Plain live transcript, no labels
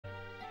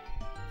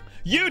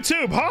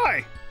YouTube,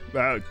 hi!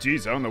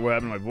 Geez, I don't know what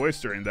happened to my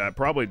voice during that.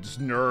 Probably just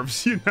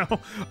nerves, you know?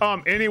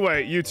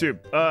 Anyway, YouTube,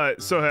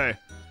 so hey.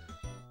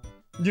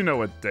 You know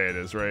what day it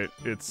is, right?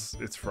 It's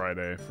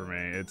Friday for me.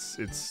 It's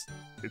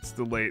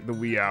the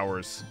wee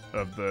hours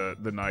of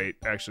the night.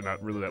 Actually,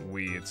 not really that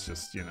wee, it's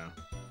just, you know.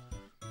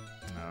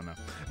 I don't know.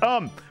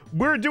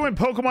 We're doing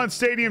Pokemon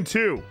Stadium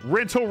 2,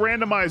 Rental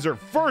Randomizer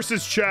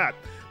versus Chat.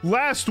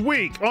 Last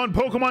week on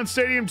Pokemon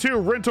Stadium 2,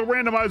 Rental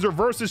Randomizer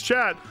versus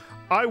Chat,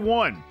 I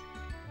won.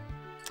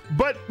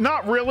 But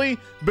not really,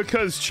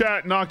 because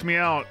Chat knocked me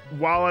out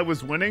while I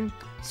was winning.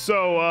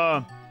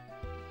 So,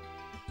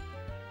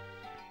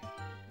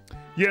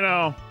 you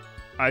know,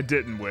 I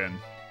didn't win.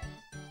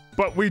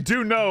 But we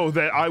do know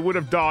that I would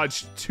have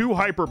dodged 2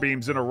 Hyper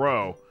Beams in a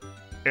row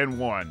and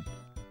won.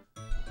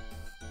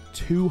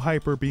 2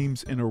 Hyper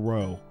Beams in a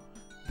row.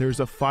 There's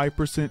a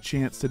 5%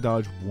 chance to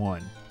dodge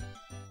 1.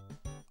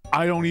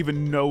 I don't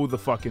even know the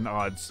fucking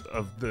odds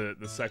of the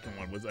second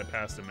one. Was I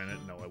past a minute?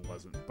 No, I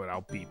wasn't, but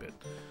I'll beep it.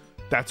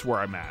 That's where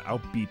I'm at.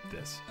 I'll beep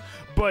this.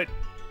 But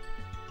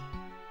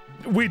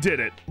we did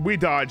it. We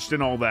dodged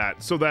and all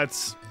that. So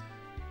that's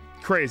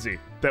crazy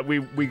that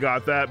we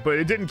got that, but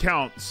it didn't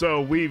count.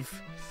 So we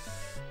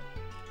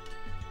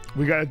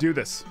got to do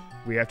this.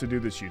 We have to do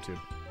this, YouTube.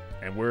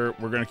 And we're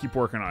going to keep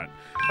working on it.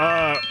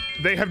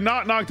 They have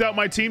not knocked out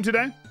my team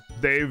today.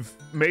 They've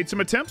made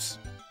some attempts,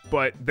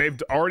 but they've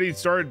already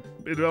started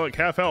like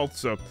half health,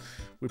 so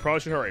we probably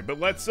should hurry. But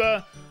let's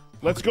go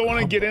on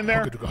and get in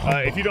there.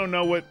 If you don't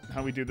know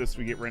how we do this,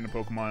 we get random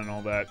Pokemon and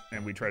all that,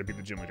 and we try to beat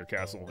the Gym Leader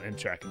Castle and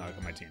check and knock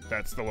out my team.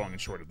 That's the long and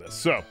short of this.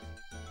 So,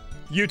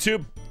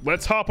 YouTube,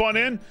 let's hop on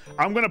in.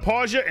 I'm going to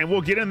pause you, and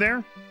we'll get in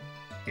there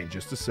in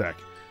just a sec.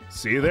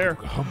 See you there.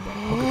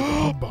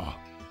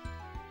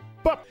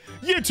 But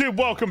YouTube,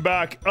 welcome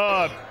back.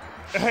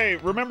 Hey,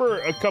 remember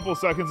a couple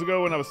seconds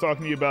ago when I was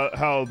talking to you about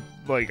how,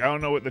 like, I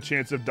don't know what the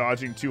chance of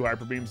dodging 2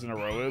 Hyper Beams in a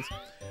row is?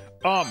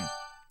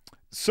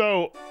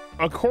 So,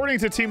 according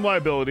to Team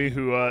Liability,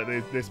 who,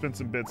 they spent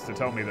some bits to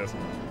tell me this,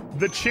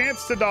 the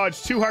chance to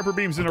dodge 2 Hyper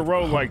Beams in a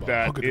row like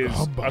that is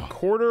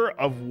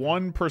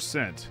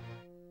 1/4%.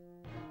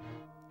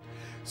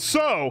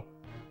 So,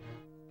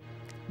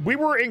 we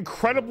were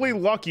incredibly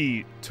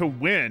lucky to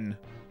win,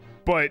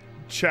 but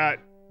Chat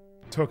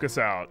took us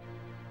out.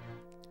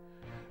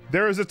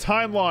 There is a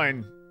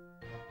timeline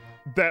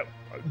that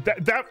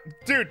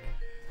dude,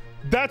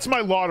 that's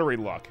my lottery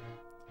luck.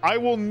 I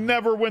will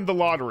never win the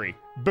lottery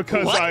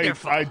because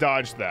I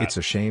dodged that. It's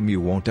a shame you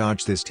won't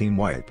dodge this team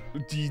wipe.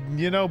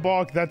 You know,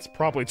 Bog, that's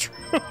probably true.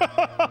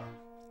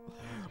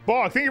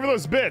 Bog, thank you for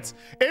those bits.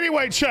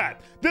 Anyway, Chat,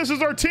 this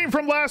is our team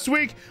from last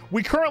week.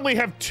 We currently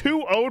have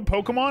 2 owed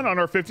Pokemon on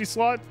our 50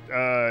 slot,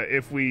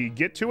 if we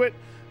get to it.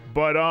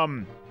 But,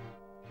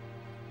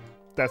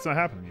 that's not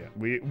happening yet.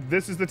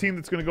 This is the team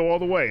that's going to go all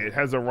the way. It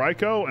has a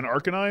Raikou, an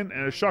Arcanine,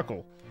 and a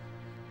Shuckle.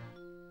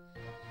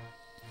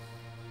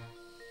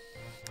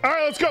 All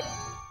right, let's go.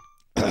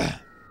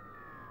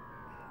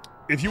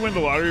 If you win the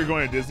lottery, you're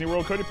going to Disney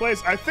World, Cody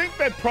Place. I think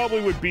that probably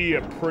would be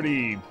a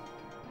pretty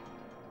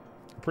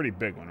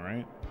big one,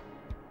 right?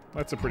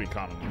 That's a pretty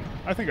common one.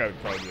 I think I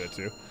would probably do that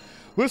too.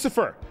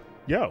 Lucifer,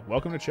 yo,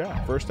 welcome to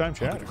chat. First time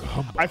chatter.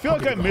 I feel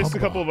like I missed a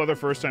couple of other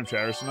first time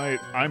chatters tonight.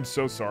 I'm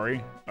so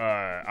sorry.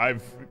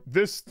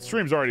 This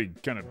stream's already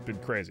kind of been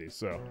crazy,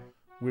 so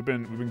we've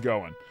been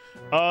going.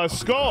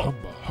 Skull,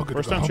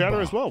 first time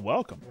chatter as well.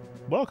 Welcome,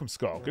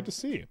 Skull. Good to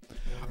see you.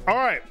 All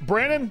right,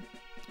 Brandon.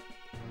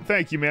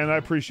 Thank you, man. I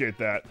appreciate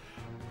that.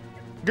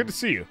 Good to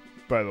see you,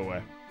 by the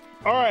way.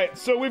 All right,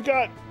 so we've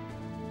got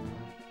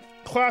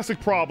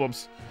classic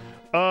problems.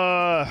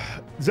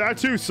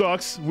 Xatu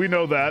sucks. We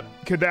know that.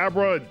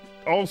 Kadabra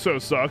also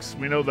sucks.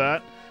 We know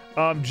that.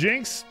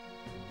 Jinx,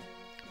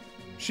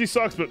 she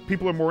sucks, but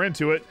people are more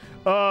into it.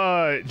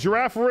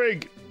 Giraffe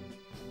Rig,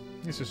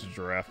 he's just a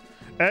giraffe.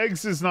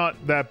 Eggs is not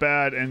that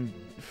bad, and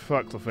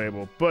fuck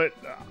Clefable, but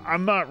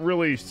I'm not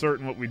really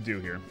certain what we do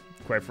here,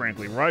 quite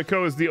frankly.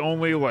 Raikou is the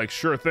only, like,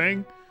 sure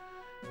thing.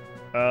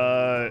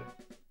 Probably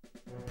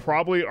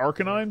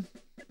Arcanine.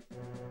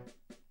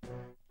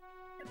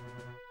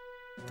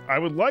 I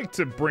would like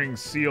to bring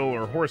Seal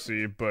or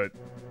Horsey, but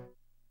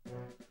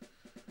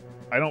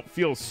I don't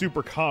feel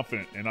super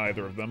confident in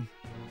either of them.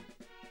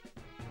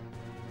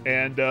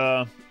 And,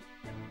 I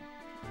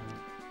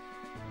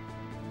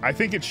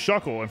think it's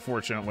Shuckle,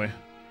 unfortunately.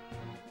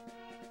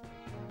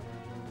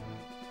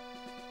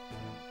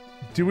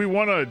 Do we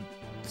want to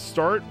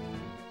start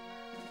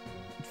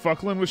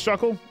fuckling with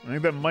Shuckle? I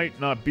think that might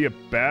not be a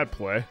bad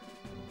play.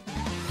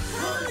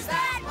 Who's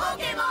that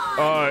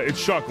Pokemon? It's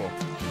Shuckle.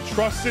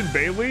 Trusted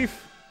Bayleaf?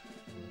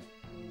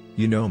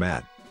 You know,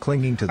 Matt,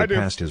 clinging to the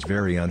past is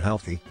very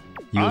unhealthy.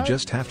 You'll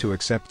just have to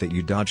accept that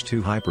you dodged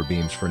 2 Hyper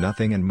Beams for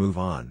nothing and move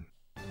on.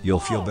 You'll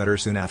feel better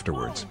soon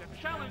afterwards.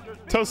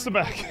 Toast the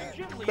back.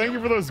 Thank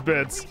you for those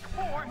bits.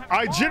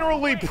 I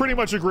generally pretty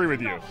much agree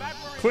with you.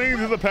 Clinging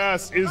to the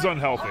past is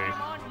unhealthy.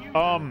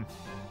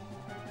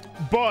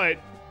 But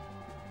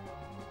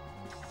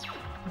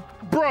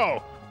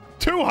bro,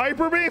 2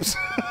 Hyper Beams?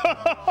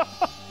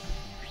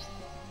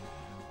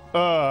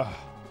 Well,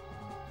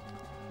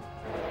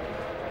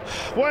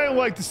 I don't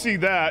like to see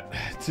that,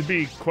 to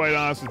be quite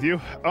honest with you.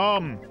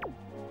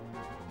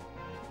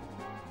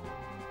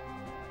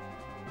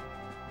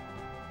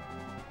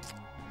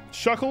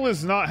 Shuckle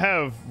does not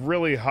have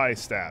really high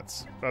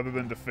stats other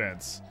than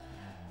defense.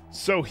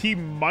 So he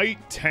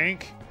might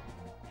tank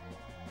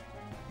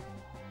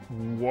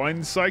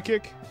one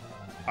psychic.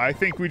 I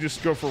think we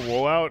just go for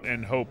rollout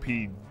and hope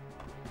he...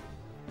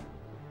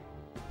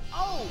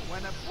 Oh,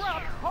 an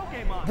abrupt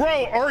Pokemon.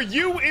 Bro, are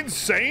you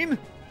insane?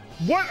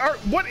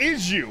 What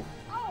is you?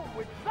 Oh,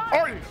 it's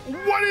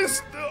What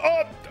is...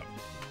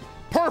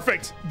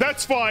 perfect.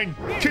 That's fine.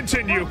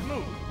 Continue.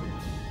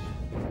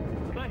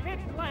 The hit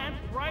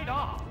glanced right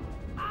off.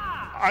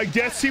 I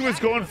guess he was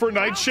going for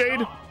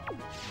Nightshade.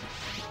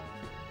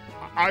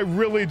 I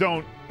really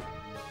don't...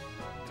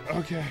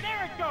 Okay.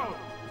 There it goes.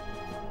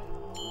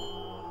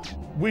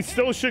 We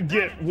still should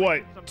get,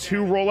 what,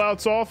 2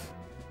 rollouts off?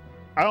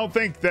 I don't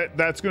think that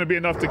that's going to be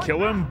enough to kill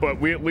him, but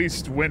we at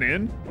least went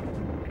in.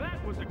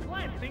 That was a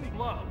glancing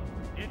blow.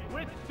 It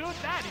withstood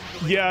that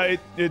easily. Yeah,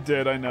 it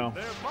did, I know.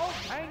 They're both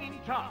hanging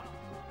tough.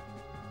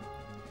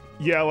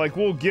 Yeah, like,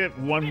 we'll get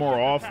one more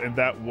off, and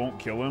that won't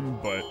kill him,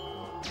 but...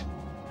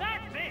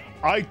 That's it.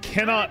 I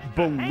cannot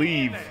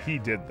believe he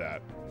did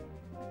that.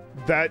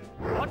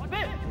 What's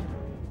this?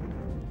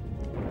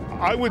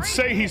 I would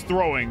say he's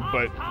throwing,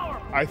 but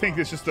I think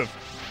it's just a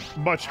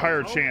much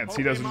higher chance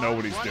he doesn't know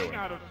what he's doing.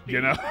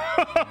 You know?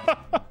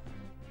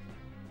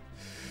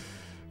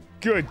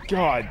 Good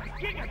God.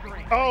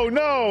 Oh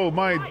no,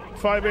 my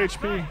 5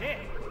 HP.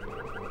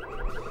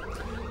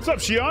 What's up,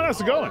 Shion?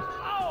 How's it going?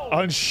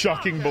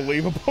 Unshocking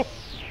believable.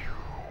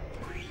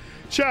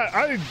 Chat,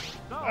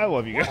 I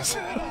love you guys.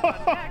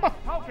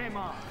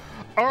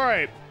 All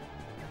right.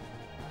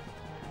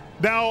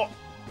 Now,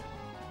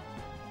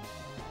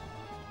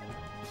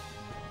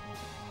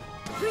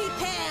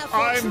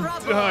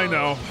 I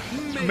know.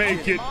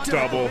 Make it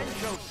double.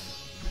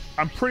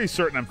 I'm pretty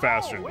certain I'm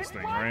faster than this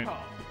thing, right?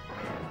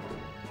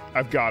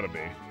 I've got to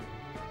be.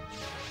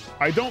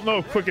 I don't know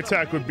if quick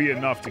attack would be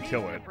enough to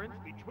kill it.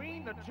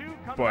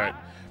 But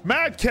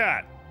Mad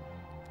Cat,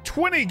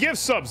 20 gift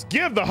subs.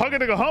 Give the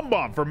Hugga Hum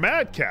Bomb for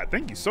Mad Cat.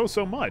 Thank you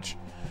so much.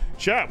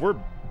 Chat, we're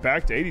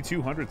back to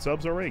 8,200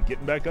 subs already.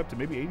 Getting back up to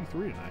maybe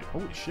 83 tonight.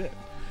 Holy shit.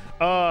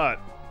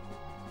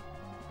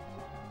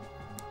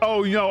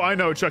 Oh, you know, I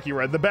know, Chucky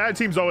Red. The bad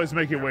teams always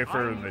make it way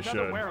further than they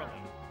should.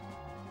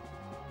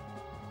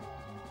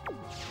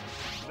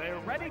 They're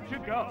ready to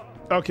go.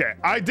 Okay,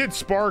 I did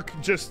Spark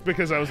just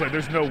because I was like,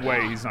 there's no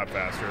way he's not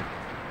faster.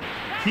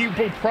 He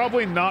will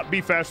probably not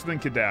be faster than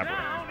Kadabra.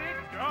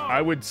 I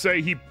would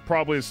say he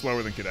probably is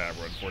slower than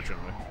Kadabra,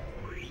 unfortunately.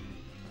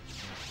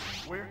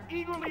 We're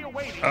eagerly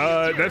awaiting.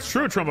 That's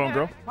true, Trombone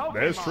Girl.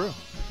 That is true.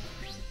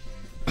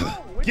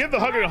 Give the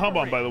Hugga Hum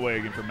Bomb, by the way,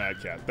 again for Mad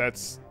Cat.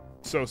 That's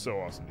so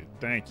awesome, dude.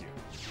 Thank you.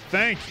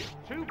 Thank you.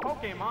 2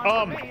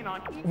 Pokemon remain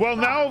on each well,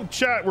 side. now,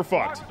 chat, we're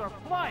fucked.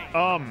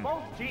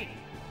 Both teams.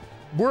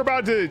 We're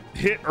about to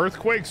hit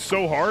Earthquake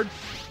so hard,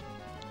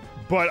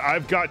 but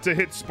I've got to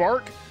hit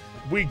Spark.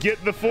 We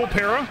get the full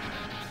para.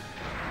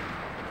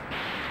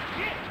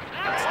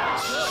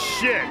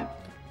 Shit.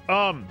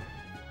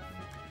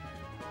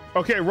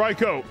 Okay,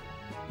 Raikou,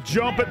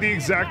 jump at the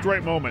exact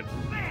right moment.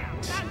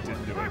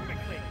 Didn't do it.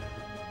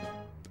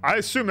 I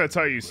assume that's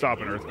how you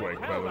stop an Earthquake,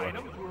 by the way.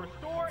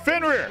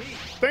 Fenrir,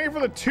 thank you for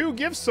the 2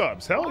 gift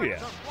subs. Hell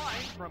yeah.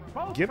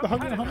 Give the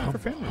Hugga Hum Bomb for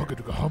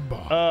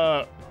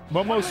Fenrir.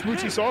 Momo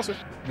Smoochie Saucer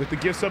with the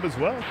gift sub as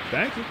well.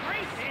 Thank you.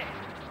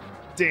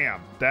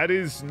 Damn, that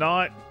is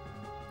not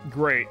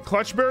great.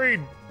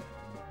 Clutchberry.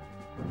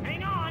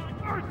 Hang on,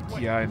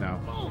 Earthquake. Yeah, I know.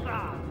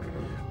 Bullseye.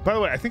 By the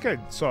way, I think I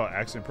saw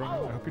Accident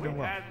Program. I hope you're doing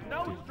well.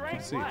 Dude, good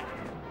to see you.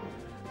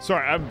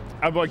 Sorry,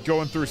 I'm like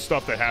going through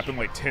stuff that happened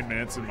like 10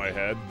 minutes in my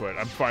head, but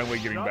I'm finally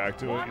getting back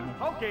to it. You know?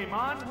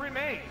 Pokemon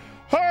remain.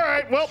 All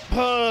right, well,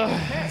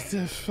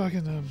 fucking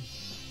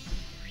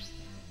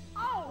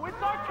Oh, it's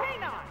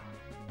Arcanine.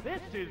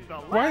 This is the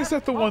why is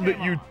that the one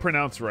that you Pokemon.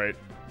 pronounce right?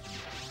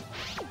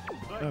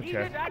 The Okay.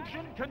 heated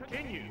action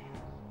continues.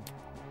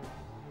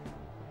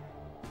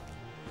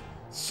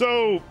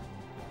 So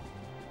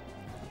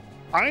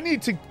I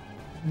need to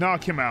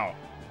knock him out.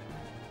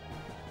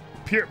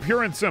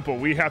 Pure and simple,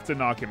 we have to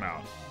knock him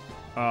out.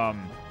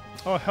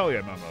 Oh, hell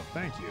yeah, Momo.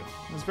 Thank you.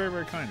 That's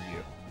very kind of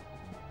you.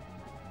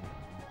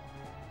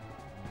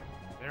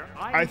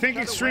 I think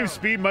extreme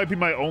speed might be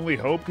my only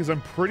hope because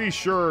I'm pretty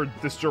sure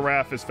this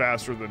giraffe is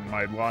faster than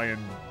my lion,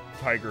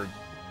 tiger,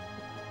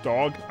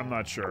 dog. I'm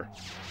not sure.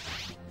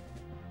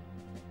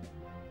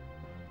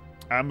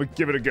 I'm going to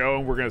give it a go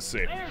and we're going to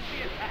see. There's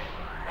the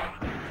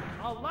attack.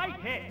 A light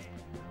hit.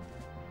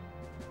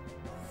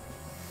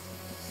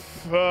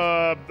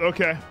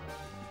 Okay.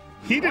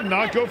 He did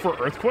not go for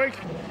Earthquake?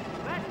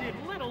 That did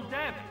little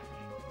damage.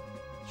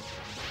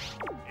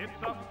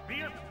 It's a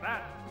fierce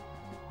battle.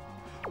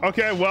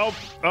 Okay, well,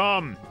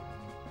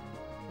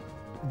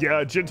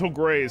 yeah, Gentle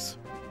Graze.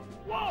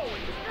 Whoa,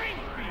 extreme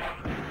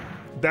speed.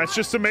 That's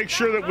just to make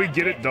sure that we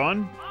get it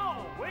done.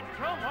 Oh, it's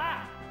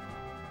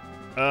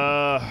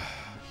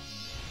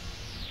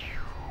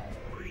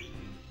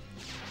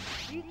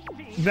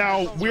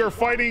Now, we are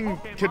fighting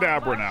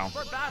Kadabra now.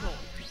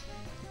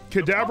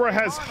 Kadabra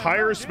has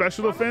higher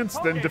special defense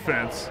than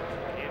defense.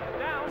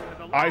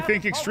 I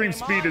think extreme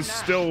speed is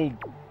still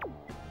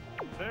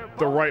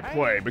the right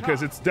play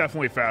because it's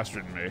definitely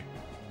faster than me.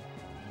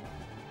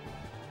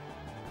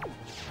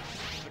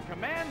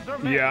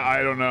 Yeah,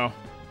 I don't know.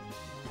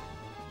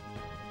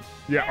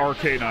 Yeah,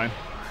 RK9.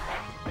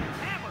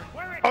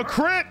 A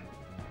crit!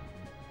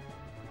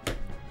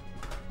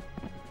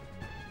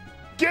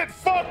 Get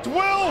fucked,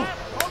 Will!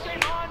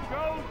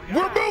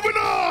 We're moving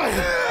on!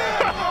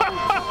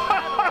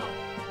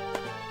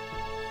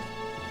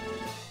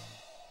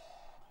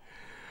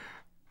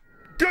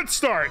 Good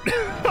start!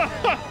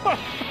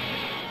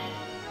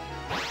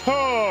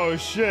 Oh,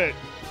 shit.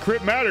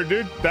 Crit mattered,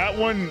 dude. That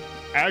one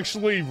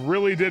actually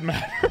really did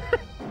matter.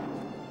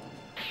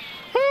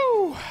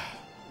 Whew.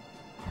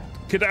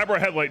 Kadabra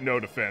had, like, no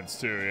defense,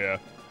 too,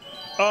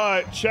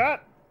 yeah.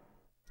 Chat?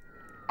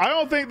 I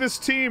don't think this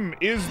team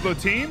is the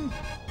team,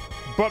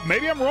 but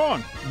maybe I'm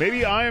wrong.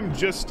 Maybe I am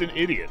just an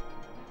idiot.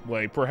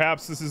 Like,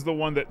 perhaps this is the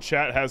one that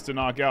chat has to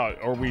knock out,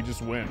 or we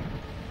just win.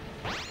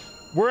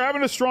 We're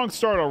having a strong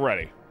start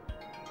already.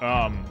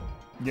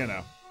 You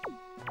know.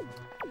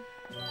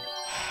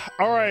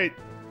 All right.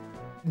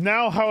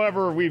 Now,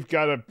 however, we've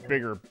got a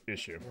bigger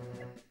issue.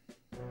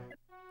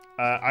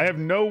 I have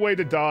no way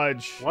to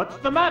dodge. What's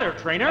the matter,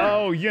 trainer?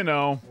 Oh, you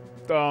know,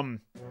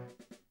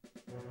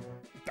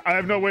 I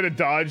have no way to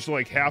dodge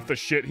like half the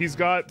shit he's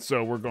got,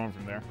 so we're going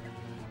from there.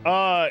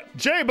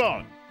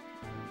 J-Bone.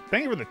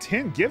 Thank you for the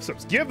 10 gift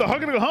subs. Give the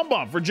hug and a hum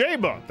bomb for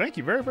J-Bone. Thank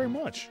you very, very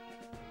much.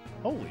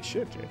 Holy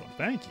shit, J-Bone.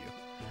 Thank you.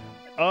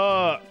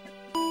 All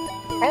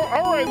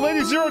right,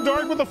 Lady Zero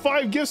Dark with the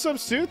 5 gift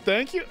subs too.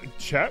 Thank you.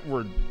 Chat,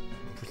 we're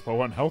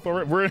low on health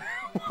already.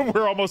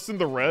 We're almost in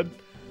the red.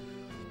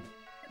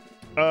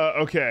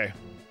 Okay.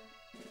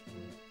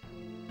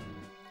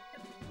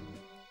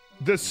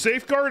 Does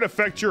Safeguard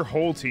affect your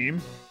whole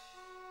team?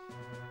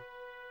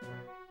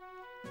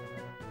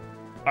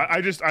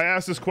 I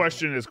asked this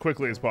question as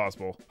quickly as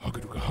possible.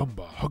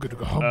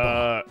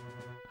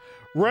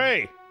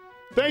 Ray,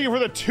 thank you for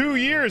the 2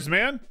 years,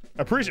 man.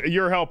 Appreciate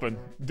you're helping.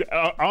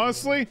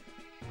 Honestly,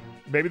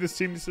 maybe this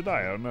team needs to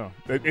die. I don't know.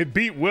 It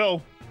beat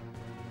Will.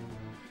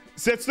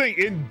 That's the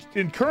thing.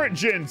 In current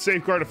Gen,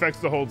 Safeguard affects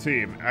the whole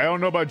team. I don't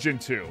know about Gen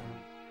 2.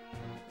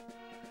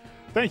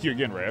 Thank you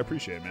again, Ray. I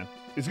appreciate it, man.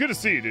 It's good to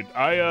see you, dude.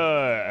 I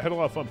had a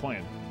lot of fun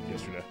playing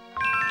yesterday.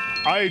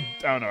 I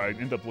don't know. I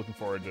end up looking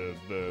forward to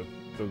the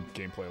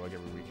gameplay like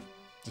every week,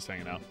 just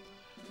hanging out.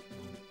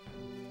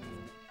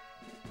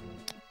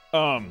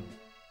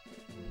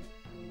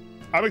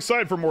 I'm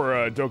excited for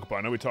more Dokapon.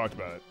 I know we talked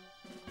about it.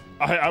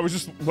 I was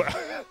just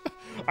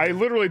I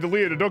literally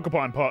deleted a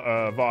Dokapon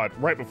VOD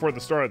right before the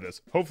start of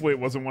this. Hopefully it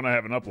wasn't one I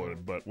haven't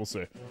uploaded, but we'll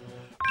see.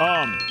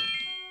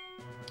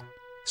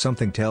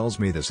 Something tells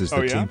me this is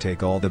the team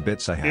take all the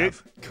bits I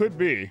have. It could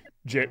be.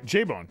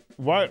 J-Bone,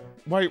 why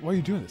are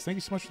you doing this? Thank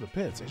you so much for the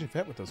bits. AJ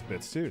Fett with those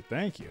bits too.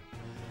 Thank you.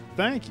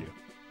 Thank you.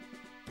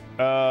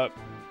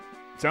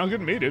 Sounds good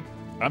to me, dude.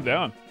 I'm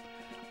down.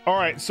 All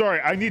right, sorry.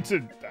 I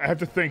have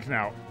to think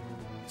now.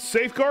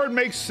 Safeguard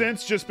makes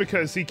sense just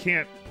because he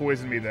can't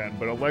poison me then,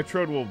 but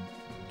Electrode will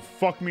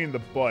fuck me in the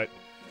butt.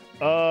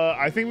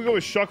 I think we go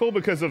with Shuckle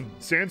because of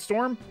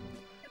Sandstorm.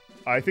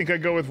 I think I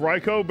go with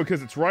Raikou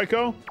because it's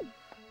Raikou.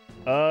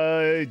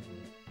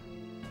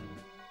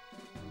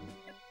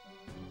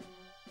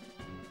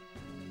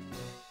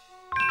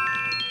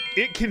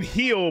 It can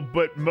heal,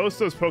 but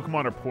most of those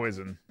Pokemon are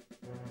poison.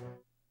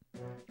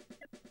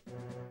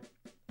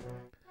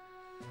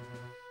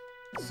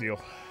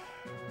 Seal.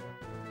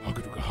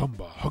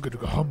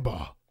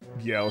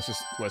 Yeah, let's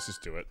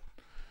just do it.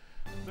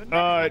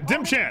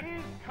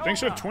 Dimchan, thanks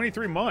for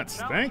 23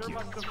 months. Thank you.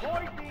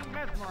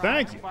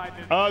 Thank you.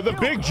 The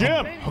Big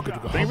Jim,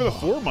 thank you for the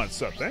 4 months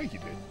sub. Thank you,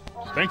 dude.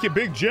 Thank you,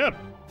 Big Jim.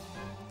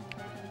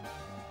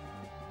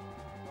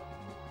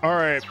 All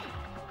right.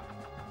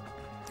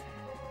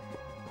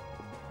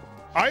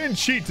 I didn't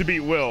cheat to beat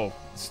Will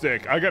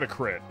Stick. I got a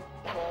crit.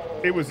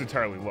 It was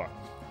entirely luck.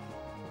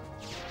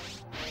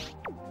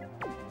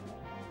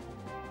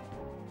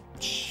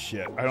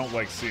 Shit, I don't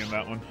like seeing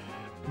that one.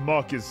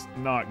 Muck is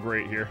not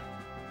great here.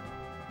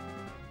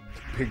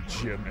 Big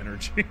Jim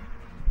energy.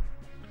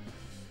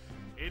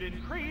 It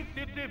increased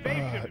its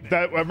evasiveness.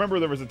 I remember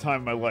there was a time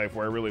in my life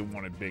where I really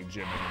wanted Big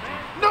Jim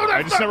energy. No,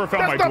 I just never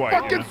found my Dwight.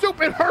 Fucking you know?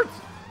 Soup, it hurts.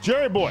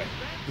 Jerry boy,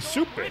 the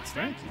soup bits.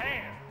 Thank you.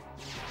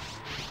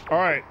 All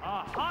right,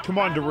 come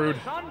on, Darude.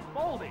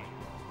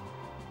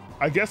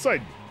 I guess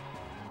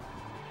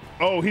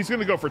oh, he's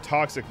gonna go for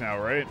Toxic now,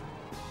 right?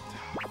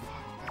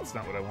 That's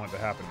not what I wanted to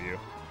happen to you.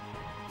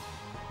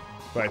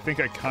 But I think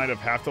I kind of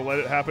have to let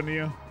it happen to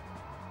you.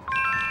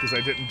 Because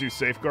I didn't do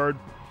Safeguard,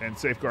 and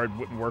Safeguard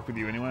wouldn't work with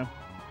you anyway.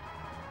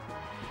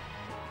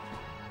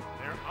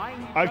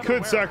 I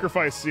could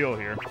sacrifice Seal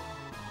here.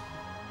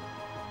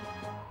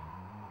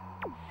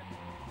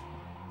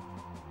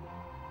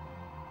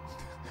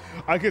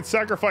 I could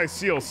sacrifice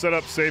Seal, set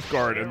up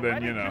Safeguard, and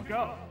then, you know.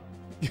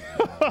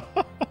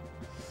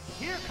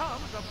 Here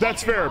comes a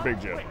That's fair, Pokemon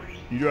Big Jim. Switch.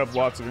 You do have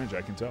lots of energy,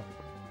 I can tell.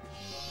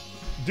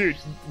 Dude,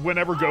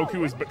 whenever Goku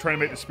was trying to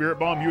make the Spirit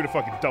Bomb, you would have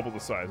fucking doubled the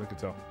size, I could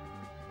tell.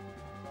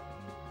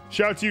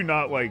 Shout out to you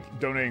not, like,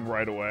 donating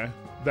right away.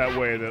 That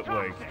way that,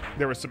 like,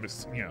 there was some,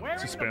 you know,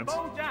 suspense.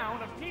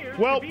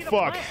 Well,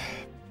 fuck.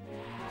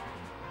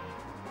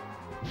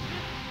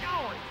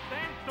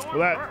 Well,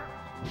 that...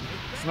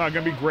 It's not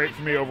going to be great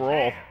for me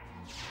overall.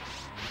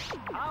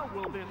 How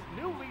will this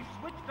newly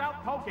switched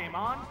out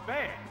Pokemon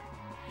fare?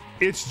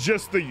 It's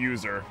just the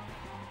user.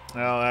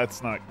 Well,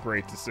 that's not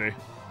great to see.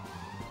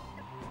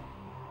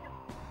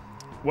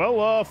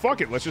 Well,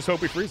 fuck it. Let's just hope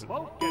he freezes.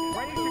 Both get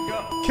ready to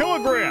go.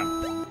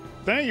 Kilogram!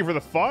 Thank you for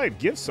the 5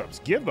 gift subs.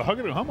 Give the hug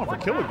and hum on for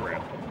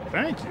Kilogram.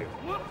 Thank you.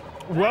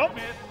 Well,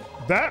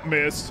 that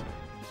missed.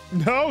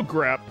 No,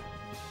 crap.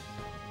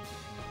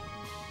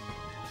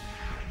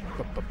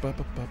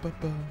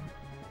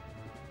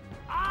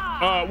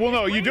 Well,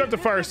 no, you do have to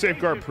fire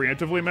Safeguard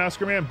preemptively,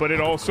 Masker Man, but it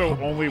also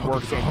only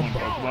works on one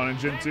Pokemon in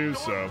Gen 2,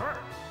 so...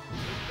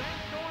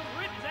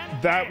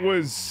 That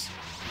was...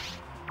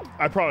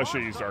 I probably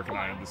should use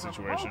Arcanine in this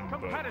situation,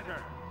 but...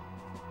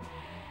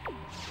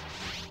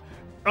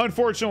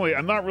 Unfortunately,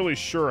 I'm not really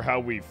sure how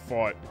we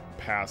fought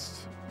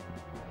past...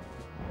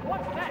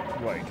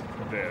 like,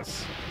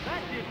 this.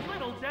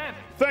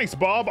 Thanks,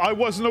 Bob. I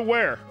wasn't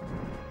aware.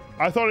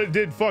 I thought it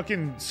did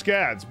fucking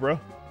scads, bro.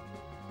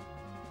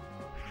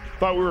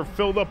 Thought we were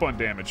filled up on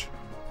damage.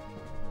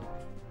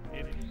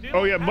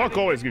 Oh yeah, Muck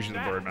always gives you the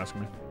bird, Mask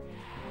Me.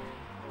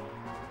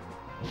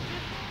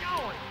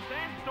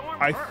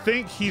 I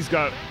think he's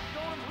got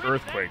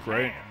Earthquake,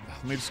 right?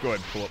 Let me just go ahead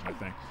and pull up my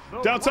thing.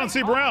 Downtown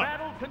C.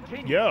 Brown.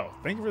 Yo,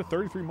 thank you for the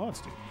 33 months,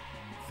 dude.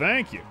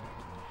 Thank you.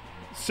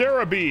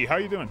 Sarah B, how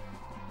you doing?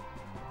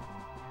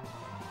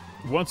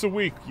 Once a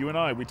week, you and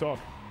I, we talk.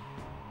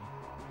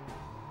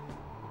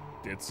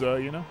 It's,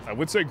 you know, I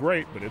would say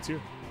great, but it's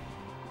here.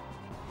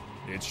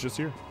 It's just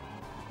here.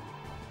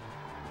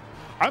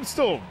 I'm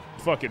still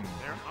fucking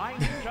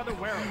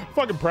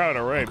fucking proud,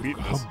 alright,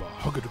 beating this.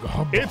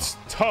 It's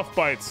tough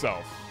by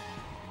itself.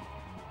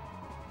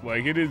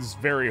 Like, it is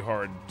very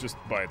hard just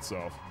by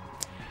itself.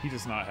 He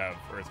does not have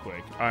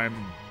Earthquake.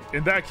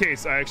 In that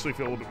case, I actually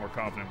feel a little bit more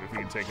confident if we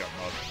can take out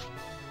Mug.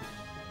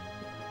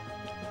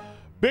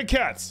 Big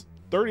Cats,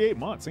 38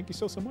 months. Thank you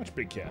so much,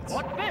 Big Cats.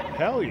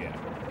 Hell yeah.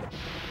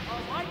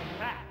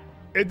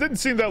 It didn't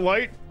seem that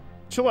light.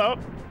 Chill out.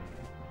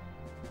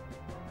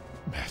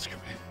 Masker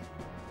Man.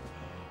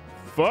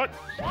 Fuck.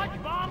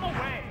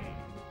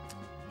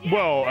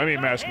 Well, I mean,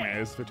 Masker Man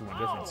is 51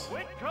 difference.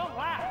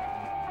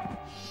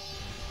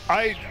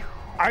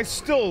 I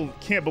still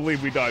can't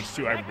believe we dodged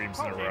 2 Hyper Beams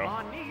in a row.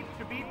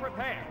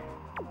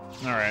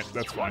 Alright,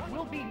 that's fine.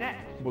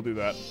 We'll do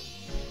that.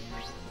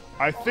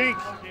 I think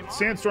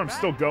Sandstorm's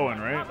still going,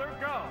 right?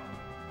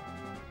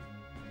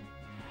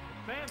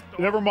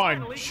 Never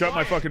mind. Shut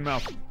my fucking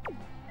mouth.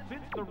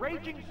 Since the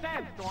raging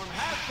sandstorm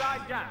has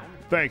died down,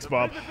 thanks,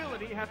 Bob.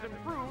 Visibility has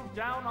improved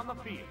down on the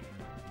field.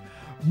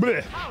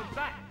 Blech. How's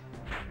that?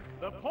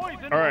 The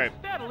poison all right. will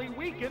steadily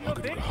weaken the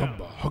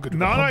victim.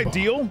 Not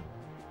ideal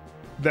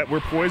that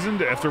we're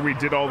poisoned after we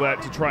did all that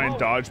to try and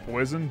dodge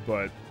poison,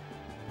 but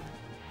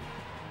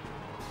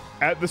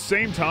at the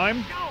same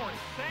time,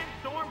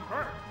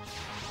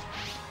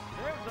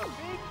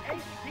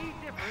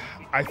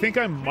 I think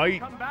I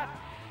might.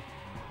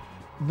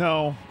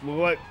 No, we'll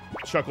let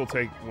Chuckle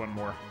take one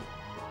more.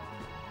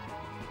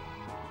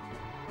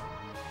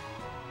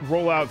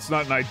 Rollout's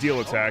not an ideal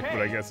attack,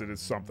 but I guess it is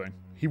something.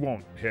 He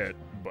won't hit,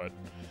 but...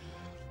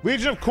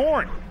 Legion of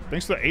Corn!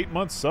 Thanks for the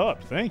 8-month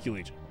sub. Thank you,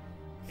 Legion.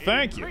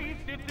 Thank you.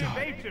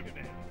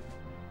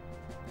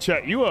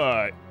 Chet,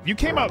 you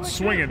came out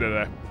swinging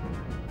today.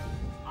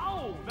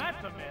 Oh,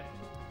 that's a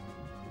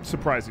miss.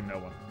 Surprising no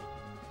one.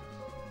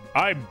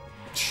 I'm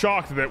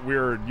shocked that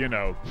we're, you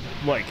know,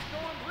 like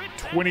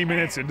 20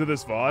 minutes into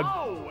this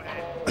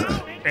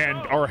VOD and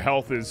our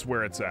health is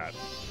where it's at.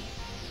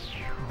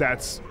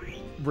 That's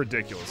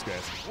ridiculous,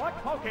 guys.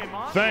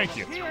 Thank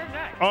you.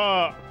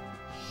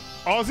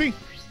 Aussie,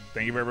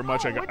 thank you very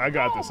much. I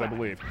got this, I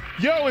believe.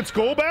 Yo, it's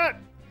Golbat?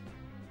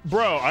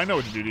 Bro, I know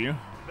what to do to you.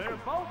 They're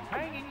both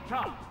hanging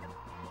tough.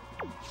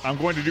 I'm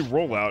going to do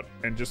rollout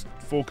and just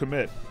full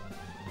commit.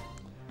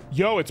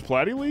 Yo, it's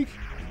Platy League?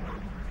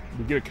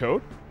 We get a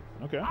code?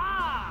 Okay.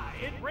 Ah,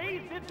 it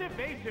raised its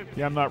evasive.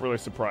 Yeah, I'm not really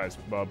surprised,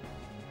 Bob.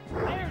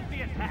 There's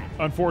the attack.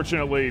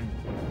 Unfortunately.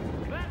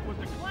 That was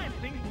a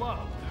glancing blow.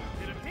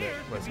 It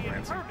appears to be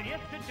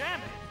impervious to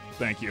damage.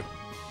 Thank you.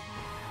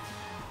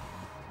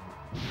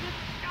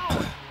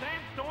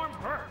 Sandstorm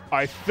burst.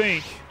 I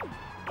think.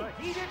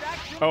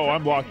 Oh,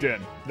 I'm locked in.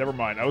 Never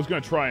mind. I was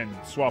going to try and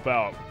swap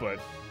out, but.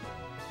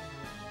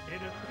 It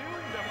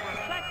assumed a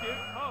protective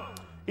code.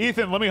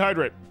 Ethan, let me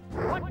hydrate.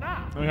 What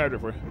now? Let me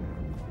hydrate for you.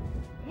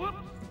 Whoops,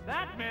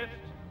 that missed.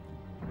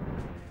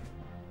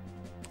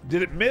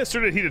 Did it miss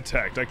or did he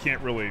detect? I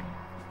can't really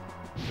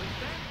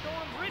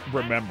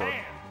remember.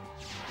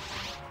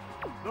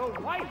 The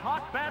white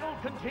hot battle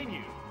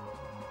continues.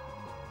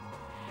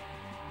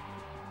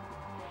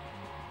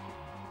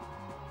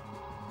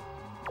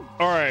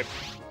 All right.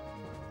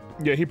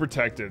 Yeah, he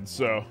protected,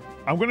 so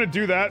I'm gonna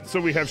do that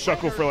so we have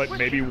Shuckle for like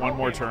maybe one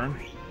more turn.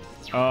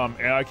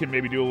 And I can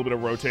maybe do a little bit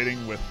of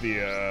rotating with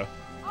the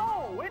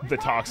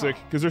toxic,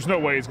 because there's no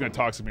way he's gonna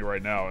toxic me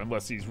right now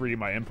unless he's reading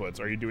my inputs.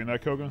 Are you doing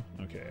that, Koga?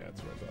 Okay,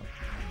 that's what I thought.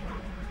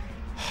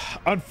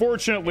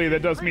 Unfortunately,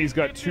 that does mean he's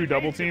got 2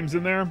 double teams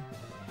in there.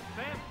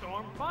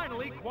 Sandstorm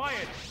finally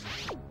quiet.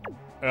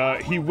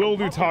 He will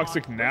do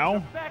toxic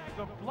now,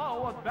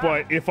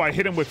 but if I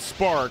hit him with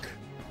Spark,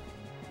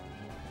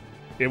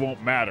 it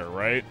won't matter,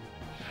 right?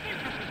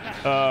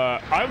 I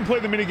haven't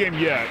played the minigame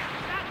yet.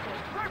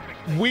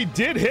 We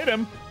did hit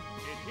him.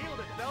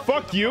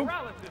 Fuck you.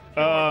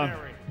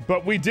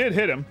 But we did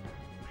hit him.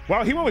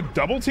 Wow, he went with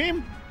double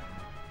team?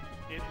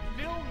 It's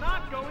still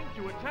not going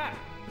to attack.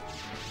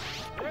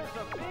 There's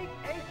a big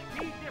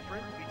HP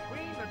difference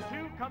between the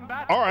 2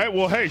 combatants. All right,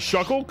 well, hey,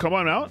 Shuckle, come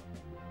on out.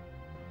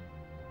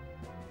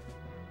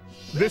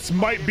 This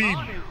might be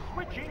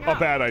a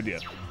bad idea.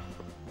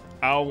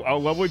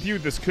 I'll level with you.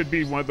 This could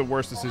be one of the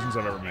worst decisions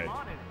I've ever made.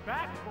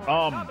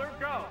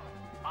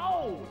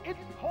 Oh, it's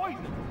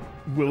poison.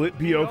 Will it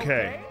be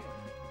okay?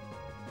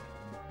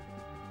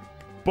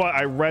 But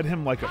I read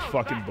him like a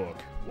fucking book.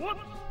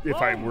 If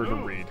I were to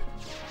read.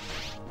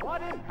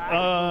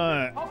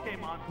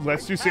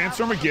 Let's do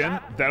Sandstorm again.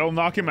 That'll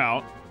knock him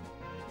out.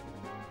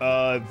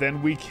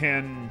 Then we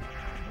can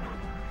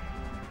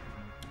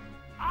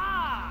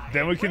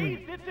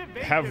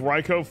have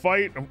Raikou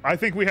fight. I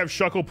think we have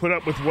Shuckle put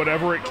up with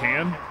whatever it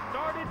can.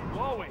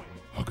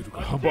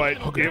 But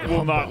it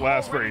will not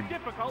last very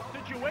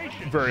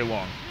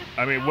long.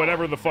 I mean,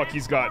 whatever the fuck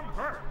he's got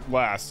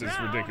last is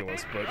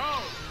ridiculous, but...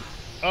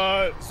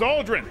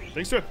 Zaldrin,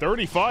 thanks for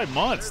 35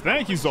 months.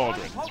 Thank you,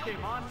 Zaldrin.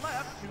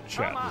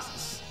 Chat, this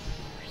is...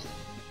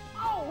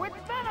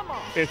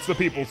 It's the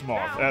people's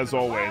moth, as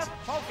always.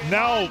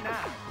 Now,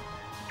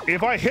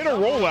 if I hit a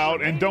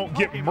rollout and don't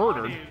get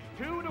murdered...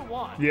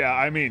 Yeah,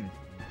 I mean...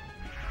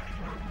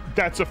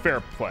 That's a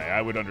fair play.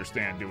 I would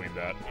understand doing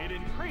that. It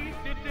increased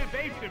its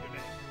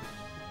evasiveness.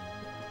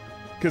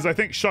 Because I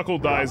think Shuckle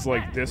dies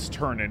like this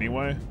turn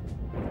anyway.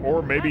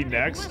 Or maybe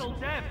next.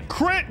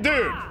 Crit,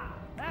 dude!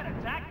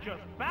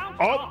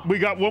 Oh, we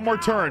got one more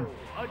turn.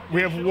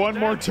 We have one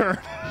more turn.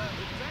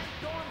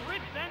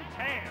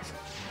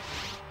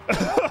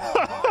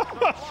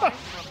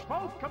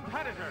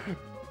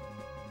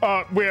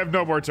 We have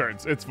no more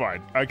turns. It's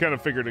fine. I kind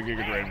of figured a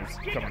Giga Drain was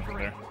coming from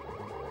there.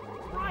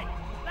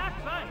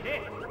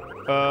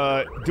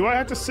 Do I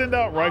have to send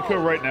out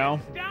Raikou right now?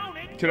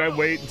 Could I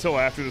wait until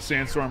after the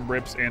Sandstorm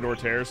rips and or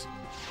tears?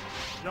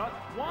 Just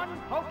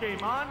one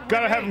Pokemon.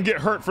 Gotta have him get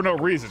hurt for no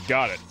reason.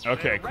 Got it.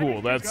 Okay,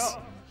 cool.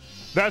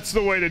 That's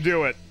the way to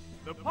do it.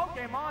 The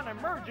Pokemon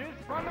emerges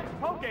from its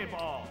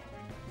Pokeball.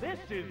 This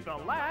is the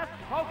last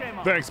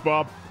Pokemon. Thanks,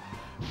 Bob.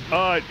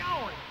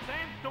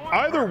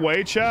 Either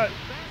way, chat,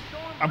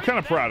 I'm kind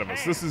of proud of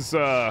us. This is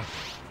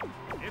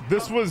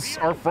this was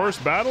our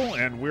first battle,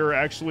 and we're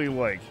actually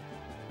like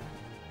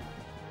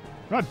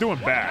not doing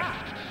bad,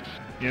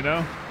 you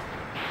know.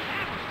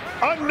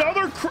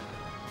 Another The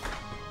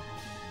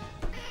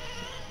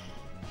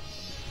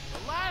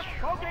last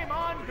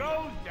Pokemon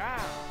goes down.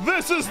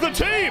 This is the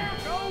team.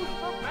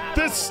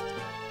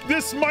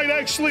 This might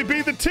actually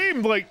be the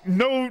team. Like,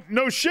 no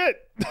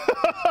shit.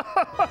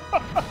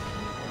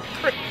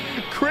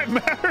 Crit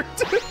mattered.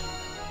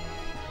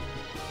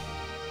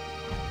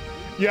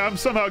 Yeah, I'm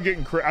somehow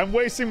getting crit. I'm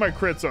wasting my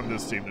crits on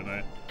this team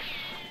tonight.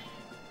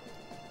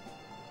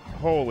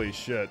 Holy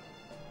shit.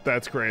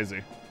 That's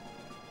crazy.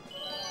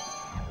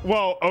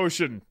 Well,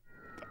 Ocean,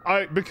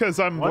 because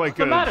I'm What's like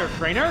the matter,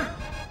 trainer?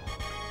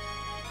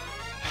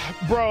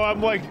 Bro,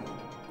 I'm like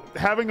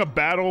having a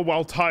battle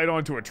while tied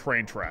onto a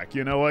train track,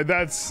 you know? Like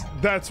that's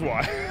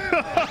why.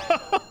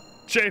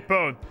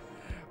 J-Bone,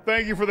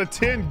 thank you for the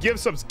 10 gift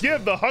subs.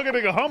 Give the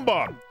Hugga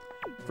Humbug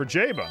for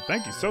J-Bone.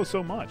 Thank you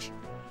so much.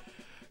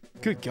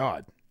 Good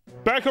God.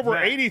 Back over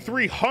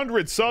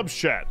 8,300 subs,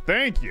 chat.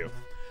 Thank you.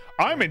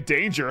 I'm in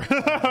danger.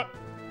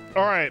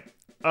 All right.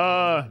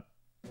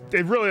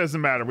 It really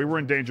doesn't matter. We were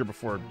in danger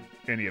before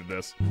any of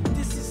this.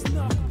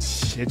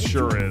 It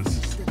sure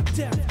is.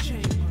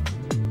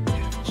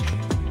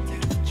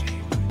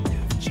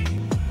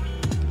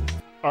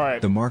 All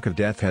right. The mark of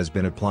death has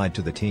been applied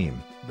to the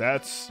team.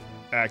 That's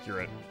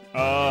accurate.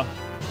 All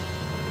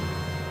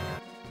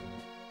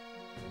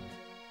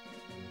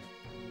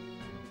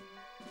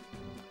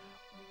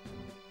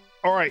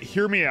right,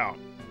 hear me out.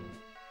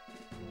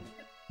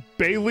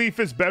 Bayleaf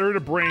is better to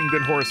bring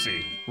than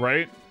Horsey,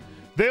 right?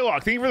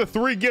 Daylock, thank you for the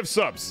 3 gift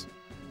subs.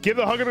 Give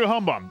the Hugga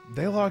Humbug.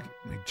 Daylock,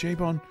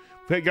 J-Bone.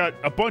 They got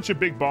a bunch of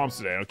big bombs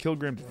today.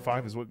 Kilogram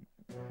 5 is what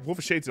Wolf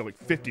of Shades at like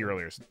 50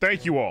 earlier. So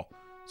thank you all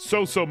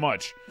so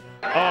much.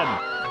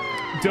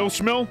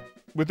 Dilschmill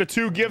with the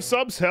 2 gift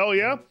subs. Hell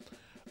yeah.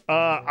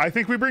 I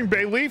think we bring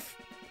Bayleaf.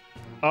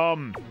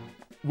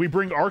 We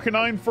bring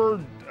Arcanine for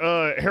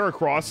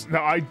Heracross.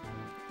 Now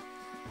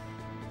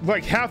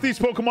like half these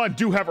Pokemon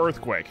do have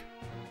Earthquake.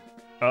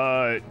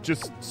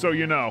 Just so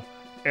you know.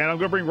 And I'm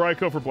gonna bring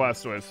Raikou for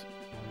Blastoise.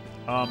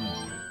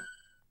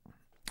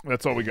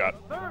 That's all we got.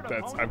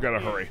 I've got to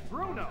hurry.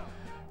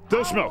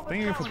 Dilschmo,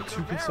 thank you for the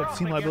 2 gift subs.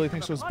 Team Liability,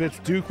 thanks for those bits.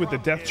 Duke with the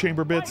Death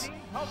Chamber bits.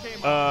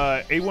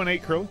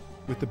 A18 Curl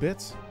with the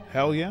bits.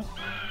 Hell yeah.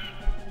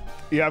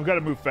 Yeah, I've got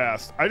to move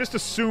fast. I just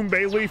assume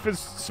Bayleaf is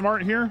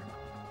smart here.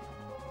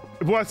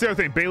 Well, that's the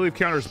other thing. Bayleaf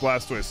counters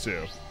Blastoise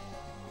too.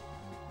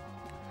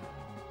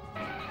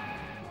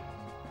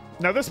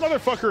 Now this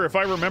motherfucker, if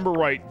I remember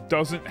right,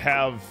 doesn't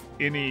have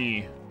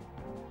any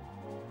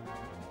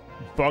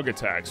bug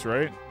attacks,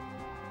 right?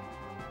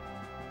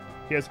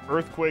 He has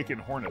Earthquake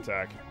and Horn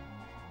Attack.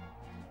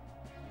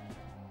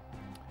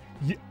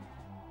 Yeah.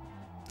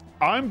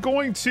 I'm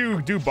going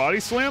to do Body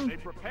Slam,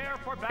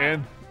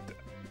 and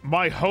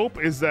my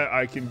hope is that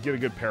I can get a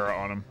good para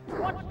on him.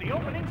 What's the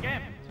opening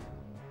gambit?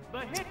 The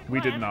hit We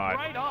did not.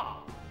 right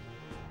off.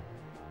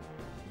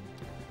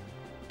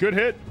 Good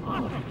hit.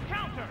 Awesome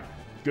counter.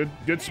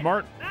 Good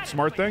smart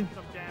thing.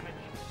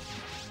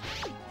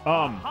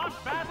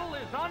 Hot battle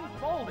is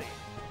unfolding.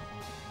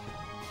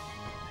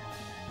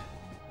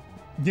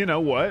 You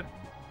know what?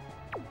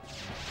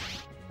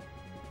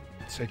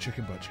 Say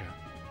chicken butt chat.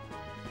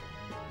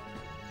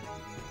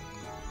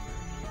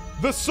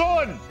 The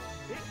sun!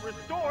 It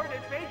restored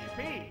its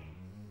HP.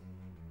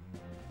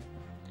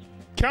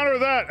 Counter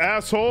that,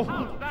 asshole.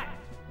 How's that?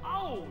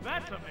 Oh,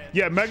 that's a miss.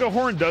 Yeah, Mega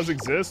Horn does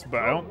exist,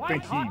 but I The don't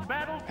think white-hot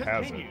battle he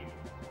has it. continues.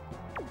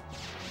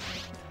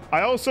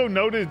 I also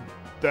noted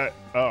that...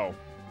 Oh.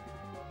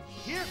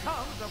 Here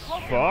comes the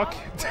Pokemon. Fuck.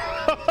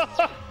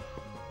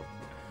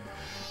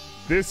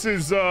 This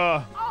is,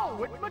 Oh,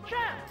 it's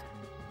Machamp.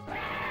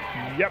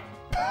 Yep.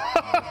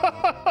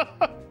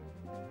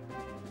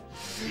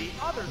 The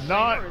other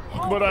Not trainer is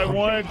what I also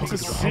wanted to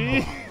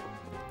shaking. see.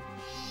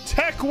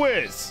 Tech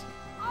Whiz.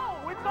 Oh,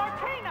 it's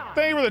Arcana.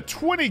 Thank you for the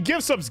 20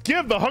 gift subs.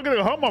 Give the hug of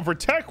the hum on for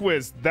Tech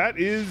Whiz. That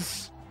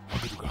is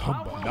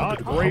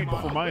not great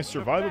for my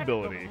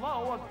survivability.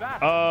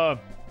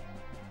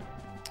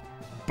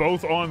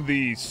 Both on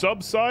the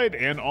sub side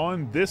and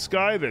on this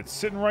guy that's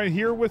sitting right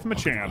here with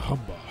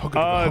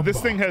Machamp. This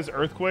thing has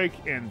Earthquake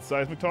and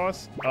Seismic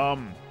Toss.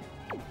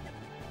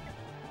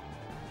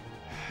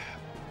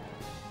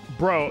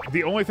 Bro,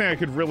 the only thing I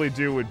could really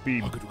do would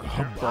be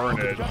burn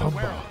it.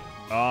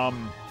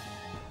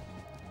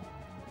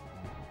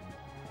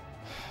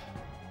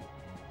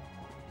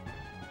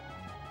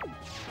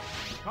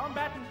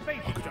 Combatants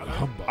face each other.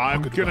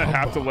 I'm gonna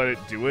have to let it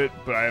do it,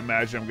 but I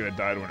imagine I'm gonna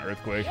die to an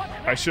Earthquake.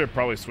 I should have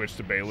probably switched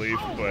to Bayleaf,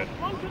 but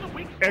Blow to the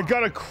weak it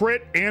got a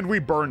crit and we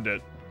burned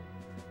it.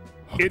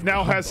 It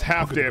now has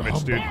half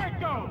damage, dude. There it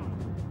goes.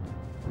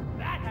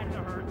 That had to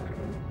hurt.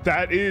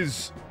 That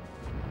is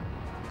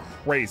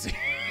crazy.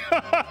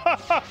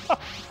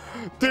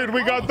 Dude,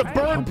 we got the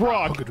burn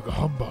proc.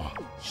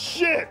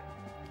 Shit.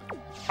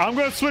 I'm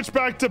gonna switch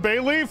back to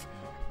Bayleaf.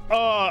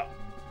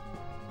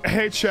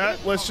 Hey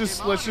chat, let's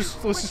just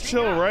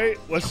chill, right?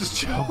 Let's just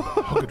chill.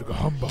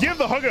 Give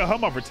the hug a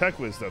hum up for Tech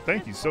Whiz though.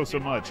 Thank you so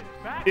much.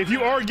 If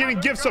you are getting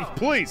gifts of,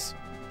 please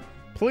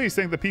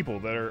thank the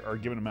people that are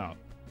giving them out.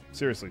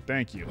 Seriously,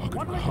 thank you.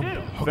 What do we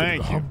do?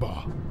 Thank you.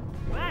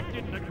 That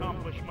didn't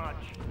accomplish much.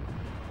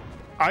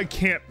 I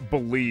can't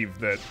believe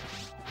that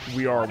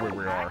we are where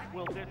we are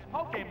Will this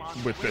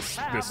Pokemon with this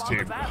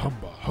team. battle?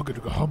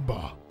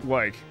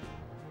 Like,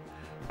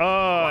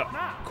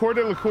 Coeur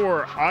de la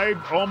Cour, I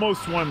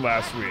almost won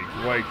last week.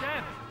 Like,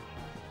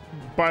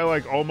 by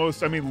like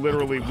almost, I mean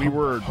literally,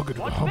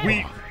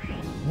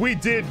 we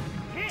did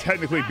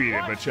technically beat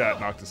it, but chat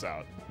knocked us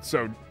out.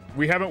 So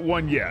we haven't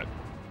won yet.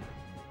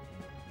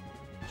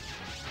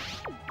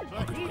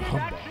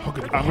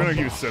 I'm gonna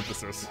use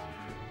Synthesis.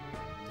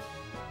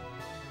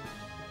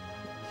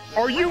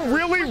 Are you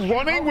really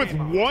running with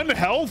 1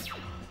 health?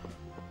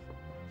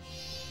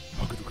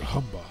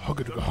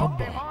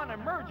 Pokemon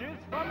emerges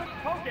from its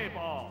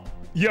Pokeball.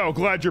 Yo,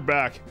 glad you're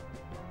back.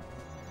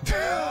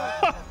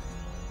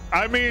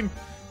 I mean,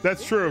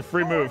 that's true.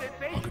 Free move.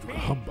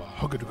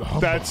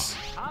 That's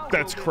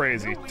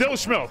crazy.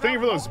 Dilschmill, thank you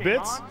for those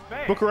bits.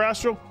 Booker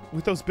Astral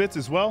with those bits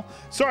as well.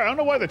 Sorry, I don't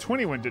know why the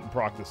 20 win didn't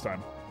proc this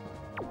time.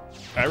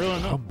 I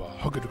really don't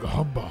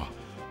know.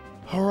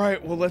 All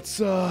right, well let's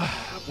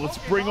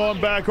bring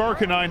on back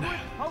Arcanine.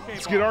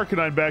 Let's get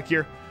Arcanine back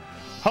here.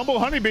 Humble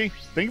Honeybee,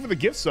 thank you for the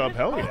gift sub.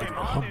 Hell yeah.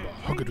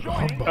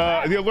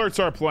 The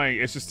alerts are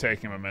playing. It's just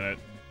taking him a minute.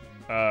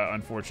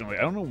 Unfortunately,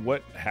 I don't know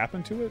what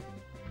happened to it.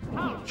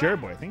 Jared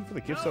Boy, thank you for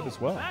the gift sub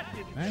as well.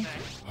 Thank you.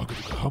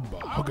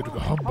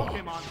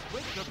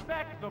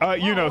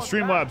 You know,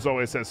 Streamlabs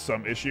always has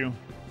some issue.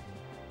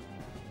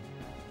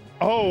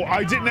 Oh,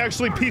 I didn't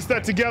actually piece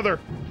that together.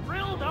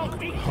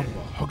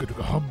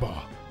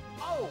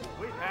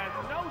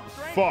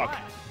 Fuck,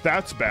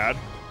 that's bad.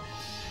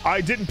 I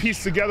didn't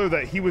piece together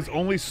that he was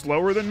only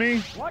slower than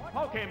me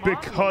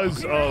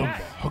because of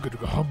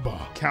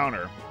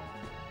counter.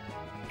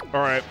 All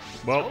right,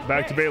 well,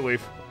 back to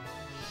Bayleaf.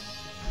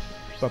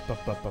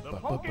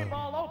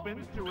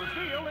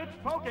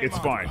 It's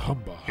fine.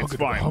 It's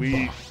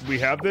fine. We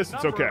have this.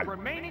 It's okay.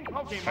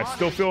 I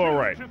still feel all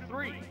right.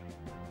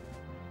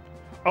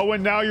 Oh,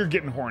 and now you're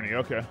getting horny.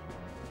 Okay.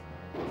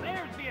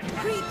 There's the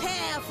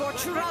Prepare for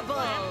trouble.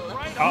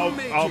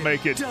 I'll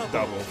make it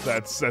double.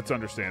 That's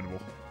understandable.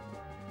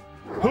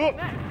 Hoop.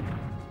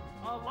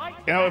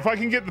 Now, if I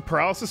can get the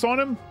paralysis on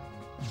him,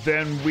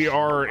 then we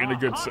are in a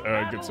good set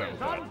with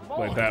that.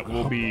 Like, that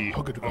will be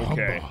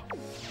okay.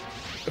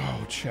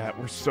 Oh, chat,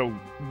 we're so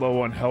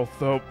low on health,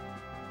 though.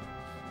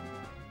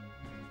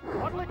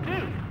 What'll it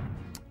do?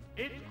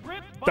 It's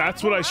gripped by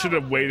That's what I should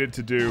have waited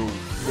to do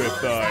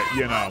with,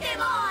 you know,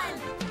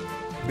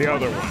 the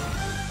other one.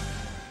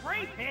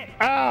 Great hit.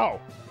 Ow!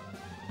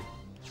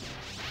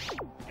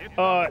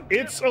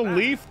 It's a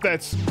leaf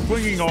that's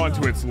clinging on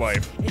to its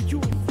life.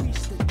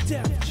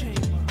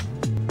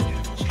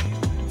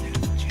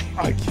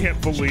 I can't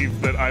believe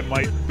that I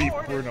might beat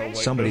Bruno like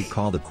Somebody this.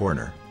 call the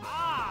corner.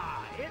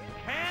 Ah, it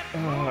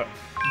can't.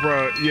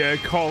 Bro, yeah,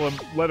 call him.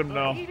 Let him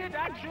know. Heated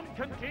action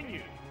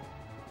continues.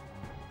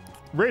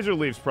 Razor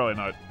Leaf's probably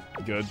not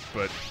good,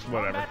 but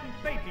whatever. Combat and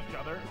face each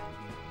other.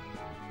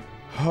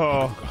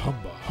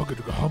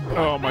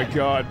 Oh my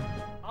god.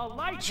 A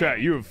light Chat,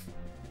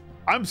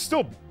 I'm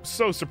still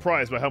so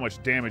surprised by how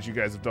much damage you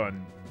guys have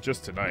done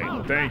just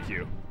tonight. Thank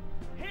you.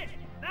 hit.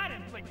 That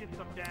inflicted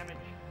some damage.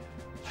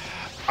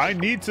 I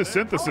need to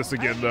synthesis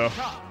again, though.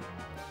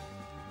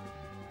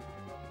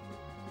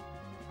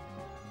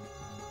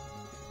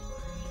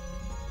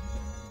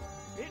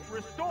 It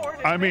restored.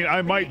 I mean,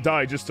 I might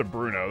die just to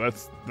Bruno.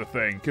 That's the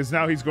thing, because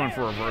now he's going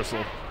for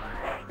reversal.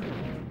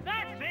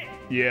 That's it.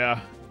 Yeah,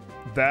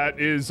 that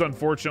is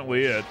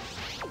unfortunately it.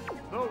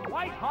 The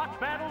white-hot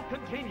battle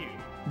continues.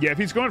 Yeah, if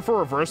he's going for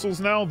reversals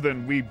now,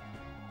 then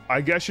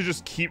I guess you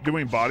just keep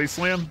doing body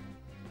slam.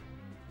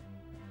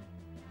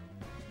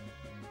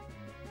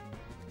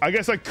 I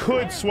guess I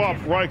could swap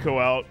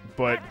Raikou out,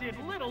 but That did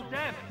little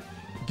damage.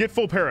 get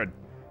full parried.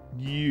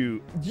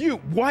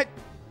 What?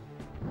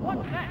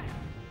 What's that?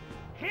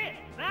 Hit.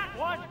 That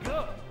was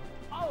good.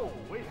 Oh,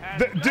 it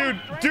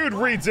has Dude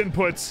reads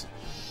inputs.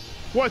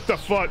 What the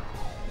fuck?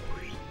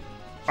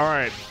 All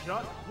right,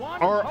 Just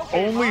one our Pokemon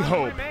only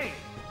hope. remains.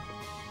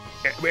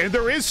 and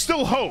there is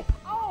still hope.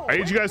 Oh, I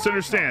need you guys to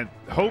understand,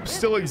 hope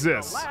still This is the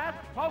exists. last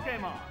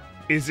Pokemon.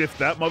 Is if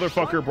that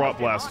motherfucker brought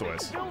One Pokemon is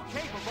Blastoise. still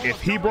capable If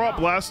of he going brought up.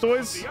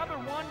 Blastoise, The other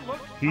one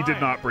looks he did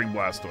tired. not bring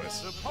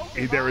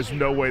Blastoise. There is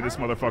no way this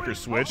motherfucker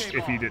switched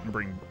if he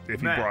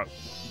brought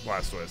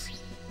Blastoise.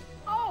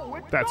 Oh,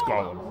 it's That's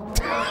Golem.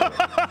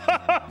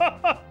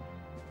 Golem.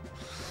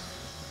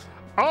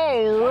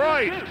 All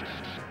right.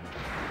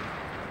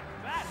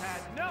 That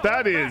had no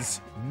That effect.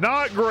 is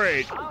not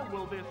great. How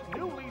will this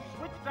newly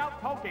switched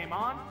out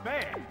Pokemon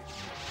fare?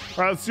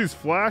 All right, let's use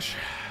Flash.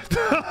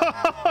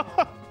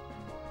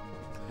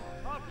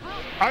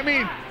 I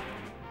mean,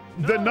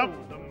 the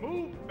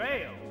move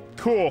failed.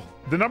 cool.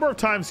 The number of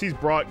times he's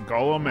brought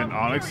Golem and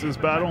Onyx's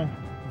battle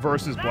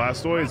versus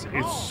Blastoise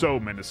is so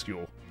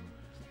minuscule.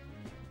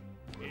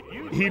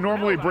 He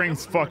normally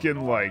brings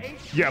fucking like,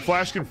 yeah,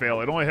 Flash can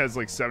fail. It only has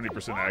like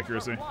 70%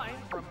 accuracy.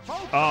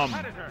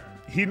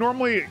 He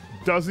normally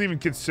doesn't even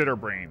consider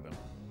bringing them.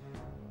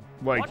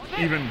 Like,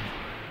 even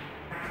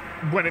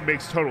when it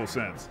makes total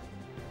sense.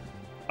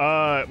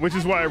 Which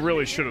is why I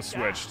really should have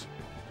switched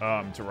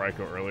to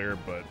Raikou earlier,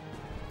 but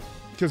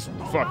because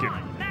fucking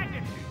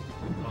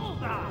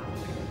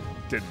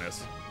didn't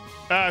miss.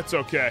 It's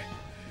okay.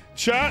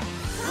 Chat,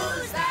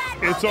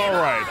 it's all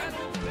right.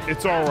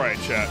 It's all right,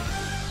 chat.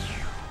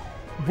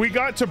 We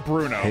got to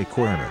Bruno. Hey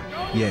corner.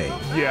 Yay.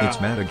 Yeah.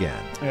 It's Matt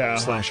again. Yeah.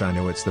 Slash I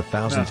know it's the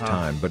 1000th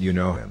time, but you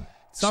know him.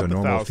 It's not So the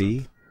normal 1000th.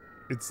 fee?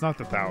 It's not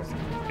the 1000.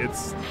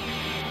 It's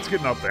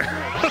getting up there.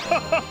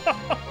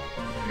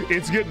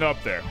 It's getting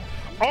up there.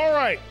 All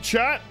right,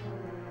 chat.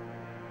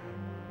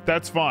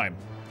 That's fine.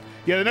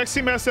 Yeah, the next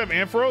team has to have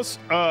Ampharos.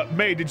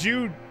 May,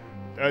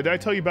 did I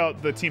tell you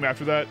about the team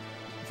after that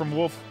from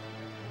Wolf?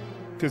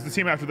 Because the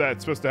team after that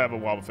is supposed to have a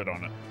Wobbuffet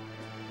on it.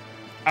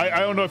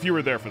 I don't know if you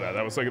were there for that.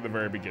 That was like at the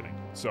very beginning.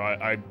 So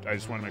I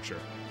just want to make sure.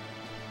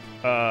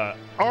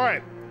 All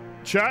right,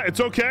 chat, it's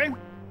okay.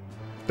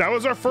 That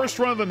was our first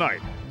run of the night.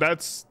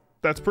 That's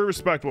pretty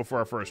respectable for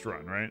our first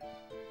run, right?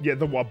 Yeah,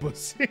 the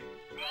Wabbussy.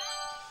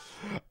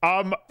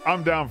 I'm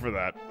down for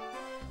that.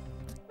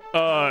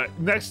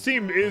 Next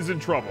team is in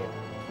trouble.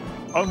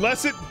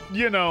 Unless it,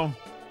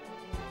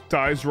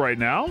 dies right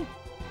now?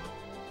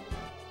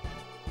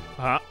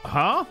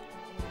 Huh?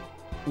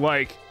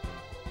 Like,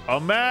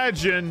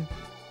 imagine,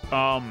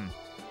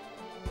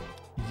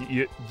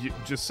 you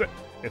just say,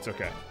 it's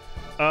okay.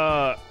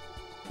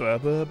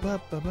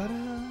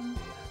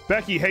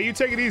 Becky, hey, you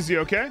take it easy,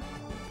 okay?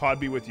 Pod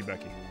be with you,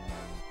 Becky.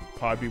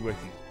 Pod be with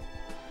you.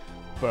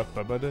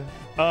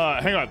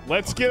 Hang on.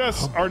 Let's get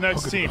us our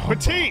next team.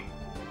 Petite!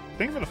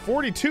 Thank you for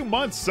the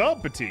 42-month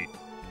sub, Petite.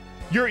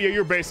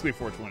 You're basically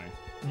 420.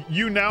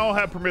 You now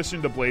have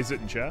permission to blaze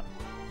it in chat.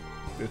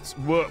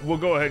 We'll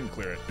go ahead and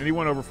clear it.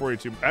 Anyone over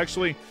 42,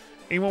 actually,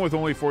 anyone with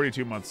only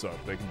 42 months sub,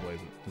 they can blaze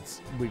it.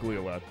 It's legally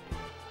allowed.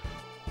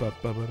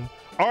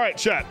 All right,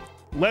 chat.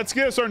 Let's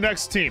get us our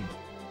next team.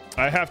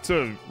 I have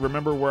to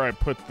remember where I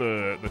put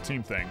the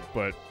team thing,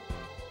 but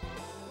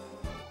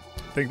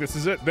I think this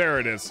is it. There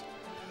it is.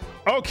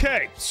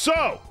 Okay,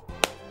 so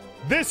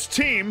This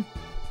team,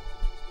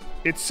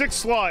 its 6th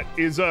slot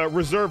is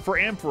reserved for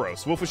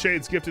Ampharos. Wolf of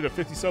Shades gifted a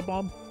 50 sub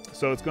bomb,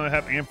 so it's going to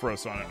have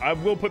Ampharos on it. I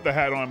will put the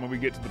hat on when we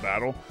get to the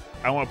battle.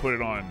 I want to put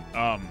it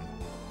on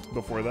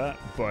before that,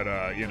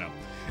 but you know.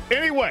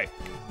 Anyway,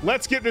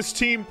 let's get this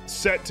team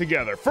set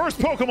together. First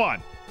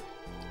Pokemon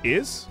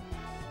is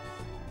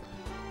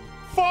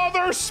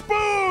Father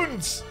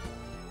Spoons.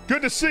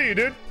 Good to see you,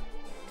 dude.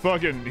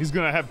 Fucking, he's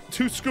gonna have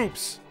 2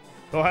 scoops.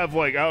 He'll have,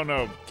 like, I don't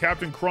know,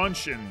 Captain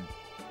Crunch, and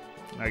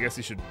I guess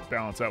he should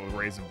balance out with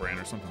Raisin Bran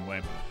or something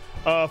lame.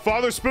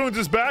 Father Spoons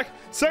is back.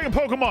 Second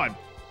Pokemon.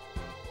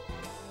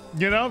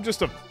 You know,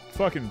 just a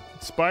fucking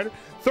spider.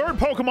 Third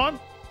Pokemon.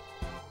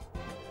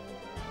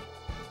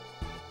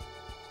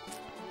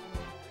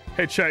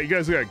 Hey, chat, you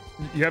guys you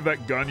have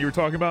that gun you were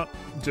talking about?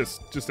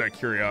 Just out of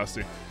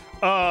curiosity.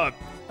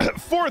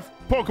 Fourth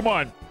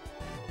Pokemon.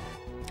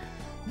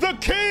 The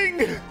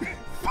King!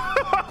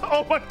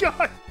 Oh my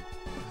god!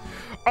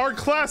 Our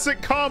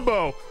classic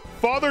combo.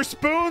 Father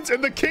Spoons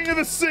and the King of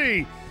the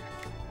Sea.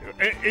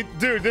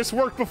 Dude, this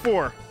worked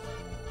before.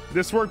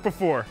 This worked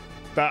before.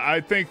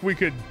 I think we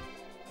could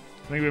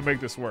make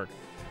this work.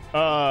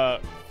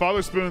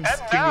 Father Spoons,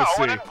 and King now of the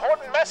Sea. an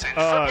important message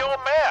from your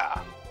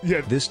mayor.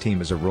 Yeah, This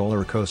team is a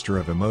roller coaster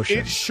of emotion.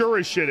 it sure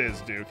as shit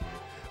is, Duke.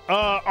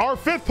 Our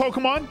 5th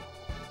Pokemon.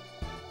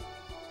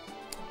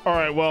 All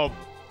right, well,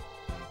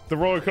 the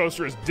roller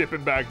coaster is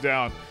dipping back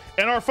down.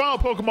 And our final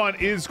Pokemon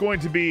is going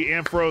to be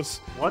Ampharos.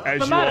 What's as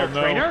the you matter,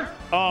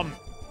 all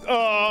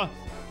know.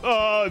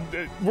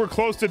 trainer? We're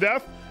close to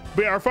death.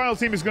 But our final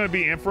team is going to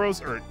be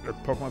Ampharos, or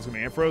Pokemon's going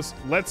to be Ampharos.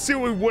 Let's see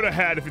what we would have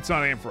had if it's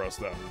not Ampharos,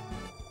 though.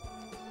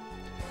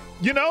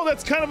 You know,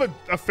 that's kind of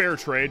a fair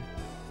trade.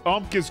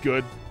 Ump is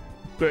good,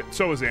 but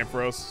so is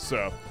Ampharos,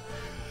 so.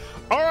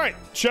 All right,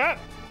 chat.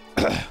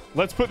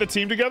 Let's put the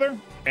team together,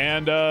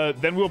 and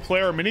then we'll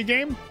play our mini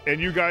game, and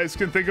you guys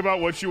can think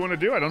about what you want to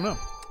do. I don't know.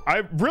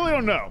 I really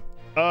don't know.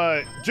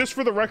 Just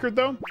for the record,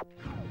 though,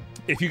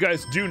 if you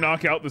guys do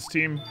knock out this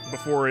team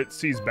before it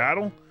sees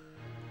battle,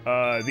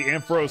 the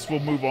Ampharos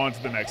will move on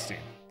to the next team.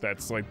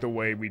 That's like the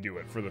way we do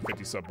it for the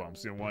 50 sub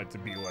bumps. You don't want it to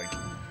be like,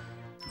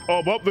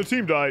 oh, well, the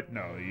team died.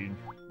 No, you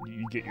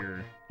get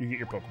your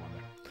Pokemon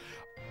there.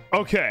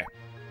 Okay.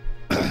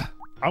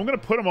 I'm gonna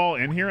put them all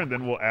in here, and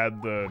then we'll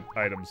add the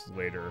items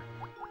later.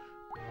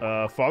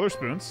 Father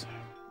Spoons.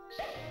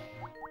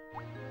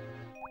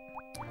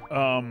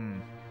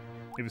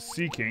 It was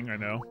Sea King, I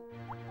know.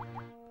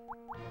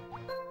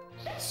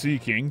 Sea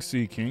King.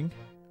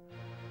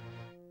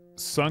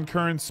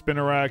 Sunkern,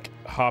 Spinarak,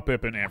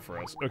 Hoppip, and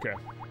Ampharos. Okay.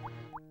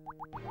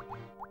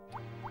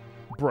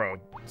 Bro,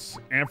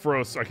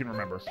 Ampharos, I can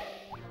remember.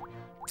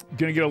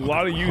 Gonna get a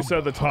lot of use out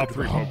of the top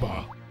 3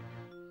 Pokemon.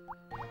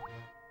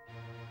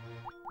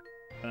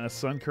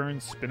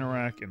 Sunkern,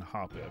 Spinarak, and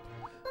Hoppip.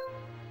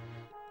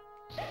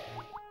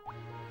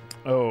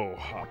 Oh,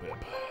 Hoppip.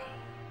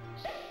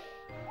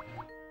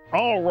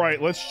 All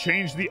right, let's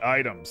change the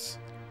items.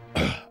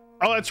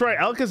 Oh, that's right.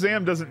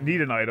 Alakazam doesn't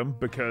need an item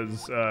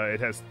because it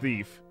has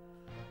Thief.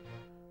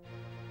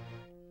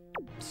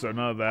 So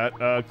none of that.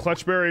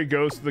 Clutchberry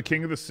goes to the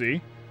King of the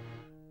Sea.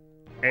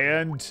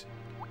 And...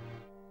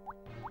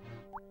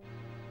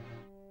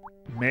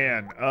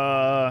 man,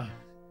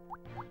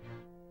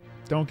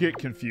 don't get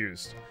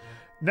confused.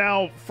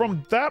 Now,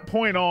 from that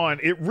point on,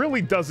 it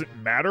really doesn't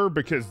matter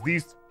because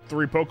these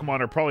 3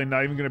 Pokemon are probably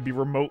not even going to be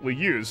remotely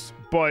used.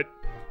 But...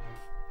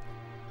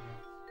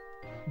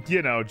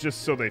 you know,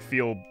 just so they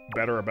feel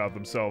better about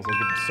themselves, I'll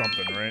give them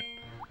something,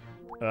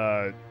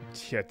 right?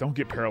 Yeah, don't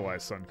get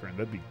paralyzed, Sunkern.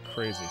 That'd be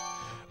crazy.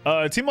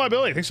 Team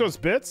Liability, thanks for those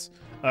bits.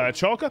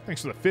 Chalka,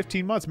 thanks for the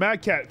 15 months.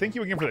 Mad Cat, thank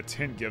you again for the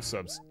 10 gift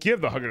subs. Give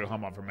the hug and a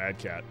hum on for Mad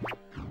Cat.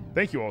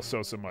 Thank you all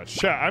so much.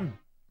 Chat, I'm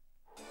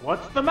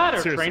What's the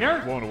matter, seriously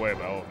trainer? blown away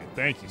by all of you.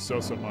 Thank you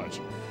so much.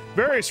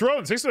 Various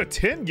Rodents, thanks for the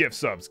 10 gift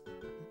subs.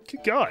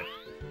 Good God.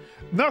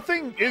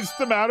 Nothing is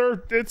the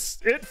matter. It's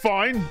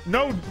fine.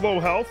 No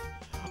low health.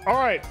 All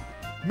right,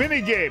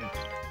 mini game.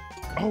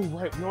 Oh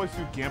right, we always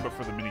do Gambit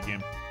for the mini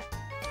game.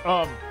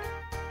 I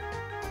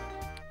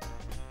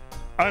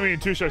mean,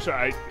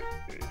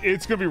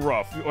 it's gonna be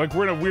rough. Like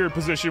we're in a weird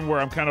position where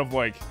I'm kind of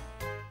like,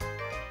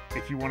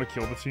 if you want to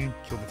kill the team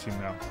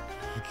now.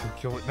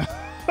 Kill it now.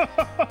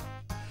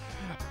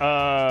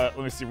 Let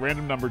me see,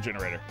 random number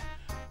generator.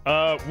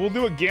 We'll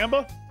do a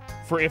Gamba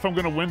for if I'm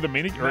gonna win the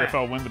mini, or if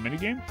I'll win the mini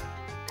game.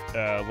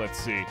 Let's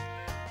see.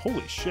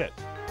 Holy shit.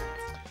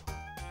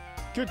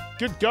 Good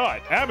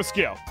God.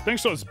 Abigail,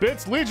 thanks for those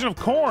bits. Legion of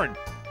Corn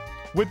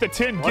with the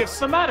 10 gifts. What's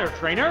the matter,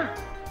 trainer?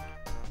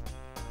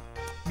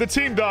 The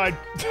team died.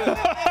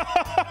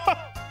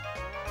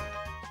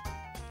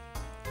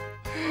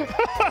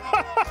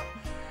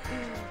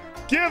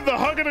 Give the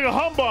hug and a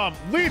hum bomb.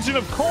 Legion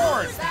of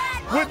Corn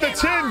with the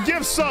 10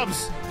 gift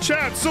subs.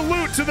 Chat,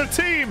 salute to the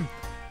team.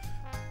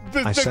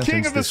 The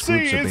King of the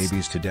Sea is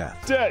babies to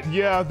death. Dead.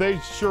 Yeah, they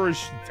sure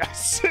as I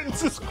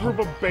sentence this group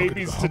of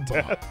babies to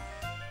death.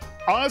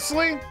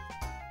 Honestly,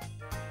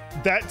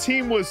 that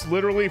team was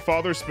literally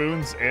Father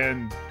Spoons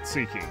and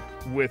Sea King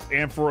with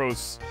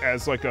Ampharos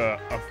as like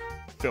a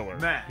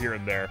filler here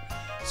and there.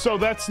 So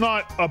that's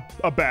not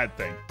a bad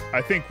thing.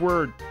 I think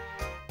we're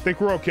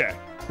okay.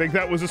 I think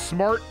that was a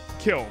smart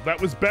kill. That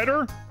was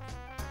better.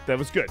 That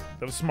was good.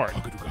 That was smart.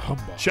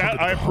 Chat,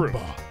 I approve.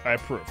 I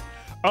approve.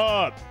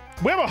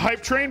 We have a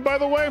hype train, by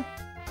the way.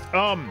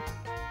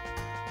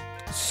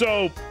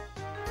 So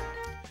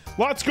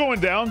lots going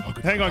down.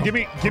 Hang on, give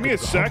me a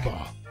sec.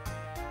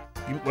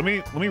 Let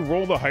me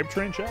roll the hype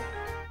train, chat.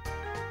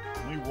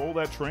 Let me roll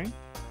that train.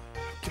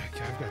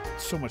 Okay, I've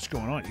got so much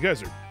going on. You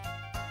guys are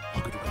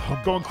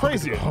going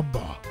crazy. We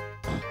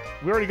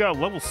already got a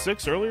level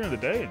 6 earlier in the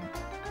day, and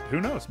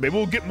who knows? Maybe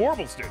we'll get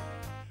Morbles, dude.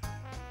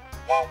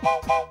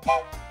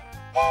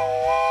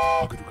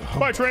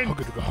 Bye, train.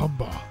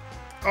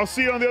 I'll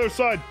see you on the other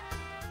side.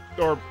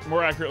 Or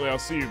more accurately, I'll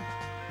see you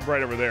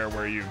right over there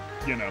where you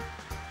know,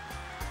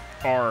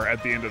 are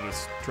at the end of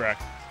this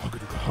track.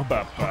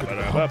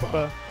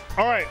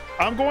 All right,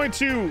 I'm going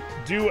to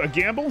do a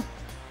gamble.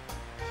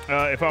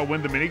 If I'll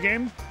win the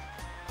minigame.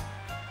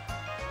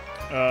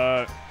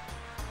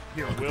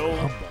 Here, will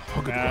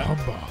Matt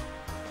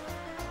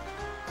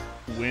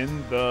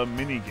win the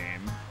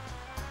minigame?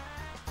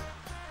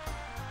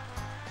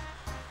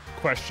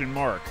 Question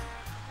mark.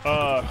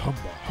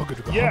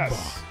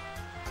 Yes.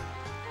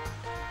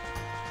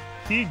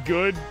 He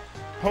good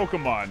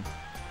Pokemon.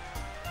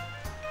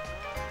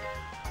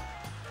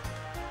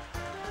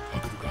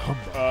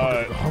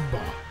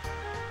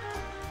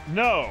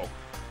 No.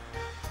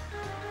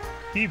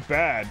 He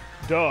bad.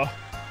 Duh.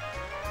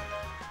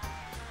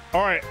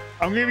 All right,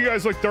 I'm gonna give you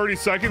guys like 30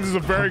 seconds. This is a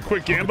very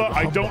quick gamba.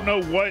 I don't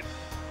know what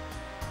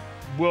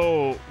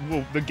will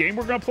the game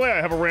we're gonna play.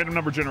 I have a random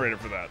number generator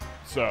for that,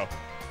 so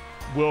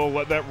we'll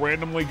let that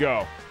randomly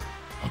go.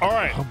 All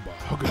right.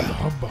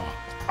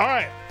 All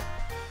right.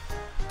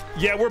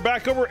 Yeah, we're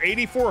back over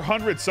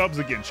 8,400 subs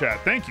again, chat.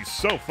 Thank you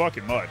so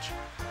fucking much.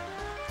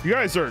 You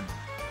guys are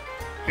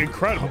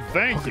incredible.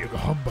 Thank you.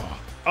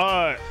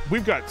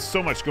 We've got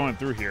so much going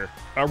through here.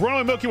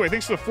 Ronald Milky Way,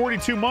 thanks for the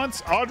 42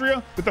 months.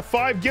 Audria with the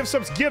 5 gift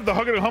subs. Give the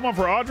hug and a hum on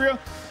for Audria.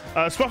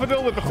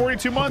 Spuffadil with the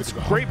 42 months.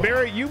 Great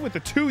Barry, you with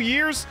the 2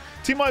 years.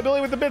 Team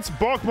Liability with the bits.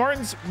 Balk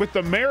Martins with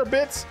the Mayor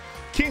bits.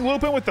 King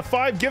Lupin with the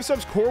 5 gift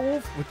subs.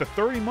 Corewolf with the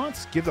 30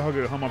 months. Give the hug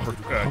and a hum on for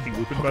King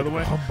Lupin, by the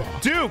way.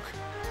 Duke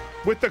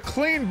with the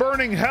clean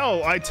burning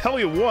hell. I tell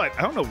you what,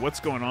 I don't know what's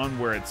going on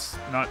where it's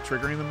not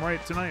triggering them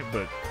right tonight,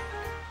 but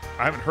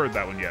I haven't heard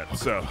that one yet.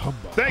 So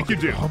thank you,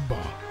 Duke,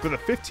 for the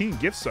 15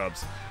 gift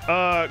subs.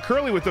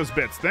 Curly with those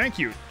bits. Thank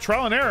you.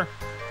 Trial and Error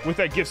with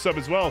that gift sub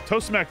as well.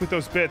 Toastmac with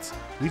those bits.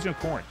 Legion of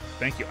Corn.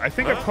 Thank you. I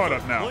think I've caught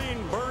up now.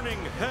 Clean burning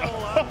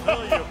hell, I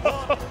tell you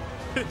what.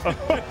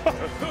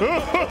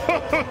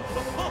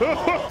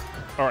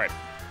 All right.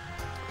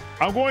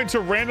 I'm going to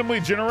randomly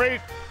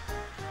generate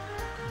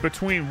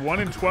between 1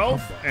 and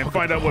 12 and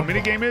find out what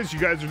minigame is. You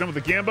guys are done with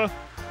the gamba.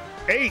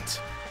 8.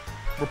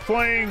 We're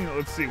playing,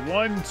 let's see,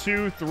 1,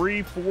 2,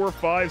 3, 4,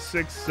 5,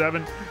 6,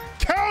 7.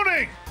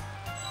 Counting!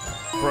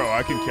 Bro,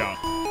 I can count.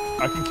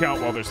 I can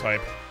count while there's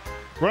hype.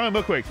 Ryan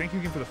Milkwake, thank you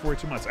again for the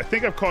 42 months. I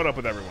think I've caught up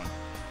with everyone.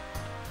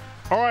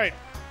 All right.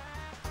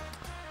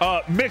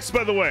 Mix,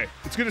 by the way,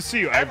 it's good to see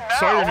you. I'm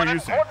sorry you're new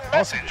username.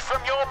 Message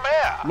from your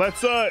mayor.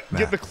 Let's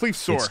get the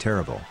Cleefsaur. It's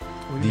terrible.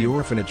 The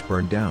orphanage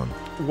burned down.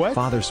 What?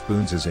 Father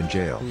Spoons is in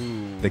jail.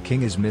 The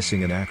king is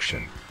missing in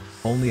action.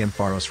 Only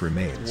Ampharos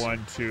remains.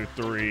 1, 2,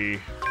 3,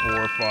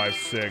 4, 5,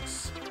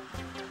 6.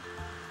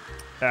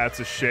 That's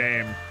a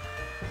shame.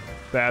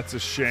 That's a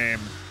shame.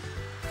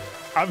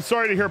 I'm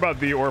sorry to hear about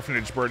the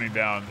orphanage burning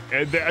down.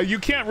 You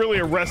can't really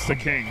arrest the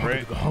king,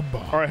 right? All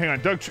right, hang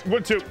on. Doug,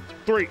 1, 2,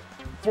 3,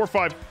 4,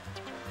 5,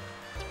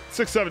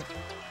 6, 7,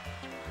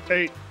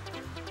 8.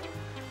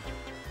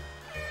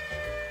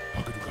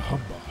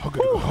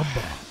 Whew.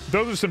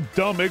 Those are some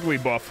dumb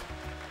Iggly buff.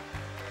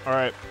 All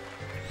right.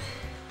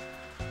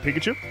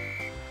 Pikachu.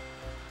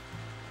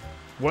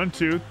 1,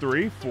 2,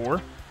 3, 4,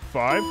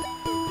 5.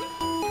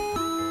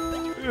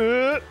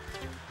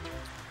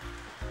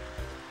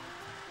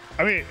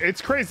 I mean,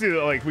 it's crazy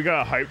that like we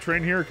got a hype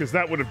train here because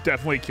that would have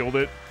definitely killed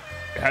it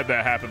had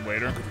that happened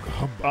later.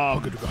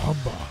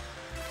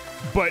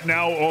 But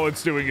now all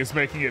it's doing is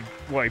making it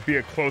like be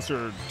a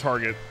closer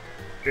target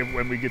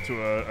when we get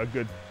to a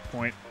good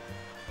point.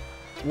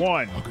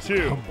 1,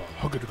 2,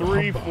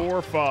 3,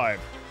 4, 5.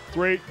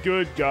 Great,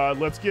 good God,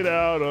 let's get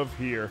out of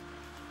here.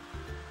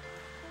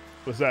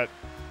 What's that?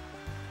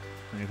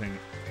 Anything?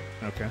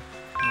 Okay.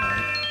 All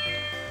right.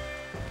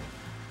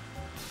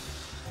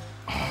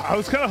 I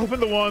was kind of hoping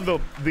the one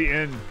the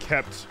end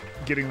kept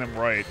getting them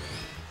right.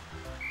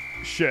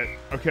 Shit.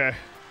 Okay.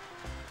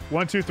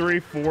 1, 2, 3,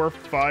 4,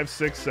 5,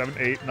 6, 7,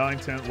 8, 9,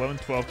 10, 11,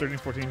 12, 13,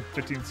 14,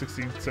 15,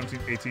 16, 17,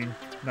 18,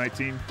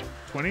 19,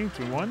 20,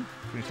 21,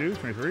 22,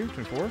 23,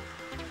 24,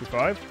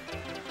 25.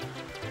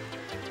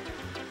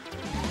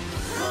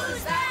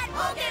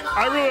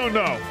 I really don't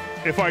know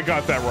if I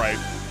got that right,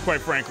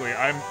 quite frankly.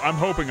 I'm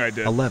hoping I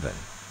did. 11.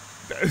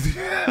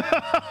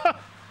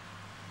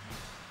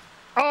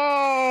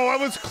 Oh, I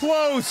was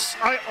close.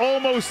 I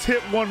almost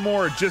hit one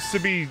more just to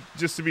be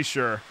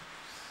sure.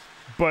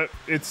 But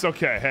it's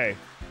okay. Hey,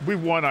 We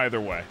won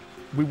either way.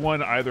 We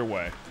won either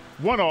way.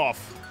 One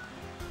off.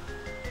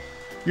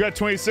 You got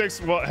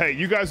 26. Well, hey,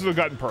 you guys would have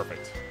gotten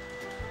perfect.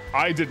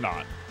 I did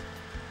not.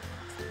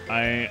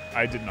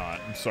 I did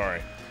not. I'm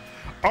sorry.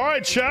 All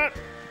right, chat.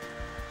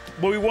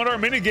 Well, we won our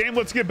mini game.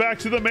 Let's get back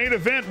to the main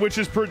event, which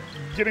is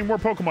getting more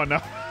Pokemon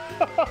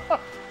now.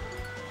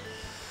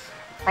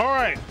 All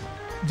right.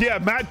 Yeah,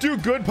 Matt, do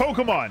good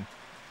Pokemon.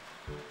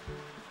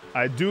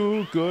 I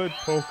do good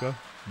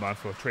Pokemon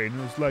for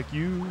trainers like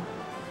you.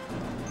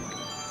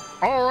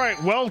 All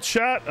right. Well,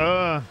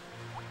 chat.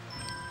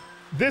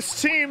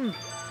 This team.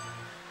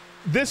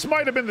 This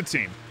might have been the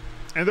team.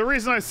 And the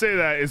reason I say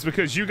that is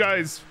because you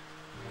guys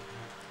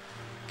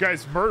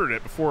murdered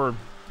it before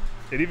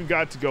it even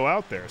got to go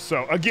out there.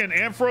 So, again,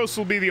 Ampharos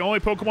will be the only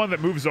Pokemon that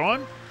moves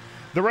on.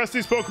 The rest of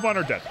these Pokemon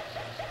are dead.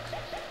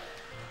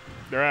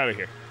 They're out of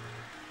here.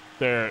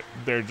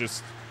 They're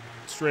just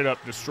straight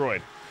up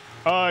destroyed.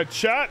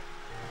 Chat,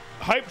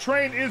 Hype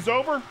Train is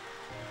over.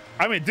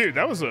 I mean, dude,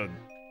 that was a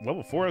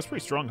level 4. That's a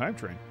pretty strong Hype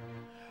Train.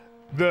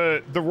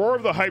 The roar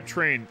of the Hype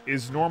Train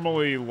is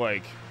normally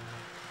like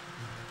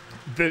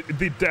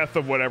the death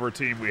of whatever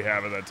team we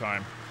have at that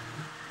time.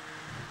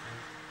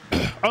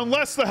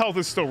 Unless the health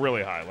is still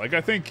really high. Like,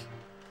 I think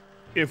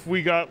if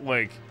we got,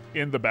 like,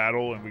 in the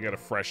battle and we got a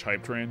fresh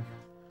Hype Train,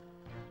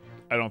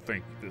 I don't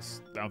think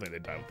they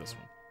die with this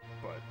one.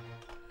 But,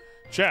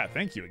 chat,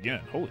 thank you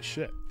again. Holy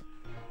shit.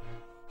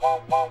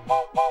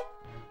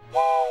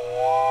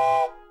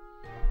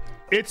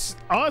 It's,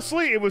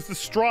 honestly, it was the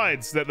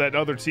strides that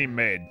other team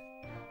made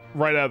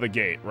right out of the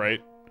gate,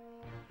 right?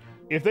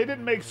 If they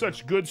didn't make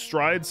such good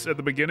strides at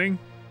the beginning,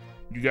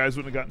 you guys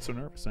wouldn't have gotten so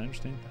nervous. I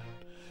understand that.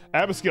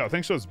 Abigail,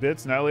 thanks for those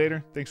bits.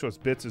 Annihilator, thanks for those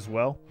bits as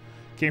well.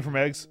 Came from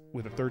eggs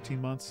with the 13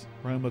 months.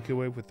 Ryan Milky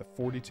Way with the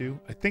 42.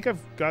 I think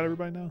I've got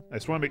everybody now. I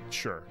just want to make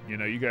sure. You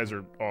know, you guys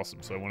are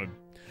awesome. So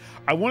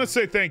I want to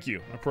say thank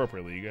you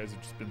appropriately. You guys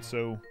have just been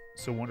so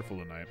wonderful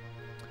tonight.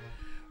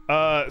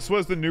 So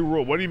what's the new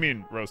rule? What do you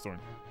mean, Rosethorn?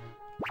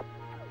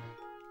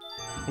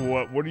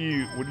 What do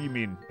you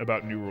mean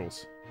about new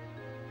rules?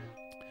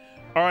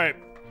 All right,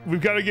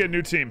 we've got to get a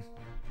new team.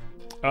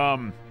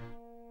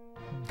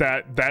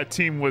 That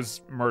team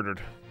was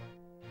murdered.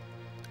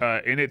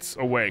 And it's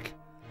awake.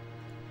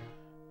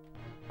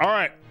 All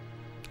right.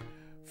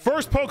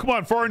 First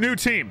Pokemon for our new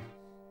team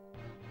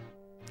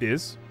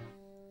is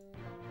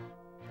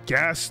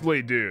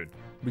Ghastly, dude.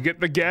 We get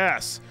the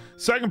gas.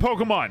 Second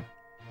Pokemon,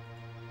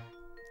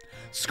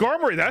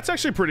 Skarmory. That's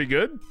actually pretty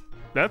good.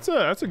 That's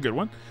a good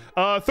one.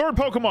 Third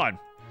Pokemon,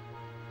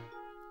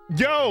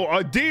 yo,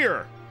 a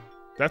deer.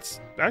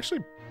 That's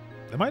actually,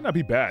 that might not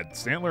be bad.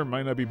 Stantler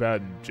might not be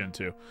bad in Gen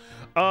 2.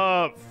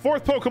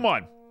 Fourth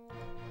Pokemon,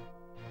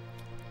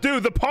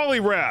 dude, the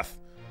Poliwrath.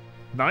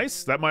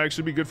 Nice. That might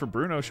actually be good for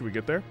Bruno. Should we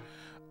get there?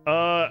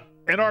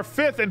 And our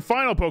fifth and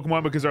final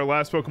Pokemon, because our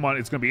last Pokemon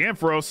is going to be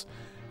Ampharos,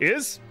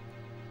 is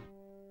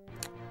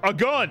a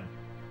gun.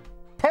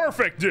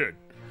 Perfect, dude.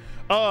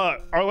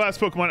 Our last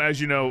Pokemon, as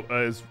you know,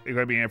 is going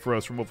to be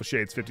Ampharos from Wolf of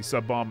Shades 50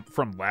 Sub Bomb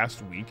from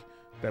last week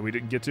that we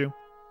didn't get to.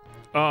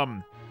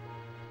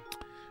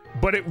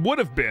 But it would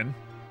have been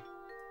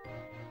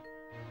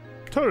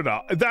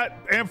Totodile.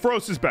 That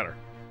Ampharos is better.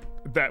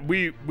 That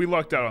we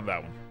lucked out on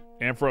that one.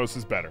 Ampharos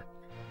is better.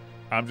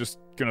 I'm just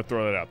gonna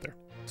throw that out there.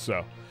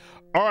 So,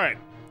 all right.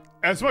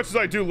 As much as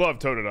I do love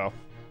Totodile,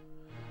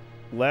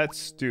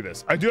 let's do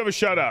this. I do have a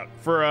shout out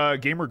for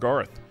Gamer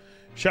Garth.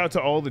 Shout out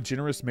to all the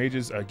generous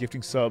mages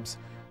gifting subs,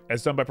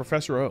 as done by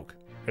Professor Oak.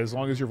 As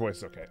long as your voice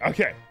is okay.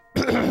 Okay.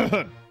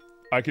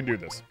 I can do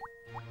this.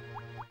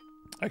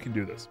 I can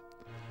do this.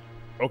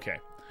 Okay.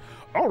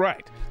 All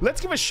right, let's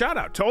give a shout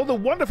out to all the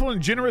wonderful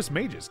and generous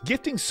mages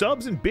gifting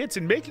subs and bits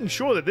and making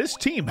sure that this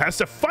team has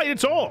to fight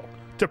its all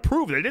to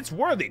prove that it's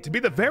worthy to be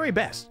the very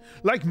best,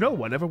 like no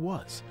one ever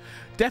was.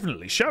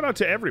 Definitely shout out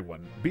to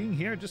everyone being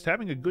here, just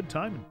having a good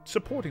time and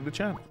supporting the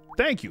channel.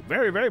 Thank you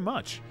very, very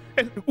much.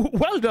 And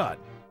well done.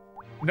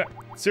 No,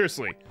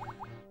 seriously,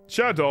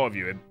 shout out to all of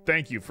you and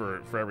thank you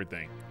for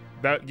everything.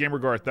 That Gamer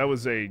Garth, that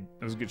was a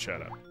good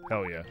shout out.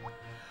 Hell yeah.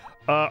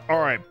 All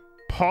right,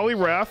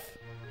 Poliwrath.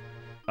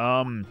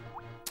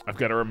 I've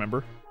got to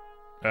remember.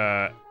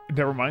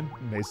 Never mind.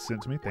 May sent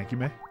it to me. Thank you,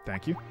 May.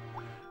 Thank you.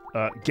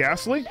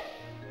 Ghastly.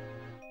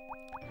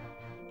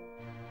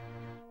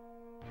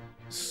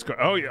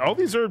 Oh, yeah. All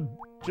these are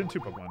Gen 2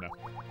 Pokemon now.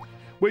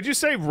 Wait, did you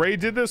say Ray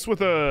did this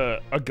with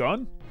a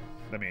gun?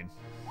 I mean,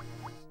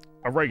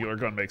 a regular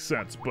gun makes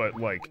sense,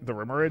 but, like, the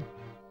Remoraid?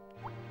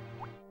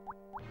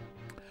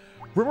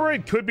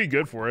 Remoraid could be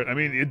good for it. I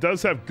mean, it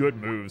does have good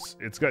moves.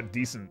 It's got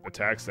decent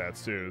attack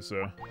stats, too,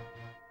 so...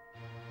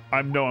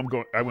 I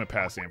went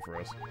past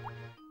Ampharos.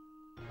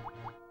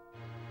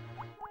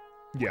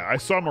 Yeah, I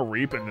saw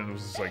Mareep and then it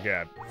was just like,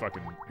 yeah,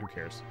 fucking, who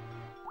cares?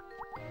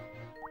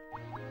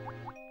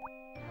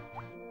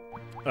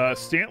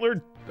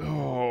 Stantler,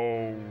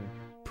 oh,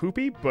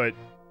 poopy, but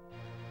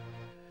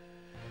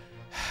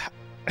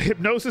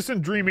Hypnosis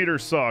and Dream Eater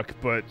suck,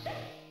 but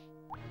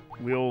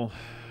we'll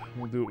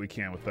do what we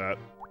can with that.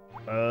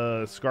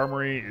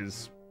 Skarmory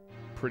is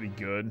pretty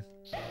good.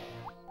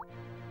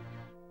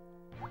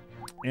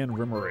 And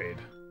Remoraid.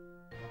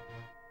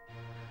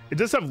 It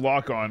does have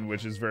lock on,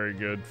 which is very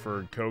good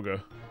for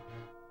Koga.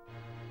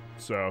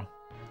 So.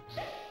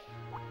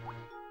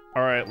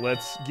 Alright,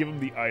 let's give him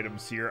the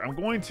items here. I'm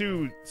going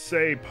to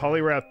say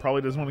Poliwrath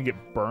probably doesn't want to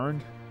get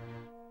burned.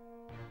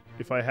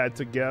 If I had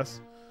to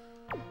guess.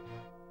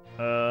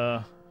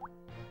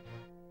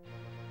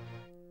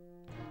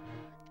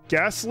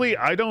 Ghastly,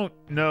 I don't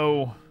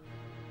know.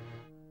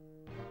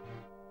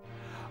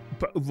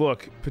 But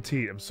look,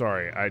 Petite, I'm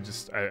sorry.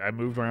 I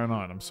moved around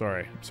on. I'm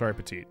sorry. I'm sorry,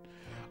 Petite.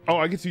 Oh,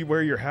 I get to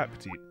wear your hat,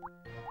 Petite.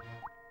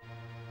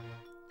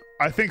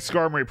 I think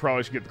Skarmory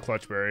probably should get the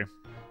Clutch Berry.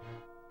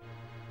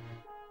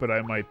 But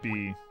I might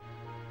be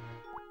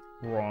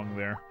wrong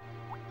there.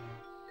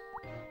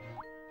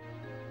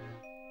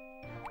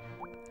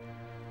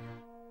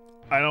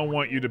 I don't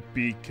want you to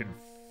be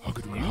confused. I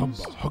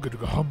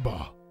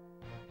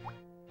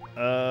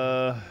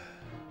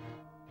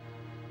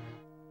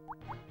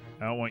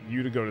don't want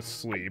you to go to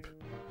sleep.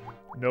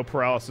 No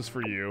paralysis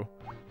for you.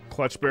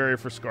 Clutch Berry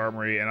for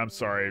Skarmory, and I'm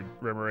sorry,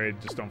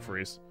 Remoraid, just don't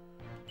freeze.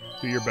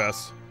 Do your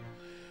best.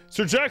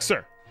 Sir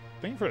Jexer!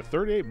 Thank you for the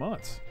 38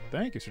 months.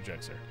 Thank you, Sir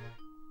Jexer.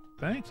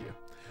 Thank you.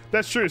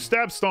 That's true.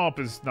 Stab Stomp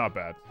is not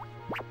bad.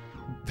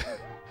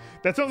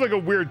 That sounds like a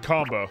weird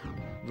combo.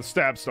 The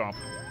Stab Stomp.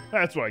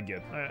 That's what I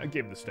get. I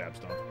gave him the Stab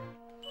Stomp.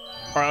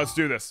 Alright, let's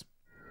do this.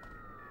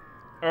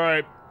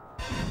 Alright.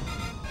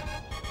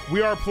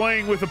 We are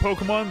playing with a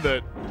Pokemon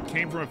that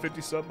came from a 50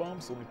 sub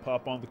bomb, so let me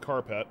pop on the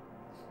carpet.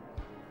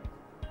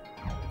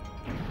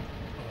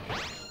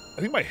 I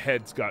think my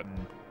head's gotten...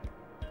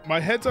 My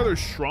head's either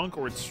shrunk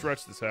or it's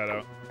stretched this head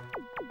out.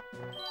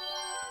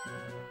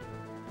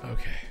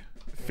 Okay.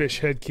 Fish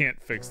head can't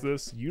fix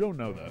this. You don't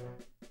know that.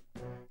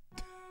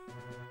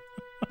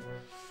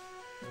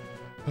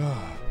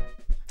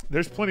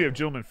 There's plenty of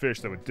gentleman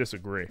fish that would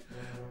disagree.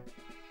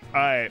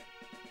 Alright.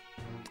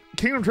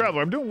 Kingdom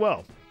Traveler, I'm doing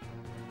well.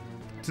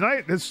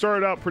 Tonight has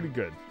started out pretty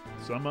good,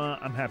 so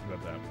I'm happy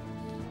about that.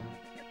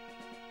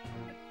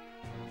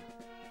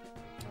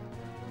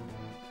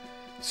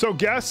 So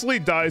Ghastly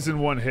dies in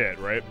one hit,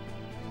 right?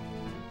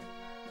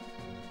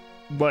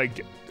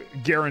 Like,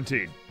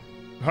 guaranteed.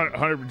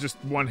 100, just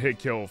one hit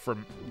kill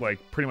from like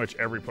pretty much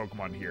every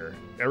Pokemon here.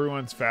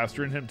 Everyone's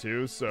faster than him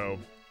too, so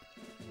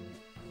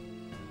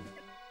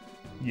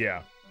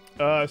yeah.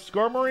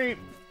 Skarmory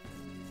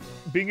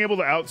being able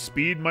to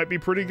outspeed might be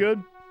pretty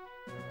good.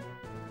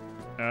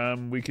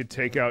 We could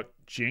take out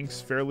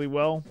Jinx fairly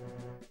well.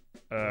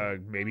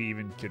 Maybe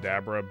even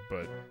Kadabra,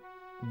 but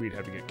we'd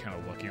have to get kind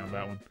of lucky on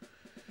that one.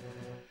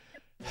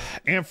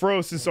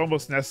 Ampharos is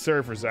almost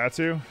necessary for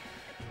Xatu.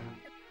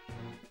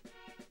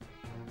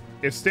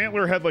 If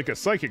Stantler had like a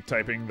Psychic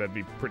typing, that'd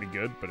be pretty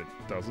good, but it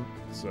doesn't,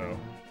 so.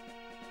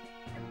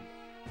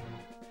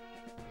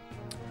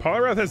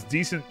 Poliwrath has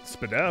decent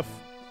Spadef,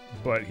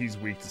 but he's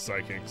weak to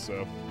Psychic,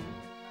 so.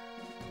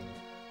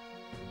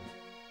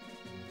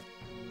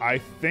 I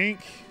think...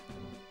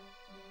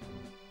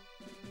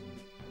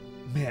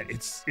 Man,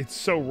 it's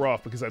so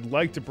rough because I'd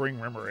like to bring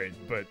Remoraid,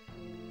 but...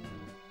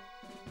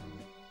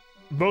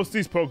 Most of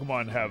these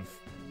Pokemon have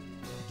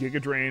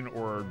Giga Drain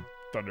or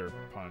Thunder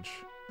Punch.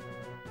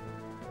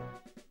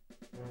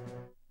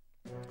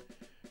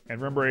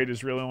 And Remoraid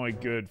is really only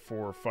good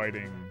for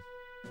fighting...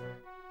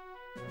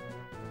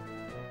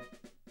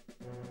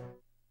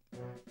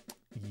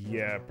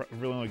 Yeah,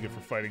 really only good for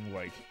fighting,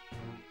 like...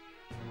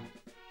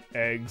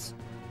 Eggs,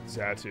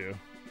 Xatu.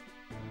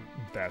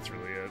 That's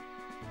really it.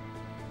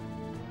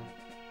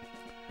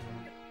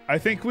 I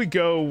think we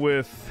go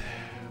with...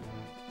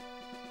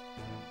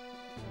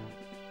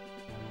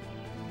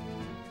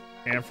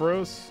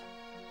 Ampharos.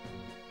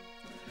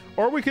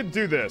 Or we could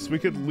do this. We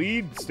could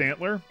lead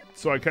Stantler,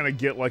 so I kind of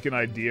get like an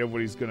idea of what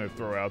he's going to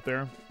throw out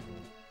there.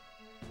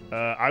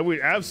 I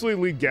would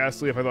absolutely lead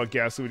Ghastly if I thought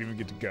Ghastly would even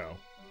get to go.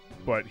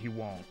 But he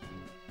won't.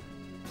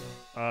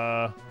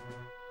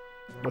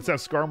 Let's have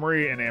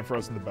Skarmory and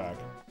Ampharos in the back.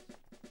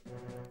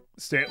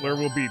 Stantler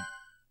will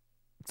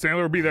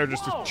be there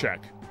just to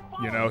check.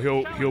 You know,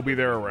 he'll be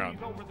there around.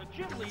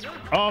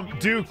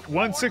 Duke,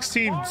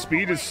 116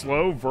 speed is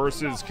slow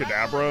versus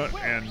Kadabra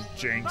and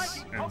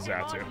Jinx and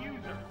Xatu.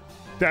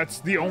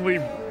 That's the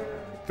only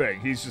thing.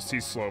 He's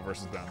slow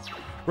versus them.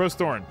 Rose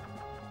Thorn.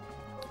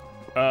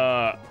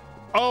 Oh,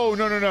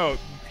 no.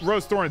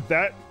 Rose Thorn,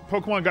 that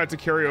Pokemon got to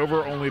carry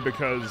over only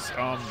because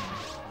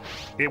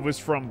it was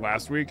from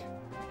last week.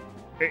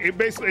 It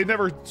basically, it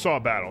never saw a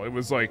battle. It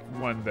was like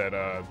one that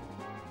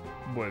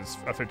was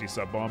a 50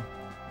 sub bomb.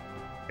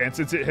 And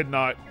since it had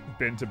not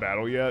been to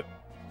battle yet,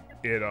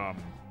 it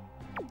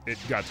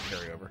got to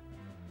carry over.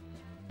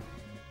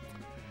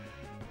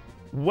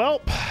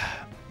 Welp.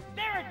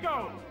 There it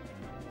goes.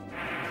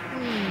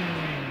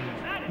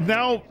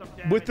 Now,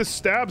 with the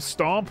Stab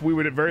Stomp, we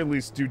would at very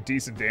least do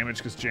decent damage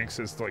because Jinx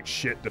has like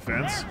shit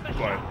defense.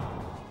 But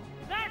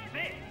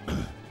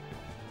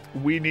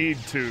we need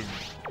to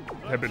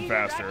have been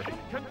faster. They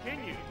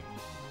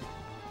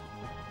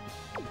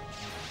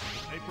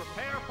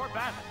prepare for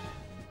battle.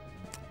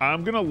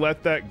 I'm gonna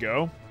let that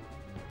go,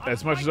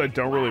 as much as I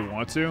don't really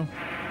want to.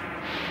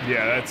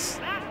 Yeah, that's...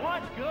 That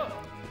was good.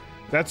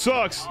 That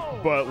sucks,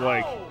 but,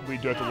 like, we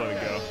do have to let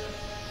it go.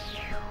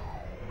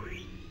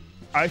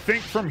 I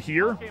think from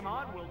here...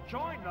 Pokemon will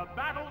join the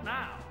battle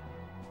now.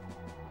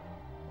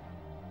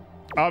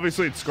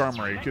 Obviously, it's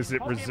Skarmory, because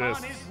it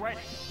resists...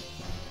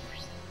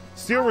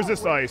 Steel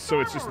resists ice, so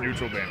it's just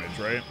neutral damage,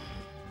 right?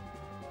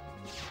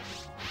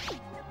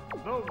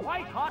 The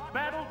white-hot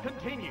battle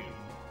continues.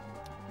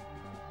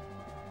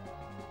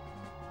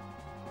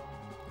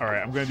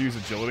 Alright, I'm going to use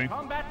agility.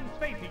 Combatants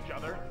face each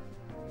other.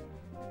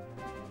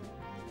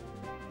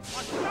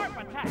 A sharp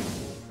attack.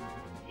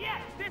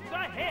 Yes, it's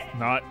a hit.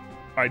 Not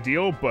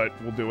ideal, but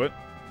we'll do it.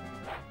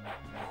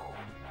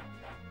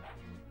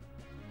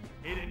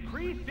 It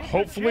increased its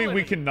Hopefully we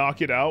agility. can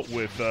knock it out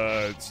with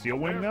Steel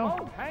Wing They're now.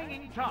 both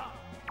hanging tough.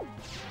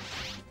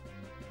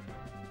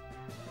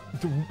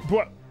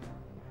 What?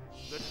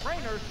 The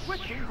trainer's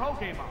switching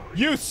Pokemon.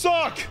 You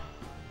suck!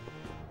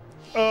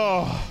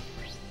 Oh,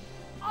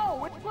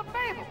 Oh, it's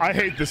Clefable. I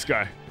hate this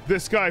guy.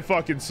 This guy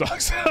fucking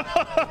sucks. How's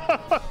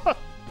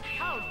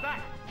that?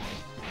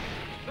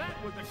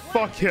 That was a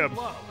Fuck glancing him.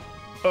 blow.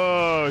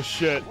 Oh,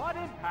 shit. What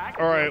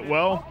impact All right, will this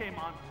well.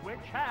 Pokemon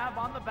switch have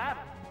on the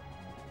battle?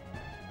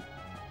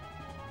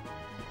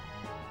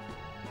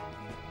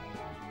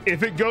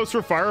 If it goes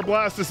for Fire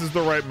Blast, this is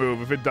the right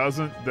move. If it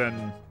doesn't,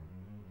 then...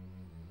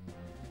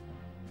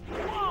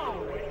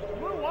 Whoa, it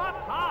blew up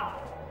high.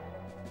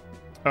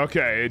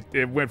 Okay,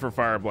 it went for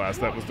Fire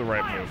Blast. That was the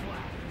right Fire move. blast.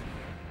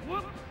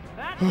 Whoop,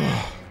 that's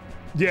it.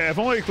 Yeah, if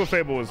only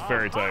Clefable was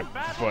Fairy type. Our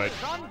battle But is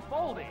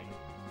unfolding.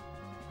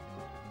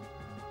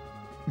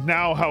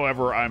 now,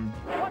 however,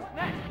 What's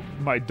next?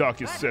 my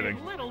duck is That sitting.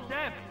 did little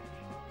damage.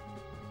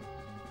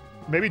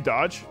 Maybe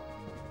dodge?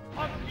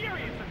 A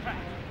furious attack.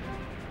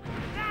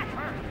 That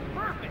hurt.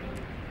 Perfect.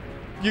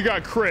 You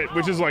got crit,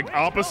 which is like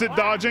opposite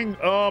dodging.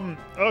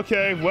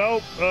 Okay,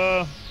 well,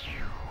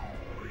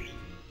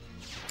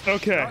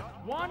 okay.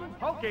 Just one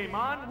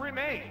Pokemon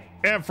remains.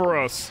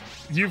 Ampharos,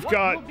 you've What will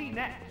got... be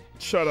next?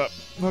 Shut up.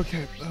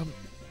 Okay,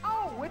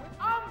 Oh, it's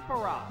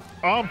Ampharos.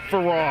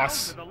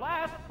 Ampharos. Down to the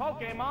last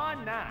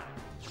Pokemon now.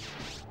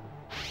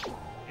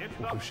 It's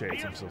Oh, a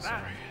shades, I'm fierce so battle.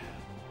 sorry.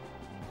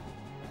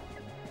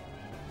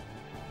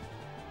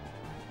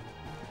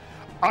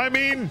 I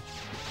mean,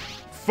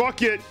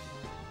 fuck it.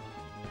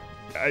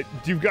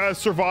 You've got to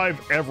survive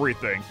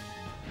everything.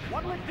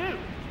 What'll it do?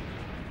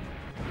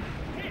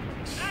 Hit.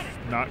 That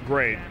is- Not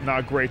great.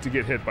 Not great to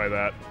get hit by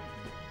that.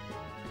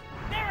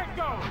 There it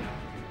goes.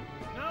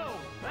 No,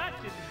 that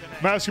didn't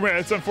connect. Master Man,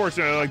 it's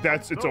unfortunate. Like,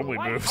 that's its The only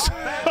white moves.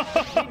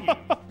 hot battle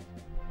continues.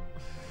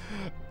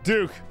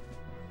 Duke,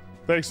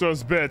 thanks for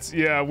those bits.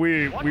 Yeah,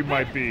 we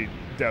might be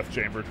death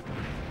chambered.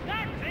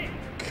 That's it.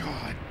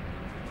 God.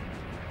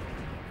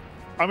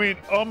 I mean,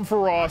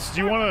 Ampharos,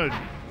 do you want to...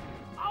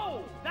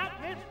 Oh, that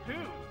missed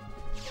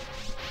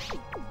too.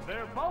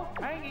 They're both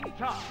hanging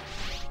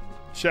tough.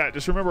 Chat,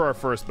 just remember our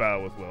first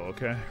battle with Will,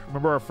 okay?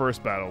 Remember our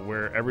first battle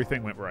where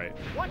everything went right.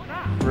 What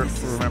now?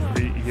 Remember,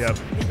 yep,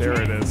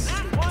 there it is.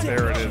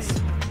 There it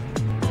is.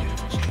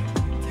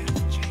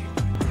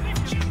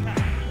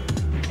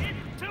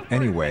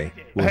 Anyway,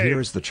 well, Hey.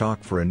 here's the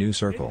chalk for a new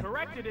circle.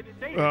 Corrected its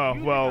state Oh,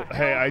 of well, using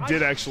hey, I ice.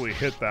 did actually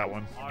hit that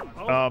one. Are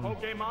both Um,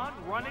 Pokemon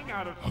running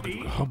out of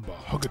speed?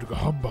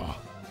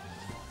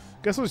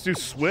 Guess let's do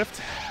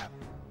Swift.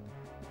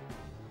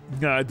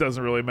 No, it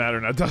doesn't really matter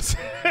now, does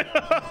it?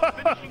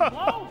 Finishing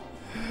blow?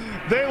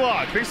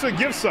 Daylock, thanks for the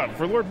gift sub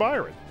for Lord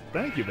Byron.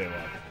 Thank you,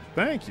 Daylock.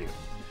 Thank you.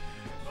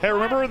 Hey,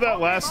 remember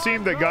that last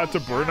team that got to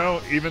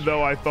Bruno, even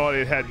though I thought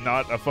it had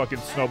not a fucking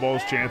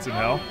snowball's chance in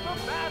hell?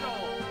 The battle.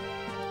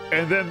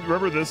 And then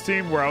remember this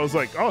team where I was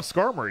like, oh,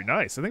 Skarmory,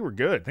 nice. I think we're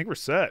good. I think we're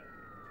set.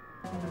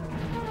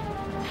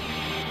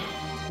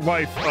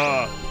 Life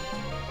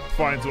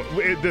finds...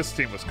 This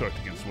team was cooked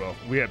against Will.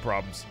 We had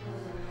problems.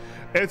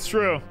 It's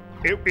true.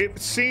 It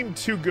seemed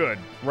too good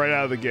right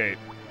out of the gate,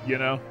 you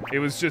know? It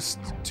was just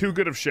too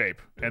good of shape,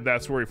 and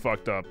that's where he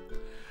fucked up.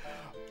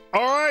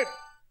 All right,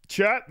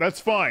 chat, that's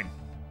fine.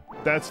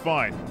 That's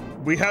fine.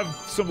 We have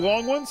some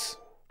long ones,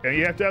 and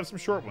you have to have some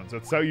short ones.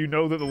 That's how you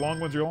know that the long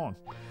ones are long.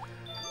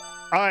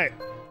 All right.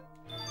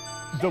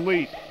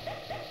 Delete.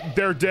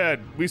 They're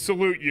dead. We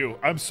salute you.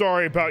 I'm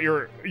sorry about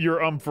your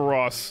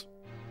Ampharos,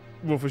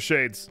 Wolf of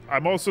Shades.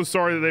 I'm also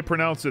sorry that they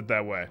pronounce it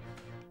that way.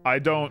 I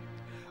don't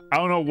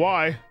know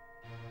why.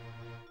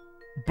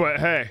 But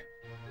hey,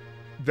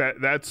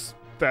 that's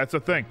a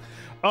thing.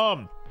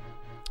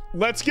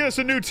 Let's get us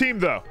a new team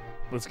though.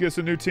 Let's get us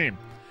a new team.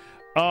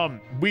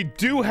 We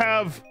do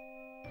have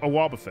a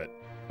Wobbuffet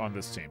on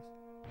this team.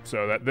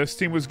 So that this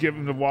team was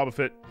given the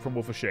Wobbuffet from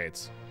Wolf of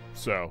Shades.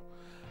 So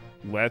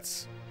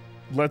let's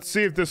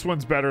see if this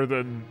one's better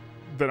than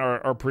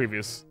our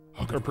previous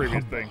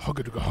thing.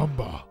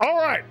 All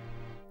right.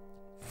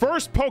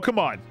 First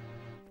Pokemon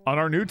on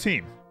our new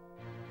team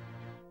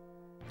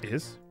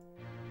is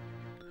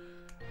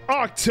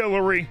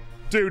Octillery.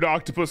 Dude,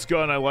 Octopus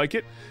Gun, I like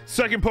it.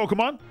 Second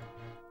Pokemon.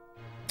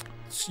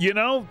 You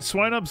know,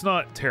 Swinub's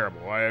not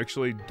terrible. I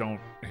actually don't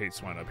hate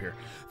Swinub here.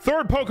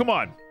 Third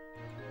Pokemon.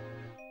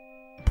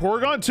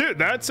 Porygon 2.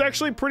 That's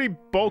actually pretty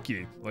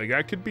bulky. Like,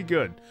 that could be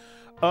good.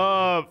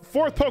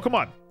 Fourth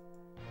Pokemon.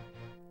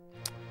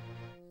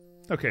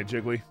 Okay,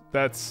 Jiggly.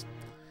 That's...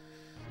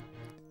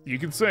 You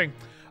can sing.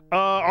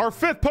 Our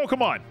fifth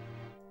Pokemon.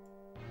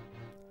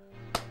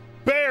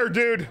 Bear,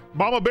 dude.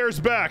 Mama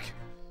Bear's back.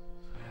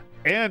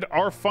 And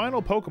our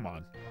final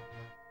Pokemon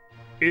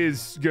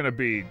is going to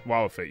be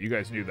Wobbuffet. You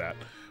guys knew that.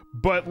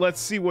 But let's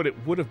see what it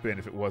would have been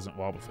if it wasn't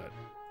Wobbuffet.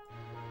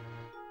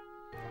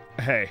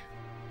 Hey.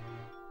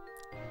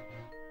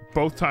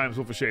 Both times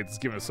Wolf of Shades has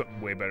given us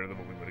something way better than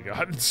what we would have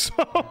gotten. So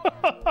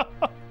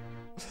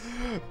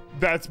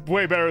that's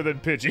way better than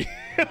Pidgey.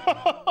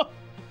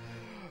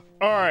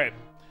 Alright.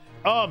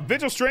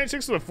 Vigil Strange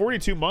 6 for the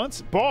 42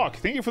 months. Balk,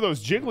 thank you for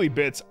those jiggly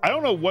bits. I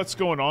don't know what's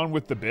going on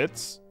with the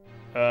bits.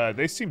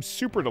 They seem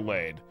super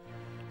delayed.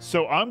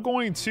 So I'm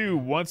going to,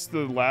 once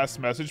the last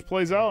message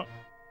plays out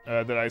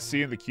that I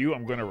see in the queue,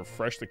 I'm going to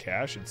refresh the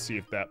cache and see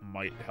if that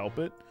might help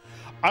it.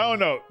 I don't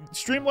know.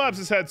 Streamlabs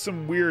has had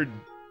some weird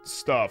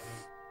stuff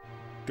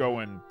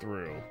going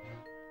through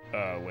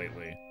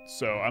lately.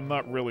 So I'm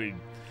not really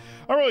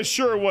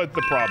sure what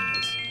the problem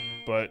is.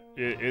 But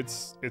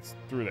it's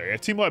through there. Yeah,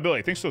 Team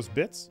Liability, thanks for those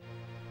bits.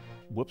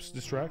 Whoops,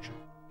 distraction.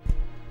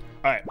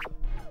 Alright.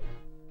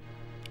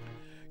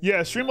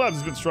 Yeah, Streamlabs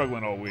has been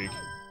struggling all week.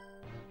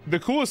 The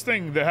coolest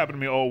thing that happened to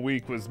me all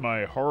week was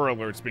my horror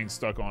alerts being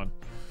stuck on.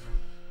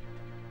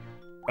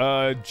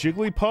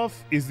 Jigglypuff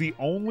is the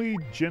only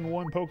Gen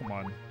 1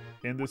 Pokemon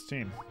in this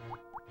team.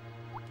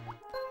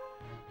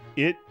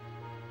 It...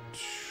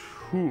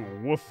 Ooh,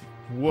 woof,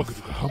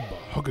 woof.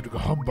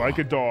 Like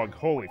a dog.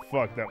 Holy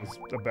fuck, that was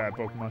a bad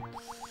Pokemon.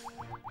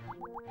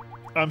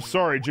 I'm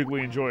sorry,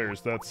 Jiggly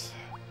enjoyers. That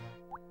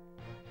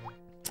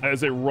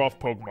is a rough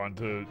Pokemon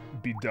to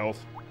be dealt.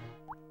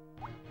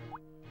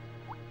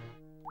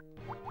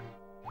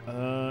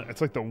 It's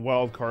like the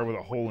wild card with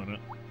a hole in it.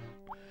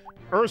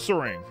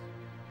 Ursaring.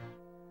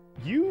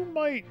 You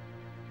might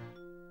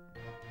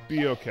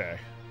be okay.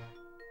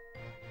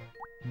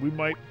 We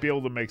might be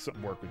able to make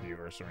something work with you,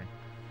 Ursaring.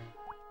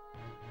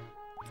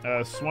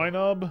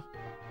 Swinub.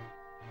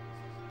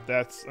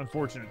 That's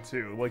unfortunate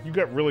too. Like, you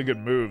got really good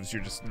moves,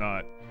 you're just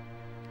not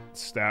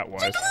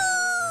stat-wise.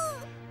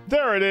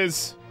 There it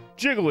is!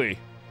 Jiggly!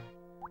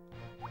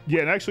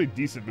 Yeah, and actually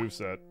decent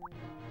moveset.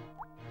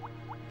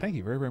 Thank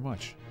you very, very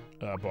much,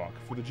 Balk,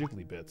 for the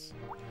Jiggly bits.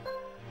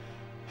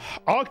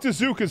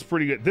 Octazooka's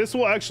pretty good. This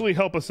will actually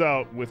help us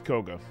out with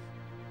Koga.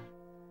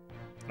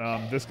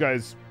 This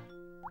guy's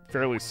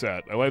fairly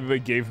set. I like that they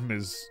gave him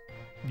his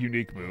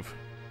unique move.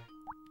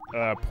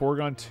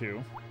 Porygon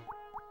 2.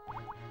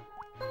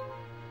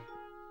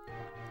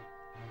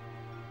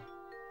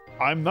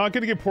 I'm not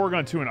going to give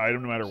Porygon 2 an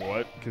item no matter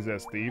what, because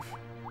that's Thief.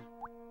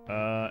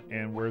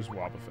 And where's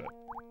Wobbuffet?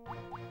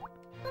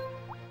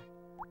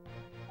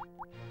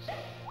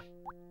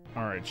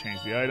 Alright,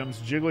 change the items.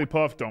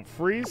 Jigglypuff, don't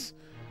freeze.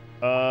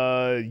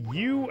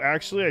 You,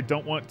 actually, I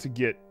don't want to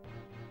get...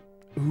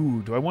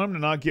 Ooh, do I want him to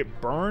not get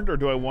burned, or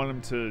do I want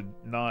him to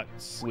not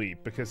sleep?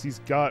 Because he's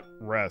got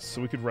rest,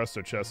 so we could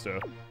Resto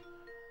Chesto.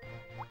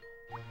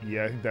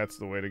 Yeah, I think that's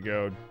the way to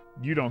go.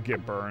 You don't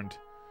get burned.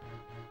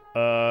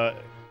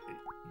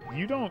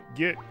 You don't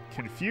get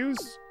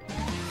confused.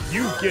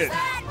 You get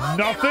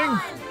nothing.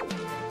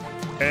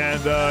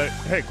 And,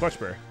 hey, Clutch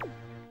Bear.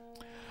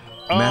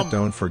 Matt,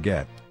 don't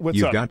forget.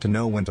 You've up? got to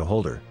know when to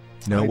hold her,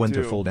 know when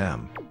to full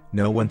down,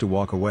 know when to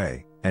walk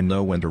away, and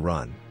know when to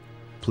run.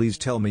 Please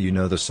tell me you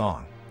know the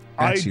song.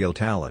 Axial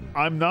Talon.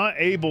 I'm not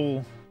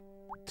able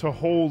to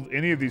hold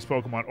any of these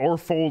Pokemon or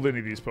fold any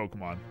of these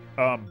Pokemon.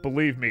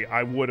 Believe me,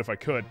 I would if I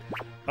could.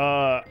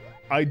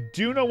 I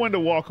do know when to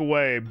walk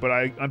away, but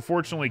I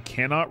unfortunately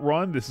cannot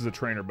run. This is a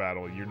trainer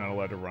battle. You're not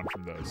allowed to run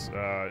from those.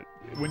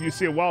 When you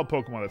see a wild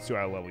Pokemon that's too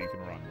high level, you can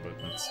run, but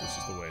it's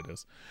just the way it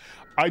is.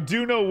 I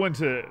do know when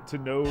to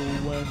know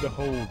when to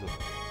hold them.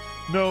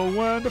 Know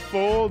when to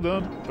fold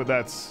them. But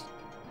that's...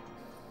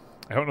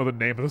 I don't know the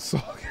name of the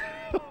song.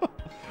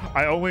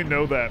 I only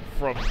know that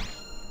from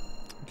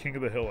King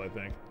of the Hill, I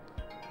think.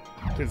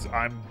 Because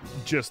I'm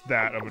just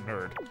that of a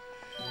nerd.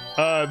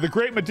 The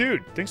Great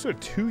Madude. Thanks for a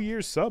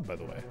 2-year sub, by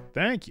the way.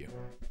 Thank you.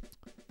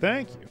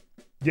 Thank you.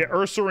 Yeah,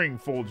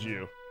 Ursaring folds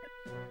you.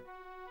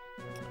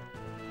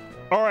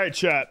 Alright,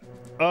 chat.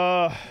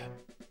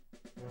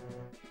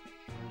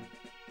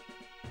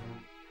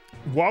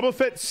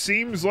 Wobbuffet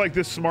seems like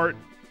the smart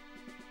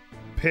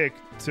pick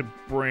to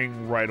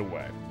bring right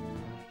away.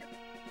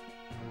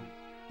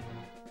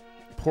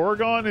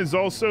 Porygon is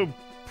also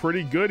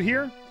pretty good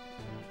here.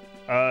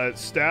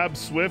 Stab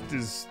Swift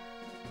is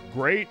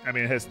great. I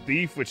mean, it has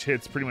Thief, which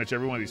hits pretty much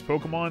every one of these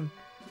Pokemon.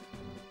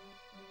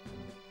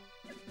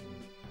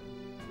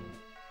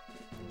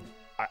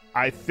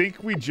 I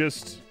think we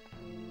just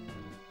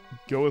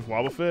go with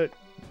Wobbuffet,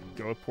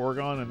 go with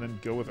Porygon, and then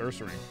go with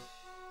Ursaring.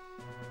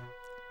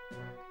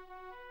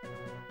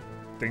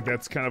 I think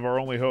that's kind of our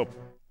only hope.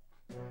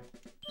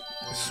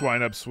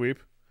 Swine up sweep.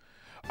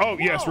 Oh,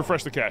 yes,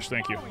 refresh the cache.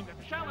 Thank you.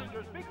 The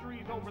challenger's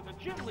victories over the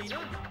gym leader,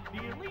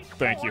 the elite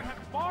Thank four you.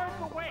 have barred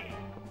the way.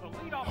 The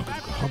leader lead off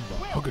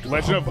that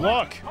Legend of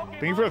Luck.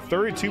 Thank you for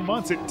 32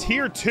 months at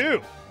tier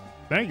 2.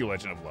 Thank you,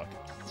 Legend of Luck.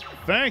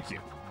 Thank you.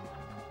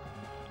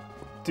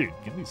 Dude,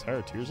 get these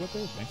higher tiers up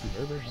there. Thank you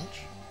very, very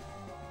much.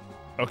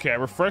 Okay, I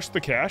refreshed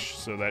the cache,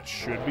 so that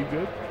should be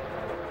good.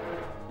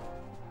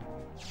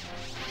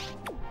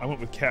 I went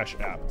with Cash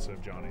App instead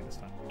of Johnny this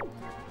time.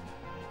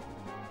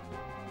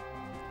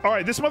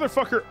 Alright, this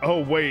motherfucker...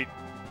 Oh, wait.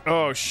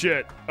 Oh,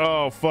 shit.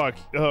 Oh, fuck.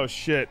 Oh,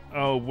 shit.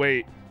 Oh,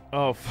 wait.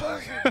 Oh,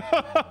 fuck.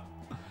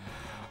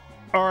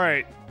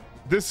 Alright.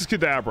 This is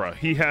Kadabra.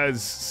 He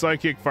has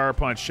Psychic, Fire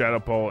Punch, Shadow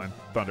Pole, and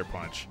Thunder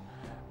Punch.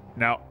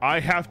 Now, I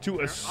have to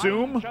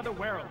assume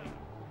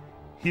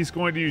he's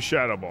going to use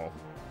Shadow Ball.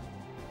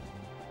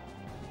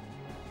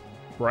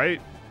 Right?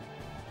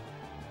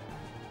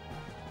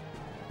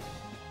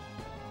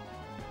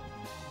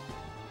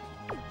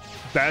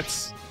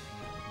 That's...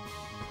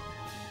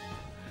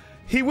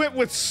 He went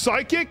with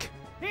Psychic?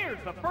 Here's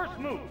the first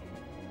move.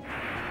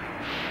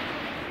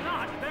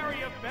 Not very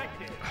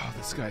effective. Oh,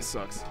 this guy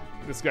sucks.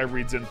 This guy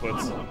reads inputs.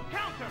 Awesome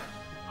counter.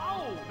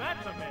 Oh,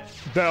 that's a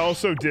miss. That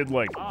also did,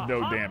 like,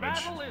 no damage.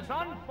 Battle is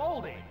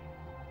unfolding.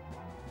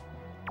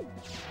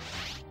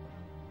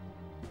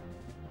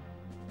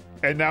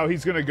 And now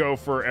he's gonna go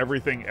for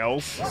everything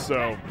else,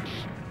 so...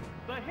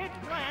 The hit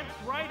glanced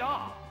right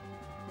off.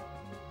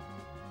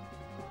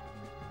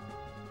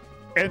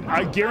 And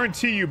I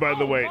guarantee you, by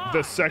the way,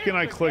 the second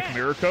I click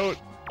Mirror Coat,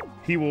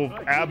 he will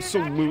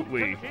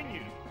absolutely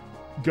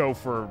go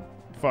for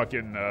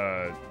fucking,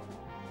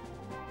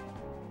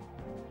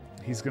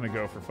 he's gonna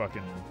go for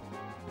fucking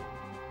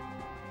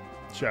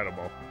Shadow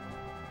Ball.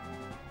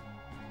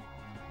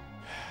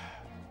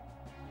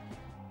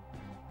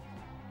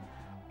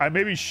 I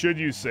maybe should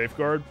use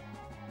Safeguard.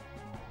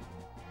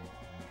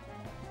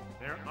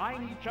 They're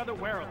eyeing each other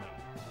warily.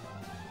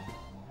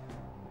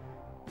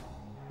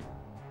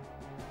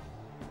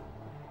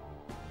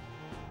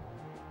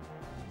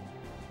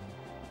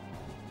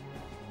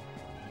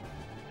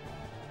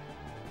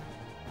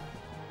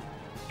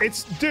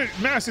 It's, dude,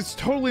 Mass, it's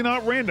totally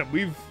not random.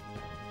 We've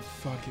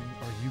fucking,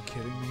 are you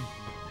kidding me?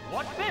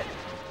 What's this?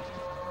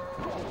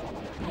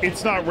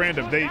 It's not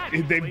random. They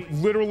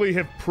literally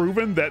have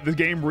proven that the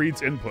game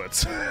reads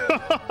inputs.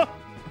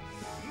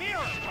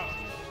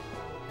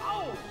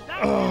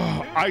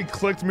 I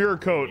clicked Mirror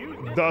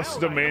Coat, thus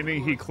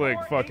demanding he click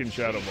fucking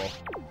Shadow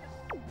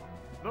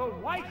Ball.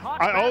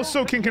 I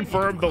also can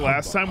confirm the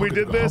last time we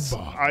did this,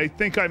 I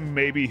think I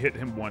maybe hit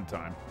him one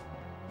time.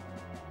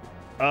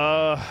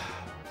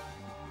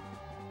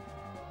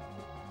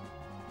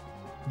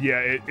 Yeah,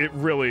 it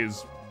really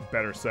is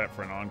better set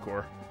for an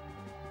Encore.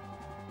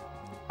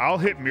 I'll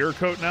hit Mirror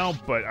Coat now,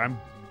 but I'm...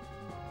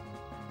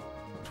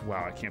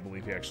 Wow, I can't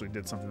believe he actually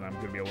did something that I'm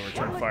going to be able to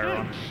return fire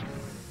on.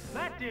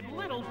 That did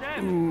little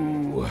damage.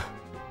 Ooh.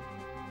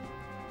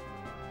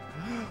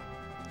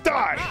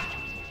 Die!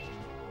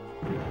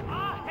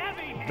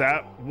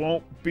 That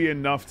won't be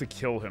enough to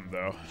kill him,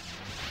 though.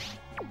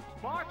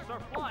 Sparks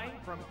are flying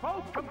from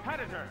both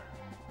competitors.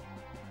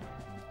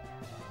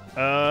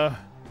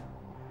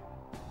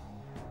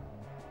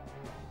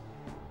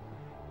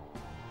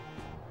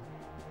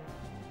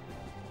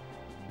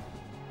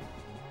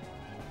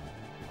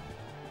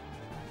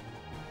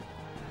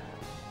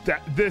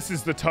 This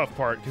is the tough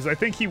part, because I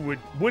think he would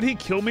he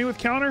kill me with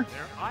counter?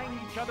 They're eyeing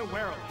each other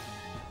warily.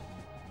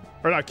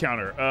 Or not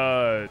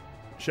counter,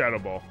 Shadow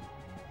Ball.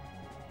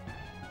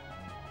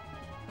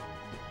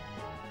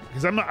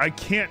 Because I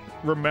can't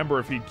remember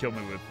if he'd kill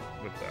me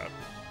with that.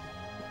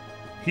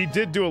 He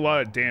did do a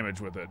lot of damage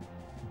with it,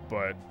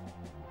 but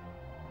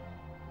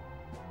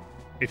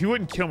if he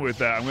wouldn't kill me with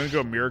that, I'm gonna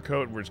go Mirror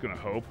Coat and we're just gonna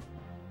hope.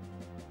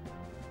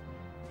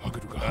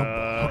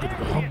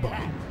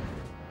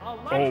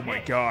 Oh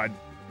my god.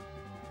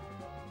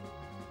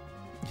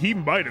 He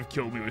might have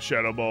killed me with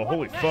Shadow Ball.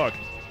 Holy fuck.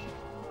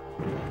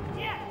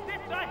 Yes,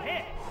 it's a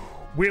hit.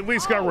 We at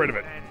least got rid of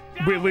it.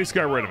 We at least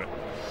got rid of it.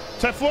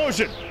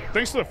 Typhlosion,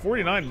 thanks to the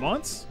 49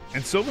 months.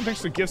 And Sylvan, thanks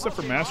to the gift set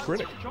for Mass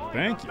Critic.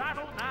 Thank you.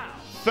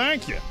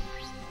 Thank you.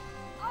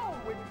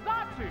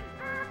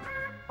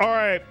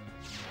 Alright.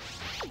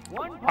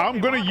 I'm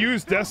gonna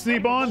use Destiny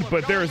Bond,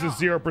 but there is a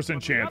 0%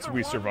 chance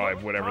we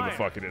survive whatever the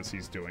fuck it is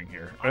he's doing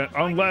here.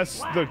 Unless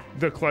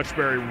the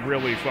Clutchberry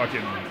really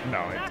fucking...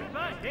 No, it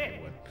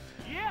didn't.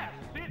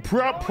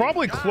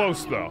 Probably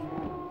close,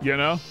 though. You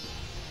know?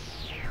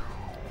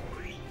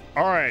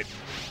 Alright.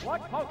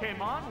 What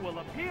Pokemon will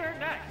appear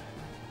next?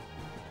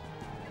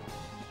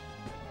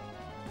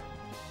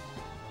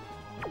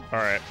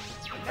 Alright.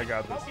 I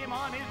got this.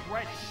 Pokemon is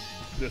ready.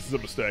 This is a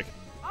mistake.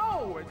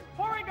 Oh, it's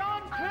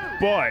Porygon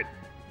 2! But...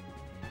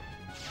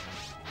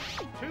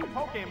 2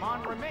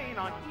 Pokemon remain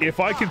on each if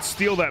I side. could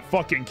steal that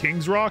fucking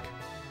King's Rock,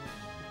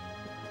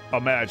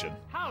 imagine.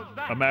 How's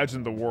that?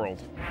 Imagine the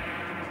world.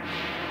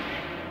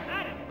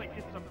 That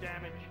inflicted some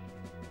damage.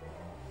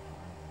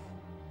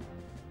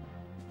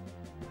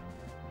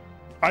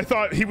 I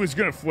thought he was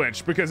gonna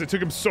flinch because it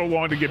took him so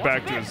long to get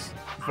back to his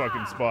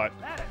fucking spot.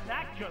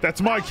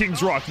 That's my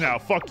King's Rock now.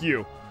 Fuck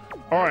you.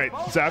 Alright,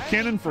 Zap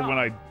Cannon for when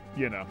I,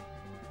 you know.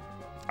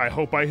 I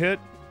hope I hit.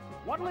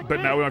 But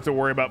now we don't have to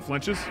worry about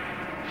flinches.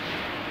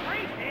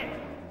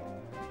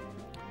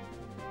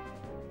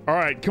 All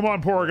right, come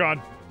on,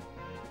 Porygon.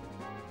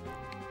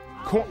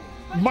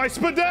 My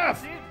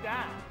Spadef!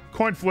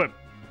 Coin flip.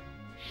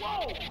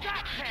 Whoa,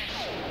 that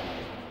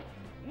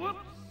whoops,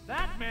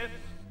 that missed.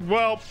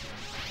 Well,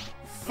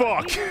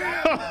 fuck.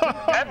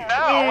 And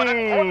now an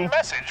important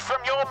message from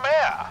your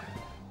mayor.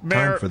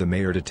 Time for the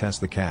mayor to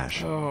test the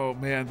cache. Oh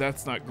man,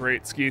 that's not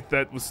great, Skeeth.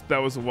 That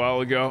was a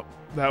while ago.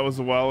 That was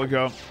a while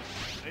ago.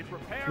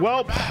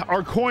 Well,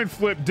 our coin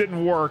flip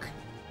didn't work.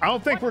 I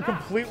don't think we're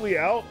completely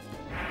out,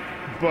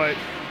 but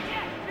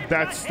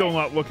that's still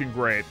not looking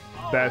great.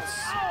 That's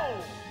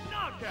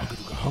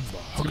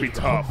gonna be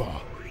tough. There's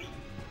only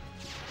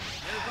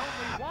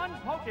one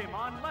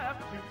Pokemon left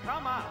to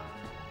come out.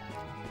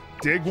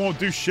 Dig won't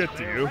do shit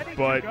to you,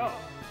 but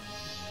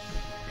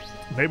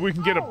maybe we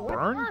can get a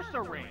burn?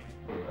 Ursa Ring.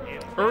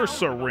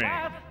 Ursa Ring.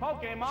 Last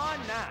Pokemon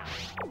now.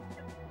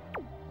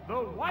 The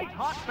white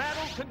hot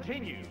battle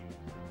continues.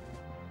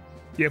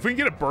 Yeah, if we can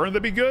get a burn,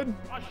 that'd be good.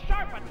 A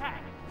sharp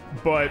attack.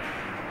 But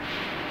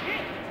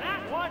Hit,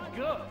 that was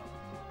good.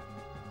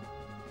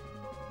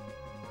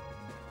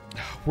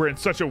 we're in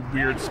such a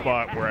weird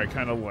spot where I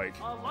kind of like.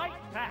 A light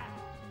attack.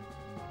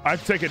 I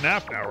have to take a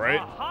nap now, A right?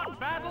 hot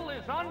battle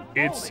is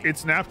unfolding.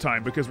 It's nap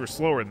time because we're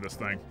slower in this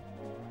thing.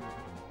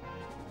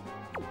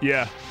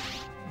 Yeah,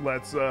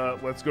 let's go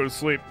to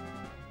sleep.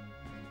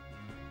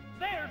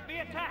 There's the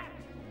attack.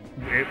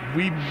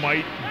 We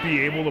might be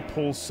able to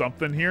pull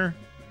something here.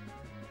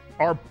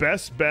 Our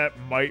best bet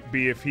might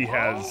be if he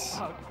has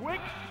A quick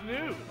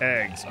snooze.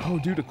 eggs. Oh,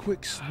 dude, a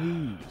quick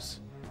snooze.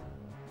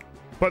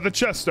 But the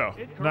Chesto,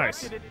 It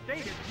nice. corrected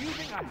its status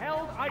using a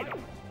held item.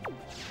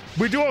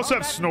 We do also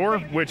have Snore,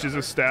 which is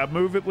a stab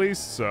move at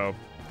least, so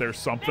there's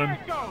something. There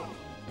it goes.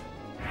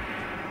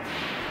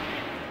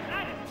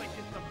 That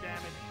inflicted some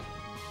damage.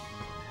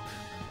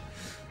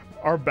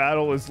 Our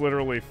battle is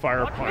literally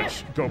fire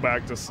punch, go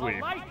back to sleep.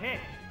 A light hit.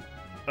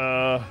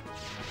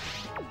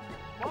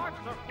 Sparks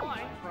are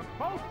flying from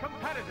both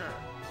competitors.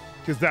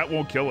 Because that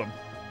won't kill him.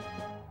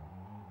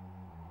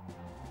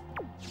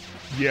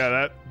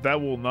 Yeah, that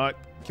will not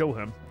kill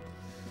him.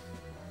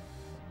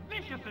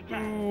 Vicious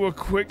attack. Ooh, a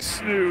quick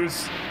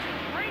snooze.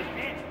 Great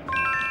hit.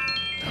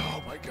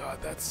 Oh my god,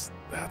 that's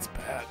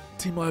bad.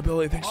 Team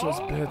Liability, thanks for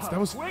those bits. That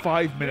was quick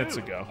 5 minutes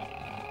snooze. ago.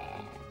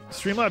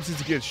 Streamlabs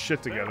needs to get his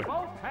shit They're together.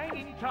 both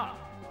hanging tough.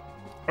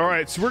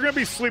 Alright, so we're gonna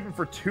be sleeping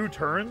for 2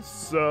 turns,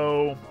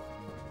 so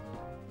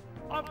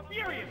A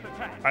furious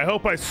attack. I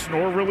hope I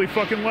snore really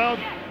fucking loud.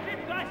 Yes,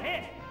 it's a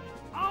hit.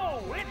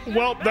 Oh, it's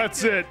Well,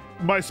 that's effective.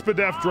 it. My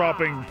Spadef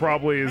dropping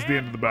probably is the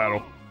end of the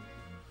battle.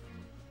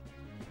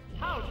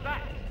 How's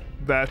that?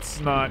 That's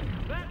not...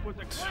 That was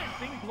a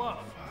glancing blow.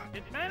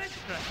 It managed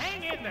to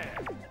hang in there.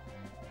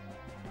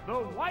 The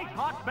white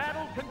hot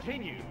battle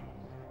continues.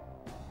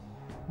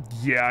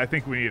 Yeah, I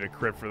think we need a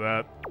crit for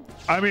that.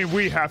 I mean,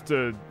 we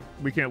can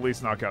at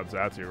least knock out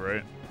Zatu,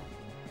 right?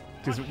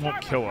 Because it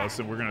won't kill us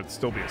and we're going to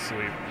still be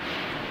asleep.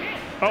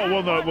 Oh,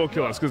 well, no, it will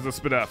kill us because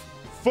of the Spadef.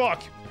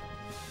 Fuck!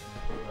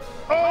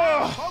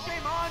 Oh!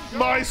 Pokemon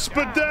My goes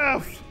Spadef!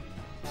 down.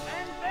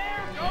 And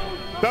there goes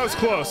the That was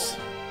battle. close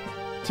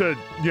to,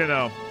 you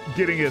know,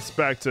 getting us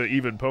back to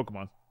even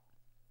Pokemon.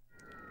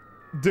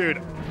 Dude,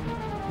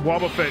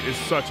 Wobbuffet is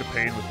such a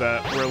pain with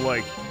that, where,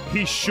 like,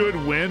 he should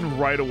win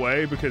right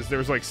away because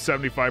there's, like,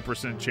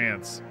 75%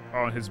 chance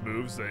on his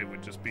moves that it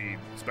would just be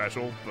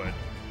special, but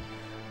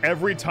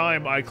every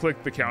time I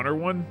click the counter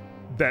one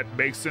that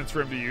makes sense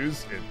for him to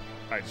use,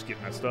 I just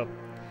get messed up.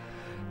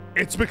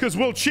 It's because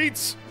Will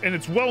cheats, and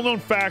it's well-known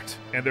fact,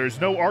 and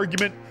there's no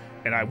argument,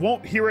 and I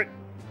won't hear it.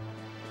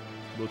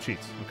 Will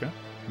cheats, okay?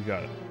 We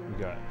got it. We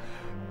got it.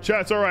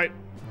 Chat's all right.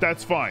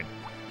 That's fine.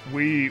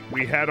 We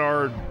had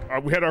our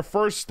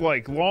first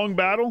like long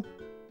battle,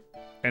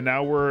 and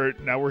now we're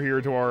here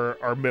to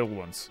our middle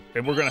ones,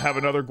 and we're gonna have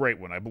another great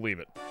one. I believe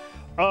it.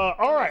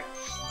 All right.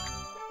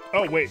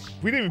 Oh wait,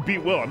 we didn't even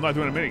beat Will. I'm not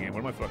doing a minigame. What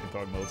am I fucking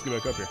talking about? Let's get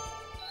back up here.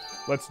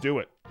 Let's do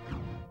it.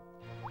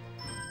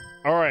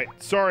 All right.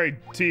 Sorry,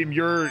 team.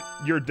 You're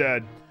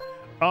dead.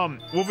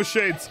 Wolf of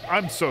Shades.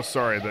 I'm so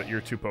sorry that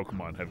your 2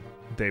 Pokemon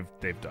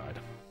they've died.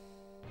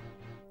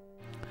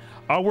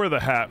 I'll wear the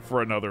hat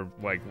for another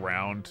like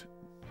round,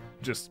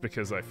 just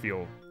because I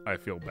feel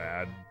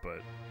bad.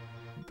 But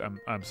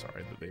I'm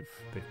sorry that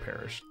they've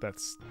perished.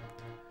 That's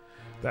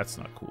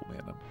not cool,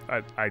 man.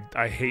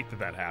 I hate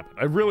that happened.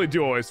 I really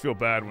do always feel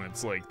bad when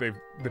it's like the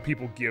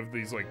people give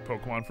these like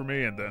Pokemon for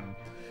me and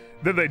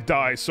then they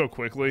die so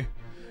quickly.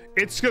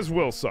 It's because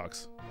Will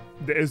sucks.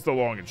 Is the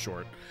long and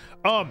short.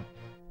 All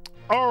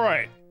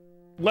right,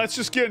 let's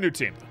just get a new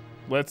team.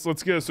 Let's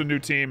get us a new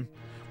team.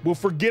 We'll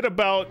forget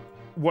about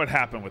what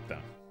happened with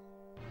them,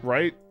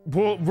 right?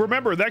 Well,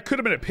 remember that could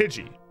have been a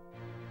Pidgey.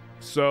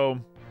 So,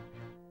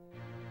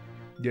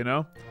 you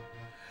know.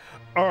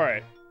 All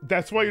right.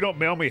 That's why you don't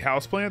mail me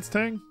houseplants,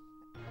 Ting.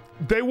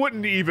 They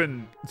wouldn't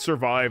even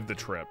survive the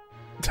trip.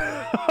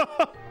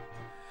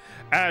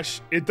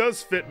 Ash, it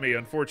does fit me,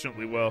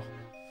 unfortunately, well.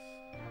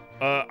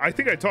 I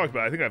think I talked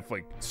about it. I think I've,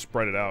 like,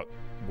 spread it out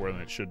more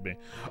than it should be.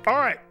 All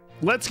right.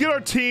 Let's get our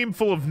team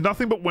full of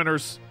nothing but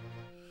winners.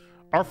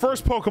 Our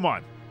first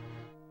Pokemon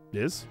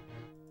is...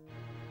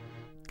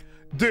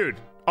 Dude,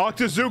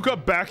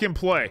 Octazooka back in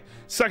play.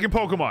 Second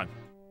Pokemon.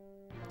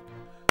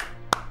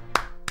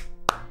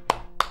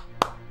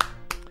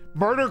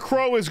 Murder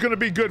Crow is going to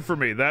be good for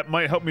me. That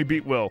might help me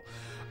beat Will.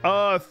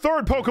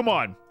 Third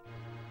Pokemon.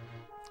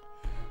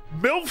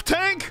 MILF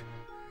Tank?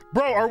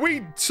 Bro, are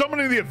we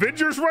summoning the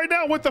Avengers right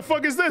now? What the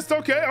fuck is this?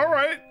 Okay, all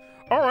right.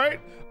 All right.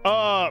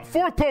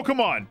 Fourth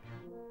Pokemon.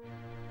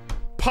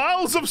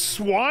 Piles of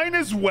Swine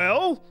as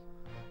well?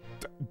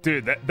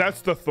 Dude,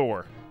 that's the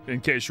Thor.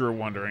 In case you were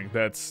wondering.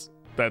 That's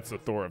the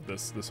Thor of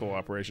this whole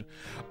operation.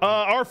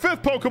 Our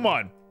fifth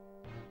Pokemon.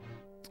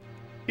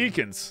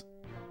 Ekans.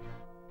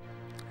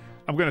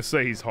 I'm going to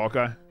say he's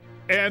Hawkeye.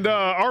 And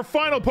our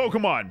final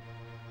Pokemon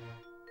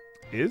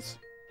is...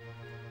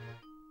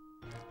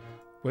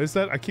 What is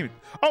that? I can't...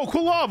 Oh,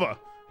 Quilava!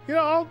 You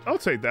know, I'll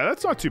take that.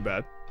 That's not too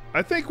bad.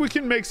 I think we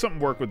can make something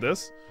work with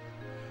this.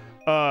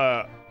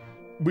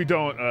 We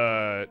don't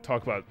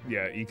talk about,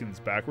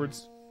 Ekans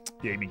backwards.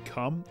 Yeah, you mean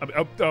come?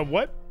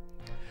 What?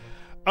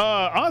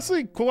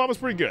 Honestly, Quilava's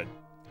pretty good.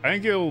 I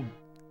think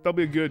that'll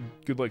be a good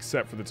like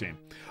set for the team.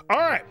 All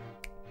right.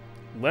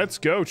 Let's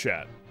go,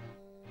 chat.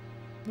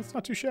 That's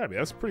not too shabby.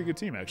 That's a pretty good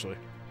team, actually.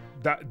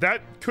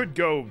 That could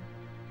go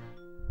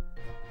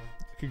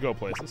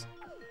places.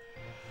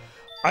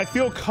 I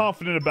feel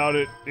confident about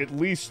it, at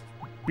least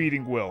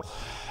beating Will.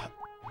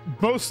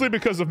 Mostly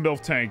because of MILF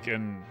Tank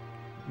and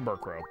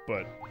Murkrow,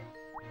 but...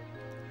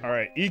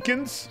 Alright,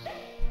 Ekans.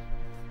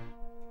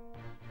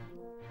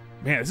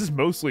 Man, this is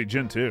mostly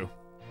Gen 2.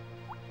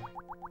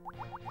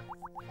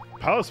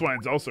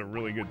 Piloswine's also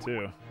really good,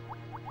 too.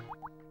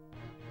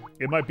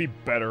 It might be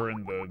better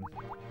in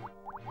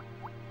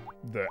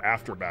the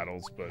after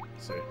battles, but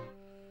let's see.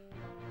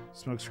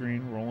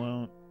 Smokescreen,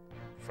 rollout,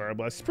 Fire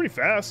Blast. It's pretty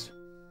fast.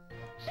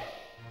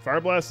 Fire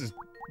Blast is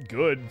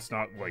good. It's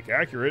not, like,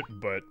 accurate,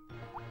 but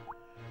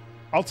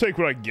I'll take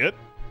what I get.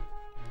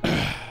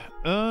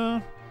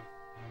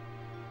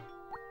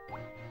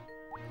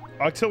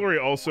 Artillery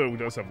also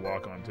does have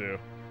lock on, too.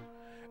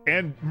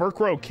 And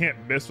Murkrow can't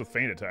miss with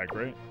Feint Attack,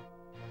 right?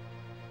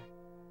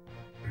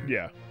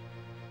 Yeah.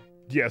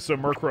 Yeah, so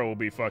Murkrow will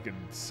be fucking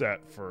set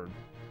for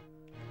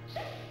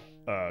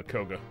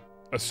Koga.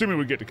 Assuming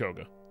we get to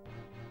Koga.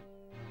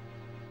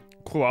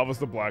 Quilava's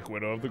the Black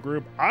Widow of the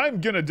group.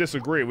 I'm gonna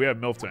disagree. We have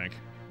MILF Tank.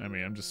 I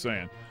mean, I'm just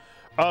saying.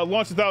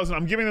 Launch 1000.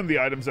 I'm giving them the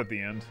items at the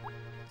end,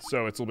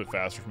 so it's a little bit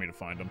faster for me to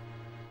find them.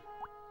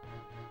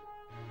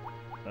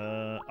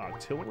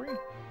 Artillery?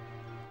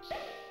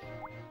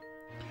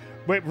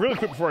 Wait, really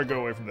quick before I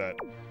go away from that.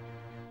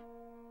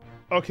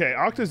 Okay,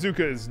 Octazooka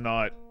is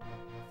not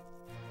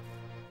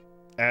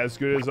as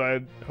good as I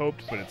had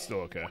hoped, but it's still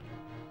okay.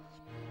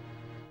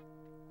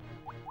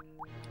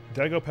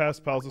 Did I go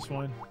past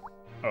Piloswine?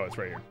 Oh, it's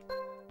right here.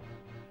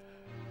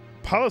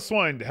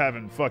 Piloswine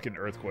having fucking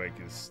Earthquake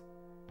is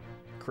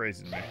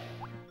crazy to me.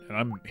 And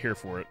I'm here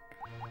for it.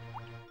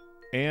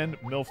 And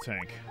MILF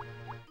Tank.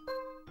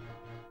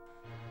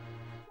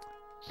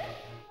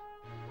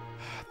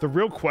 The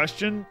real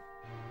question...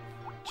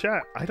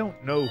 Chat, I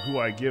don't know who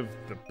I give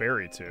the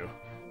berry to.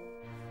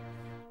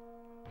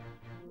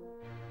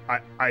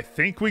 I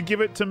think we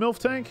give it to MILF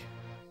Tank.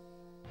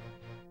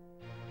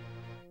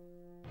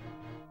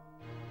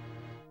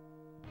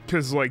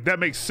 Because, like, that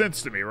makes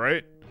sense to me,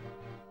 right?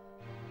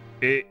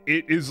 It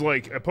is,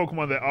 like, a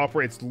Pokemon that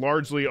operates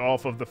largely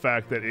off of the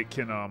fact that it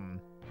can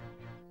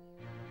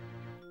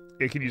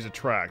use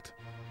Attract.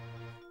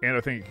 And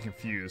I think it can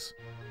Confuse.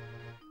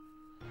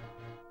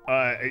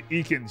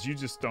 Ekans, you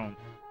just don't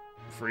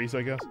freeze,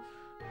 I guess.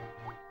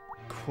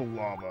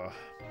 Quilava.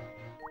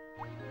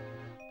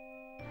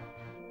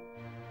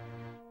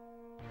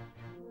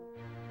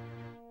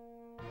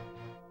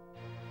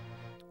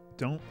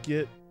 Don't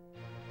get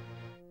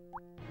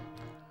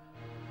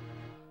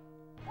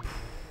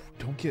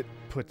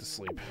put to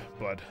sleep,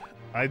 bud.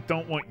 I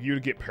don't want you to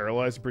get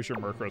paralyzed. I'm pretty sure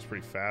Murkrow's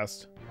pretty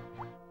fast.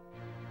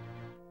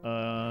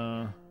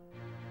 Yeah,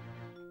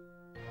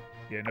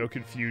 no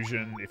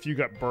confusion. If you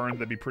got burned,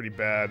 that'd be pretty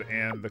bad.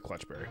 And the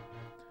Clutch Berry.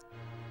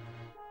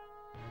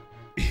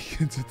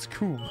 It's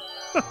cool.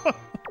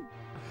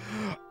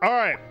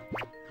 Alright.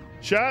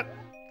 Chat,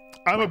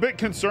 I'm a bit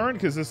concerned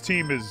because this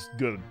team is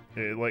good.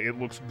 It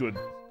looks good.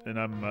 And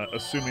I'm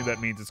assuming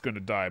that means it's going to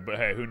die. But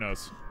hey, who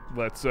knows?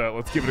 Let's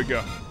give it a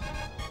go.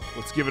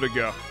 Let's give it a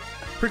go.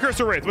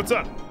 Precursor Wraith, what's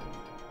up?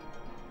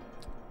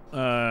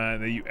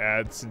 That you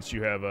add since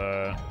you have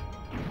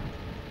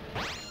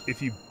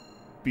if you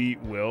beat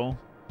Will.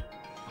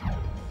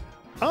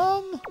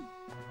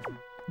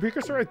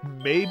 Precursor Wraith,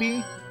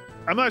 maybe.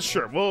 I'm not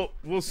sure.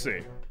 We'll see.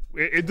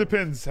 It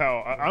depends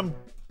how. I'm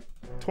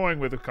toying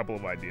with a couple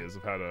of ideas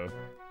of how to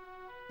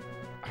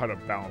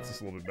balance this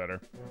a little bit better.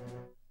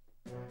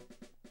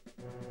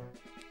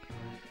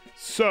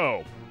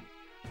 So,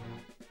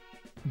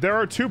 there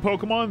are two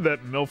Pokemon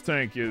that MILF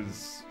Tank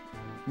is,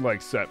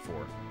 like, set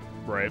for,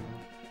 right?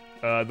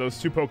 Those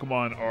two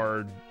Pokemon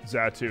are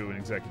Xatu and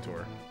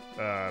Executor.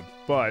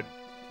 But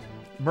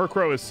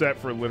Murkrow is set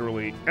for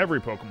literally every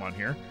Pokemon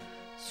here.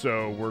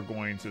 So we're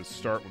going to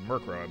start with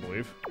Murkrow, I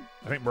believe.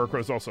 I think Murkrow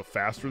is also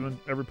faster than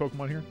every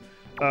Pokemon here.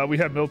 We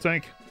have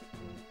Miltank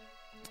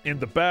in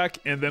the back,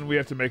 and then we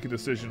have to make a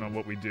decision on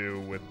what we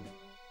do with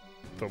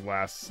the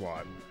last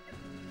slot.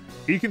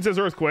 Eakins has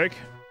Earthquake,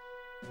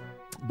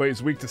 but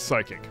he's weak to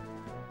Psychic.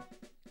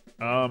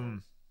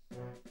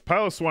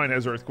 Piloswine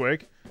has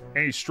Earthquake,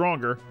 and he's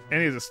stronger, and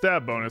he has a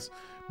stab bonus,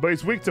 but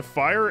he's weak to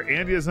Fire,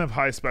 and he doesn't have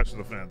high special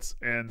defense.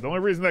 And the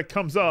only reason that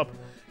comes up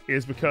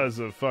is because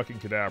of fucking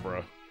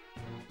Kadabra.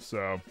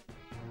 So,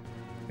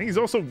 I think he's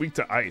also weak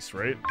to Ice,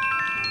 right?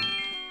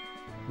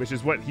 Which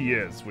is what he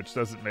is, which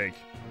doesn't make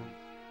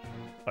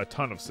a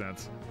ton of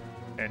sense.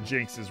 And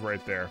Jinx is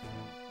right there.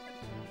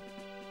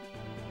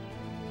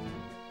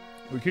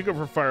 We could go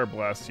for Fire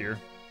Blast here.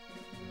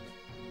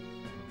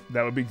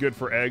 That would be good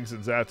for Eggs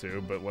and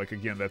Xatu, but, like,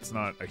 again, that's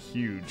not a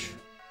huge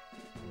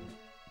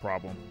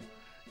problem.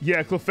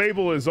 Yeah,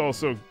 Clefable is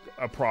also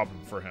a problem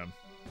for him.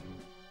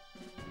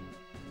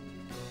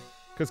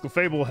 Because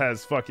Clefable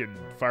has fucking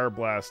Fire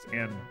Blast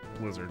and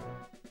Blizzard.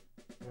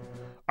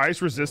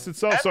 Ice resists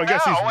itself, so I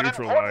guess he's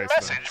neutral to Ice.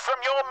 Message from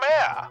your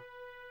mayor.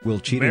 Will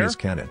cheating Mayor? is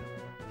canon.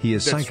 He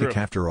is That's psychic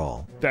true. after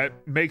all. That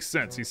makes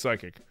sense. He's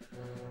psychic.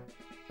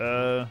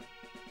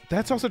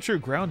 That's also true.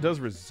 Ground does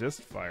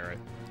resist fire,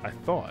 I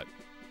thought.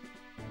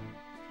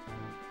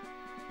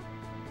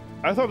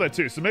 I thought that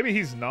too. So maybe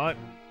he's not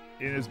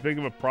in as big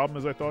of a problem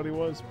as I thought he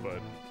was, but...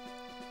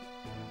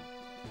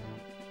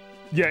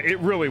 Yeah, it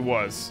really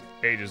was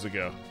ages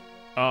ago.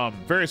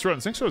 Various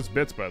Rodents. Thanks for those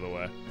bits, by the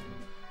way.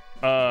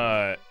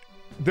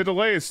 The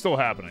delay is still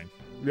happening.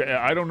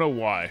 Yeah, I don't know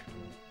why,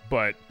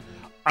 but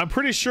I'm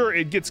pretty sure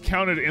it gets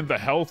counted in the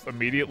health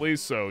immediately,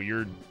 so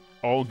you're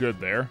all good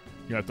there.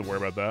 You don't have to worry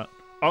about that.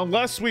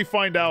 Unless we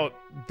find out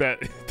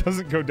that it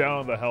doesn't go down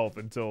on the health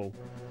until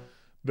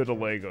the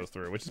delay goes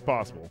through, which is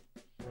possible.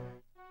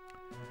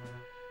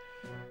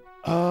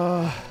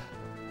 Oh,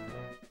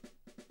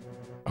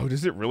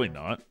 does it really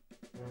not?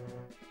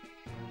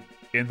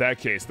 In that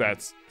case,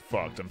 that's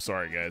fucked. I'm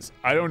sorry, guys.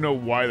 I don't know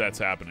why that's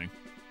happening.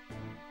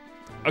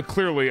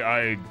 Clearly,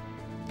 I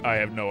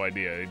have no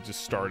idea. It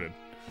just started.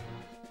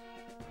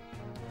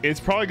 It's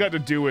probably got to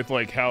do with,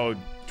 like, how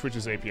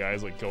Twitch's API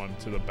is, like, going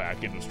to the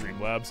back end of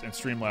Streamlabs, and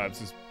Streamlabs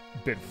has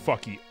been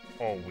fucky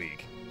all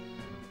week.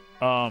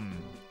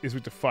 Is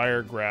weak to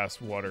fire,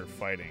 grass, water,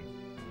 fighting.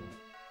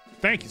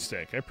 Thank you,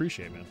 Steak. I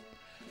appreciate it, man.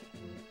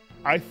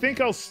 I think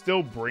I'll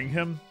still bring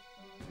him.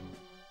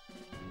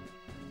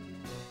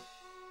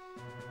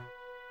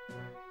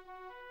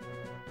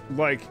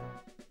 Like,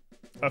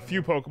 a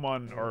few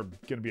Pokemon are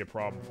going to be a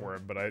problem for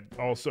him, but I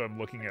also am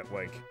looking at,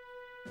 like,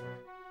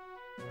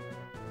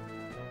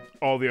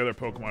 all the other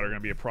Pokemon are going to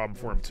be a problem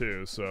for him,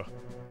 too, so...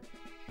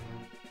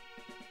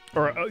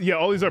 Or, yeah,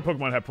 all these other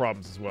Pokemon have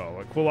problems as well.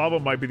 Like,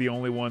 Quilava might be the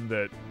only one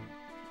that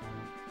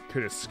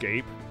could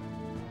escape.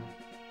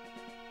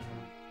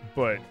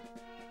 But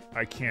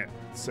I can't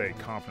say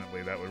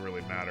confidently that would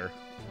really matter.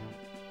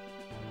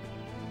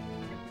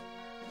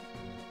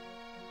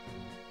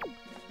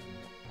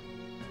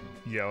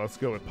 Yeah, let's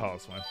go with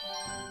Piloswine.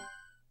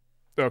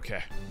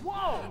 Okay.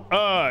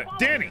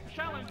 Danny,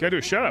 gotta do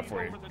a shout out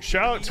for you.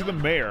 Shout out to the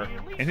mayor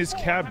and his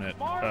cabinet,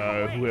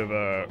 who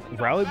have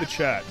rallied the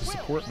chat to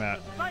support Matt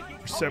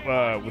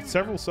with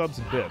several subs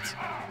and bits.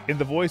 In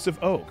the voice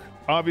of Oak,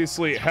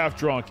 obviously half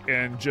drunk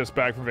and just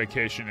back from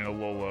vacation in a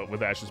Lola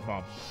with Ash's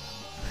mom.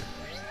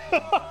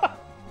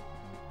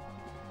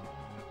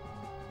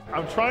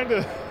 I'm trying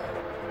to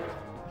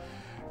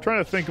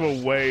think of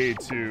a way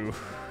to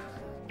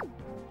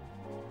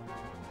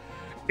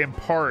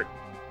impart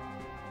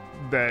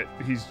that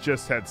he's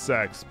just had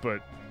sex,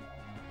 but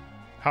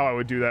how I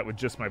would do that with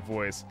just my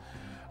voice.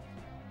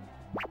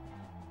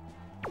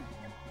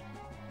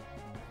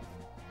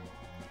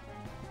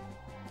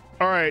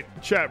 Alright,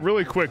 chat,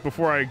 really quick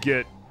before I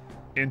get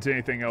into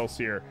anything else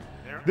here.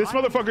 This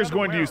motherfucker's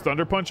going to use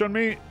Thunder Punch on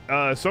me,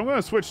 so I'm going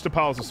to switch to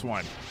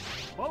Piloswine.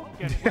 Oh,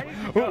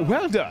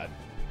 well done.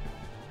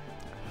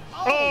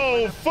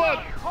 Oh,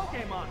 fuck!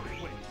 Pokémon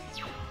switch.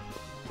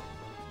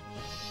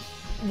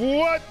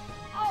 What?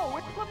 Oh,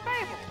 it's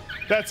Clefable.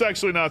 That's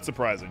actually not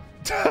surprising.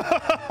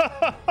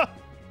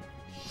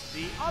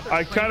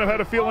 I kind of had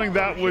a feeling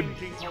that would,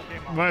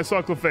 when I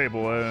saw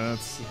Clefable,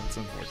 that's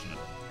unfortunate.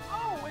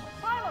 Oh, it's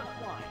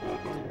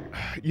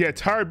Piloswine. Yeah,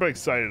 tired but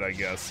excited, I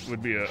guess,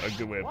 would be a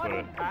good way to put What it.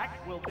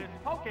 impact will this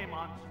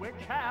Pokémon switch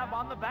have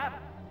on the battle?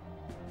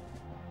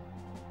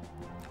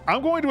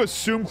 I'm going to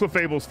assume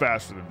Clefable's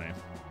faster than me.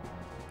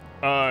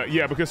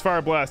 Yeah, because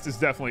Fire Blast is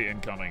definitely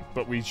incoming,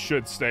 but we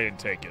should stay and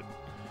take it.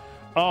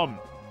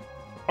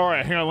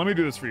 Alright, hang on, let me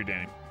do this for you,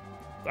 Danny.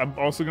 I'm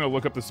also going to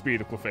look up the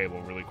speed of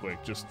Clefable really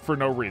quick, just for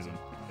no reason.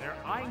 They're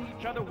eyeing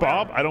each other.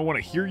 Bob, I don't want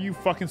to hear you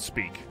fucking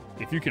speak.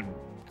 If you can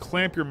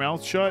clamp your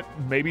mouth shut,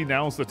 maybe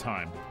now's the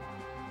time.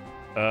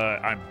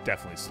 I'm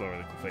definitely slower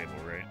than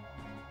Clefable, right?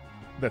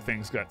 That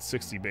thing's got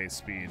 60 base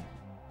speed.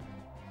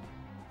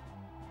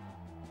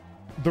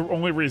 The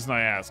only reason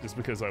I ask is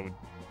because I would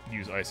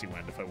use Icy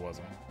Wind if I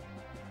wasn't.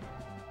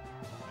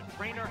 The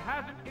trainer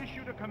hasn't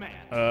issued a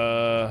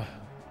command.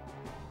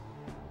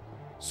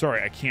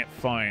 Sorry, I can't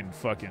find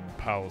fucking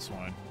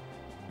Piloswine.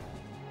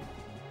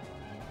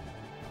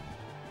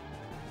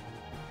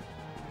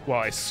 Well,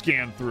 I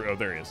scanned through. Oh,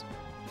 there he is.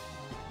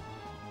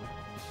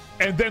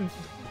 And then,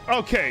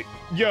 okay,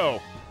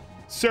 yo,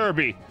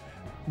 Cerebi,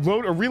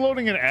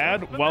 reloading an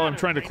ad while I'm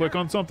trying to click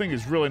on something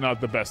is really not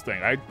the best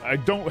thing. I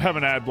don't have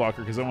an ad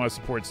blocker because I want to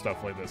support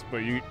stuff like this, but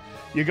you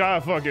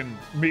gotta fucking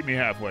meet me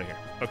halfway here.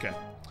 Okay.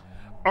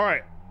 All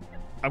right.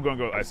 I'm going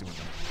to go Icy Wind.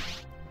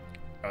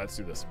 All right, let's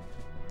do this.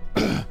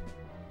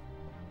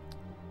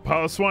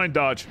 Piloswine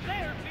dodge.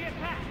 There's the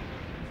attack.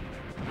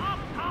 A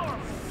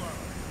powerful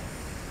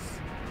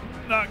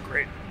blow. Not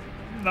great.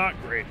 Not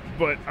great,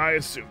 but I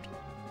assumed.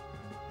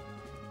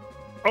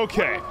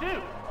 Okay. What do you do?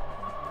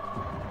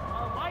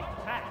 A light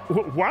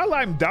attack. While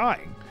I'm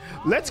dying,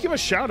 let's give a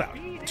shout out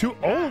to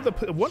all of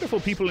the wonderful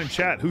people in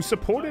chat who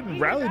supported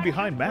and rallied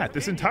behind Matt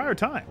this entire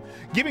time,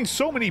 giving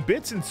so many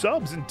bits and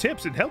subs and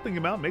tips and helping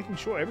him out, making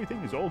sure everything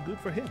is all good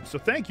for him. So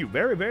thank you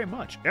very, very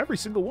much, every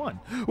single one.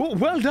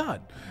 Well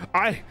done.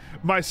 I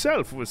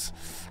myself was,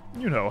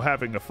 you know,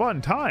 having a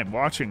fun time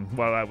watching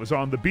while I was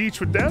on the beach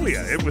with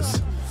Delia. It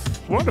was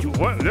wonderful.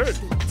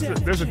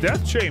 There's a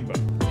death chamber.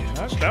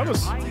 That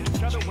was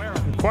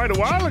quite a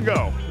while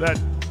ago.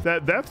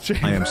 That death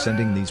chamber. I am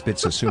sending these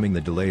bits assuming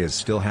the delay is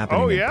still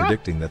happening and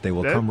predicting that they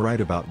will come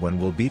right about when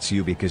Will beats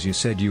you because you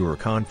said you were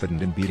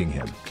confident in beating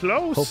him.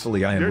 Close.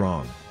 Hopefully I am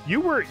wrong. You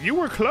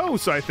were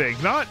close, I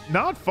think.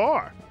 Not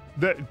far.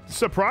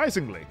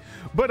 Surprisingly.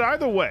 But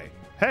either way,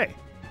 hey,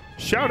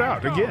 shout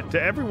out again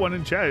to everyone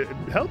in chat,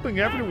 helping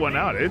everyone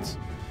out. It's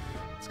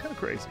kind of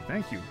crazy.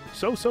 Thank you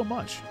so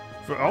much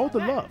for all the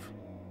love.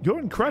 You're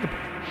incredible.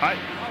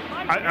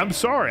 I'm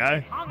sorry.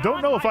 I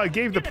don't know if I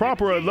gave the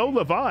proper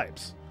Alola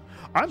vibes.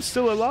 I'm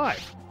still alive.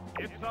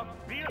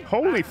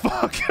 Holy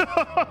fuck.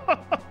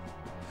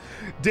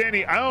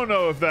 Danny, I don't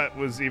know if that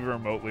was even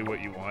remotely what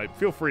you want.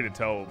 Feel free to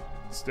tell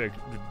Stick,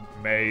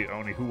 May,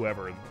 Oni,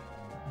 whoever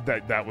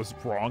that was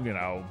wrong, and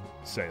I'll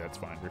say that's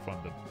fine. Refund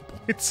the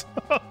points.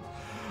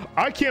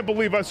 I can't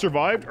believe I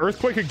survived.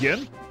 Earthquake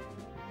again?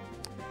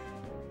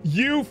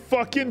 You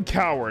fucking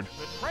coward.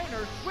 The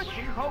trainer's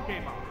switching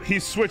Pokemon.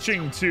 He's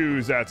switching to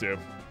Xatu.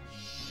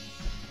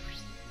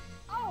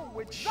 Oh,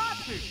 it's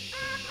Xatu.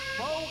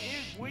 Foe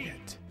is weak.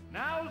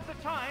 Now's the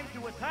time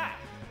to attack.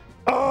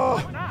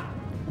 Well,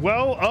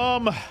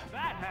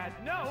 That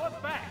had no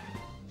effect.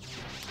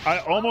 I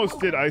almost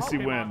did Icy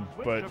Wind,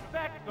 but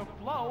affect the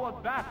flow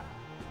of battle.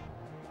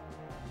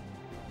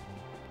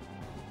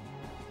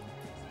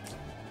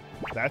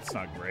 that's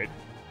not great.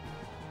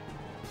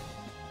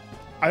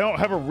 I don't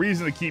have a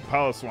reason to keep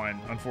Piloswine,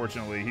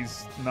 unfortunately.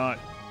 He's not...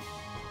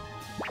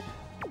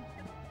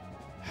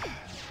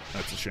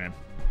 That's a shame.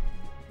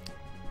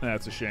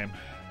 That's a shame.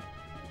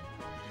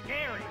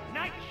 Scary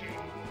Nightshade.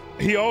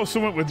 He also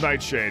went with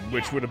Nightshade,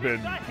 which would have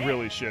been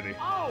really shitty.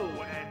 Oh,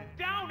 and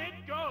down it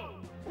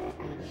goes.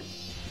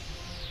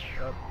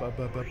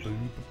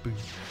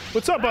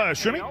 What's up,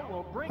 Shrimmy?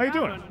 How you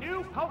doing? A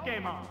new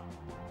Pokemon.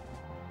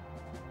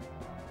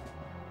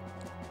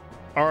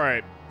 All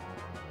right.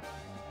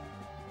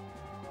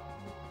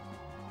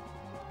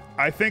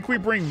 I think we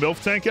bring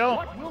Miltank out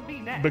What will be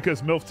next?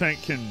 because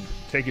Miltank can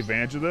take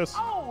advantage of this.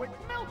 Oh, it's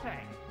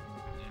Miltank.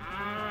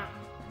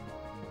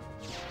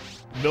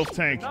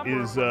 Miltank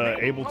is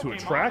able to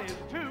attract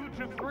 2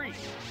 to 3.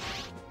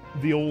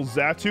 the old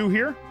Xatu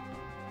here.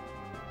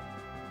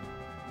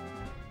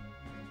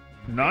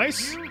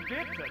 Nice.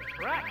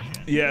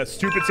 Yeah,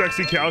 stupid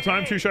sexy cow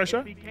time,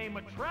 Chushasha. Became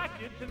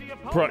attracted to the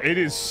opponent. Bro, it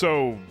is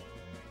so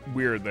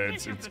weird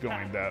that it's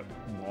going that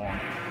long.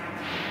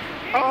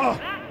 Oh!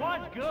 That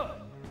was good.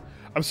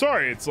 I'm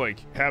sorry it's like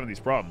having these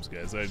problems,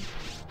 guys.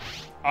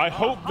 I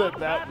hope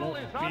that won't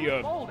be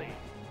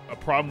a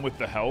problem with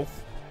the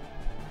health.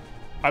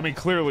 I mean,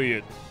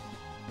 clearly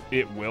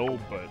it will,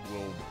 but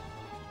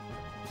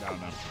I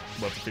don't know.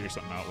 We'll have to figure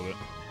something out with it.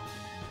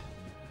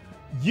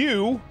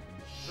 You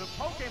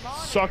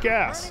suck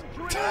ass.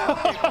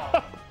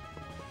 I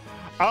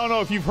don't know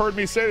if you've heard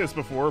me say this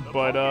before,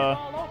 but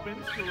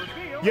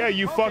yeah,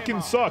 you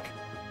fucking suck.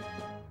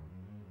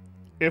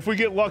 If we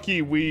get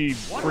lucky, we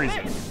freeze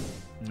it.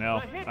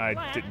 No,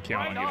 I didn't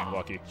count on getting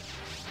lucky.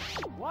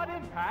 What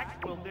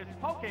impact will this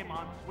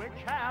Pokemon switch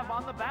have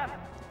on the battle?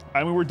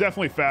 I mean, we're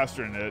definitely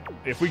faster in it.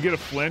 If we get a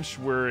flinch,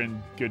 we're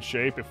in good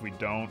shape. If we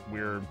don't,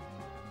 we're,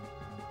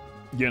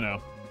 you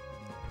know.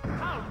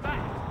 How's that?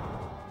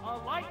 A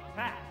light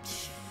attack.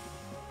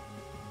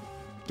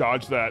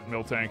 Dodge that,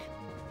 Miltank.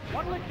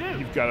 What'll it do?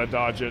 You've got to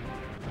dodge it.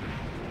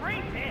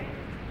 Great hit.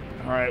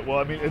 All right, well,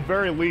 I mean, at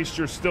very least,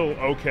 you're still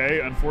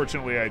okay.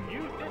 Unfortunately, Use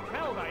this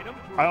held item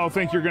I don't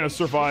think you're going to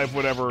survive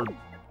whatever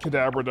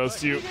Kadabra does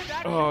to you.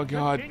 Oh,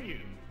 God.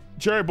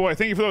 Jerry boy,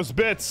 thank you for those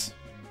bits.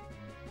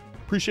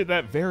 Appreciate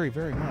that very,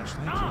 very much.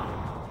 Thank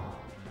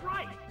you.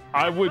 Right.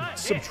 I would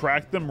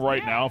subtract them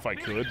right now if I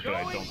could, but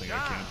I don't think I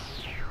can.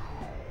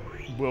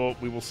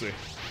 We will see.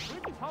 Which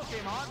Which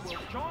Pokemon will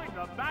join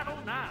the battle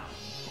now?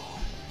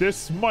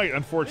 This might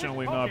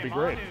unfortunately This not be Pokemon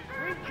great.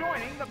 is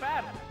rejoining the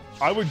battle.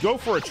 I would go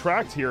for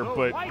Attract here, The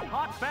but white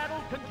hot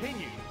battle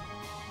continues.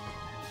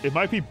 it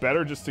might be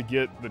better just to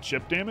get the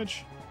chip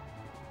damage.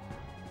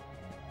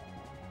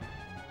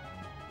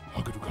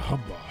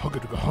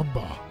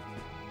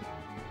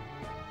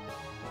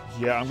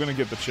 Yeah, I'm gonna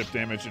get the chip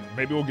damage, and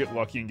maybe we'll get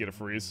lucky and get a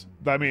freeze.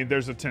 I mean,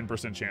 there's a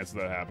 10% chance of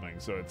that happening,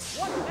 so it's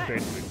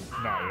basically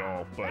not at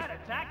all, but That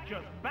attack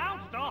just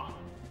bounced off.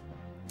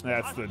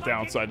 that's the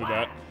downside to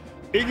that.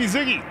 Iggy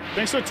Ziggy,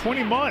 thanks for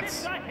 20 months.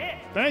 It's a hit.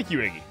 Thank you,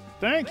 Iggy.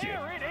 Thank you.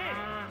 There it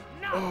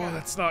is. Oh,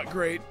 that's not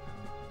great.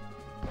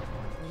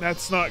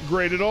 That's not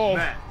great at all.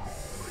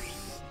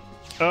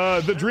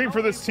 The dream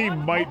for this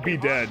team might be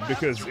dead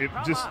because it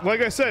just,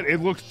 like I said, it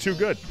looked too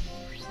good.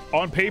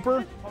 On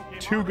paper,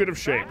 too good of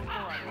shape.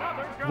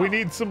 We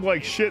need some,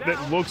 like, shit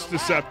that looks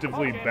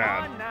deceptively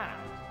bad.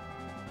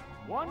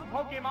 One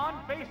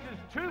Pokemon faces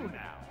two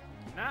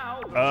now.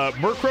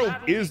 Murkrow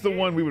is the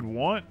one we would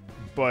want,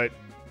 but...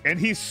 And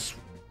he's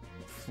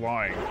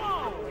flying.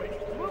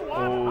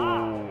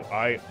 Oh,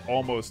 I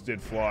almost did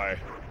fly.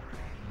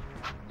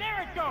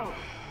 There it goes.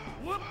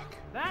 Whoop,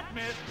 that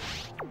missed.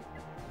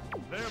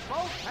 They're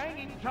both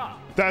hanging tough.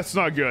 That's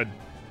not good.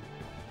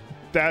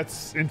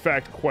 That's, in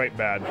fact, quite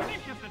bad.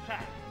 Vicious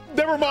attack.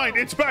 Never mind,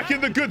 it's back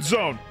in the good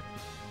zone.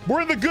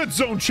 We're in the good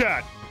zone,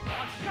 chat.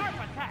 A sharp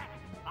attack.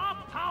 A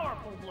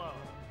powerful blow.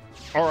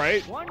 All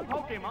right. One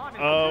Pokemon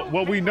is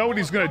Well, we know what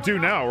he's going to do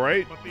now,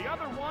 right? but the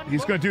other one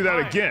He's going to do that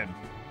looks again.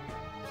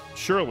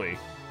 Surely.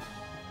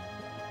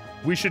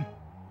 We should...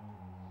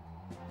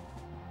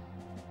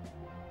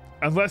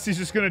 Unless he's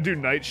just going to do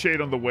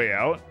Nightshade on the way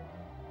out.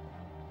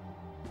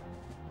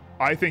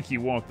 I think he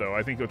won't, though.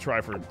 I think he'll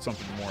try for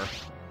something more.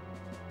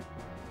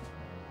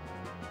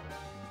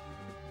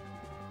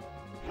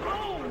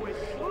 Oh, it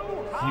flew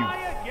You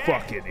high again.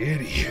 fucking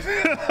idiot.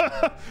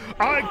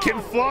 I can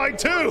fly,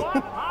 too!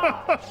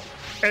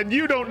 And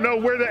you don't know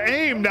where to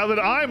aim now that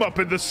I'm up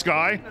in the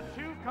sky.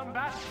 The two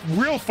combatants.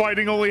 Real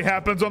fighting only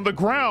happens on the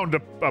ground,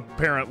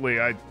 apparently.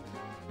 I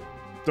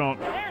don't...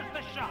 There's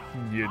the shot.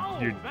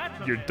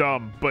 That's a You're miss.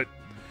 dumb, but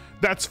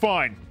that's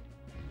fine.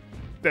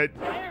 There's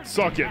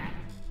Suck the it. attack.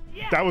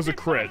 Yes, That was a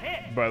it's crit,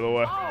 hit. by the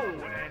way. Oh,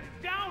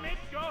 and down it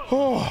goes.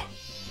 Oh,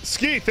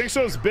 Ski, thanks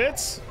for those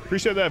bits.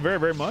 Appreciate that very,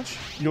 very much.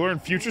 You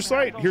learned Future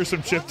Sight? Here's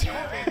some chip.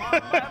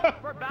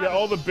 Yeah,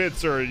 all the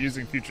bits are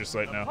using Future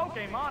Sight now.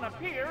 Pokemon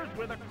appears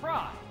with a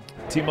cry.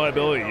 Team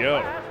Liability, yo.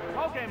 Last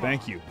Pokemon.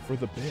 Thank you for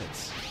the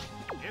bits.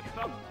 It's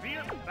a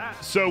fierce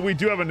battle. So we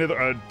do have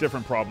a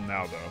different problem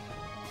now,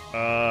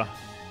 though.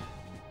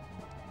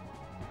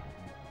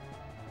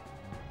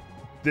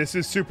 This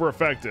is super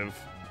effective.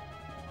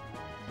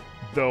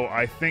 Though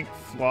I think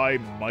Fly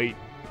might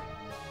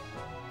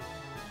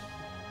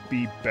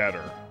be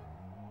better.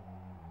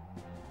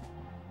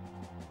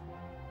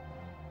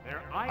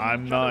 They're eyeing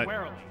I'm each other not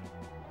warily.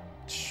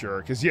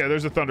 sure. Because, yeah,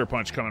 there's a Thunder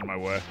Punch coming my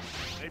way.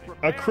 They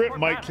prepare A crit for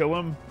might battle. kill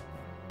him,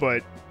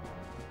 but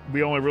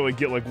we only really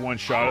get, like, one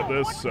shot at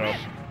this, what so... miss?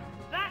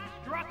 That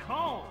struck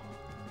home.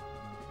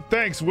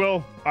 Thanks,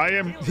 Will.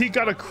 He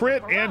got a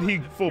crit, and he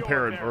full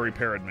parried, or he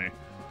parried me.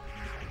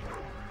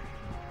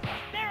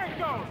 There it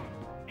goes.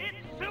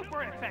 It's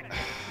super effective.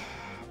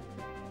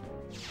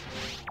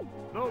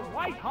 The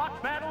white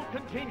hot battle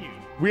continues.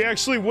 We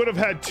actually would have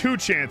had 2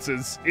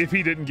 chances if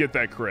he didn't get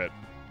that crit.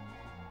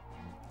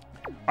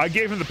 I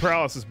gave him the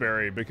paralysis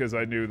berry because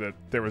I knew that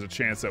there was a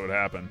chance that would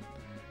happen.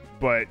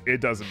 But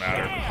it doesn't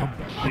matter.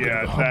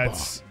 Yeah,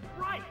 that's...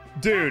 Right.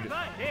 Dude,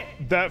 That's a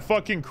hit. that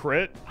fucking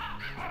crit...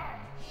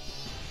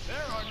 There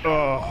are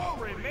no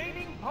more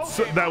remaining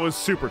So, Pokemon. that was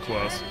super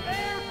close.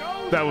 There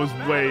goes That was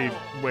the way,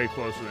 battle. way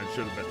closer than it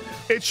should have been.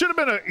 It should have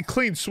been a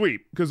clean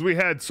sweep because we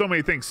had so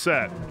many things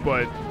set.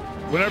 But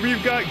whenever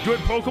you've got good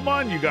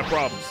Pokemon, you got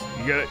problems.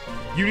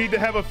 You need to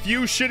have a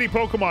few shitty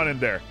Pokemon in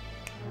there.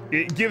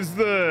 It gives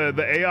the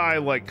AI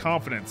like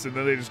confidence, and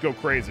then they just go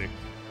crazy.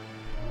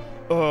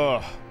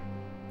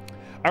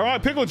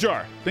 Ironic Pickle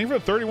Jar. Thank you for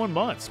 31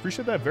 months.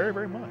 Appreciate that very,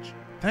 very much.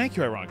 Thank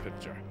you, Ironic Pickle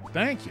Jar.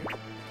 Thank you.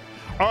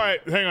 All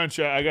right, hang on,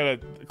 chat. I gotta.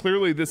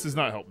 Clearly, this has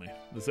not helped me.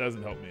 This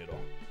hasn't helped me at all.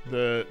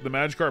 The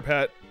Magikarp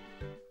hat.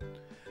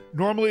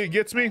 Normally, it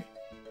gets me.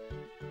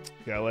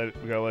 We gotta let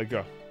it go.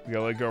 We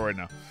gotta let it go right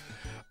now.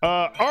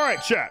 All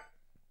right, chat.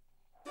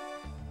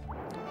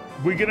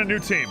 We get a new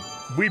team.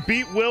 We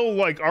beat Will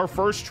like our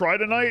first try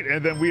tonight,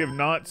 and then we have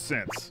not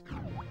since.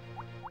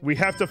 We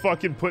have to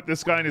fucking put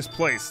this guy in his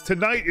place.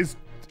 Tonight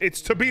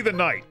it's to be the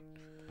night.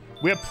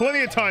 We have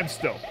plenty of time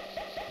still.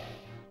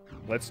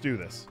 Let's do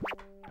this.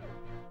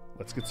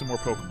 Let's get some more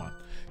Pokemon.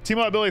 Team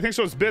Liability, thanks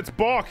for those bits.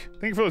 Balk,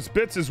 thank you for those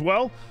bits as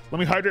well. Let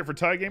me hydrate for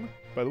Ty Gamer,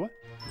 by the way.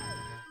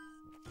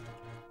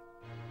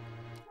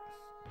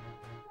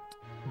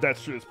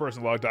 That's true. This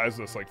person logged eyes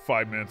with us like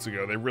 5 minutes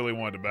ago. They really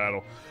wanted to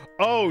battle.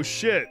 Oh,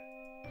 shit.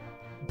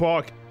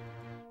 Balk.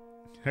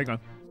 Hang on.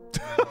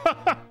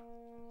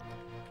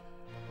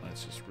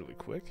 Let's just really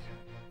quick.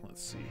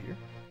 Let's see here.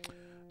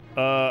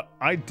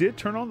 I did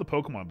turn on the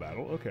Pokemon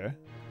battle. Okay.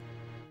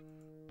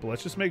 But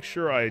let's just make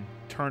sure I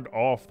turned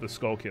off the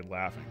Skull Kid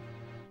laughing.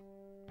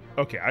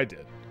 Okay, I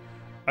did.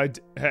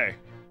 Hey,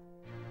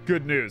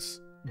 good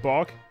news.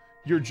 Balk,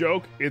 your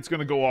joke, it's going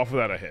to go off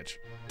without a hitch.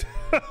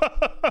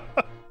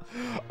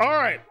 All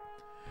right.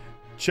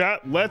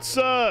 Chat, let's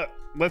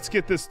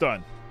get this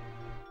done.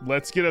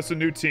 Let's get us a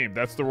new team.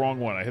 That's the wrong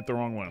one. I hit the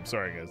wrong one. I'm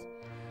sorry, guys.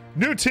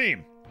 New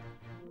team.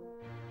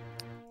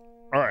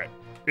 All right.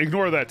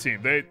 Ignore that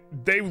team.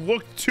 They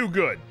looked too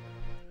good.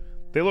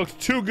 They looked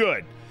too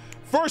good.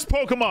 First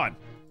Pokemon.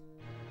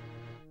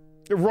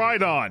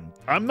 Rhydon.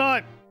 I'm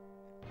not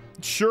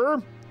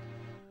sure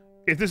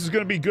if this is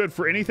going to be good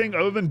for anything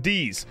other than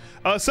D's.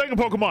 Second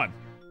Pokemon.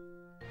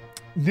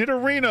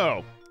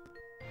 Nidorino.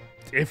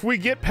 If we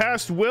get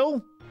past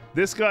Will,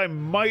 this guy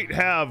might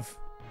have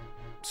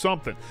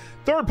something.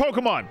 Third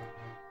Pokemon.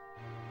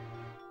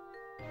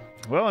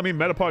 Well, I mean,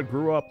 Metapod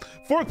grew up.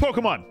 Fourth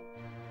Pokemon.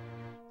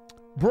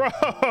 Bro.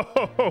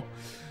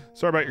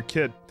 Sorry about your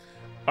kid.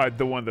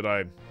 The one that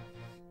I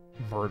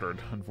murdered,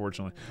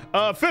 unfortunately.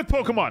 Fifth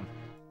Pokemon.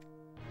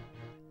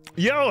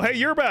 Yo, hey,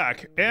 you're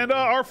back. And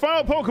our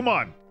final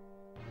Pokemon.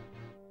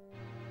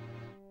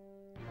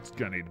 It's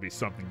gonna need to be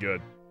something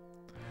good.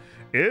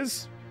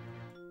 Is...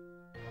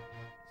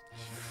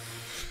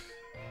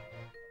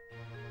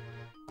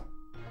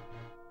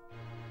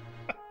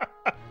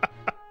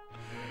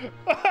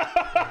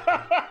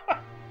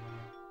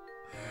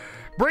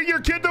 Bring your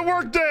kid to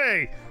work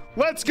day.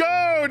 Let's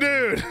go,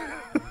 dude.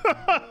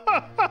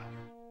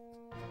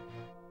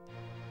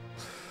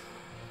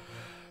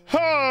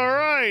 All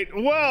right.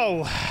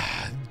 Well,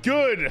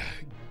 good.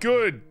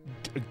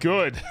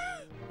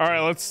 All right,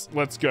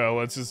 let's go.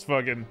 Let's just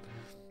fucking.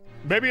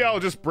 Maybe I'll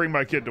just bring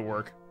my kid to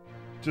work,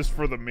 just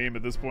for the meme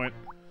at this point.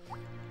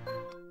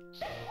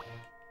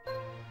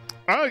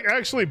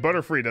 Actually,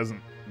 Butterfree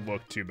doesn't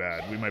look too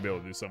bad. We might be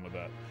able to do something with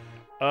that.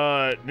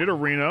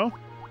 Nidorino.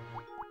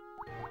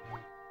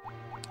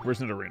 Where's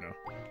Nidorino?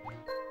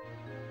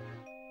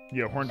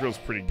 Yeah, Horndrill's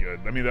pretty good.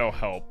 I mean, that'll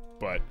help,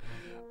 but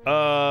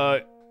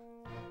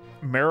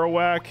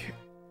Marowak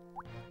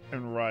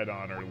and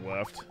Rhydon are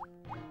left.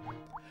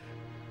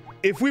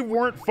 If we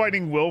weren't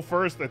fighting Will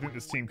first, I think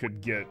this team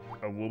could get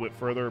a little bit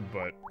further,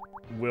 but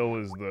Will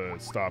is the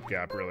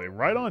stopgap, really.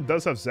 Rhydon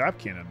does have Zap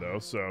Cannon, though,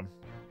 so...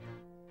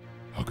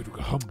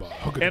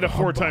 And a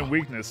 4-time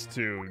weakness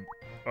to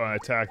an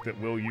attack that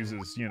Will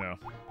uses, you know,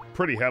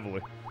 pretty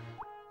heavily.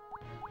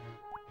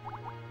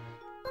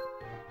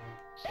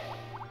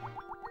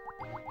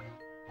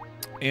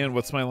 And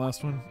what's my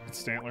last one?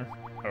 It's Stantler.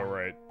 Oh,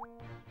 right.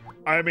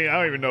 I mean, I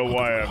don't even know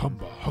why I'm...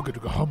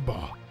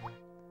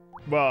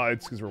 Well,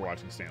 it's because we're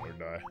watching Stantler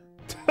die.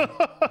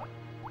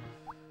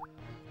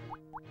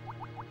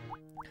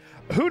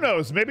 Who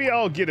knows? Maybe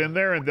I'll get in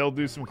there and they'll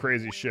do some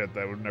crazy shit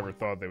that I would never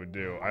thought they would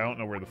do. I don't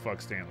know where the fuck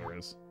Stantler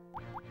is.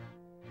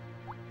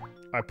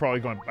 I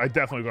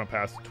definitely gone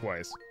past it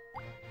twice.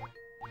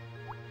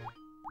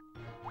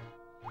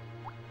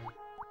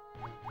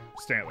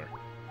 Stantler.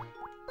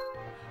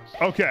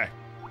 Okay.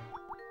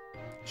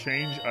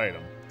 Change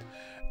item.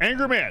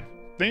 Angry Man.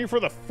 Thank you for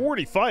the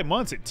 45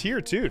 months at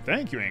tier 2.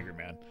 Thank you, Angry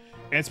Man.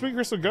 And Speaking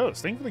Crystal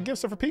Ghost. Thank you for the gift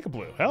set for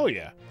Peekaboo. Hell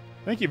yeah.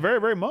 Thank you very,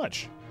 very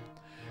much.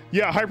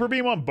 Yeah, Hyper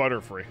Beam on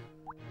Butterfree.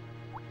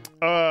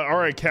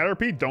 Alright,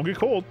 Caterpie, don't get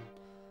cold.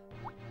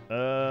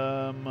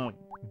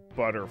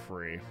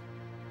 Butterfree.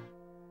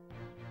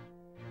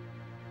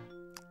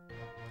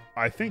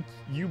 I think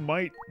you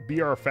might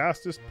be our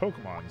fastest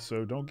Pokemon,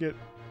 so don't get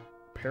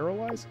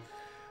paralyzed.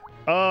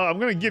 I'm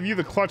gonna give you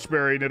the Clutch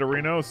Berry,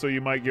 Nidorino, so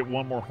you might get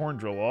one more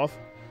Horndrill off.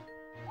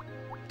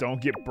 Don't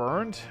get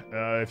burned.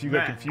 If you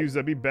got confused,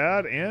 that'd be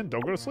bad. And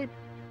don't go to sleep.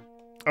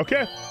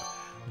 Okay.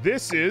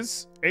 This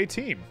is a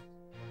team.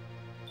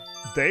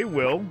 They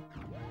will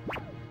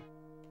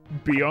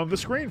be on the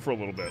screen for a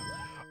little bit.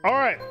 All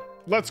right,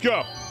 let's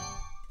go.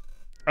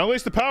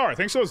 Unleash the power.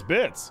 Thanks for those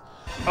bits.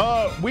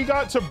 We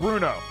got to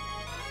Bruno.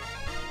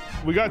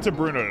 We got to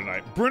Bruno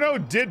tonight. Bruno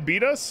did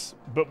beat us,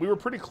 but we were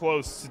pretty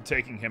close to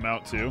taking him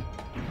out too.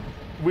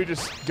 We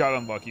just got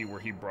unlucky where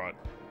he brought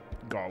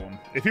Golem.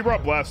 If he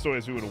brought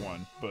Blastoise, we would have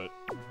won, but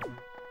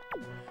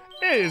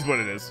it is what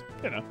it is,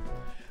 you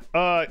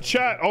know.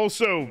 Chat,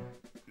 also,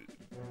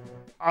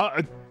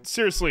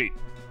 seriously,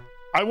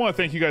 I want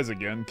to thank you guys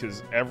again,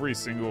 because every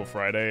single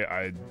Friday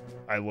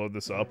I load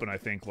this up and I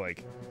think,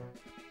 like,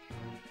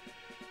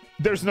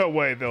 there's no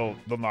way they'll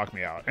knock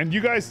me out. And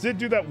you guys did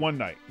do that one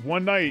night.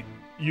 One night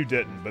you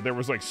didn't, but there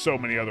was like so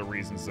many other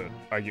reasons that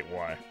I get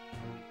why.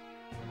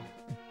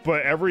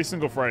 But every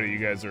single Friday you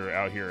guys are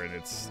out here and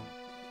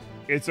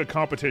it's a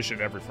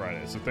competition every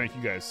Friday. So thank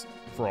you guys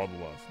for all the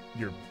love.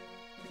 You're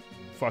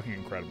fucking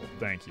incredible.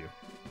 Thank you.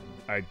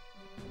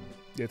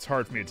 It's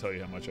hard for me to tell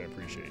you how much I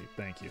appreciate you.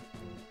 Thank you.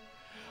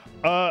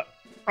 All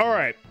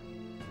right.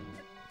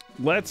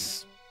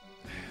 Let's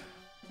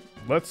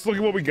look at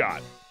what we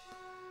got.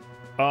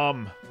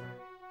 Because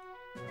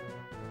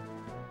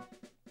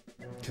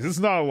this is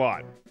not a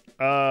lot.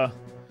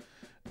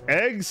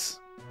 Eggs,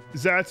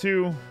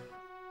 Xatu,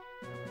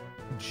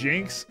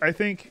 Jinx, I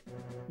think,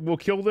 will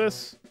kill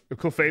this.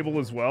 Clefable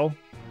as well.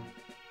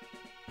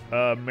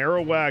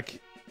 Marowak.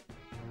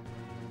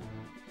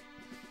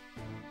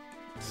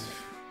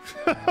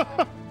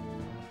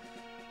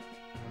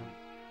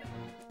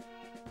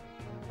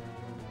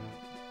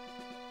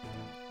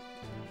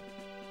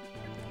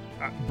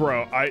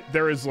 Bro,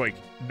 there is like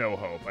no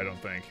hope, I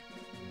don't think.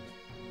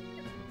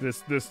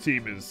 This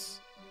team is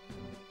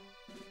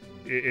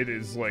it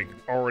is like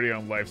already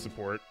on life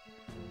support.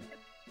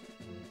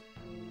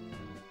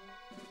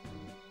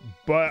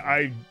 But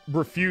I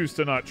refuse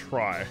to not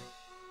try.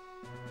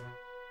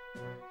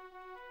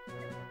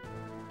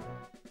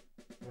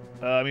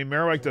 I mean,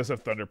 Marowak does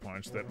have Thunder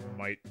Punch that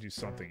might do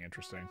something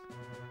interesting.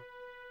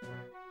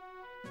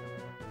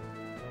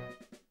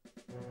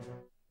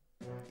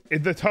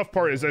 The tough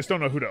part is I just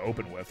don't know who to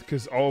open with,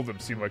 because all of them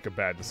seem like a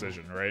bad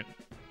decision, right?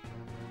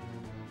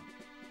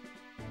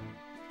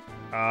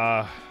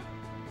 I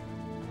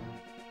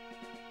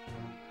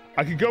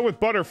could go with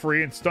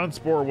Butterfree and Stun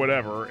Spore or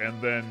whatever,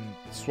 and then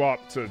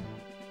swap to...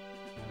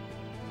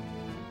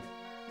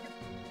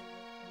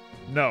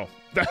 No.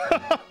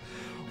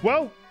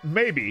 Well,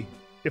 maybe.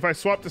 If I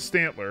swap to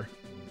Stantler,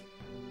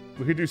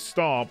 we could do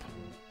Stomp,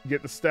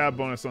 get the stab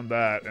bonus on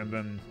that, and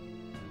then...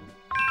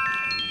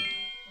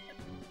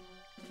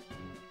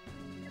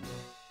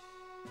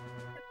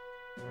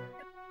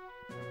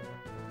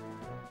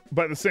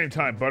 But at the same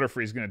time,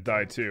 Butterfree's gonna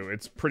die too.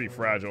 It's pretty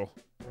fragile.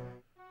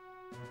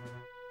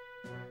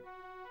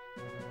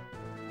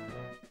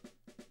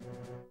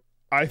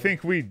 I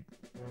think we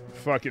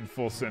fucking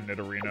full send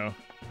Nidorino.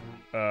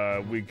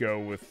 We go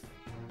with...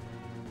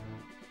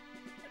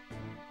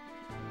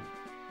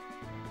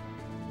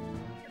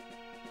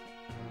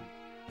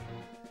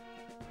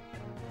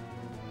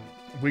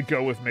 We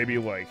go with maybe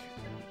like...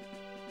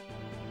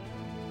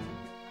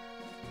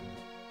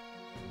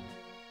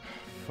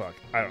 Fuck,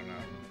 I don't know.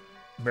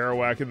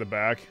 Marowak in the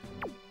back,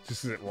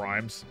 just because it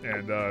rhymes,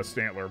 and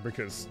Stantler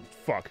because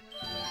fuck.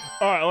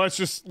 All right,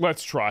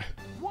 let's try.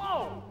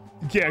 Whoa!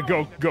 Yeah,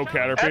 go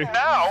Caterpie. And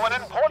now an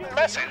important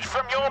message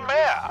from your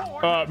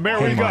mare. Mare,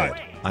 Hey, we got.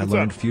 Mike, I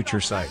learned Future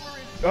Sight.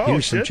 Oh,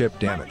 Here's some shit. chip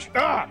damage.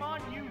 Ah!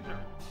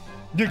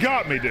 You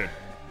got me, dude.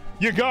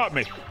 You got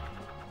me.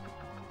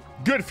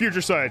 Good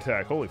Future Sight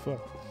attack. Holy fuck.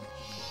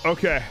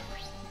 Okay.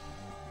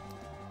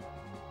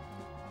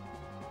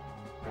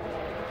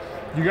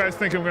 You guys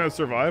think I'm gonna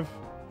survive?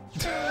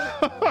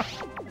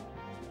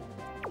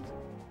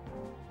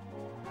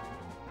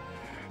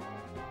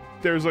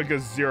 There's like a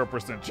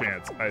 0%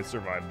 chance I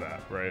survived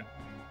that, right?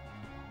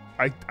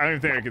 I don't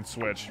think I could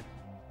switch.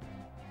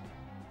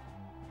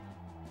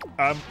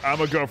 I'm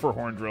gonna go for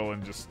Horn Drill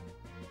and just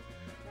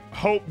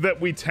hope that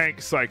we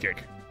tank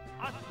Psychic.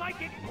 A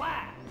psychic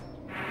blast.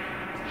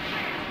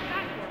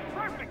 That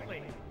worked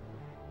perfectly.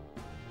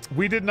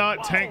 We did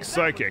not tank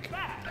Psychic.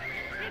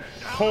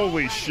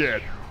 Holy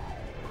shit.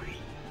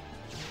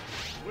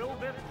 Will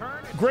this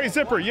turn into Gray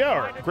Zipper, a yeah,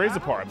 one-sided Gray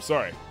battle? Zipper, I'm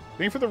sorry.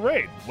 Thank you for the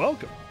raid.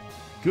 Welcome.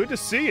 Good to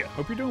see you.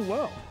 Hope you're doing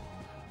well.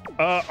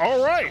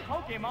 All right.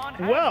 Pokemon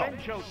Well. have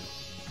been chosen.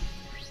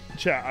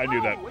 Chat, I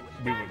knew that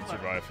we wouldn't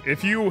survive.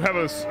 If you have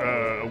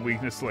a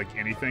weakness to like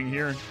anything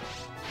here,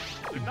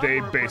 they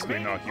Number of basically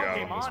remaining knock you out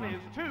on this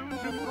Pokemon one.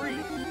 is 2 to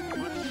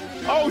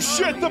 3. Oh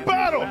shit, the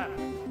battle!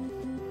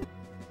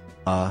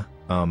 Oh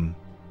No,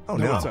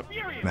 no, what's up?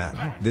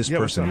 Matt, this Yeah,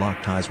 what's person up?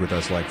 locked eyes with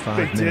us like They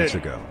 5 minutes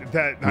did. ago.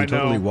 That We I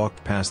totally know.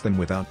 walked past them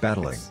without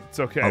battling. It's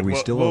okay. Are we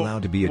still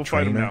allowed to be a we'll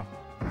fight 'em trainer? now.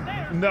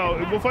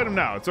 No, we'll fight him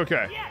now. It's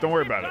okay. Yes, Don't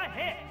worry it's about a it.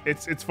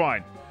 hit. It's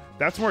fine.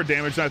 That's more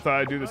damage than I thought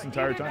I'd do this The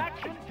entire heated time.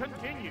 action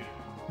continues.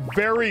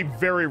 Very,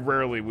 very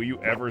rarely will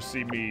you ever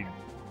see me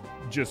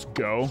just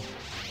go.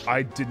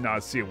 I did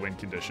not see a win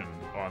condition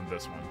on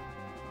this one.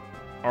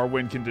 Our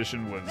win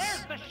condition was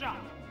There's the shot.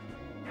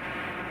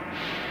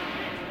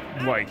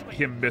 like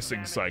him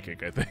missing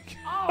Psychic, I think.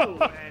 Oh,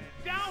 and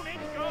down it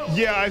goes.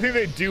 Yeah, I think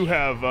they do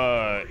have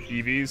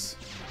EVs.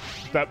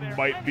 That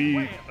might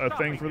be a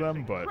thing for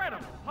them, but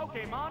Incredible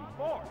Pokemon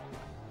Force.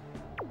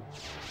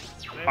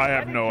 I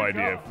have no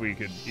idea if we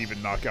could even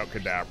knock out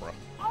Kadabra.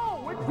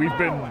 Oh, it's We've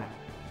been Marowak.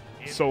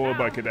 It's soloed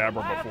by down to the Kadabra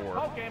last before.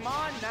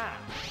 Pokemon now.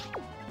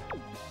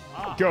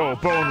 A Go,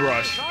 hot Bone battle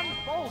Rush. is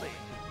unfolding.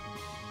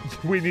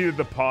 We needed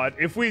the pod.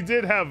 If we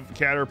did have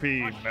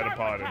Caterpie,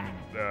 Metapod,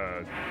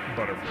 and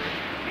Butterfree,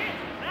 Hit.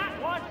 That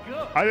was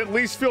good. I'd at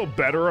least feel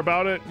better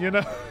about it, you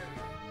know?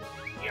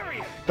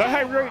 Furious. Did I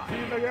have rate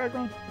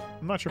Aggron?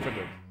 I'm not sure if I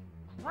did.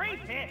 Great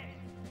hit.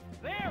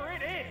 There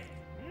it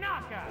is.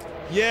 Knockout.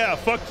 Yeah,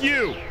 fuck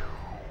you.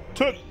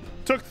 Took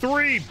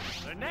three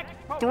The next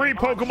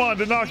Pokemon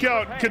to knock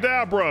out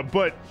Kadabra,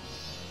 but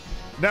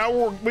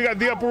now we got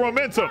the upper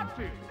momentum.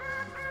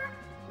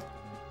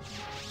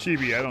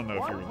 Chibi, I don't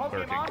know if you were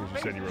lurking because you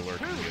said you were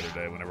lurking the other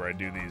day whenever I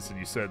do these, and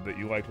you said that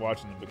you liked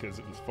watching them because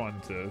it was fun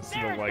to see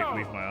the light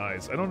leave my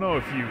eyes. I don't know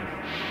if you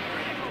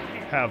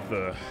have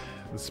the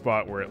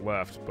spot where it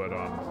left, but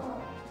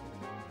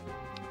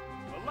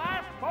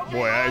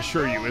boy, I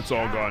assure you, it's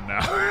all gone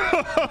now.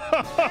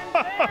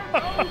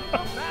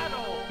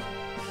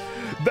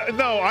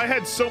 No, I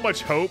had so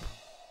much hope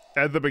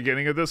at the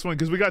beginning of this one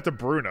because we got to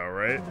Bruno,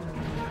 right?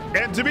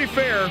 And to be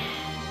fair,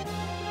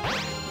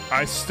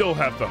 I still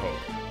have the hope.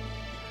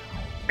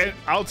 And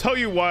I'll tell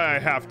you why I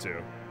have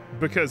to.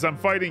 Because I'm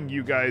fighting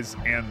you guys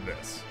and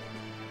this.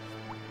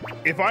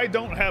 If I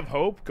don't have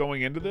hope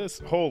going into this,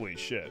 holy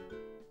shit.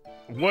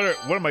 What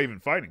am I even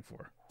fighting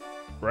for?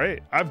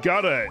 Right? I've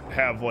got to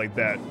have like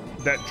that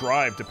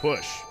drive to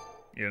push,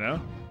 you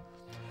know?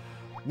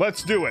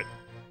 Let's do it.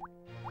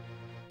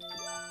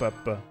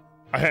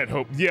 I had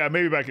hope. Yeah,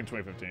 maybe back in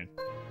 2015.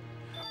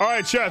 All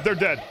right, chat, they're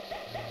dead.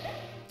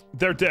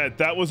 They're dead.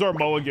 That was our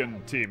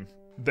Mulligan team.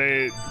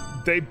 They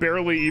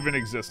barely even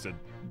existed.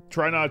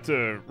 Try not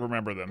to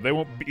remember them. They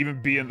won't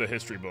even be in the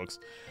history books.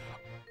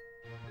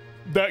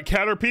 That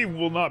Caterpie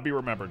will not be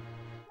remembered.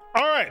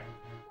 All right.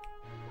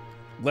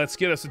 Let's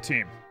get us a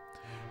team.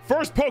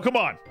 First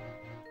Pokemon.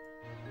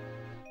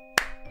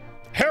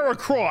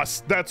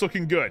 Heracross. That's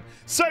looking good.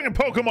 Second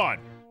Pokemon.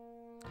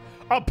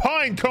 A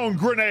Pine Cone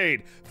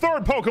Grenade.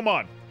 Third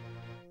Pokemon.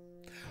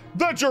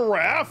 The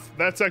Giraffe.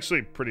 That's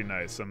actually pretty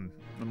nice. I'm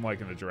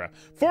liking the Giraffe.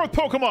 Fourth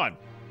Pokemon.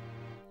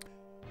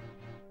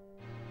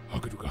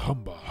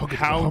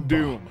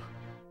 Houndoom.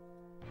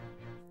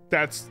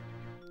 That's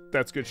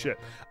good shit.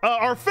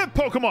 Our fifth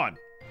Pokemon.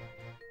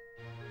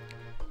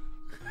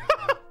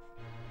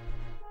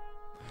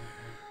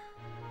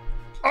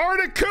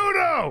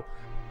 Articuno!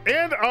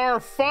 And our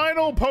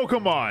final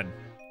Pokemon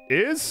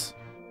is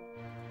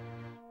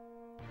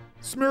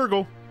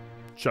Smeargle.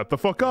 Shut the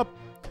fuck up.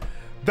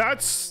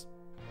 That's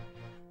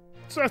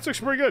actually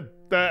pretty good.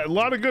 A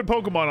lot of good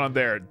Pokemon on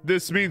there.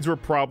 This means we're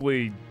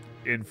probably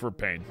in for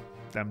pain.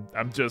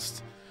 I'm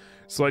just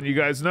letting you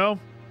guys know.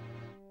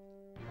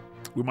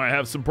 We might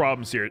have some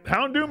problems here.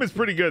 Houndoom is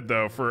pretty good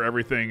though for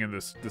everything in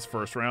this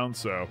first round,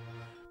 so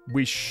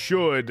we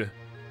should.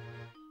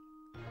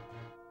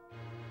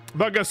 I'm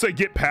not gonna say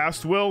get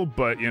past Will,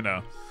 but you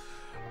know,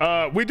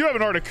 we do have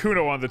an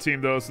Articuno on the team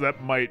though, so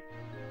that might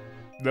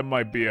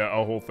be a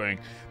whole thing.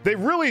 They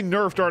really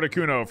nerfed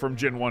Articuno from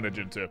Gen 1 to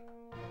Gen 2.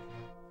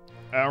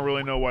 I don't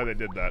really know why they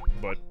did that,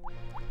 but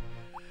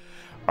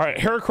all right,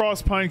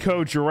 Heracross,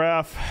 Pineco,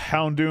 Giraffe,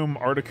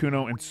 Houndoom,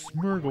 Articuno, and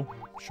Smeargle.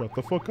 Shut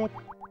the fuck up.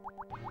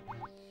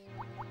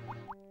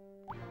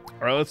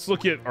 All right, let's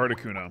look at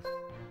Articuno.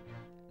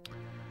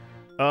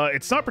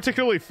 It's not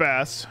particularly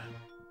fast,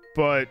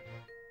 but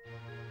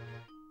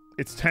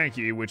it's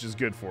tanky, which is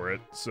good for it.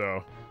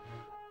 So,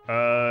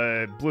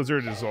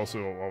 Blizzard is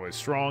also always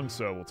strong,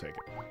 so we'll take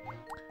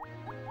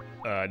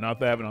it. Not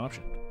that I have an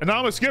option.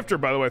 Anonymous Gifter,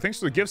 by the way, thanks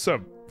for the gift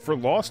sub for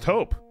Lost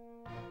Hope.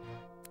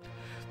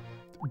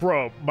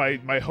 Bro,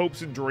 my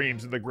hopes and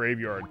dreams in the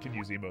graveyard can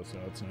use emotes now.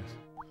 That's nice.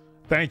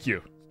 Thank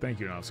you. Thank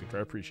you, Anonymous Gifter.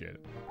 I appreciate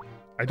it.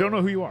 I don't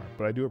know who you are,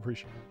 but I do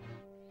appreciate it.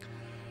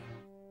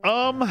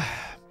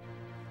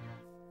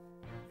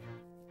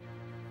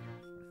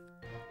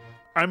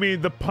 I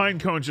mean, the Pine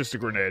Cone's just a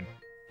grenade.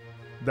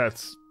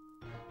 That's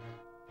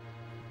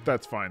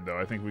fine, though.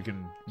 I think we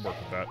can work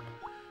with that.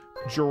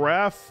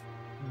 Giraffe,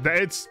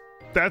 that's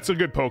a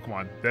good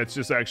Pokemon. That's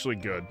just actually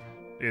good.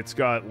 It's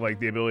got, like,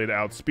 the ability to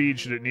outspeed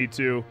should it need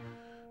to.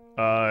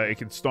 It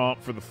can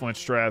stomp for the flinch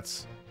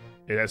strats.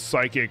 It has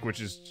Psychic, which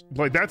is,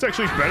 like, that's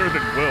actually better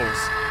than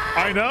Will's.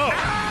 I know.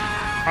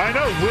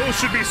 Will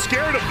should be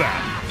scared of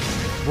that.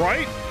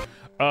 Right?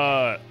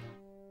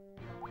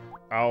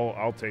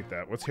 I'll take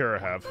that. What's Hera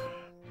have?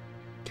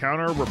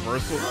 Counter,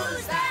 reversal.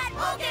 Who's that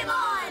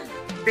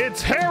Pokemon?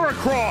 It's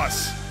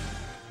Heracross!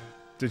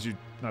 Did you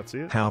not see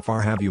it? How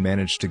far have you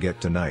managed to get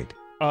tonight?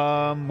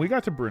 We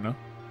got to Bruno.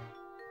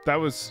 That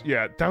was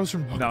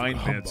from 9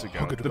 minutes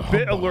ago. The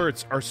bit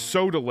alerts are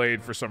so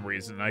delayed for some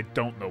reason. I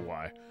don't know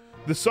why.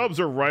 The subs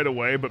are right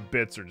away, but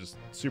bits are just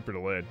super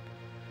delayed.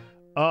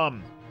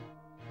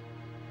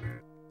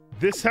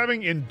 This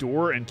having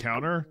Endure and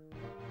Counter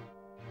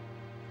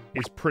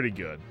is pretty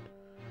good.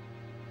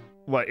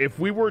 Like, if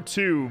we were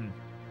to...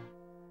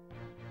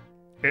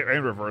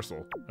 And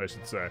Reversal, I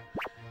should say.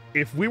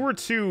 If we were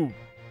to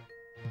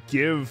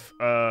give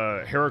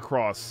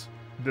Heracross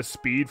the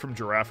speed from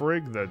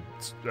Girafarig,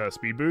 the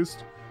speed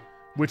boost,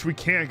 which we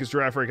can't because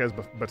Girafarig has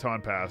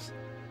Baton Pass,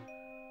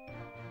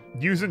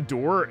 use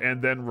Endure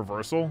and then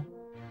Reversal,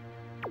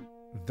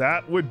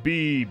 that would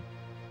be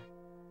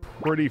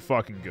pretty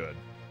fucking good.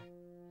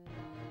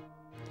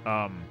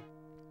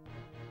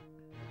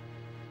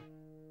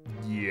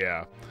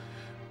 Yeah.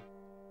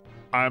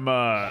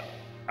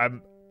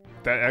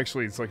 That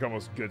actually is like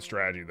almost good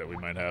strategy that we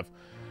might have.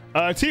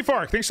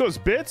 T-Fark, thanks for those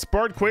bits.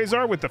 Bard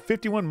Quasar with the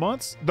 51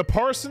 months. The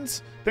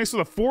Parsons, thanks for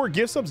the 4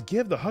 gift subs.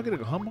 Give the hug and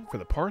a hum for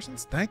the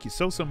Parsons. Thank you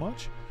so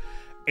much.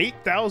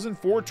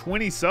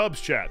 8,420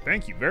 subs, chat.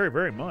 Thank you very,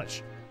 very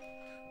much.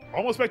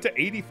 Almost back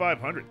to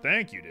 8,500.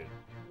 Thank you, dude.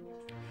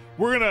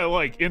 We're gonna,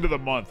 like, end of the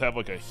month have,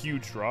 like, a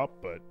huge drop,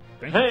 but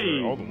thank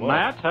you for all the love.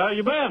 Matt, how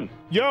you been?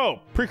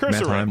 Yo,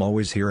 Precursor. Matt, I'm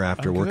always here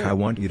after work. good. I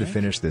want you to Thank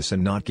finish this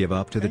and not give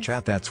up to the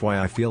chat. That's why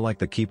I feel like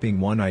the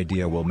keeping one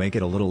idea will make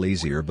it a little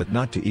easier, but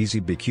not too easy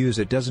because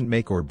it doesn't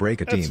make or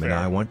break a That's team, and fair.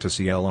 I want to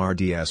see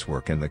LRDS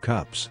work in the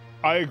cups.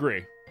 I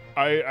agree.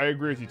 I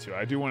agree with you, too.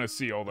 I do want to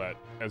see all that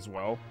as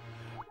well.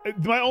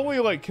 My only,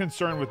 like,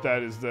 concern with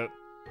that is that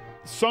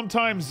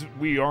sometimes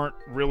we aren't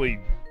really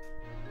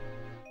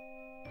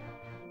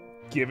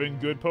given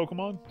good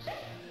Pokemon.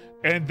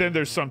 And then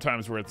there's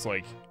sometimes where it's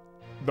like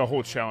the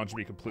whole challenge would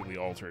be completely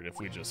altered if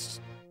we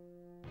just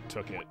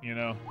took it, you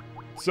know?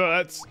 So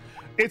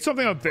it's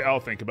something I'll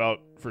think about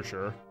for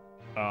sure.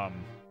 But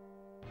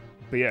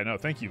yeah, no,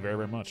 thank you very,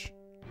 very much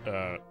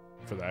for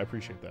that. I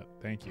appreciate that.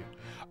 Thank you.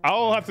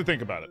 I'll have to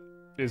think about it,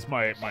 is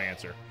my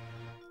answer.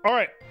 All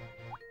right.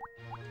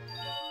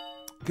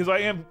 Because I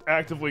am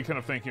actively kind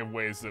of thinking of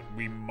ways that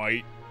we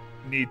might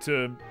need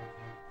to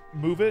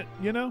move it,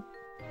 you know?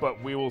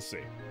 But we will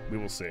see. We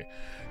will see.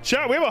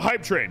 Chat, we have a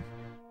hype train,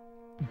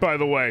 by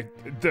the way.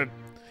 The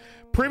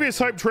previous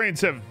hype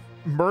trains have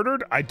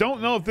murdered. I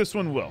don't know if this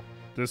one will.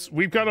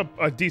 We've got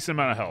a decent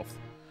amount of health.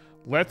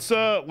 Let's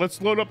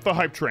load up the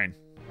hype train,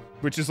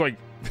 which is like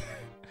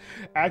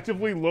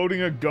actively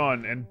loading a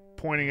gun and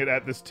pointing it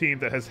at this team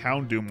that has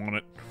Houndoom on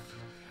it.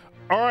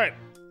 All right.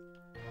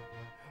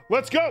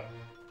 Let's go.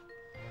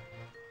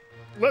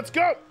 Let's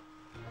go.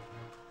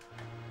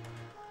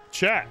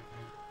 Chat.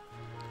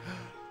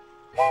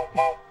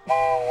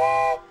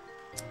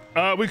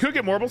 We could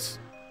get Morbles.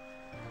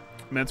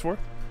 Mensworth.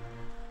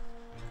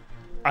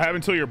 I have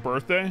until your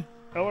birthday,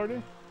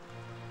 LRD.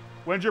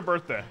 When's your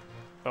birthday,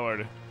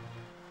 LRD?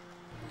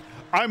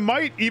 I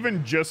might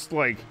even just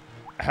like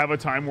have a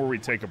time where we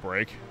take a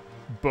break,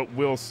 but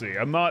we'll see.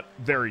 I'm not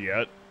there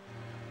yet.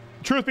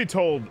 Truth be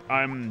told,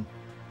 I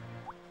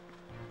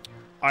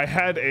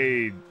had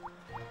a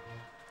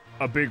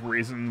big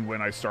reason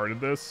when I started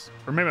this,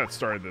 or maybe not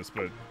started this,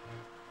 but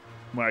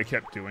when I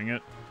kept doing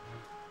it.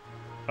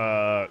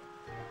 I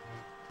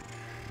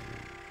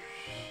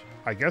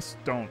guess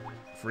don't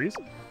freeze.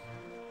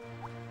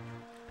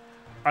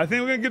 I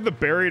think we're gonna give the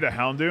berry to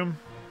Houndoom.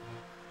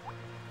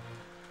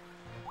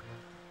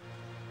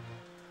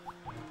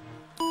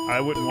 I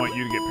wouldn't want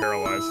you to get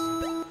paralyzed.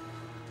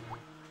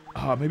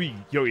 Maybe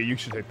Yogi, you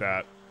should take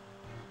that.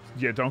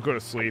 Yeah, don't go to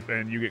sleep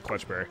and you get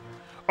Clutch Berry.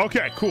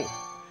 Okay, cool.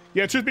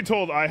 Yeah, truth be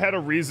told, I had a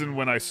reason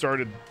when I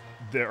started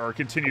or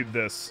continued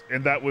this,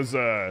 and that was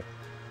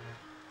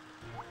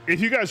if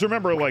you guys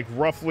remember, like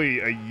roughly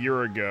a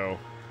year ago,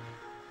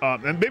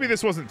 and maybe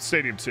this wasn't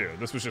Stadium 2,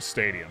 this was just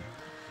Stadium.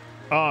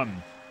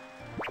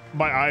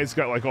 My eyes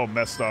got like all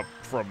messed up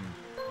from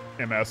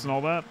MS and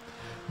all that.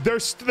 They're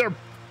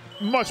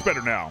much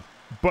better now,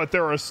 but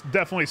there are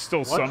definitely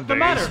still some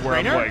days where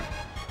I'm like,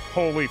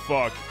 holy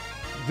fuck,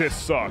 this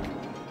suck.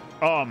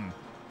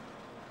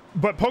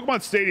 But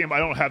Pokemon Stadium, I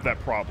don't have that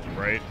problem,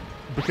 right?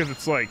 Because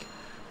it's like,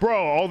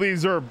 bro, all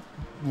these are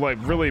like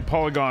really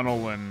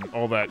polygonal and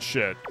all that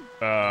shit.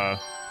 But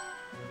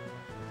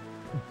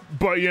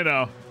you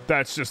know,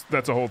 that's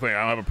a whole thing.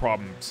 I don't have a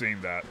problem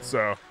seeing that.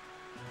 So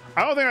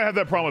I don't think I have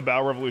that problem with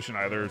Battle Revolution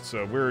either.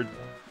 So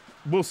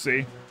we'll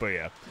see. But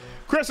yeah,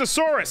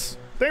 Chrysosaurus,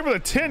 thank you for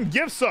the 10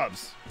 gift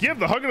subs. Give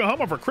the hug and a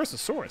hummer for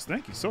Chrysosaurus.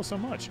 Thank you so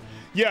much.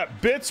 Yeah,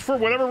 bits for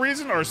whatever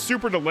reason are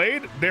super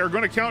delayed. They are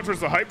going to count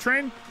towards the hype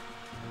train.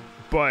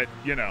 But,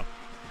 you know,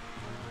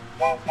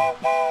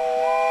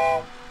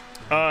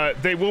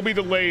 they will be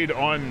delayed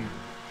on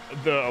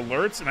the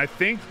alerts, and I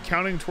think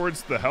counting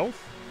towards the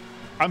health.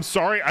 I'm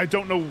sorry, I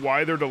don't know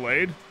why they're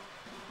delayed,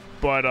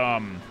 but,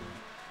 yeah,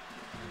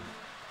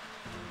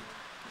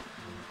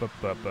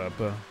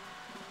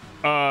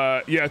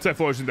 it's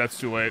Typhlosion, that's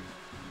too late.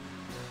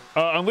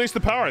 Unleash the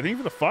power, I think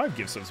for the 5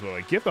 gifts as well.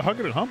 Like, give the Hug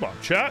and Humbug.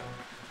 Chat,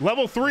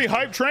 level 3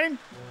 hype train?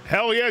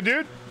 Hell yeah,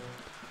 dude.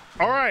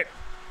 All right.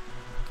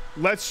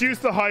 Let's use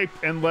the hype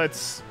and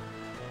let's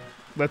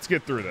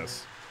get through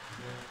this.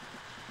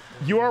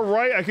 You are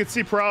right. I could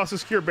see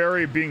Paralysis Cure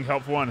Berry being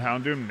helpful on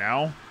Houndoom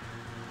now.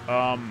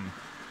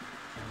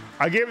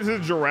 I gave it to the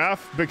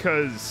Giraffe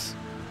because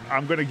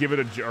I'm going to give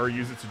it or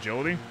use its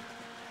agility.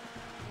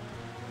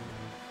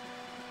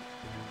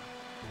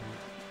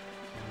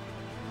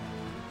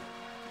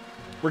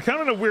 We're kind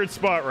of in a weird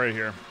spot right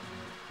here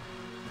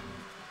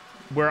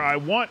where I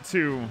want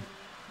to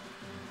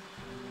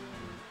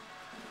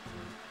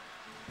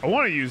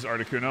use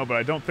Articuno, but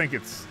I don't think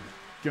it's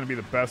going to be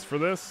the best for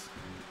this.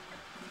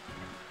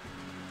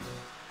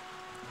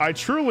 I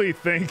truly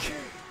think...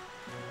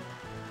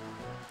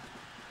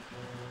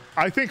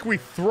 I think we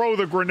throw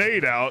the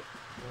grenade out,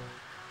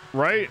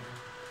 right?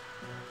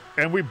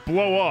 And we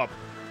blow up.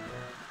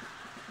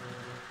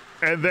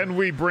 And then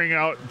we bring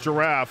out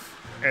Giraffe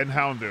and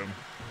Houndoom.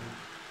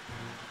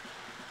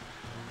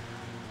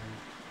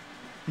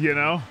 You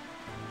know?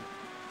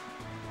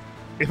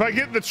 If I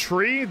get the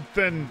tree,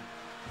 then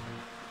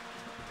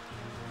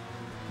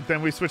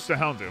we switch to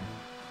Houndoom.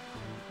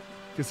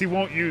 Because he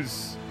won't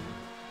use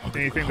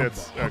anything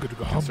that's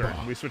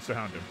concerned. We switch to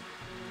Houndoom.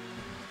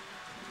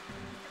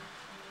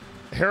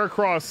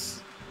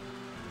 Heracross,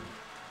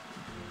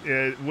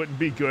 it wouldn't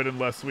be good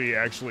unless we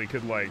actually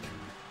could, like,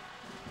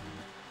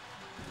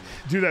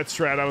 do that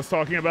strat I was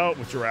talking about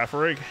with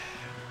Girafarig.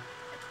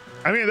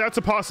 I mean, that's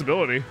a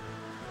possibility.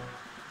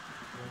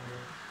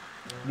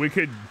 We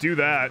could do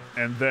that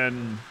and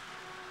then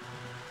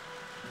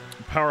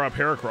power up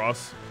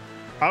Heracross.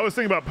 I was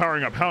thinking about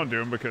powering up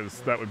Houndoom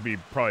because that would be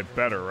probably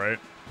better, right?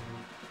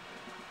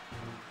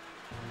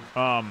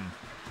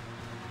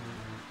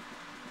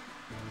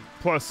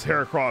 Plus,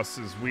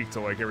 Heracross is weak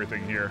to like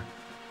everything here.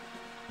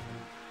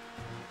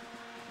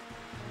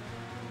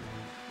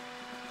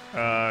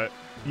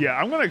 Yeah,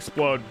 I'm gonna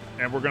explode,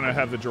 and we're gonna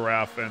have the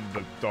giraffe and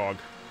the dog.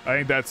 I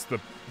think that's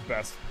the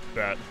best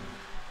bet.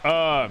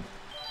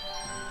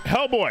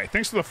 Hellboy,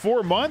 thanks for the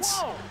 4 months.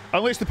 Whoa.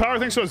 Unleash the power,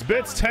 thanks for those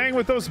bits. Tang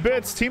with those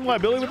bits. Team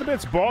Liability with the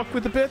bits. Balk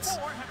with the bits.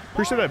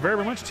 Appreciate that very,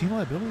 very much. Team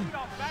Liability.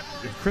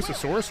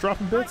 Chrysosaurus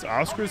dropping bits.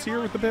 Oscar's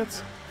here with the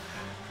bits.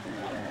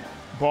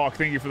 Balk,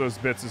 thank you for those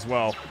bits as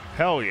well.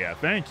 Hell yeah,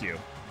 thank you.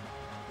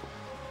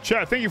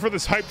 Chat, thank you for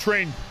this hype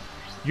train.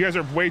 You guys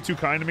are way too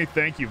kind to me.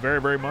 Thank you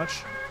very, very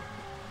much.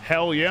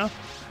 Hell yeah.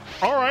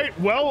 All right,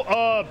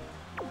 well,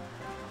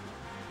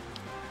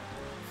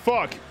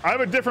 fuck. I have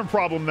a different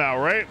problem now,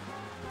 right?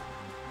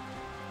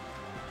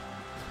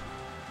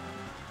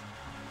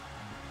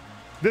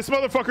 This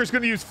motherfucker's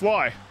gonna use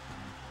fly.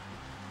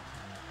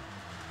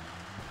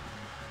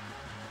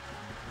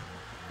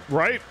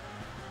 Right?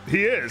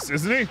 He is,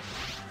 isn't he?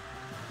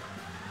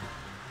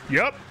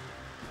 Yep.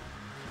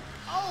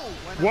 Oh,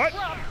 What?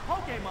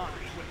 Pokemon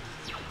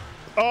switch.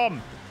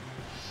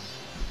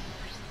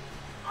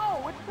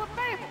 Oh, it's the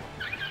Fable.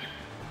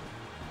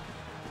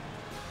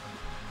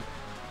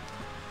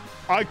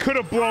 I could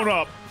have blown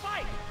up.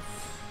 Fight.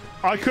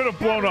 I could have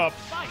blown up.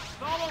 Fights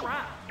all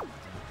around.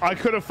 I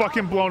could have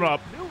fucking blown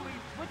up. Newly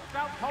switched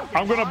out Pokemon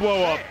I'm gonna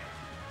blow up.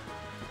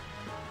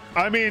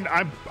 there. I mean,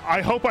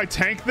 I hope I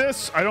tank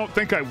this. I don't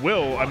think I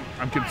will.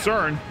 I'm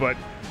concerned, but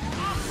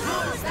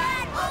Who's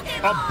that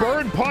a Pokemon?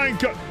 burn pine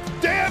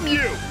damn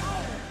you!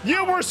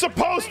 You were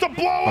supposed to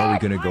blow Are we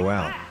up! gonna go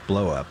out,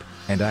 blow up,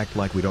 and act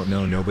like we don't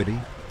know nobody?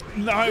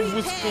 I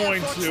was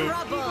going to.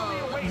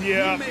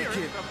 Yeah.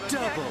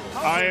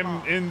 I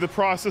am in the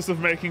process of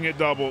making it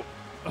double.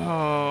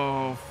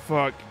 Oh,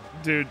 fuck.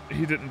 Dude,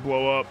 he didn't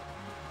blow up.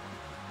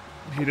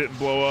 He didn't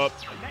blow up.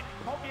 The next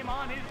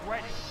Pokemon is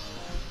ready.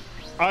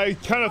 I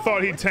kind of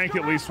thought he'd tank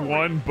at least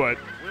one, but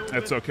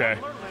that's okay.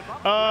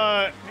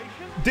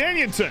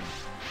 Danielson.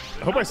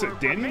 I hope I said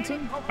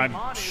Danielson? I'm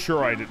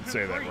sure I didn't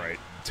say that right.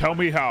 Tell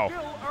me how.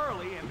 Still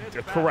early in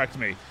this Correct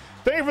me.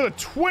 Thank you for the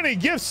 20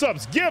 gift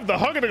subs. Give the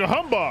hug and a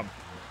humbug.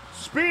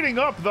 Speeding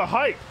up the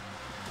hype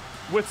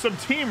with some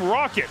Team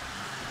Rocket.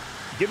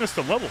 Getting us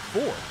to level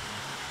 4.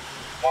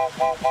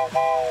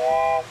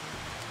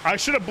 I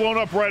should have blown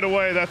up right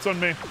away. That's on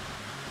me.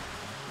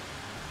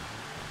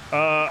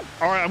 All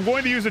right, I'm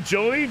going to use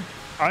agility.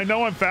 I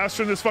know I'm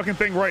faster than this fucking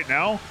thing right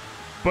now,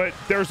 but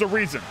there's a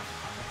reason.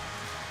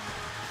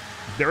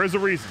 There is a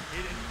reason.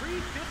 It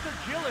increased its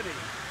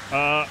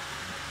agility.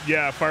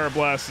 Yeah, Fire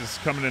Blast is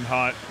coming in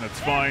hot. That's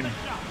fine.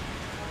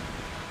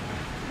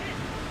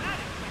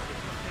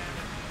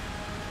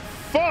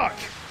 Fuck!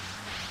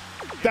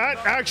 That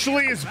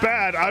actually is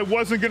bad. I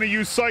wasn't going to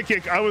use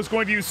Psychic. I was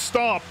going to use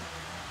Stomp.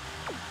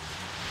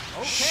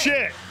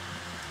 Shit.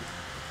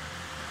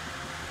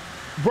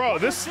 Bro,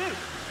 this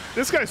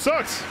guy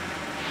sucks.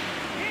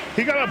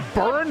 He got a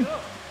burn?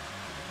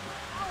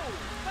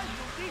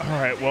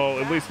 Alright, well,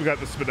 at least we got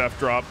the Spadef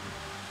drop.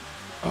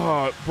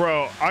 Oh,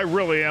 bro, I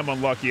really am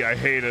unlucky. I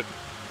hate it.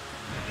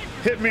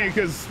 Hit me,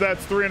 because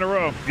that's 3 in a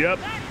row. Yep.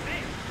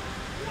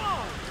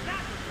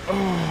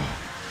 Oh.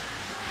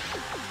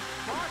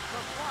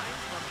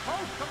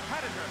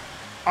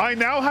 I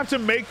now have to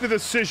make the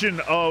decision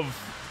of,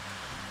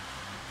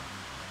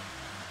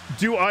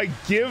 do I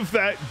give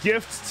that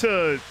gift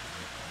to...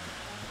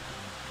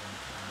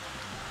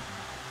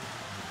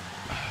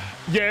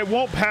 Yeah, it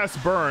won't pass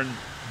burn,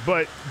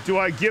 but do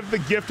I give the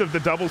gift of the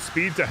double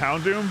speed to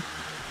Houndoom?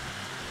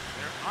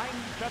 They're eyeing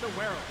each other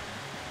warily.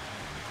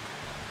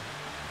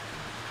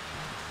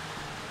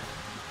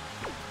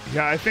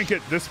 Yeah, I think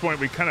at this point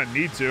we kind of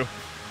need to.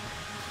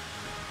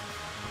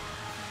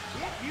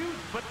 Use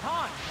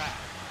baton pass.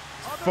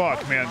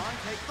 Fuck, man.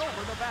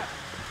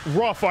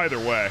 Rough either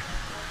way.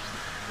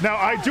 Now,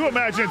 I do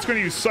imagine it's going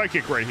to use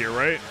Psychic right here,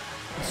 right?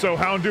 So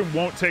Houndoom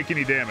won't take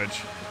any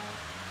damage.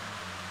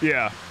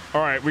 Yeah.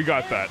 All right, we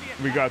got that.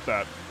 We got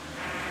that.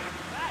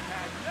 That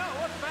had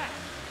no effect.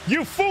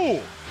 You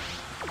fool!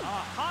 A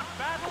hot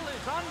battle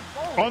is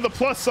unfolding. On the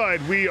plus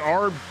side, we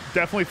are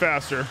definitely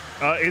faster.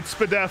 Its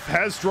Spadef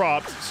has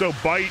dropped, so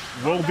Bite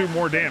will do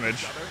more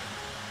damage.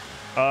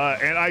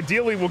 And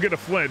ideally, we'll get a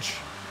flinch.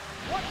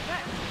 What's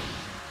next?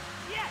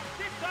 Yes,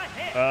 it's a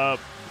hit.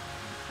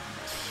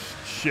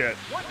 Shit.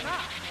 What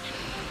now?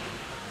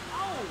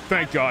 Oh,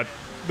 Thank God.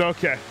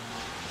 Okay.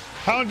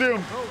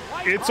 Houndoom,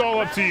 it's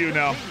all up to you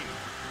now.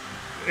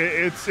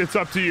 It's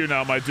up to you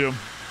now, my Doom.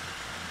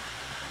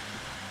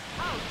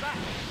 how's that?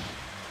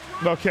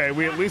 Okay,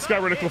 we at least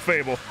got rid of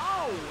Clefable.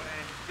 Oh,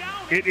 and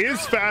down It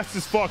is fast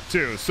as fuck,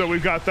 too, so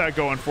we've got that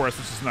going for us,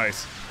 which is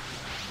nice.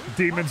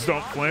 Demons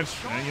don't flinch.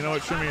 And you know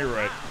what, Shimmy, you're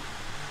right.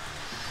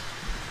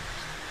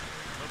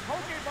 The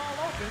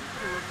Pokeball opens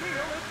to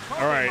reveal its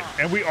Pokemon. All right,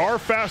 and we are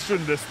faster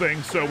than this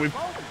thing, so Both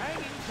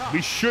hanging tough.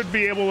 we should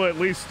be able to at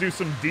least do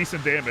some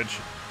decent damage.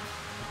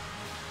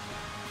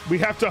 We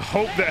have to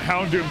hope that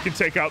Houndoom can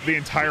take out the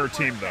entire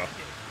team, though.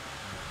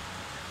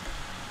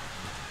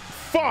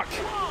 Fuck!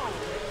 Whoa,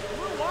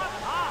 blew up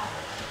high.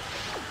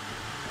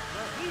 The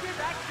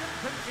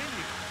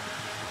continues.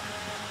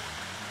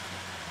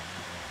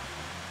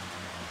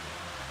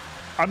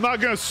 I'm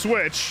not gonna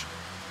switch,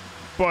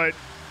 but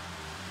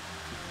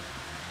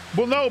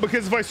well, no,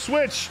 because if I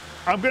switch,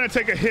 I'm gonna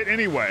take a hit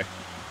anyway.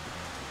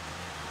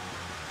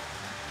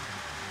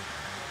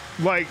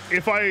 Like,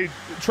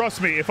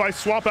 trust me, if I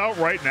swap out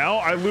right now,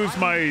 I lose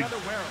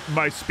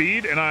my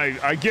speed, and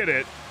I get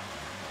it.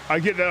 I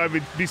get that I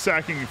would be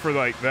sacking for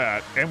like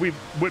that, and we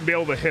wouldn't be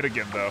able to hit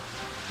again though.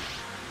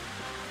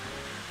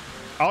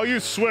 I'll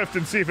use Swift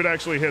and see if it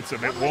actually hits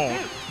him. It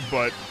won't,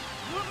 but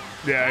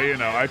yeah, you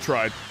know, I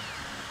tried.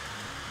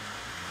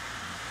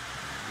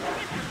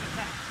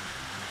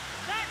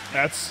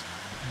 That's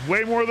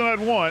way more than I'd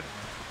want,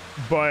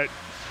 but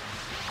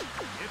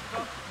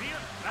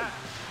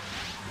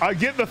I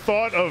get the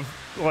thought of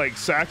like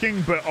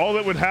sacking, but all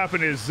that would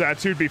happen is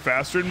Zatu'd be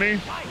faster than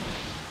me,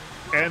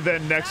 and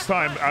then next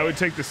time I would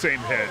take the same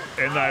hit,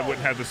 and I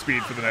wouldn't have the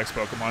speed for the next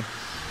Pokemon.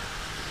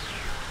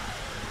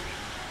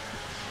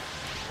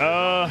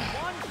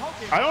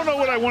 I don't know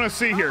what I want to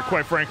see here,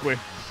 quite frankly.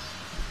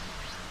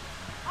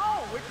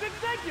 Oh, it's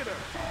Executor.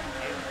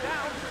 It's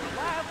down to the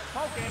last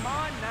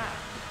Pokemon now.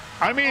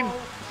 I mean,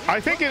 I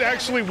think it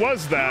actually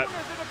was that,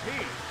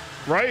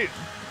 right?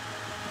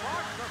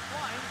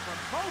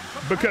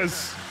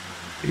 Because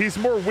he's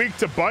more weak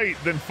to bite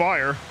than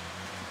fire.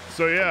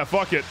 So yeah,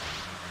 fuck it.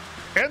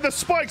 And the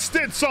spikes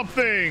did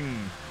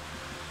something.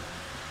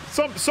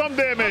 Some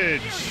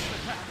damage.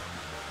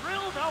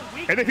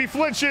 And if he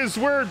flinches,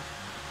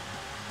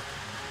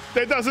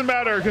 it doesn't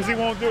matter because he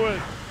won't do it.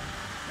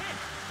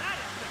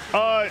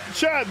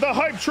 Chat, the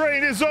hype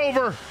train is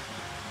over.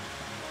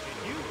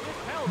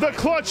 The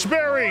clutch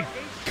berry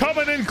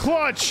coming in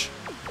clutch.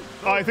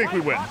 I think we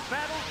win.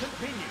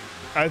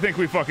 I think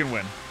we fucking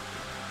win.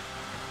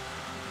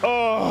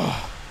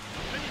 Oh,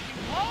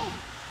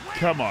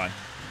 come on.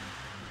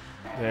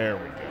 There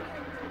we go.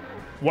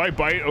 Why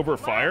bite over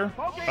fire?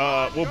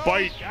 Well,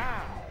 bite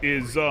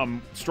is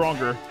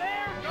stronger.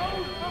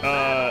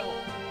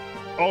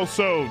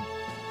 Also,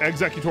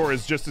 Executor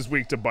is just as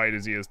weak to bite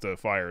as he is to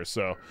fire.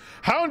 So,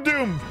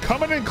 Houndoom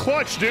coming in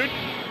clutch, dude.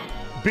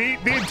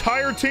 Beat the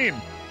entire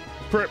team,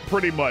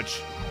 pretty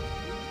much,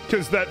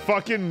 because that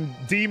fucking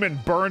demon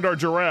burned our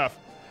giraffe.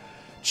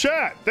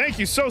 Chat, thank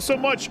you so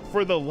much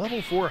for the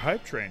level 4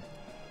 hype train.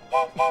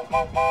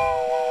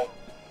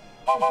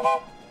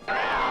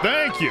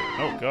 Thank you.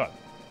 Oh, God.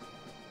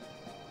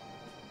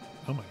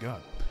 Oh, my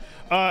God.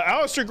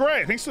 Alistair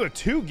Gray, thanks for the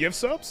 2 gift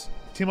subs.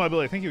 Team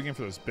Liability, thank you again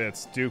for those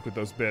bits. Duke with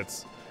those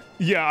bits.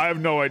 Yeah, I have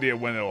no idea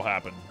when it'll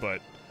happen,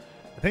 but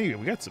thank you.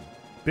 We got some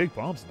big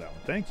bombs in that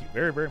one. Thank you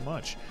very, very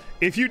much.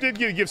 If you did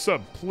get a gift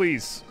sub,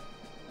 please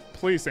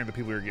thank the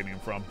people you're getting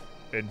them from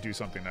and do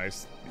something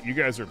nice. You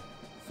guys are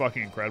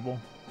fucking incredible.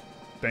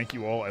 Thank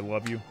you all. I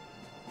love you.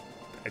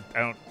 I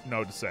don't know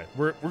what to say.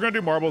 We're gonna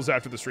do marbles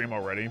after the stream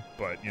already,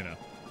 but you know,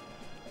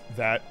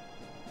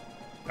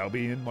 that'll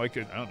be in like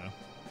I don't know,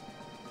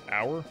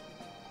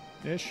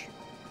 hour-ish.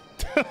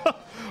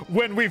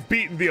 When we've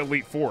beaten the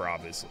Elite Four,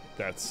 obviously.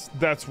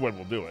 That's when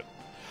we'll do it.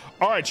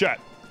 All right, chat.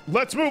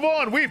 Let's move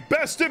on. We've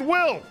bested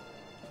Will.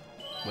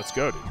 Let's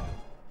go, dude.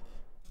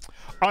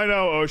 I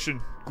know, Ocean.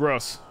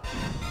 Gross.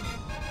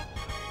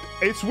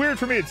 It's weird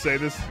for me to say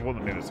this. Well,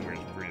 maybe it's weird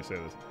for me to say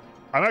this.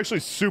 I'm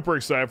actually super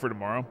excited for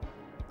tomorrow.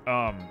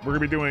 We're gonna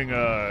be doing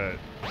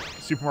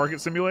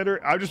Supermarket Simulator.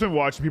 I've just been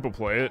watching people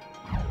play it,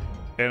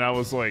 and I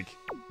was like,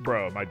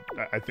 bro,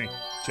 I think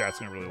chat's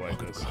gonna really like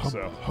this.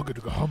 So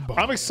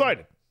I'm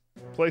excited.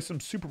 Play some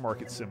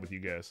Supermarket Sim with you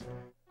guys.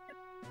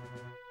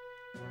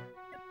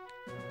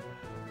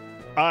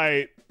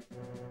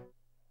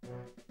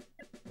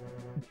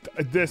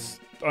 This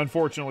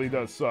unfortunately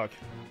does suck.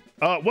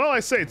 Well, I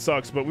say it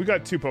sucks, but we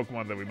got 2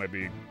 Pokemon that we might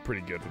be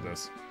pretty good with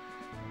this.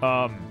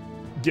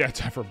 Yeah,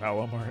 time for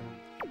Malamart.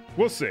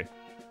 We'll see.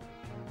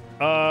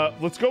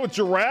 Let's go with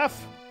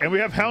Giraffe, and we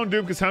have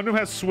Houndoom because Houndoom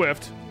has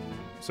Swift,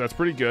 so that's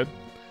pretty good.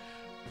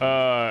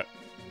 I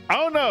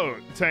don't know,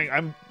 Tang.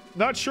 I'm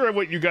not sure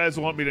what you guys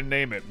want me to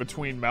name it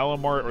between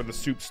Malamart or the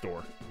Soup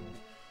Store.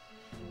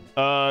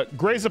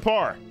 Gray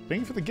Zapar,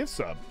 thank you for the gift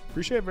sub.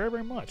 Appreciate it very,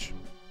 very much.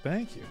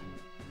 Thank you.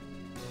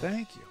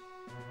 Thank you.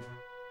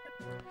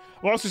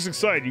 Well, I was just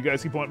excited. You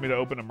guys keep wanting me to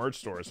open a merch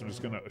store, so I'm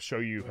just going to show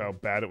you how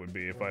bad it would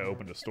be if I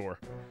opened a store.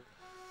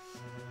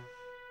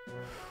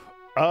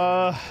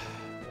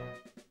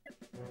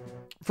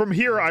 From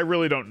here, I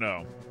really don't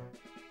know.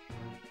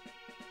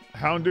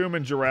 Houndoom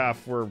and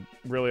Giraffe were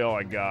really all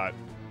I got.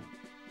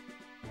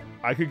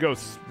 I could go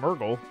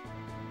Smirgle.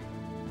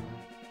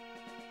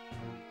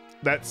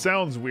 That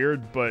sounds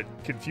weird, but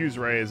Confuse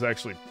Ray is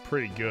actually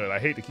pretty good. I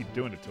hate to keep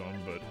doing it to him,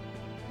 but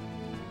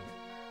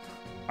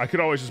I could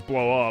always just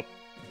blow up,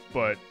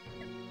 but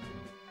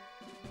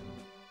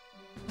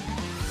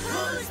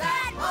Who's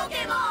that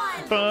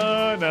Pokemon?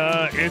 fun,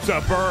 it's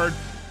a bird.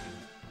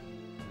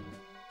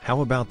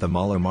 How about the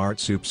Malamart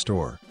Soup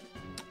Store?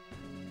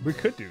 We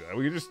could do that.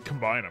 We could just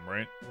combine them,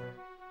 right?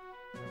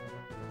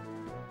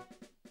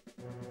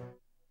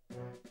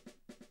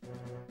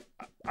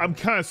 I'm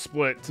kind of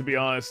split, to be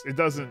honest. It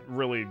doesn't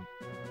really...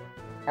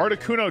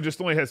 Articuno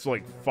just only has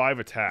like 5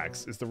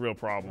 attacks is the real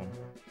problem.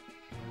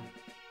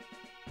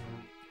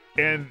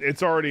 And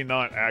it's already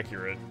not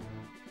accurate.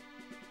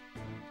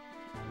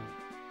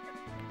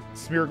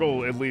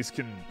 Smeargle at least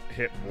can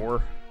hit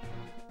more.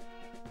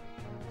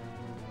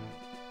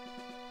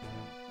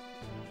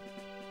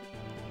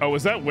 Oh,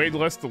 was that way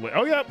less delay?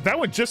 Oh yeah, that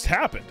one just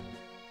happened.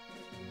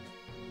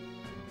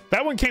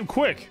 That one came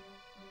quick.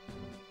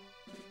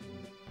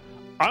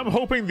 I'm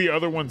hoping the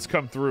other ones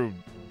come through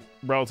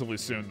relatively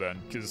soon then,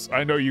 because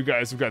I know you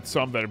guys have got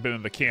some that have been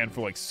in the can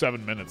for like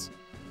 7 minutes.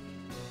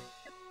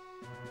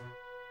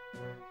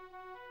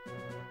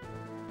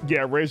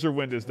 Yeah, Razor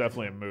Wind is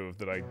definitely a move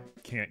that I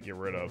can't get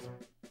rid of.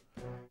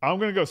 I'm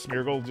gonna go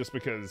Smeargle just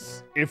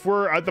because if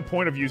we're at the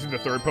point of using the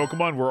third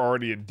Pokemon, we're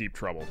already in deep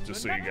trouble.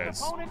 Just so you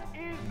guys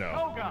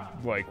know,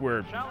 like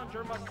we're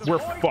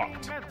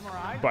fucked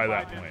by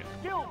that point.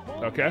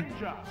 Okay.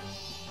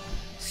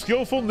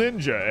 Skillful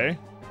Ninja, eh?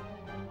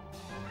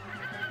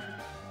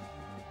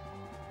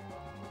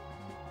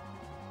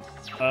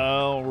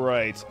 All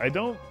right. I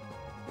don't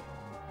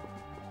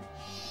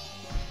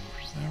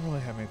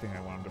really have anything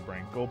I wanted to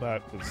bring.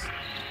 Golbat was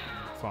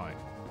fine.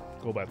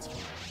 Golbat's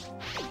fine.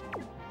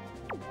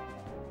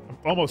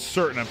 I'm almost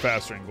certain I'm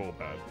faster than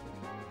Golbat.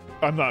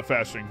 I'm not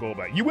faster than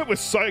Golbat. You went with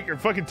Psych or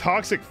fucking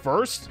Toxic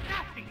first?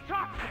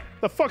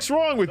 The fuck's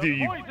wrong with you,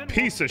 you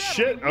piece of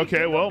shit?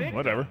 Okay, well,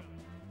 whatever.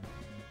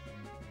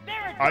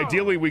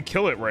 Ideally, we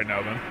kill it right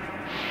now, then.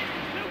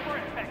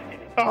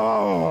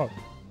 Oh!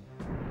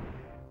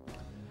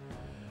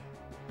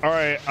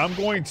 Alright, I'm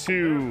going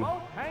to...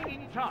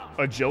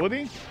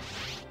 Agility?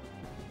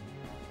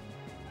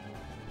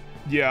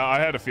 Yeah, I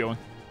had a feeling.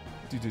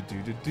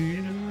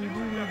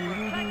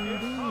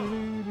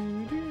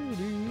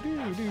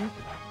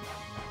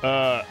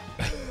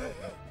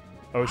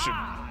 Oh shit,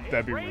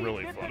 that'd be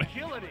really funny.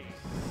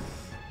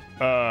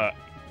 I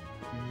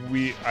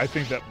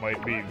think that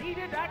might be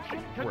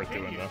worth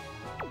doing though.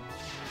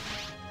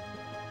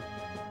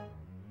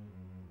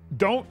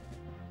 Don't.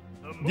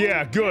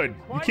 Yeah, good.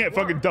 You can't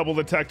fucking double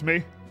detect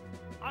me.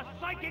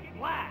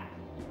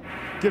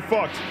 Get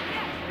fucked.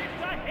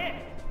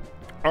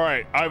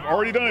 Alright, I've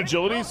already done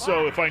agility,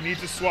 so if I need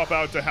to swap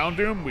out to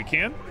Houndoom, we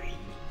can.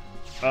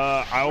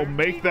 I'll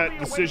make that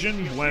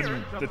decision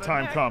when the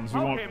time comes.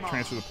 We won't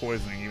transfer the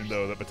poisoning, even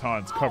though the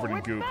baton's covered in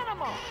goop.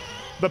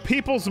 The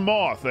People's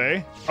Moth,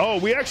 eh? Oh,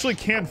 we actually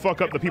can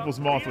fuck up the People's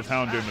Moth with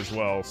Houndoom as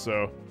well,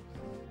 so...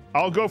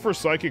 I'll go for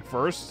Psychic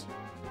first,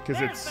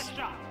 because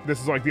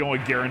this is like the only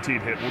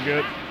guaranteed hit we'll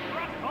get.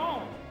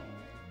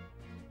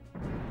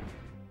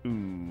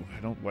 Ooh,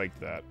 I don't like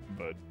that,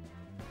 but...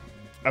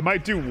 I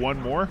might do one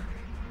more.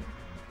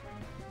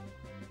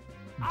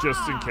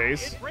 Just in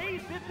case.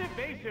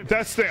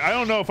 That's the thing. I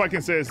don't know if I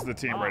can say this is the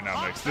team right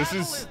now, Mix. This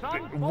is...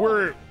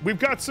 We've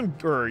got some...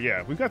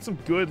 we've got some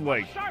good,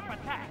 like...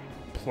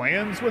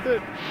 plans with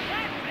it.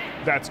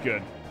 That's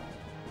good.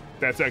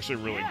 That's actually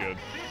really good.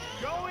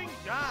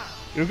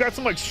 We've got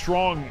some, like,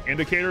 strong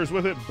indicators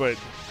with it, but...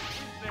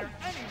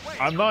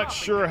 I'm not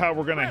sure how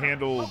we're gonna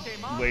handle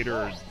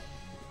later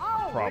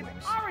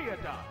problems.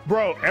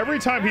 Bro, every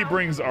time he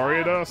brings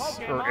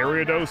Ariados, or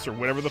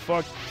whatever the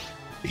fuck,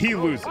 he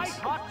loses.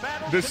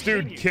 This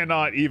dude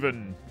cannot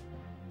even...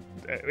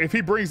 If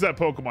he brings that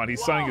Pokemon,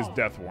 he's signing his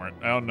death warrant.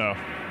 I don't know.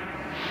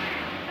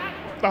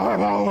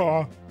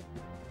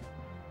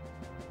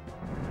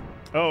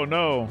 Oh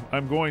no,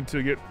 I'm going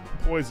to get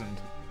poisoned.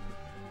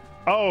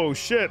 Oh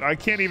shit, I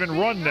can't even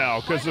run now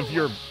because of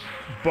your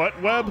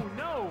butt web.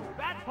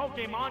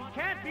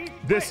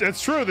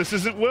 It's true, this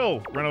isn't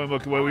Will.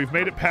 We've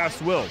made it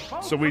past Will,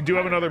 so we do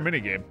have another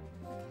minigame.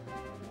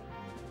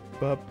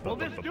 Will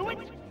this do it?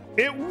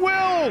 It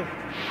will!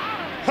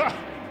 Ha!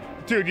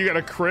 Dude, you got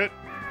a crit?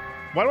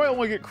 Why do I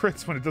only get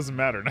crits when it doesn't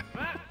matter now?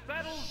 That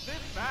settles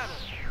this battle.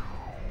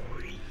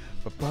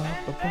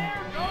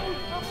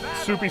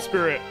 Soupy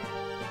Spirit.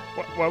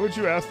 Why would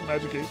you ask the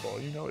Magic 8 Ball?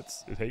 You know it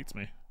hates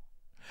me.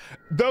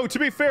 Though, to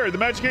be fair, the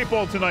Magic 8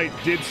 Ball tonight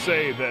did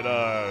say that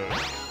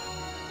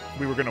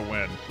we were gonna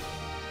win.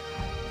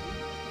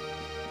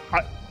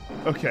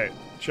 Okay,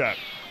 chat.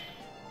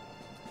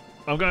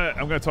 I'm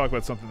gonna talk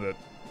about something that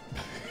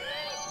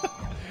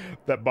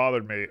that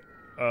bothered me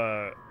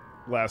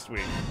last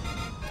week.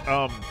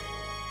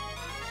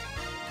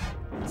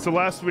 So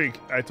last week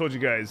I told you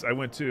guys I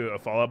went to a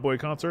Fall Out Boy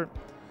concert.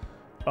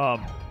 I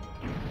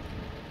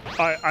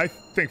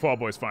think Fall Out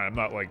Boy's fine. I'm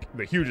not like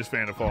the hugest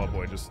fan of Fall Out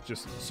Boy,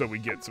 just so we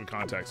get some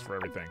context for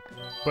everything.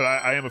 But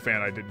I am a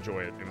fan. I did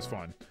enjoy it. It was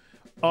fun.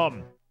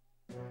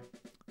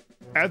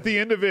 At the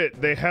end of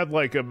it, they had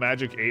like a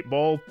Magic 8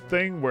 Ball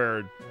thing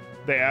where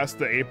they asked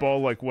the 8 Ball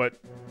like what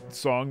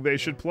song they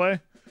should play.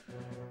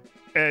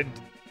 And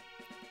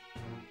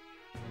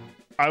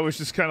I was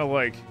just kind of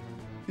like,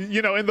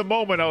 you know, in the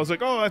moment I was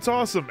like, oh, that's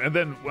awesome. And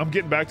then I'm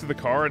getting back to the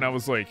car and I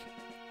was like,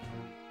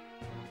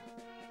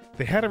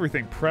 they had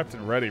everything prepped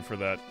and ready for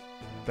that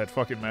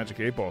fucking Magic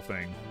 8 Ball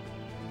thing.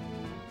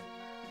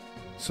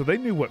 So they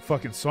knew what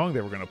fucking song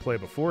they were going to play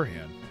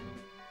beforehand.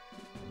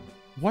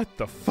 What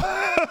the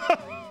fuck?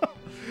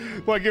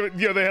 Like, you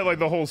know, they had like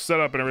the whole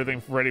setup and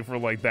everything ready for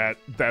like that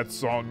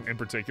song in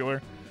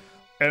particular,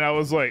 and I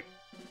was like,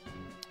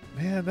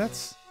 man,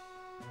 that's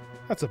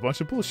a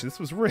bunch of bullshit. This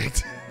was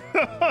rigged.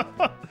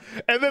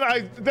 And then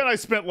I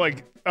spent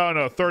like, I don't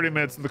know, 30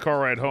 minutes in the car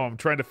ride home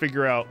trying to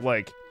figure out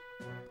like,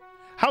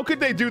 how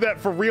could they do that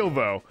for real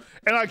though?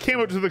 And I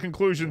came up to the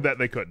conclusion that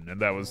they couldn't, and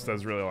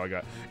that's really all I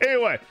got.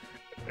 Anyway,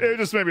 it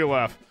just made me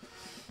laugh.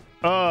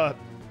 I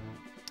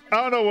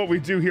don't know what we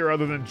do here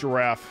other than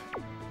giraffe.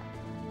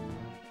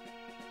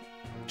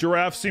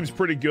 Giraffe seems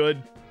pretty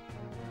good.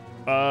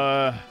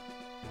 Houndoom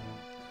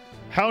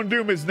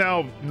is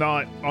now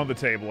not on the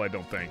table, I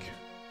don't think.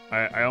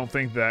 I don't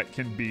think that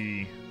can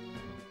be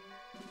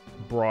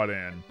brought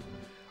in.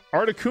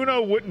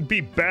 Articuno wouldn't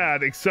be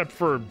bad, except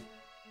for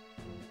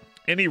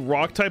any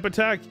rock type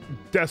attack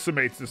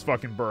decimates this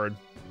fucking bird.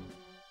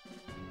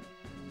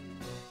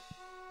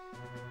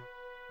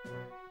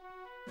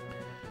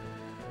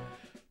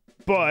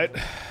 But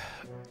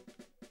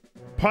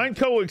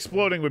Pineco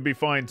exploding would be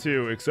fine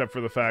too, except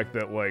for the fact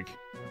that like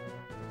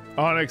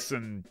Onyx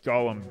and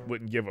Golem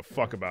wouldn't give a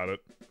fuck about it.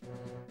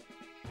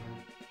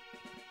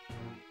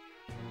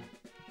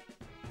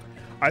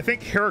 I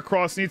think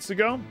Heracross needs to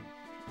go.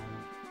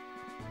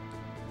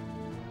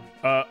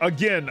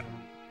 Again,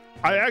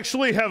 I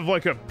actually have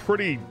like a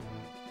pretty...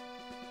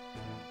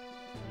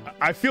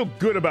 I feel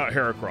good about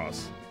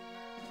Heracross.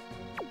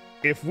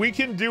 If we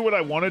can do what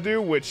I want to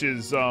do, which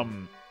is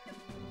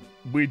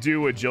we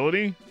do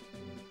agility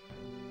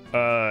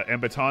and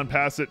baton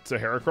pass it to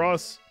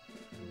Heracross,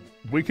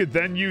 we could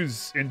then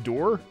use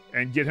Endure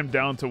and get him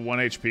down to 1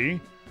 HP,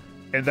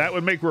 and that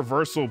would make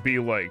Reversal be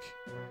like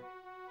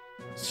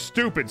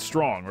stupid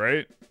strong,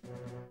 right?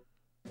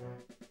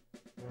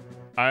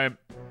 I'm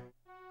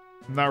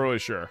not really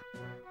sure.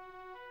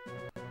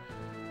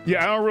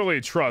 Yeah, I don't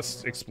really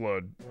trust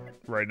Explode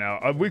right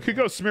now. We could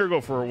go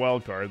Smeargle for a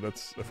wild card.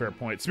 That's a fair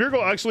point.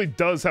 Smeargle actually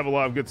does have a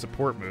lot of good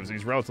support moves, and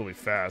he's relatively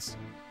fast.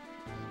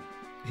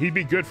 He'd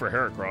be good for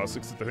Heracross,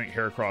 except I think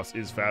Heracross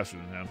is faster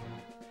than him.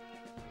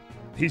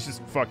 He's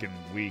just fucking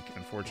weak,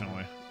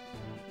 unfortunately.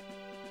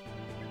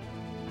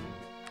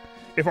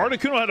 If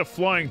Articuno had a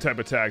flying type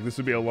attack, this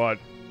would be a lot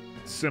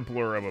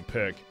simpler of a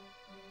pick.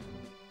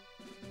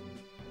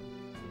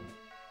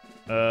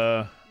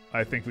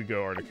 I think we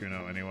go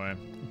Articuno anyway.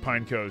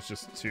 Pineco is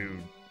just too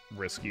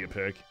risky a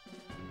pick.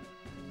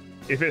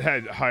 If it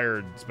had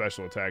higher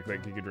special attack,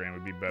 that Giga Drain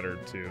would be better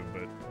too,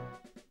 but...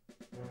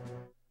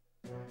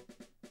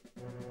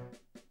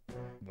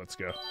 Let's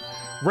go.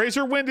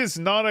 Razor Wind is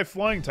not a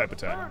flying type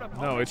attack.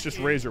 No, it's just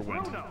Razor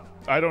Wind.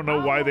 I don't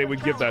know why they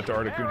would give that to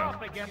Articuno.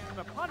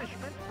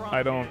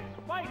 I don't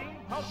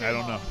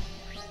know.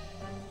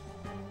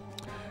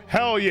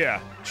 Hell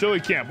yeah. Chili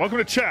Camp. Welcome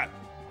to chat.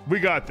 We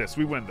got this.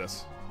 We win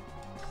this.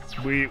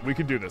 We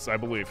can do this, I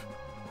believe.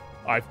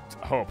 I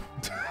hope.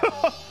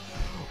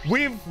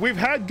 We've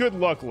had good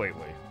luck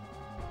lately.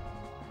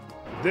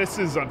 This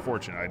is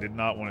unfortunate. I did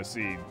not want to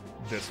see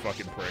this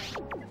fucking prick.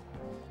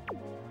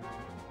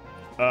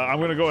 I'm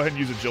going to go ahead and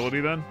use agility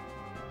then.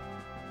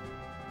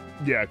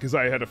 Yeah, because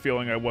I had a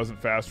feeling I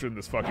wasn't faster than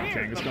this fucking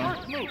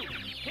Kangaskhan.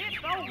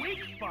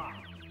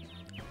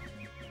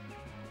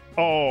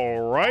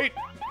 Alright.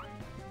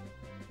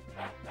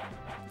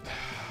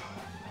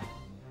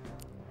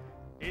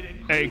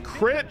 A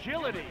crit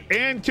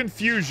and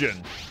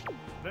confusion.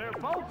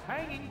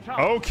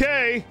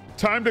 Okay,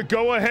 time to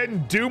go ahead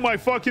and do my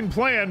fucking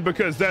plan,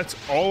 because that's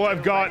all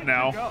I've got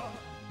now.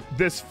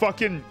 This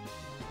fucking...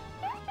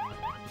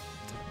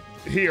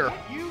 Here.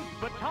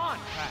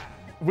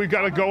 We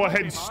gotta go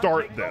ahead and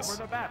start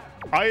this.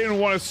 I didn't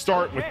want to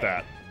start with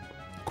that,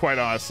 quite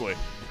honestly.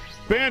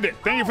 Bandit,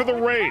 thank you for the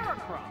raid.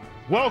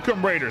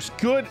 Welcome, Raiders.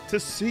 Good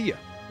to see you.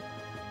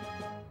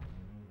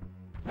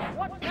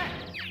 What's that?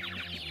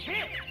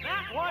 Hit!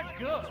 That was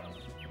good.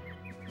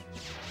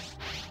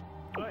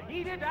 The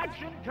heated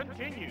action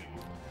continues.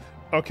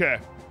 Okay.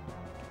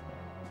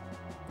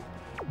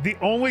 The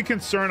only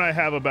concern I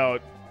have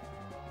about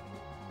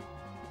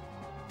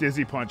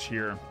Dizzy Punch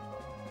here...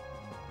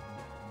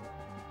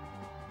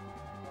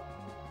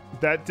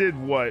 That did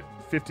what?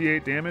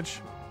 58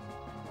 damage?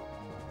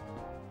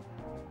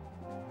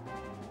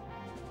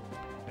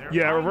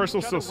 Yeah,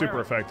 Reversal's still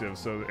super effective,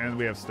 so, and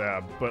we have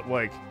Stab, but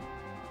like,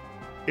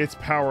 it's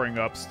powering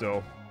up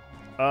still.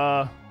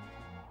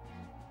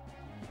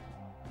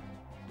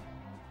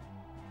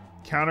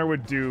 Counter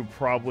would do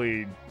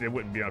probably, it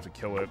wouldn't be enough to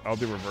kill it. I'll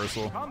do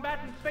Reversal.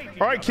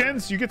 Alright,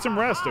 Kens, you get some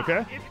rest,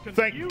 okay?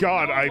 Thank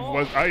God I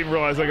didn't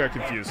realize I got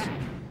confused.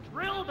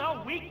 Drilled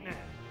a weakness.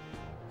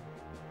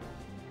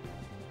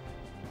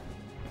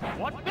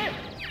 What's this?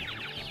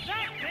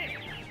 That's it.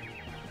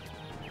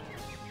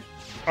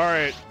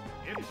 Alright.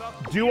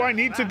 Do I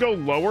need to go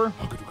lower?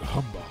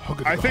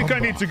 I think I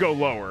need to go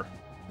lower.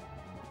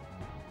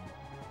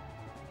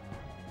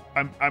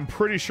 I'm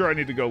pretty sure I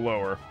need to go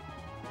lower.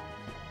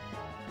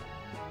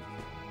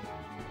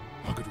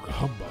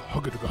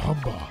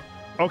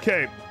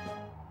 Okay.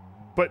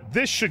 But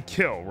this should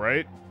kill,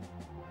 right?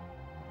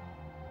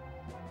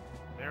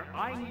 They're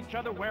eyeing each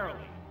other warily.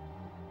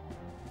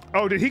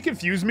 Oh, did he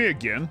confuse me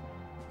again?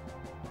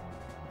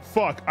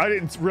 Fuck, I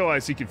didn't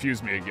realize he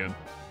confused me again.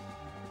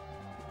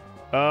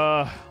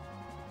 Oh,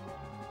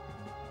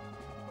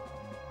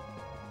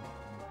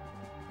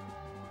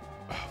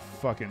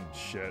 fucking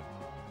shit.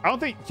 I don't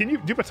think... Can you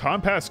do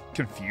Baton Pass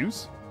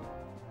confuse?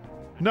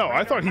 No,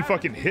 I thought he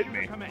fucking hit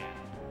me.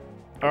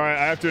 Alright,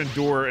 I have to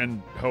endure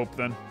and hope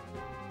then.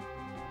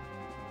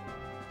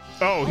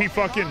 Oh, he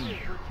fucking...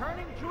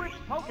 Returning to its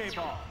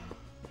Pokeball.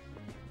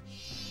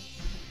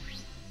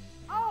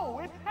 Oh,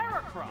 it's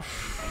Heracross.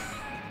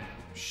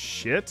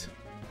 Shit.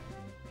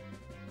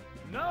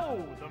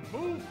 No, the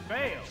move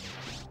failed.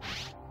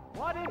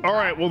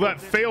 Alright, well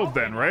that failed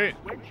then, right?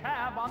 Which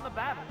have on the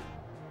battle.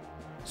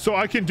 So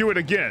I can do it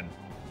again.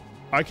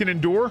 I can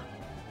endure?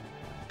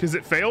 Because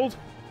it failed?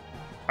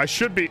 I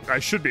should be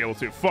able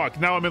to. Fuck,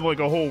 now I'm in like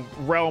a whole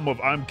realm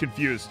of I'm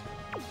confused.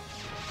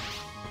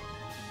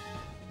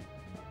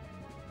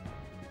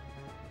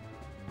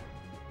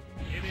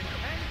 It intends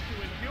to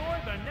endure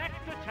the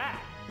next attack.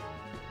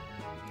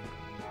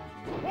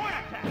 One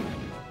attack.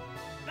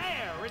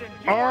 There, it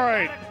endures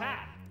Alright. that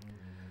attack.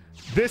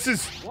 This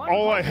is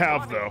all I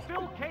have though. Is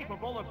still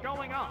capable of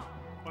going on,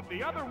 but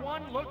the other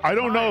one looks I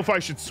don't know tired. if I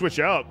should switch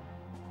out.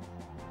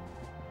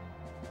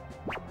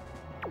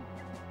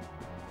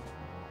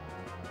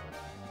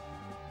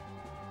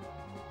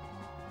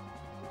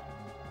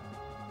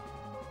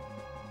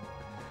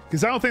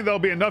 Because I don't think that'll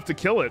be enough to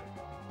kill it.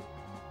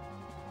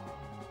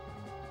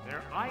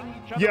 They're eyeing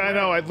each other Yeah, I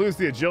know. warily. I'd lose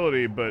the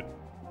agility, but...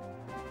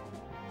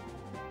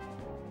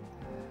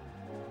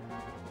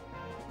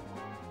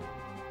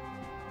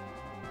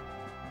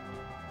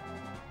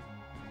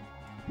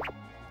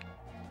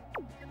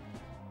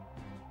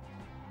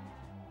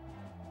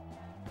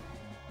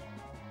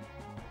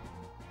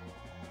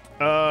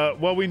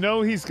 well, we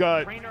know he's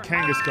got Trainer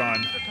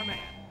Kangaskhan. has the command.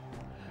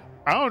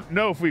 I don't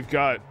know if we've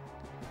got...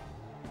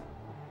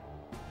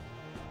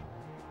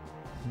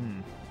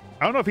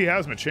 I don't know if he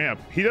has Machamp.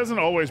 He doesn't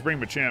always bring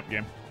Machamp,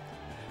 game.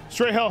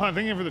 Stray Hellhound,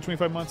 thank you for the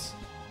 25 months.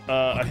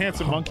 A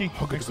Handsome Monkey,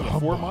 thanks for the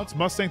 4 months.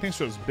 Mustang, thanks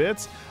for those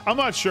bits. I'm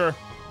not sure.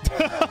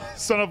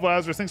 Son of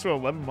Lazarus, thanks for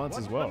 11 months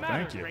What's as well. the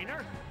matter, Thank you.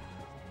 trainer?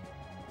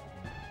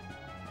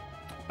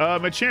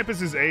 Machamp is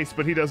his ace,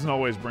 but he doesn't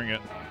always bring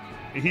it.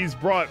 He's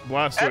brought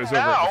Blastoise And over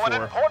now, it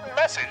an before. important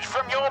message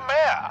from your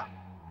mayor.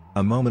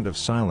 A moment of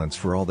silence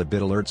for all the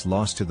bit alerts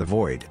lost to the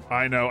void.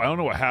 I know. I don't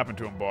know what happened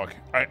to him, Buck.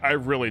 I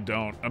really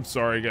don't. I'm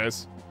sorry,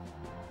 guys.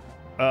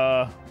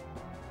 The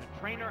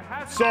trainer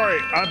has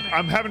Sorry, the command.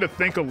 I'm having to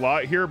think a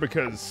lot here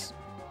because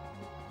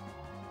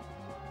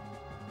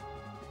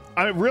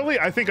I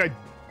think I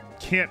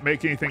can't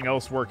make anything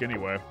else work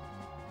anyway.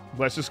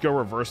 Let's just go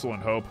reversal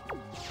and hope.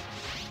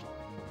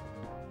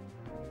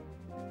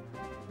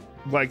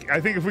 Like, I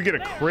think if we get a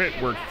crit,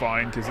 we're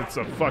fine because it's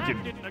a That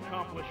fucking didn't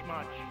accomplish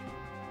much.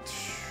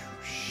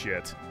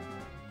 shit.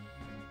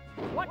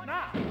 What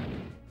now?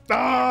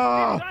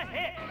 Ah! It's a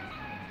hit.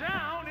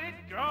 Down it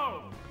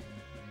goes.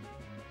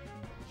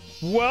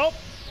 Well,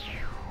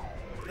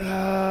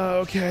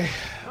 okay.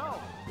 So,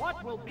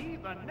 what will be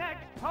the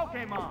next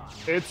Pokemon?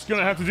 It's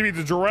gonna have to be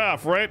the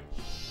giraffe, right?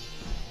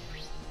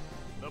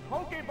 The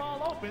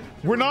Pokeball opens.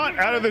 to We're not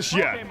out of this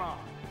yet. Pokemon.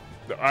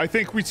 I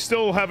think we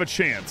still have a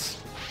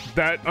chance.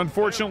 That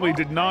unfortunately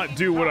did not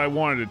do what I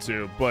wanted it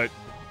to, but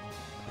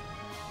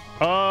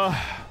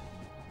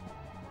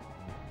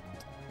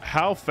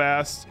how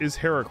fast is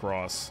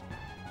Heracross?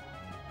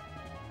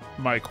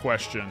 My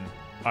question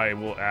I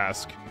will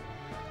ask.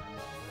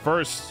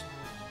 First,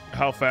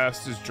 how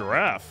fast is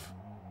Giraffe?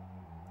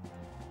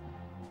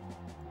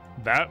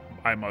 That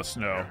I must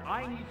know.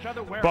 Eyeing each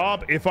other warily.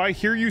 Bob, if I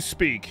hear you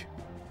speak...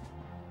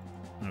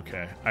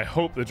 Okay, I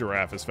hope the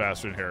Giraffe is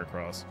faster than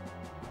Heracross.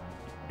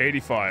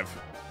 85.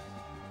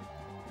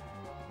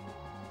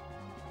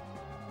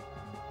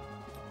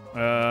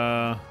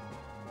 The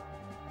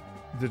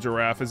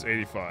Giraffe is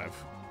 85.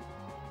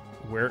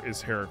 Where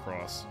is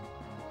Heracross?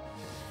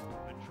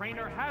 The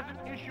trainer hasn't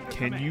issued a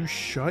Can command. you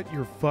shut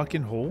your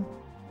fucking hole?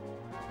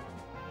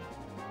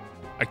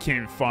 I can't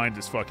even find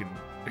this fucking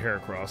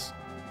Heracross.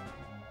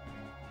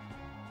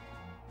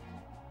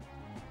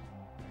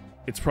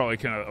 It's probably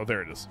kind of... Oh,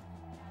 there it is.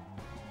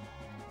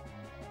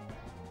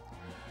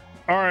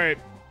 Alright.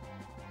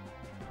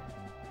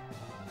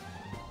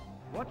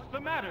 What's the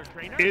matter,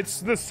 trainer?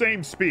 It's the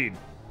same speed.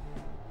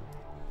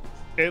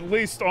 At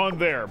least on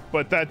there,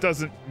 but that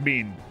doesn't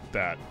mean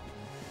that.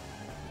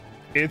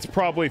 It's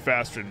probably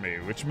faster than me,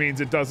 which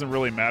means it doesn't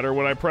really matter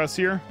what I press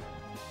here.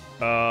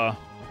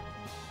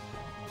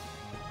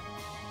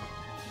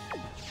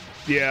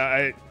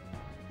 Yeah,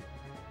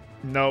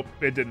 nope,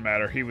 it didn't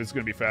matter. He was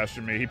going to be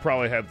faster than me. He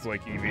probably had,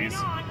 like, EVs.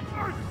 On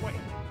Earthquake.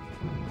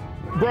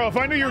 Bro, if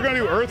I knew you were going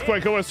to do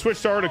Earthquake, I would have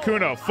switched to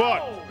Articuno.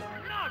 Fuck. Oh,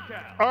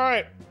 knockout. All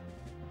right.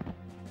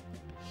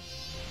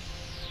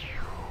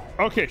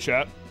 Okay,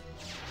 chat.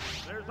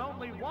 There's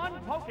only one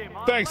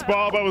Pokemon Thanks, left.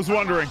 Bob. I was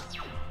wondering.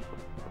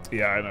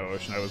 Yeah, I know,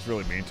 Ocean. I was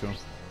really mean to him.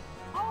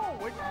 Oh,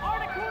 it's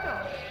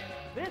Articuno.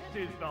 This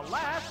is the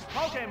last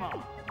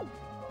Pokemon.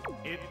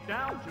 It's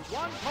down to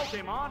 1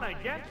 Pokemon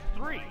against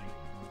 3.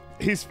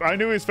 I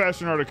knew he was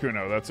faster than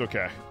Articuno. That's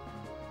okay.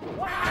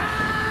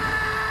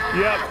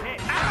 Yep.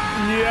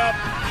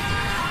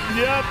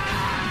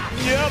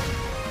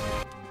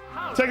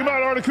 Take him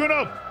out,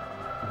 Articuno.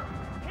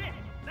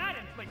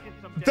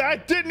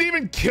 That didn't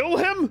even kill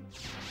him?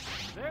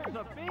 There's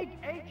a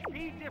big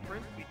HP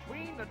difference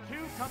between the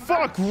two combatants.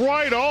 Fuck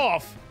right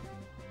off.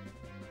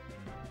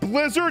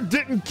 Blizzard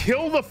didn't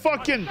kill the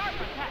fucking...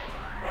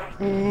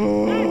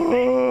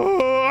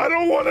 I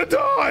don't want to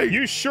die.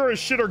 You sure as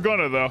shit are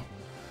gonna, though.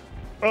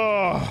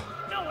 No,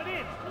 it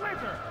is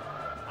Blizzard.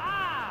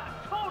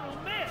 Total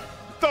miss.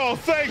 Oh,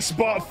 thanks,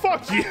 Bob.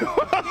 Fuck you.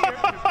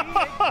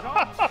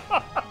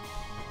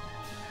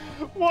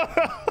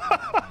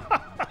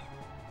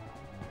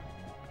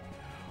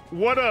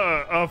 What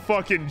a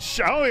fucking...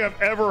 I don't think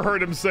I've ever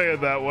heard him say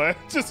it that way.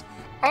 Just,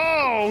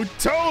 oh,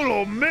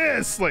 total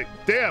miss. Like,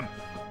 damn,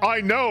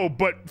 I know,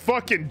 but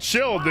fucking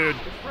chill, dude.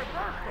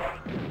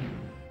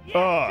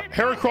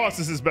 Heracross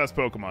is his best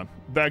Pokemon.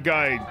 That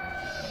guy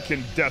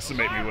can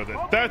decimate me with it.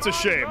 That's a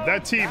shame.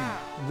 That team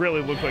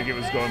really looked like it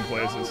was going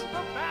places.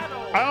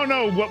 I don't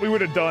know what we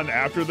would have done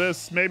after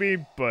this, maybe,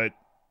 but...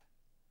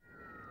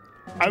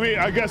 I mean,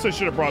 I guess I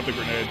should have brought the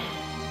grenade.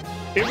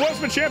 It was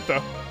Machamp,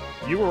 though.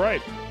 You were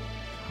right.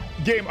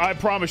 Game, I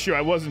promise you,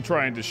 I wasn't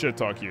trying to shit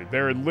talk you.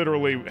 There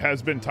literally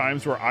has been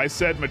times where I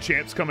said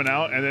Machamp's coming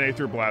out, and then they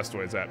threw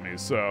Blastoise at me,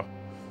 so...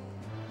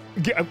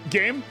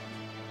 Game,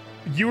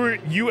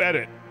 you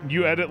edit.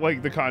 You edit,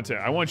 like, the content.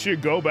 I want you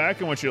to go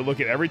back, I want you to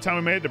look at every time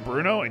I made it to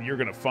Bruno, and you're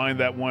gonna find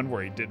that one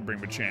where he didn't bring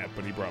Machamp,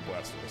 but he brought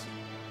Blastoise.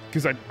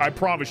 Because I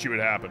promise you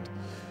it happened.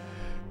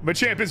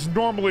 Machamp is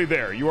normally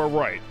there. You are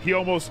right. He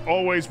almost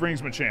always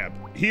brings Machamp.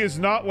 He is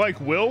not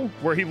like Will,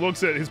 where he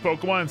looks at his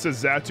Pokemon and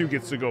says Xatu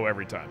gets to go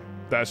every time.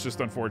 That's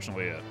just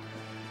unfortunately it.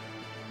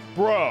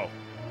 Bro.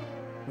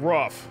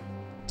 Rough.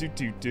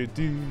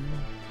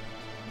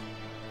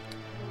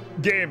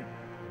 Game.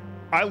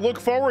 I look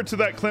forward to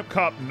that clip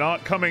cop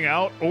not coming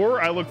out, or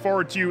I look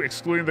forward to you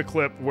excluding the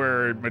clip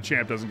where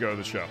Machamp doesn't go to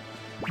the show.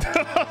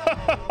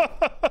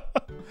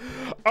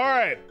 All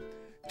right.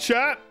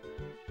 Chat.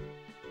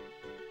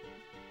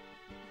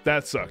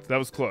 That sucked. That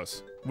was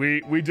close.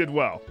 We did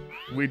well.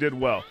 We did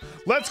well.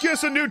 Let's get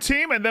us a new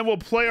team, and then we'll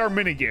play our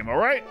minigame, all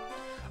right?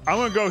 I'm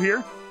gonna go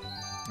here,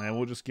 and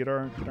we'll just get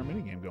our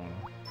minigame going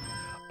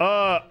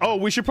on. Oh,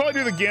 we should probably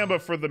do the Gamba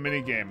for the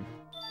minigame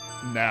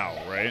now,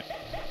 right?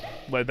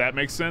 Like, that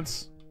makes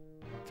sense?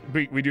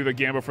 We do the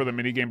Gamba for the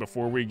minigame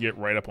before we get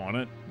right up on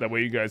it. That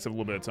way you guys have a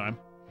little bit of time.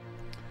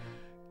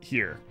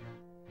 Here.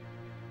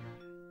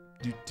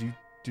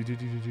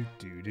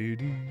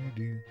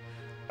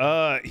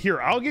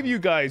 Here, I'll give you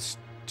guys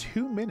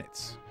 2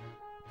 minutes.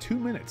 2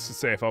 minutes to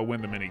say if I'll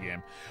win the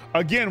minigame.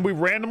 Again, we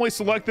randomly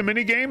select the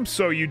minigame,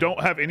 so you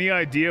don't have any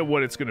idea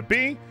what it's going to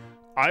be.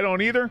 I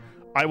don't either.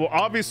 I will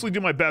obviously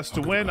do my best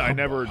to win. I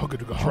never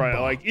try.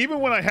 Like, even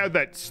when I had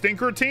that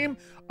stinker team,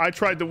 I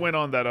tried to win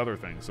on that other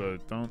thing, so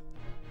don't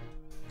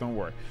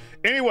worry.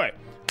 Anyway,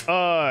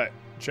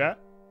 chat,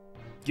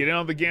 get in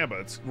on the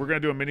Gamba. We're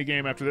going to do a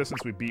minigame after this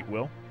since we beat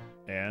Will.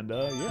 And,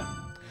 yeah.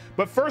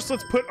 But first,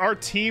 let's put our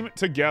team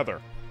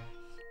together.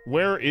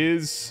 Where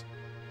is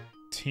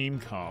Team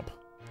Comp?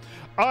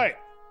 All right.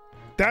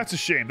 That's a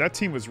shame. That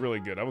team was really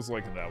good. I was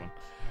liking that one.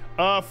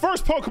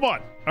 First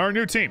Pokemon, our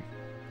new team.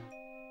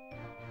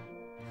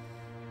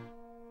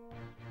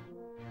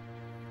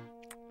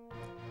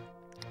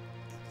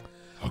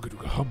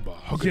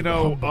 You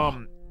know,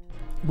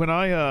 when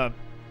I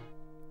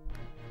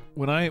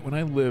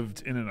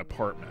lived in an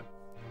apartment,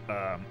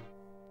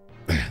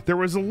 there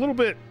was a little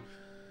bit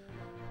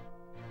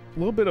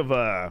of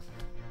a,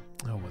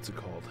 oh, what's it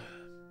called?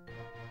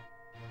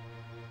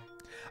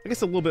 I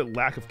guess a little bit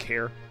lack of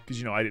care, because,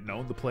 you know, I didn't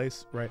own the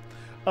place, right?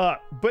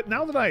 But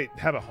now that I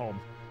have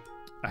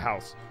a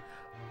house,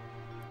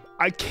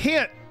 I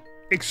can't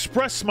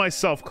express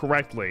myself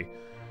correctly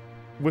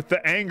with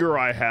the anger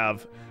I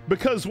have,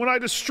 because when I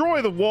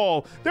destroy the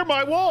wall, they're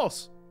my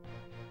walls.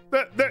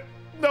 That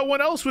no one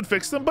else would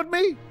fix them but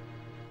me.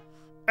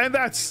 And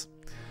it's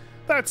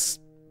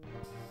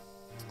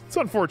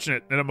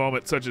unfortunate in a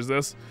moment such as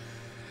this.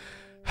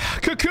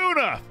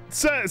 Kakuna,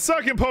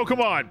 second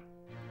Pokemon.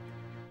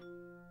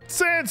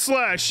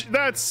 Sandslash,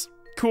 that's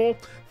cool.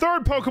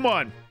 Third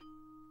Pokemon.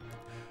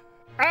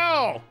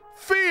 Ow,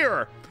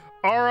 Fear,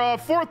 our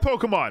fourth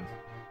Pokemon.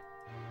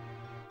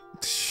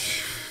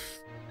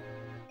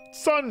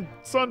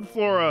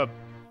 Sunflora.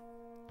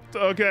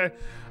 Okay.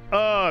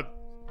 Our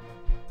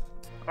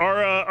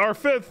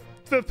fifth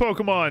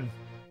Pokemon.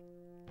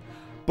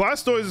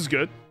 Blastoise is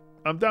good.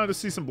 I'm down to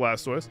see some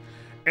Blastoise.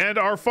 And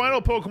our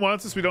final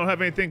Pokemon, since we don't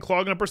have anything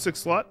clogging up our 6th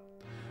slot,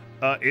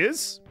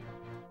 is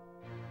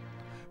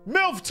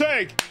Milf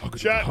Tank.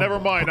 Chat,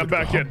 never mind. I'm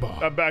back in.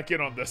 I'm back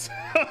in on this.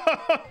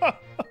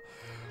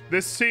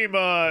 This team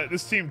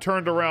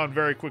turned around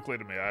very quickly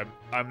to me.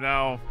 I'm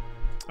now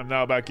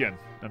back in.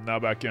 I'm now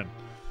back in.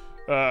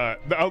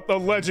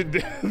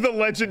 The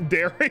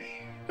legendary.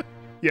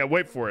 Yeah,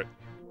 wait for it.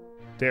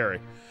 Dairy.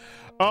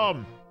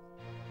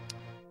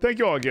 Thank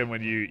you all again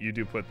when you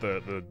do put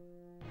the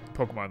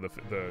Pokemon in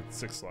the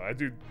 6th slot. I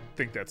do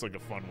think that's like a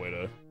fun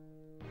way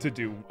to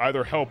do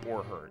either help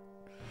or hurt.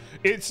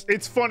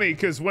 It's funny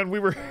because when we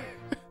were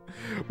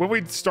when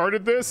we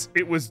started this,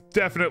 it was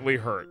definitely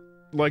hurt.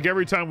 Like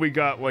every time we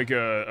got like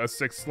a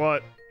 6th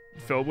slot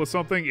filled with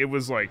something, it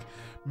was like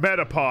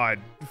Metapod,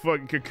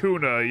 fucking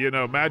Kakuna, you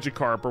know,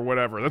 Magikarp or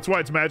whatever. That's why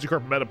it's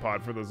Magikarp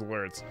Metapod for those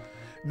alerts.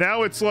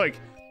 Now it's like,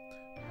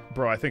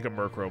 bro, I think a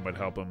Murkrow might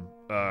help him.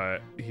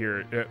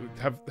 Here,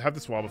 have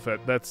this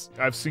Wobbuffet.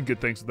 I've seen good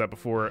things with that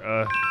before.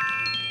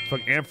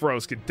 Fuck,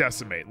 Ampharos can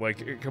decimate.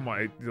 Like, come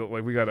on,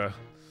 like we gotta.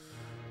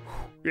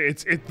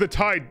 It's the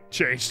tide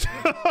changed.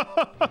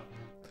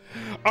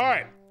 All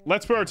right,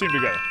 let's put our team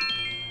together.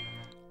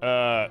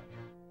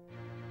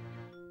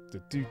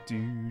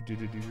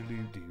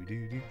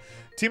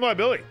 Team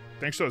Liability,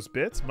 thanks for those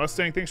bits.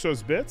 Mustang, thanks for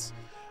those bits.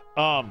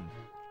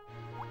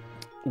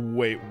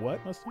 Wait,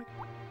 what, Mustang?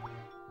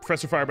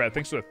 Professor Firebad,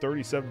 thanks for the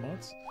 37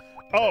 months.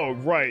 Oh,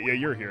 right, yeah,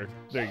 you're here.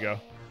 There you go.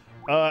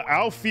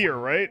 Alfear,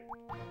 right?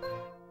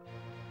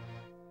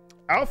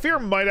 Alfear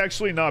might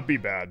actually not be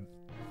bad.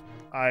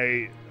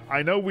 I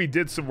know we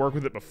did some work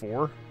with it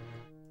before,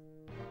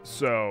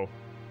 so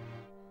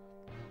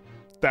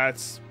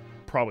that's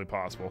probably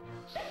possible.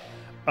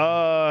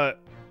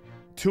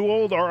 Too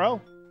Old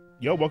RL,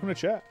 yo, welcome to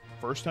chat.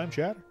 First time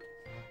chatter.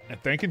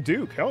 And thanking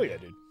Duke. Hell yeah,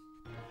 dude.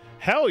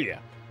 Hell yeah.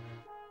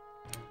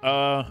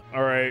 All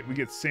right, we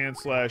get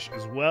Sandslash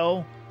as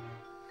well.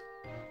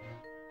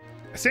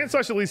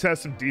 Sandslash at least has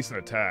some decent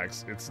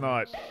attacks. It's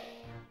not.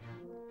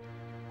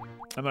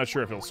 I'm not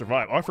sure if it'll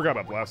survive. Oh, I forgot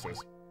about Blastoise.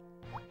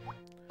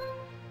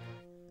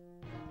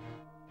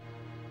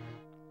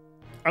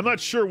 I'm not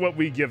sure what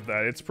we give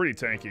that. It's pretty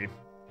tanky.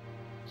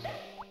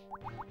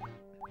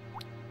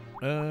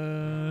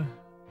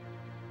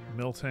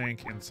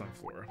 Miltank and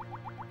Sunflora.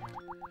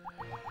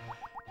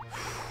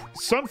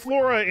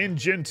 Sunflora in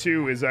Gen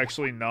 2 is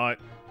actually not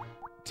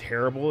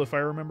terrible, if I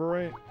remember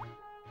right.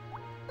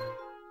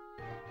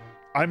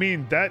 I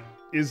mean, that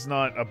is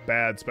not a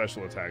bad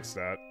special attack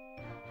stat.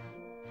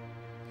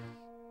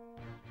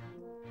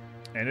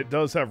 And it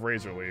does have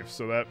Razor Leaf,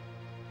 so that...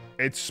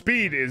 Its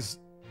speed is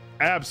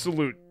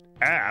absolute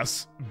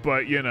ass,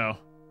 but, you know...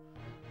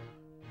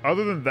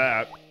 Other than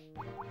that...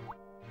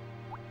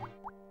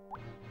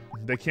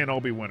 They can't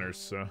all be winners,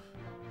 so...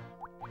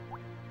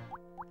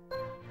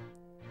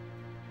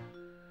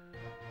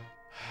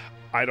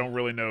 I don't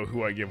really know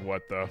who I give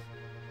what, though.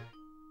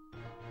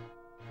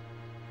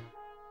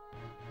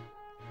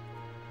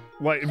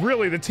 Like,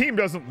 really, the team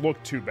doesn't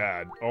look too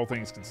bad, all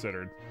things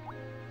considered.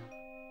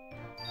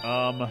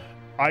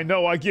 I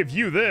know I give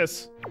you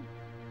this.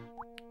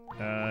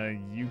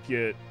 You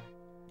get...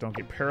 Don't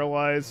get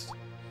paralyzed.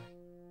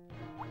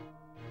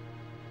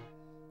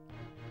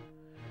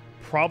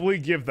 Probably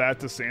give that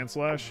to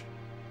Sandslash.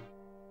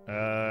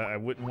 I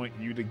wouldn't want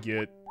you to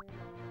get...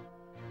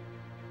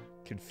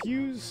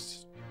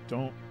 confused.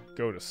 Don't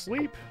go to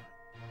sleep.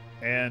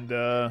 And,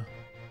 man,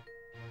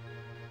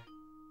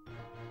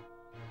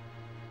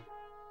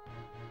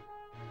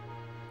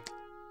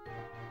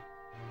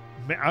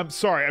 I'm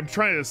sorry, I'm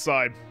trying to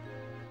decide.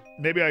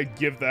 Maybe I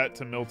give that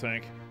to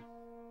Miltank.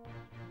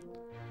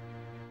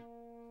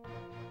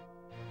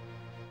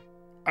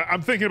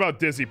 I'm thinking about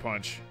Dizzy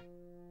Punch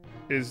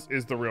is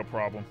the real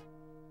problem.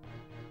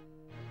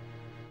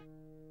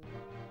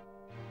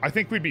 I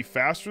think we'd be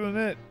faster than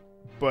it,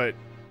 but...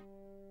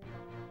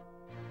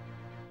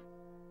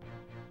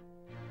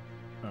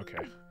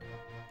 Okay.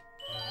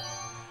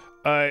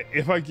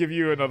 If I give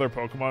you another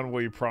Pokemon,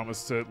 will you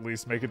promise to at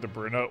least make it to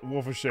Bruno?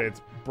 Wolf of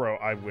Shades. Bro,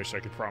 I wish I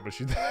could promise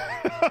you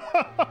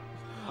that.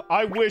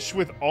 I wish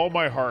with all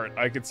my heart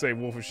I could say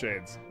Wolf of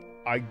Shades.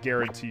 I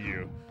guarantee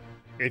you,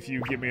 if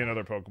you give me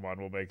another Pokemon,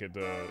 we'll make it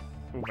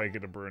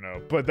to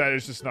Bruno. But that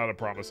is just not a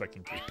promise I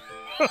can keep.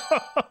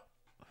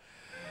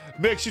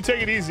 Mix, you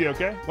take it easy,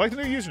 okay? Like the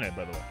new username,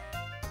 by the way.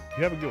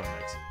 You have a good one,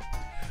 Mix.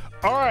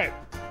 Alright.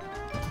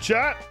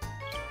 Chat.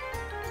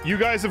 You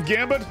guys have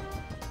gambit.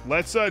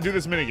 Let's do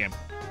this minigame.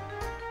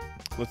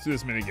 Let's do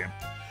this minigame.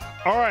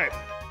 Alright.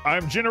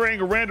 I'm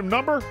generating a random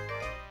number.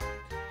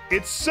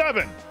 It's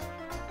 7.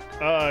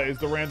 Is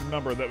the random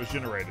number that was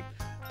generated.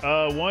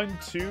 1,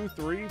 2,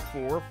 3,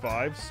 4,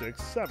 5,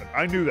 6, 7.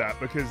 I knew that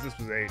because this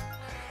was 8.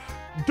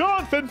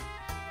 Donphin!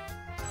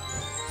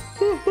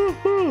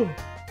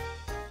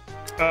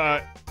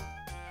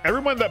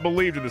 Everyone that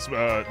believed in this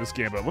this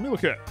game, but let me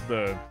look at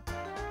the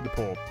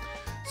poll.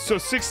 So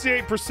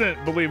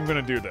 68% believe I'm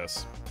gonna do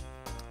this.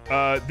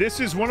 This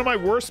is one of my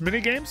worst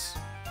minigames.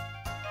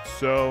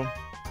 So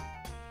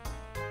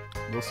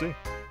we'll see.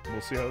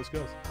 We'll see how this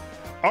goes.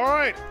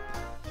 Alright.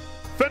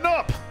 Fend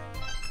up!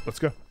 Let's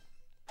go.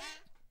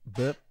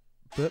 Bip,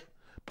 bip,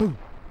 boom.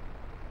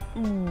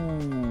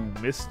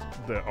 Ooh, missed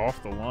the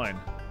off the line.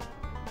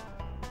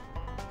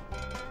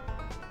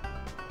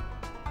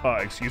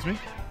 Excuse me?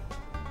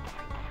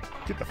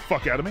 Get the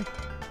fuck out of me.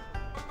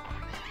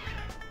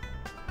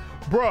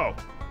 Bro.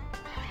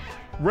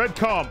 Red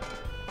comp.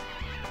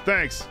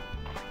 Thanks.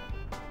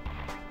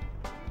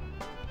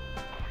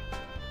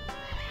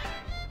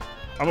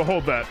 I'm gonna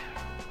hold that.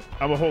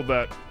 I'm gonna hold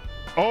that.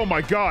 Oh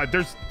my god,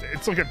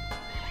 it's like a...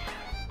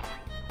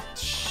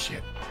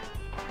 Shit.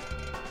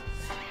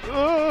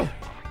 Oh,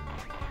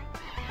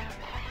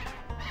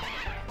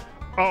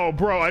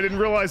 bro, I didn't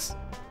realize...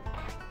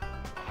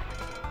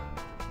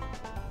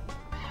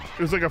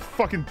 There's like a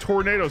fucking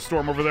tornado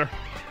storm over there.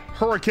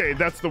 Hurricane,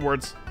 that's the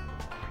words.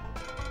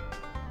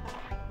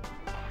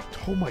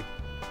 Oh my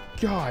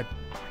god.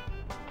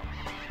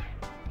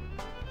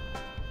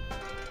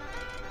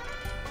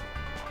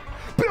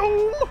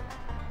 Boom!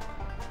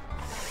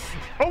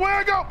 Away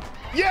I go!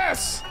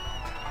 Yes!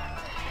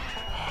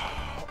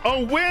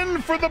 A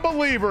win for the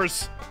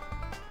believers.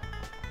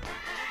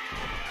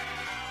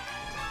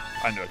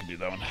 I know I can do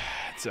that one.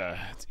 It's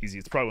easy.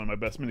 It's probably one of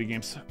my best mini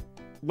games.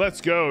 Let's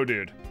go,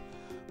 dude.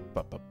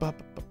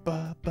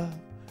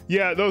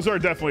 Yeah, those are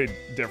definitely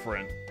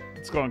different.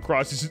 It's going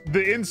cross.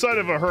 The inside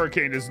of a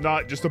hurricane is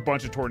not just a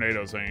bunch of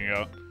tornadoes hanging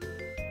out.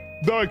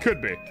 Though it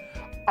could be.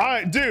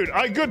 Dude,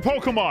 I good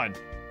Pokemon.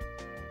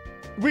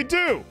 We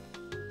do.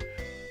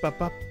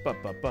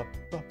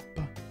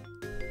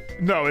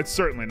 No, it's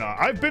certainly not.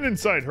 I've been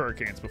inside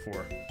hurricanes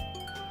before.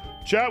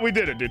 Chat, we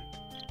did it, dude.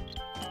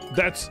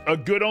 That's a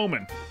good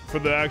omen for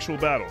the actual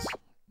battles.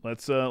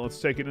 Let's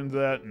take it into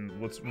that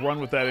and let's run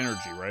with that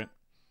energy, right?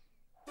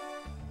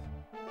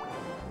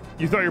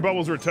 You thought your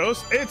bubbles were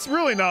toast? It's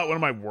really not one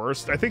of my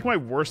worst. I think my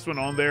worst one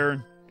on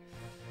there.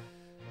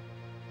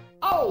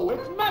 Oh,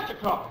 it's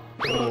Magikarp!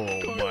 Oh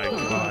my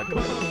god.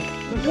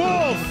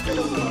 Wolf!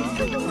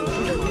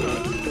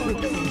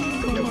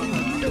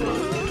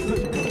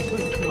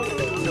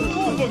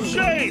 Wolf of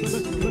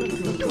Shades!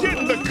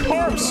 Getting the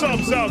carb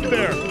subs out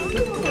there!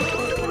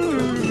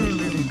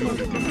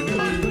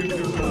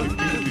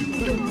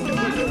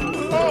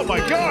 Oh my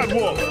god,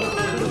 Wolf!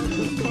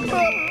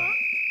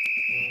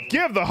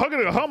 Give the hug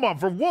and a hum on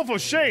for Wolf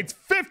of Shades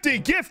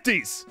 50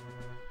 gifties!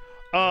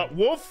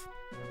 Wolf,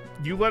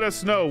 you let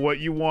us know what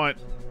you want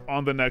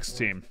on the next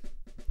team.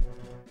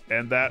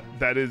 And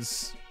that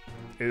is...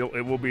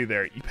 It will be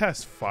there. You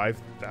passed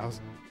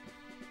 5,000.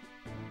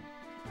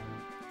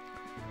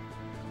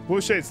 Wolf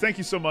of Shades, thank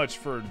you so much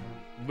for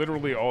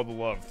literally all the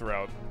love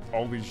throughout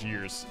all these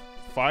years.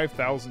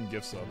 5,000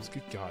 gift subs.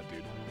 Good God,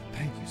 dude.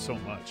 Thank you so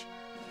much.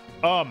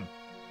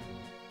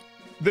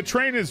 The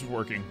train is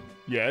working.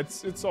 Yeah,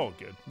 it's all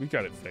good. We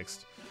got it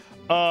fixed.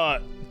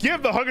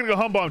 Give the hug and a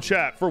hum bomb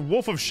chat for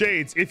Wolf of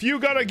Shades. If you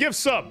got a gift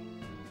sub,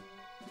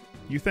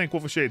 you thank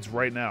Wolf of Shades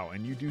right now,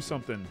 and you do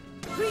something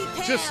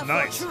just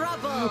nice.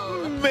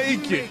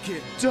 Make it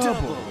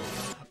double.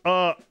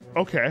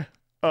 Okay.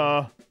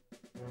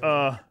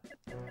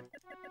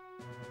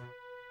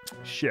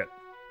 Shit.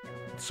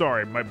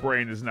 Sorry, my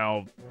brain is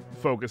now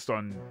focused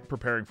on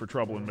preparing for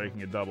trouble and making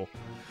it double.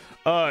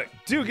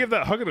 Do give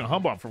that hug and a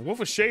hum bomb for Wolf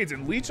of Shades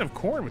and Legion of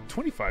Corn with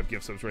 25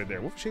 gift subs right there.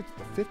 Wolf of Shades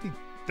with the 50.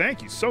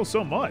 Thank you so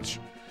much.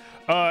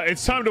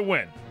 It's time to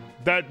win.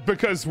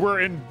 Because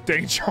we're in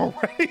danger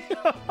already.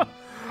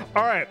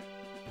 All right.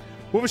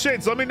 Wolf of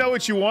Shades, let me know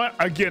what you want.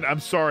 Again,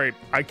 I'm sorry.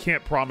 I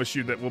can't promise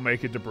you that we'll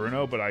make it to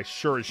Bruno, but I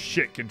sure as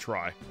shit can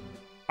try.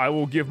 I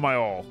will give my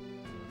all.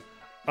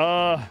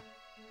 I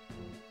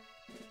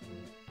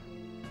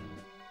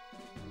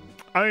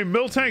mean,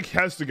 Miltank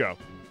has to go.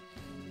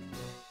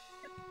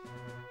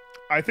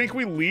 I think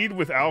we lead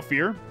with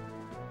Alfear.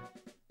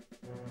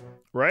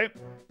 Right?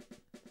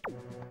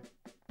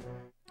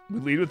 We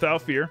lead with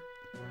Alfear.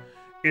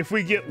 If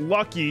we get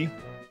lucky,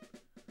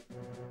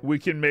 we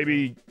can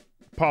maybe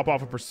pop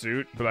off a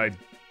Pursuit, but I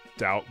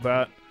doubt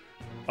that.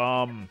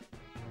 I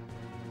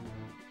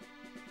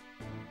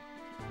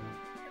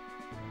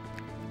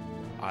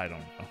don't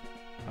know.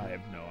 I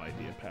have no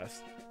idea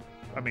past...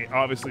 I mean,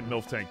 obviously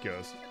Miltank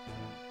goes.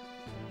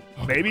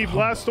 Maybe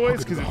Blastoise,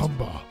 because it's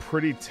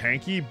pretty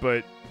tanky,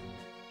 but...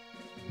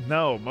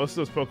 No, most of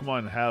those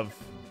Pokemon have...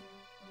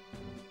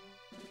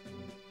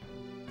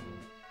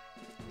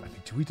 I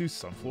mean, do we do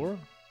Sunflora?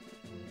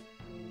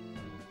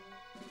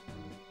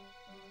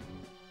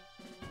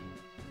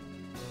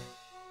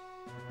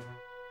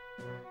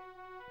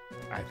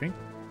 I think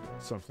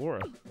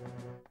Sunflora.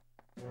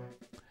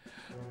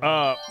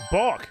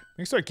 Balk.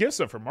 Thanks for a gift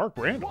sub from Mark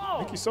Brandon.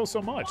 Thank you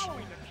so much.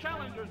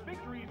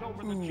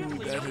 Ooh,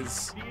 that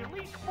is...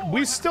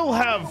 We still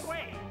have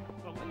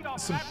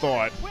some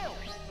thought.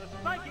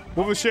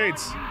 Wolf of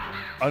Shades.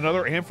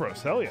 Another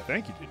Ampharos. Hell yeah.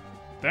 Thank you, dude.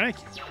 Thank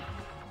you.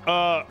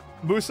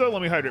 Musa,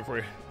 let me hydrate for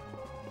you.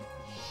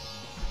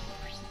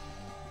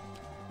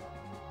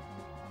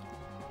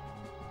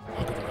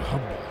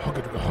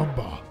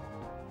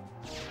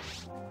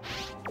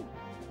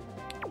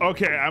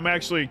 Okay, I'm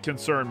actually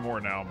concerned more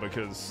now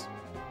because...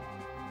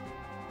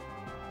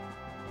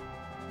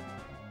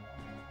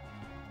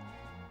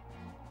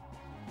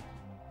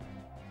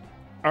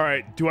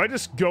 Alright, do I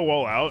just go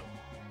all out?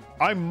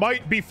 I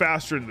might be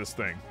faster than this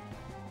thing.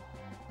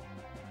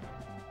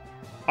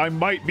 I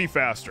might be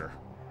faster.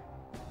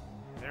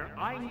 They're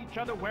eyeing each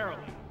other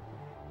warily.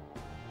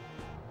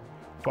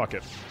 Fuck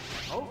it.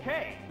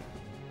 Okay.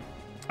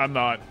 I'm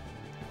not.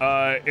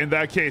 In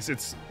that case,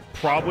 it's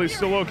probably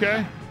still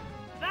okay.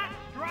 That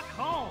struck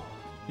home.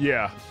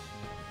 Yeah.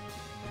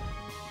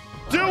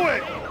 Do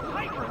it!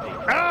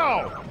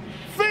 Ow!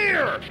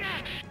 Fear!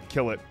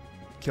 Kill it.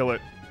 Kill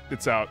it.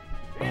 It's out.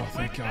 Oh,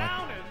 thank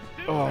God.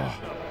 Oh.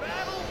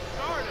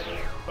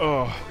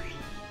 Oh.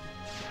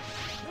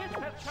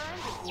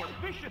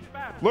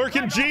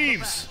 Lurkin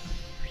Jeeves!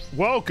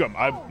 Welcome.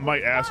 I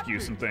might ask you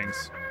some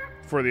things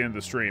for the end of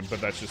the stream,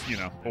 but that's just, you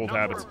know, old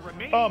habits.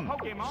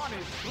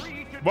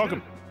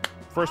 Welcome.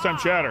 First time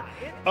chatter.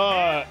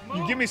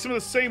 You give me some of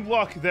the same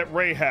luck that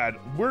Ray had.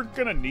 We're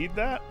gonna need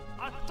that.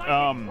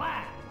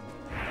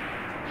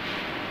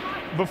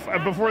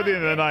 Before the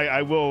end of the night,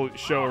 I will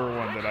show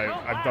everyone that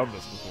I've done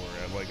this before.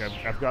 Like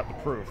I've got the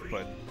proof,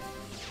 but.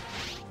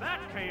 That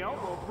KO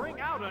will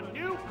bring out a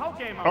new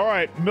Pokemon. All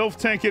right, MILF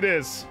Tank it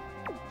is.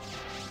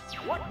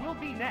 What will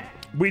be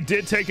next? We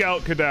did take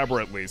out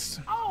Kadabra at least.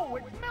 Oh,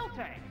 it's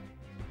Miltank.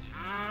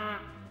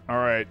 All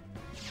right.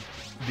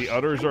 The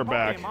udders are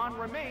back. Pokemon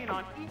remain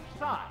on each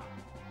side.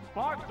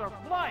 Sparks are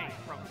flying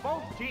from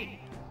both teams.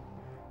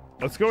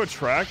 Let's go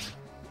attract.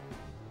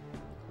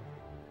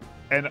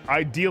 And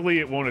ideally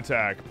it won't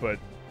attack, but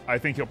I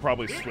think he'll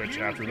probably switch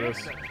after this.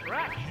 Hey,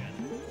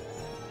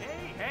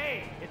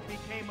 hey, it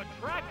became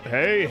attractive.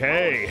 Hey,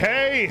 hey,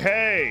 hey,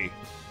 hey.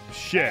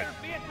 Shit.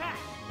 There's the attack.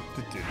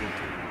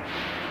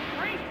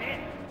 Great hit.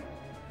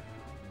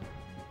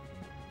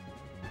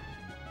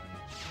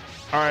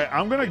 All right,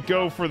 I'm going to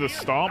go for the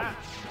stomp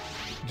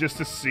just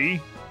to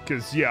see.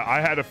 Because, yeah,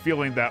 I had a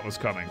feeling that was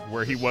coming,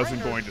 where he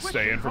wasn't going to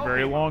stay in for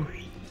very long.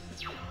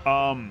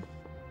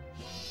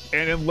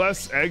 And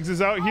unless Eggs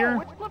is out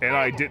here, and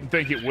I didn't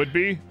think it would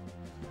be,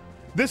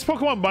 this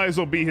Pokemon might as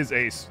well be his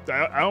ace.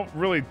 I don't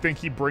really think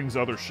he brings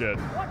other shit.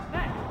 What's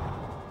next?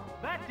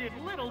 That did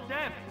little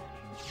damage.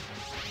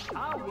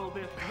 How will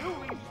this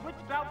newly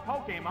switched out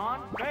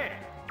Pokemon fare?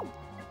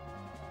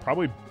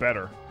 Probably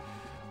better.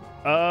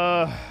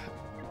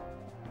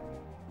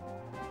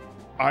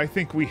 I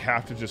think we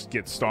have to just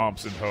get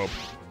Stomps and hope.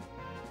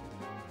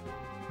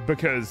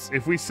 Because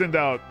if we send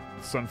out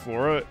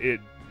Sunflora, it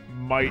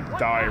might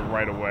die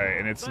right away,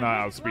 and it's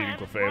not outspeeding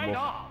Clefable.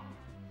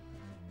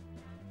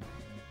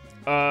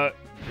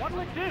 What'll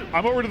it do?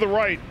 I'm over to the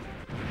right.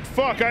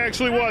 Fuck, I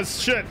actually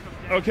was. Shit.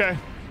 Okay.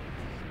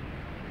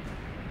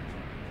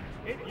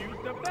 It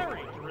used a berry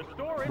to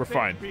restore its We're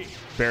fine. HP.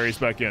 Barry's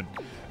back in.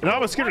 And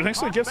I'm a Skipper. Thanks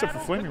for the gift for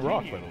Flaming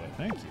Rock, by the way.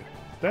 Thank you.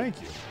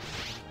 Thank you.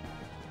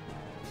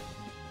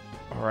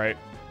 All right.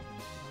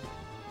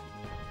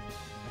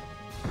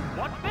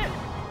 What's this?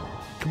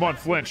 Come on,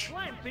 flinch.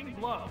 Glancing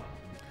blow.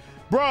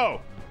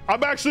 Bro,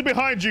 I'm actually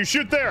behind you.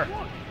 Shoot there.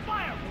 Look,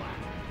 Fire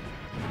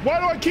Blast. Why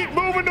do I keep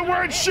moving to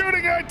where it's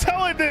shooting? I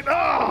tell it that.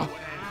 Ah! And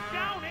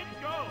down it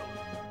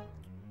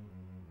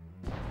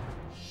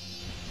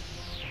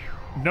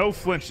goes. No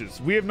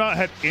flinches. We have not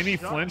had any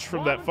flinch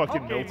from that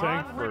fucking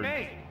Miltank for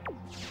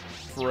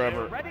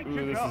forever.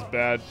 Ooh, this is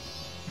bad.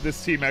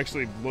 This team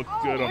actually looked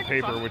good on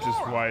paper, which is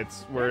why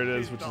it's where it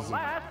is, which is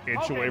an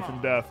inch away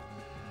from death.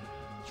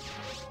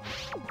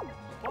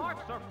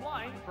 Sparks are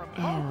flying from both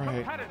All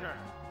right. competitors.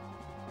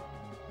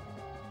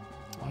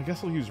 I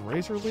guess I'll use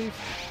Razor Leaf.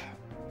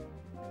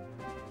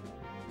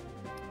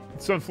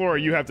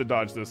 Sunflora, you have to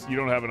dodge this. You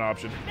don't have an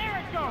option. There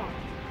it goes.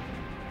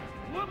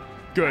 Whoop.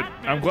 Good.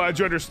 That I'm missed. glad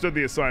you understood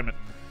the assignment.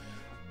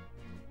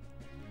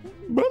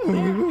 I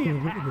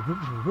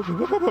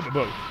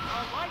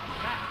like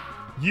that.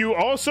 You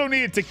also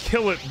needed to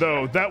kill it,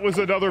 though. That was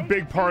another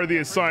big part of the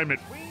assignment.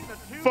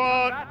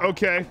 Fuck.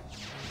 Okay.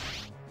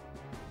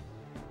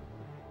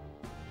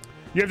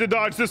 You have to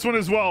dodge this one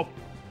as well.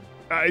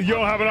 You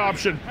don't have an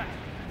option.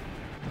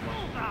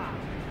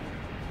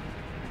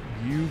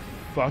 You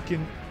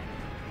fucking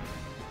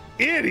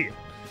idiot.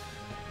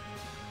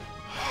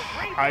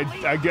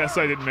 I guess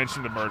I didn't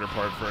mention the murder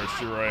part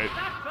first. You're right.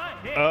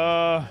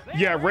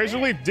 Yeah, Razor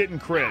Leaf didn't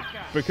crit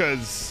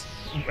because,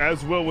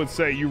 as Will would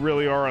say, you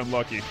really are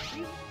unlucky. Each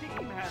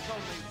team has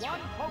only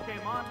one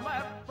Pokemon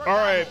left for All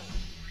right.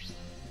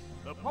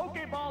 The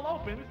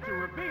Pokeball opens to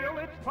reveal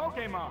its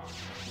Pokemon.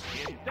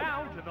 It's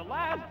down to the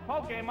last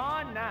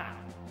Pokemon now.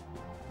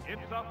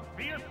 It's a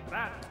fierce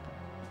battle.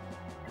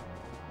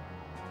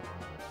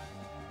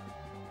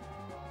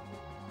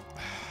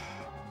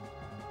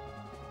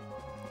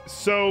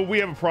 So we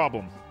have a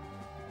problem.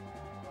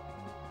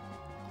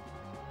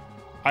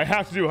 I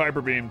have to do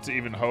Hyper Beam to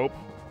even hope.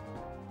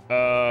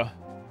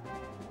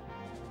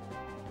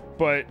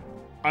 But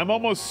I'm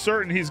almost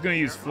certain he's going to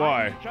use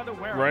Fly,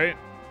 right?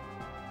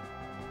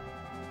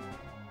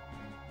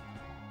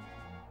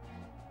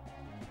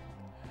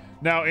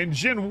 Now, in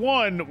Gen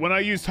 1, when I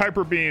used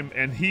Hyper Beam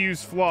and he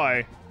used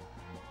Fly,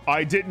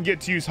 I didn't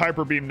get to use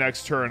Hyper Beam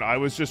next turn. I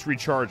was just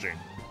recharging.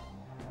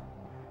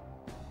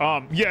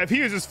 Yeah, if he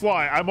uses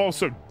Fly, I'm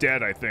also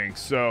dead, I think,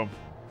 so...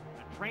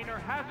 The trainer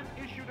hasn't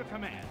issued a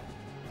command.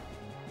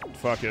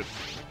 Fuck it.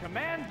 The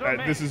commands are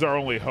made. This is our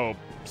only hope,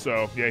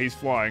 so, yeah, he's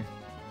flying.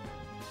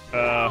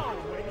 Oh,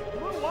 it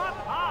blew up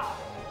high.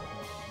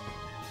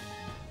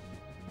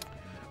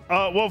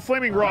 Well,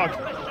 Flaming Rock,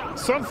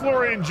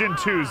 Sunflora in Gen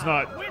 2 is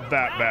not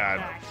that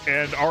bad,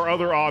 and our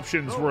other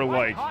options were,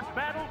 like,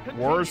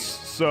 worse.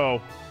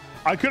 So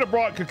I could have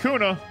brought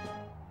Kakuna.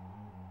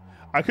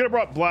 I could have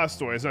brought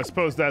Blastoise, and I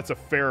suppose that's a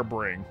fair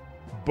bring.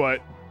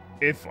 But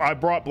if I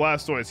brought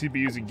Blastoise, he'd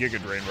be using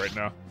Giga Drain right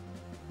now.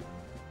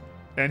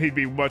 And he'd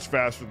be much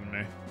faster than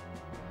me.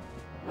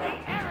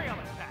 Aerial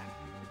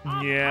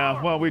attack.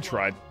 Yeah, well, we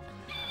tried.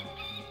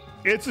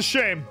 It's a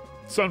shame.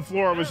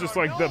 Sunflora was just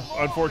like the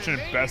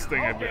unfortunate best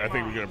thing I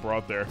think we could have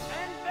brought there.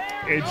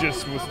 It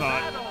just was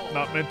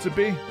not meant to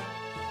be.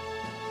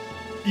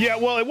 Yeah,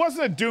 well, it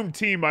wasn't a doomed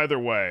team either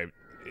way.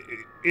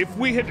 If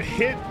we had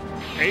hit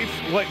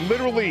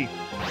literally,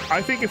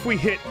 I think if we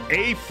hit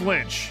a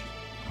flinch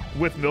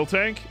with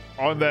Miltank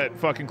on that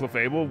fucking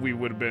Clefable, we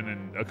would have been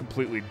in a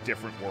completely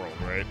different world,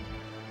 right?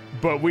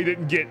 But we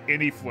didn't get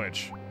any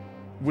flinch.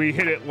 We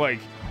hit it like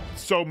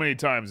so many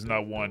times,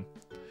 not one.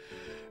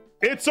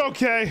 It's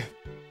okay.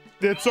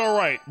 It's all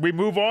right. We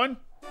move on.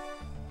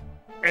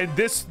 And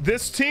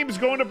this team's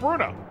going to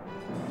Bruno.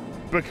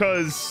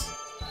 Because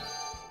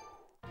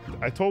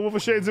I told Wolf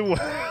of Shades it was.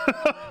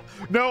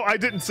 No, I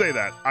didn't say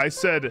that. I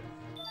said,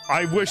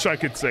 I wish I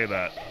could say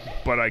that,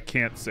 but I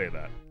can't say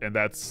that. And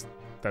that's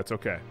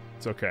okay.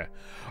 It's okay.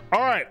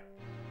 All right.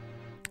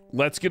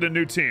 Let's get a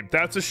new team.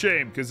 That's a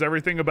shame, because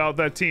everything about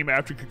that team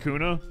after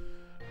Kakuna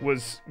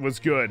was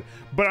good.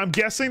 But I'm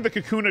guessing the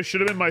Kakuna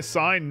should have been my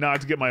sign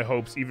not to get my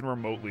hopes even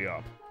remotely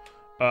up.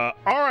 All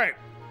right.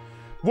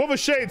 Wolf of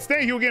Shades,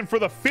 thank you again for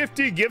the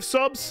 50 gift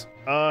subs.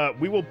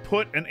 We will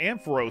put an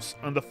Ampharos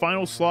on the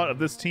final slot of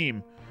this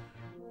team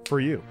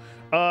for you.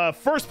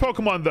 First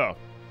Pokemon, though,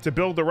 to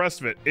build the rest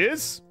of it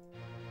is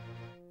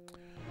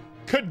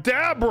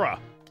Kadabra.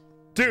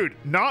 Dude,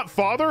 not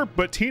father,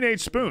 but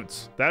Teenage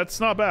Spoons. That's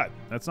not bad.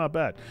 That's not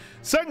bad.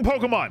 Second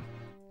Pokemon,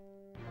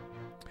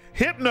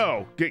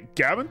 Hypno.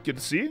 Gavin, good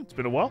to see you. It's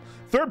been a while.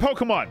 Third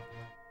Pokemon,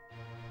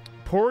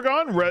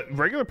 Porygon.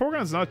 Regular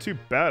Porygon is not too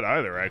bad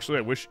either, actually.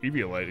 I wish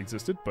Eviolite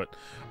existed, but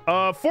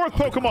fourth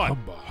Pokemon.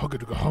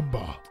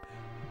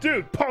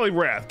 Dude,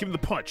 Poliwrath. Give him the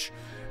punch.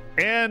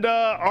 And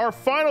our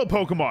final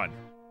Pokemon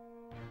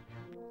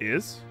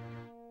is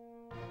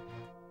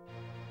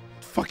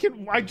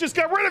fucking, I just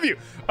got rid of you.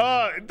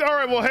 All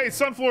right, well, hey,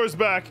 Sunflora's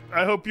back.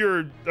 I hope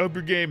you're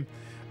game.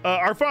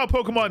 Our final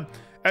Pokemon,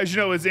 as you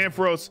know, is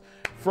Ampharos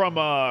from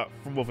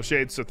Wolf of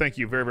Shades. So thank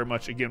you very, very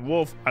much again,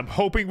 Wolf. I'm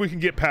hoping we can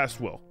get past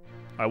Will.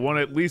 I want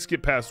to at least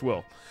get past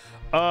Will.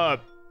 Our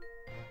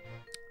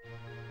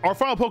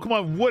final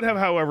Pokemon would have,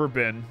 however,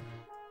 been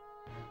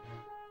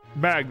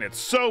Magnets.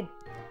 So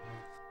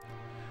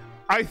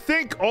I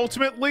think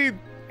ultimately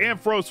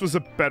Ampharos was a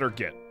better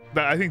get.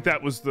 I think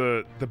that was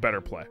the better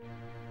play.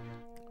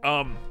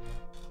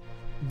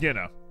 You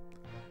know.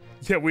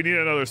 Yeah, we need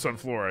another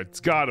Sunflora. It's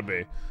gotta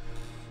be.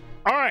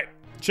 All right,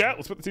 chat,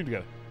 let's put the team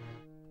together.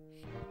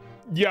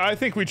 Yeah, I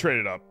think we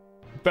traded up.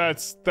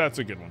 That's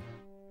a good one.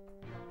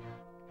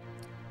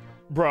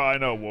 Bro, I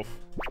know, Wolf.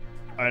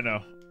 I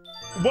know.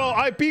 Well,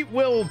 I beat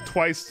Will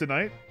twice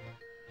tonight.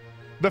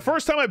 The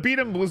first time I beat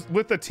him was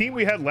with the team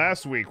we had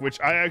last week, which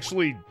I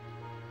can't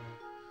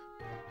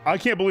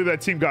believe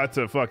that team got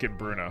to fucking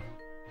Bruno.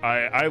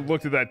 I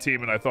looked at that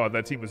team and I thought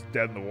that team was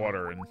dead in the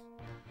water, and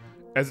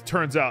as it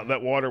turns out,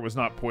 that water was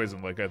not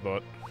poisoned like I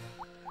thought.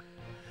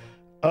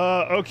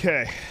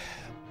 Okay.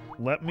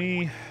 Let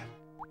me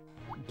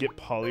get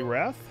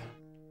Poliwrath.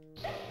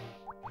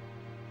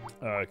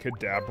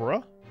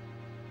 Kadabra.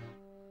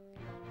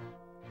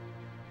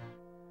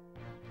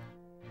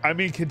 I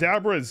mean,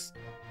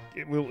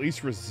 it will at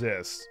least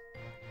resist.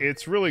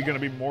 It's really going to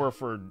be more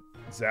for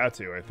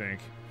Xatu, I think.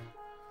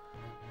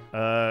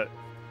 I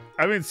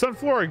mean,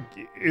 Sunflora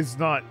is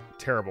not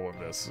terrible in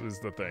this, is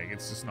the thing.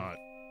 It's just not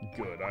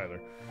good either.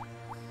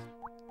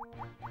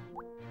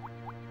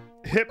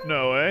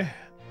 Hypno, eh?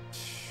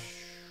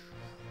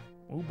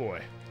 Oh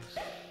boy.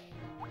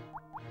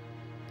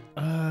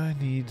 I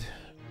need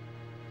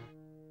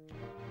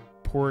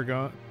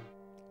Porygon.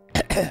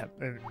 Okay,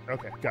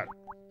 got it.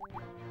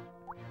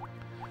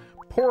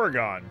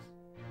 Porygon.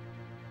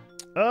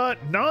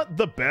 Not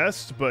the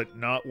best, but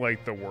not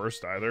like the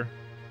worst either.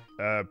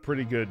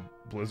 Pretty good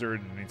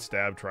Blizzard, and needs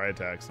Stab,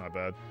 Tri-Attack's not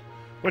bad.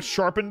 What's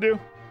Sharpen do?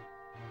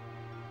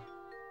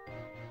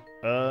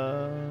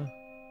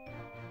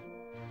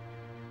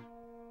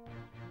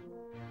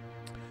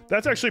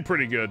 That's actually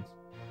pretty good.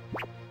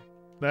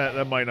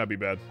 That might not be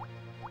bad.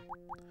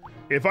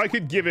 If I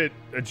could give it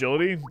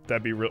Agility,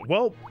 that'd be real.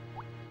 Well,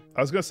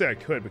 I was gonna say I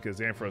could because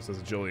Ampharos has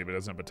Agility, but it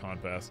doesn't have Baton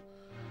Pass.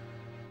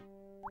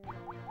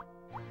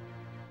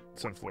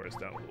 Sunflora is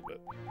down a little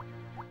bit.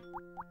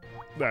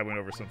 That went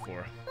over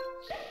Sunflora.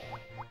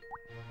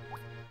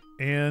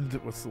 And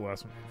what's the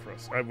last one for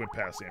us? I went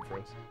past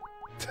Ampharos.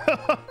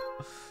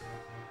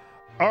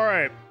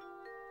 Alright.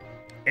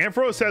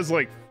 Ampharos has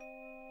like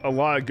a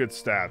lot of good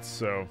stats,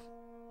 so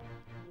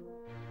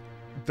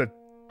the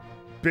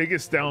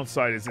biggest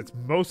downside is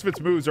most of its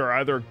moves are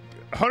either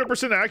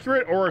 100%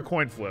 accurate or a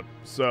coin flip.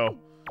 So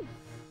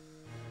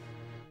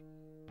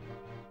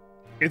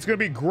it's gonna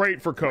be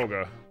great for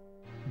Koga,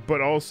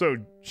 but also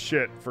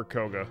shit for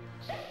Koga.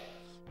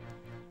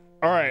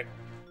 Alright.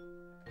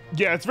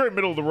 Yeah, it's very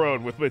middle of the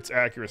road with its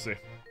accuracy.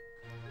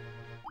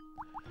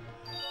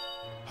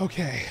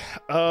 Okay.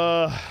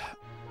 I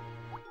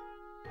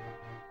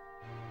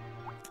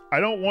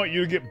don't want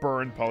you to get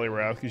burned,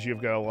 Poliwrath, because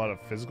you've got a lot of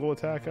physical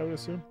attack, I would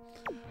assume.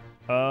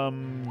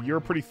 You're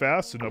pretty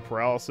fast, so no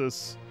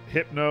paralysis.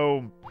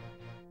 Hypno.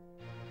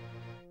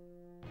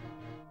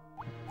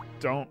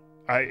 Don't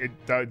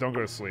go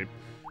to sleep.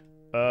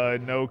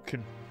 No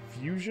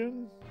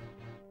confusion.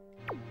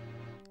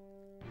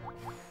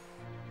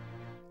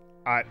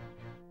 I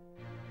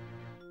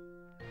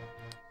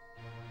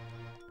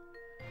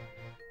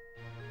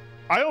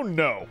don't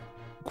know,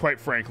 quite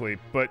frankly,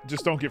 but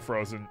just don't get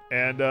frozen.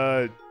 And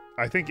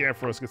I think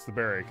Ampharos gets the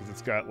berry because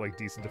it's got like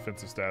decent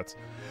defensive stats.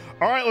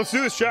 All right, let's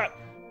do this, chat.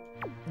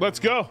 Let's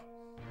go.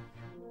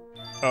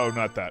 Oh,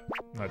 not that.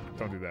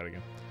 Don't do that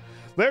again.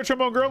 Later,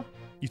 Trombone Girl.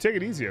 You take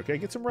it easy, okay?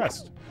 Get some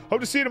rest. Hope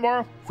to see you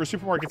tomorrow for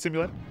Supermarket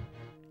Simulator.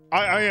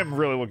 I am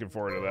really looking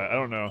forward to that. I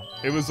don't know.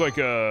 It was like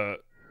a...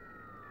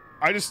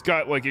 I just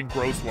got like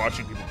engrossed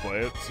watching people play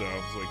it, so I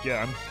was like,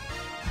 yeah,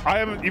 I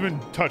haven't even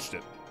touched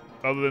it,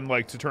 other than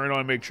like to turn it on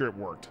and make sure it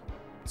worked.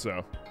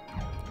 So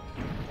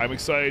I'm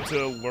excited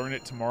to learn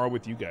it tomorrow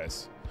with you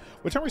guys.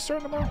 What time are we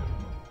starting tomorrow?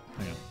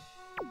 Hang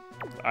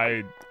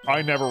on.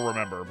 I never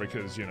remember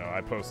because, you know,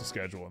 I post the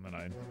schedule and then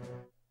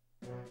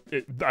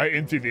I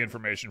empty the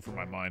information from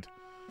my mind.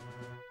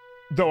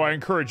 Though I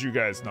encourage you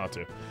guys not to.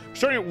 We're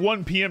starting at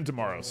 1 p.m.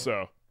 tomorrow,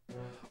 so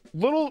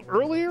little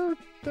earlier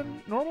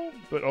than normal,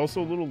 but also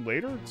a little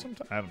later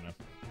sometime. I don't know.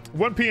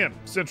 1 p.m.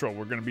 Central,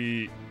 we're going to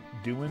be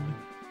doing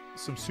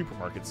some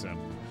Supermarket Sim.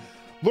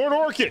 Lord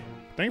Orchid,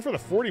 thank you for the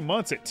 40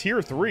 months at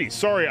tier 3.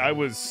 Sorry, I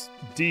was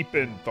deep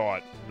in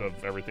thought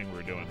of everything we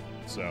were doing.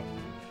 So,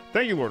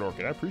 thank you, Lord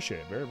Orchid. I appreciate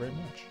it very, very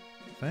much.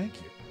 Thank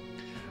you.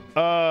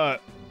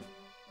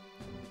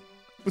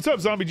 What's up,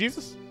 Zombie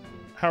Jesus?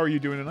 How are you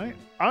doing tonight?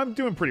 I'm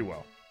doing pretty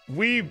well.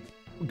 We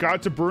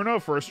got to Bruno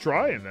first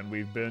try, and then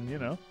we've been, you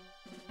know,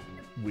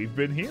 we've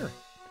been here.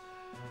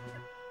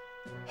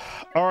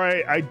 All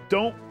right, I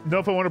don't know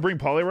if I want to bring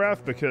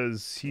Poliwrath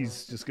because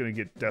he's just going to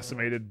get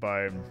decimated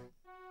by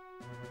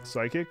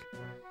Psychic.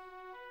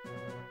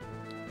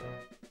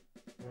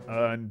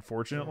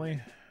 Unfortunately.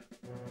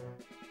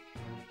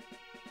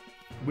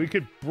 We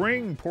could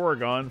bring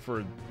Porygon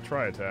for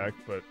Tri-Attack,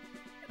 but...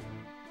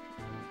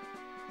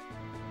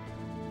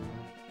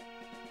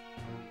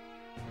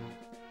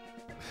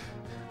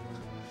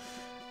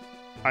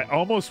 I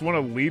almost want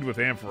to lead with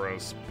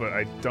Ampharos, but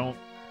I don't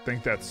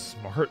think that's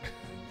smart.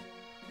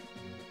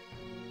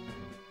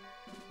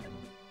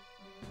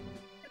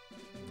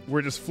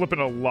 We're just flipping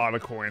a lot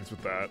of coins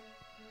with that.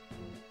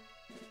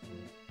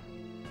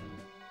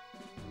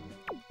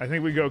 I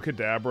think we go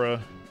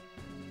Kadabra.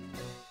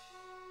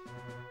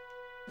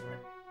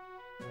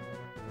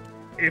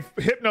 If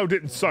Hypno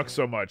didn't suck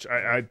so much,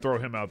 I'd throw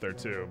him out there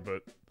too,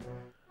 but...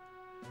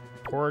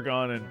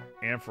 Porygon and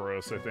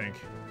Ampharos, I think.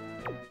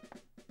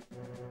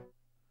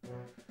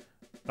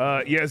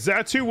 Yeah,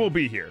 Xatu will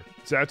be here.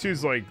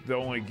 Xatu's like the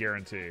only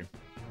guarantee.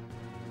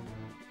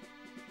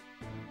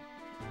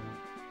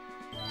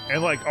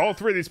 And like all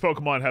three of these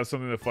Pokemon have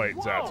something to fight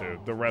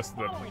Xatu. The rest of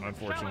them,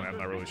 unfortunately, I'm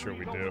not really sure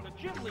we do.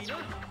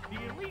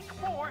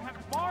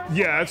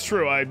 Yeah, that's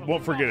true. I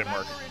won't forget it,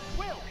 Mark.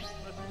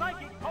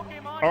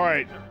 All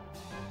right.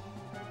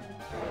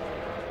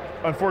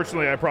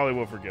 Unfortunately, I probably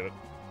will forget it.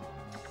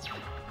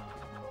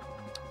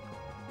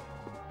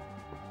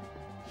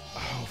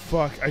 Oh,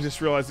 fuck. I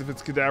just realized if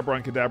it's Kadabra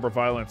and Kadabra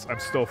Violence, I'm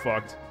still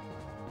fucked.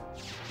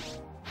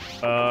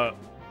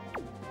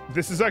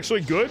 This is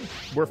actually good.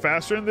 We're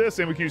faster than this,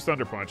 and we can use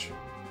Thunder Punch.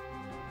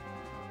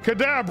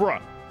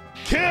 Kadabra!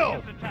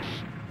 Kill!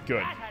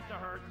 Good.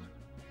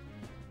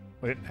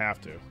 Well, it didn't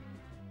have to.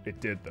 It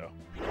did, though.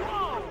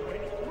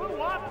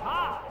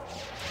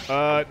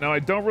 Now I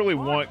don't really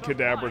want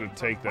Kadabra to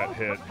take that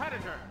hit.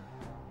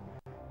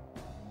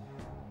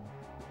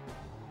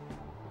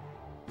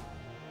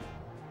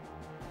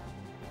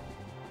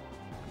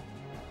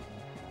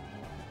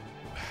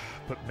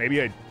 But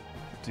maybe I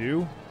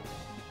do?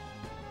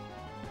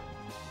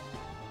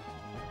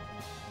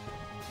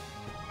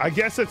 I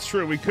guess that's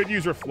true. We could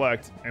use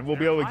Reflect, and we'll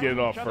be able to get it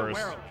off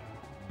first.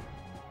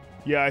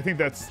 Yeah, I think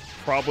that's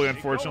probably,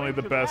 unfortunately,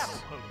 the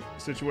best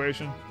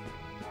situation.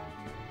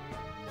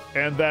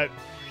 And that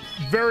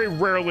very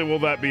rarely will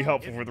that be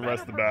helpful for the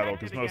rest of the battle,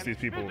 because most of these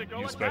people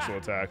use special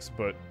attacks,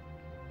 but...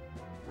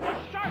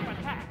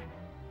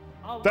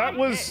 That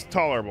was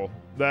tolerable.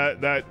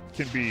 That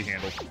can be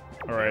handled.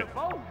 Alright.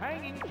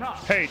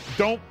 Hey,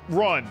 don't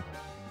run.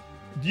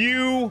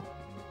 You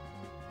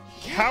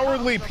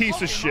cowardly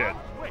piece of shit.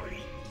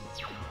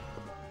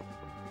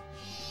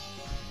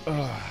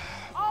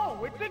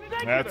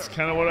 That's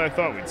kind of what I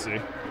thought we'd see.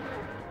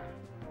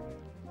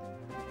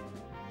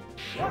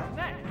 What's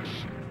next?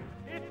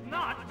 It's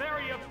not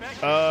very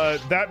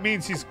effective. That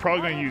means he's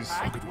probably going to use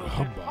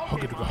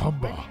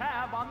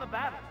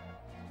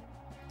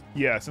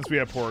Yeah, since we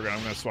have Porygon, I'm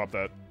going to swap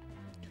that.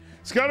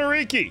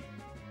 Scotteriki!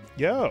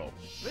 Yo.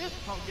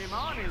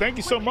 Thank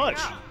you so much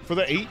for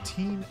the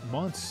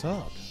 18-month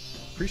sub.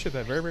 appreciate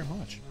that very, very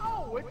much.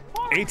 Oh, it's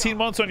Porygon. 18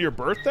 months on your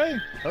birthday?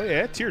 Oh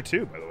yeah, tier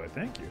 2, by the way.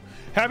 Thank you.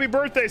 Happy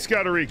birthday,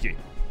 Scoutariki.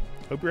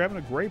 Hope you're having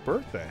a great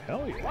birthday.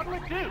 Hell yeah. What'll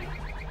it do?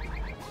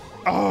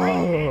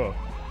 Oh.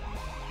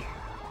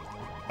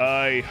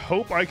 I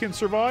hope I can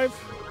survive,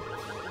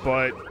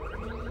 but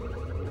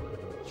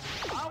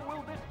How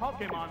will this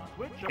Pokemon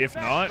switch if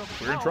affect not, the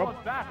we're in flow trouble.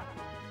 of battle?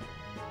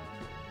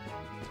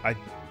 I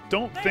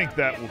don't think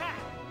that will...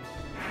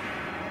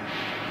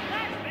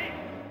 That's it.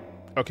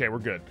 Okay, we're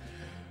good.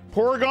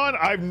 Porygon,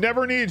 I've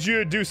never needed you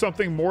to do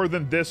something more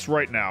than this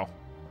right now.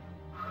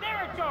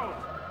 There it goes.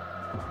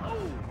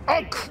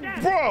 Oh,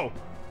 bro!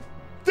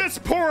 This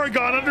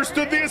Porygon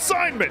understood the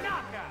assignment!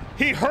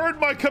 He heard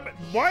my command.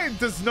 Why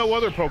does no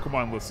other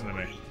Pokemon listen to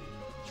me?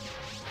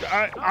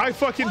 I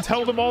fucking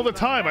tell them all the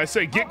time. I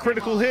say, get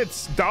critical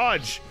hits,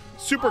 dodge,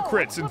 super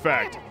crits, in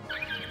fact.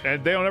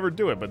 And they don't ever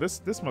do it, but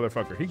this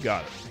motherfucker, he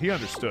got it. He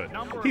understood.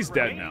 He's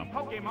dead now.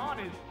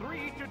 Pokemon is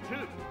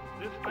 3-2.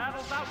 This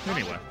battle's outcome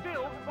Anyway. is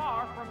still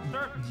far from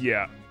certain.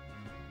 Yeah.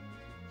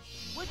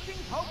 Switching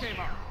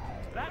Pokemon.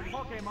 That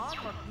Pokemon must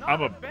not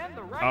I'll defend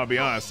the right be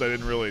foot. honest, I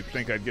didn't really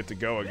think I'd get to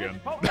go This again.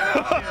 Pokemon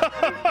is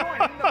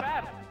joining the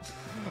battle.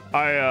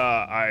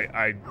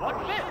 I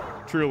What's this?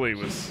 truly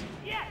was...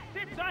 Yes,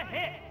 it's a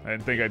hit. I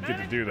didn't think I'd get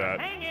to do that.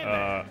 Hang in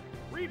there.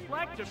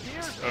 Reflect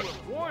appears to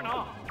have worn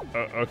off.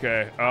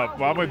 Okay.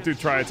 Well, I'm gonna do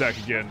try attack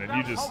again,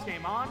 and you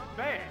Pokemon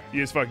fair.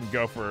 just fucking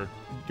go for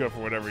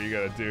whatever you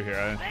gotta do here.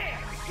 There,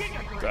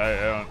 Giga I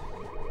don't.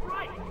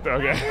 Right.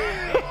 Okay.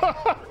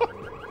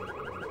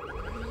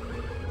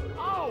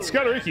 Oh,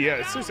 Scoutariki,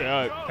 yeah, seriously,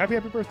 happy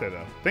birthday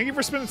though. Thank you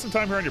for spending some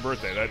time here on your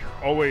birthday. That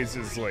always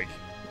is like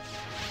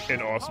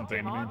an awesome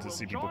thing to me to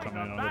see people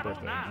coming in on their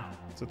birthday. You know?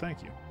 So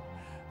thank you.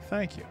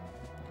 Thank you.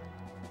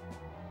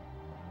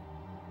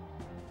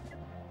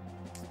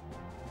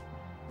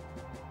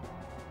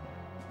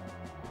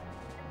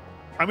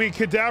 I mean,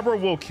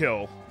 Kadabra will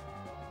kill.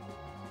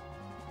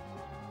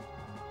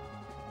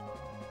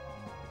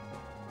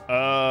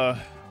 The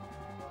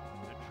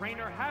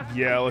trainer has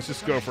Yeah, let's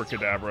just go for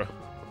Kadabra.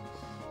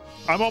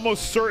 I'm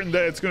almost certain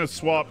that it's going to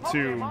swap to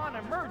Pokemon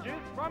emerges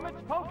from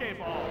its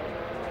Pokeball.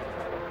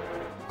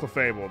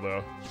 Clefable,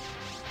 though.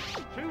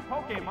 2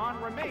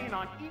 Pokemon remain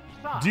on each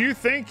side. Do you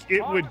think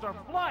it would Bugs are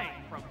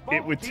flying from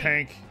both teams.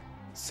 tank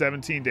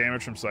 17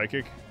 damage from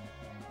Psychic?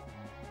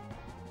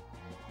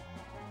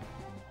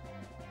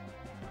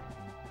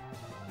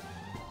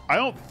 I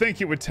don't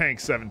think it would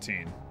tank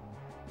 17.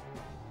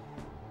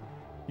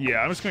 Yeah,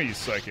 I'm just going to use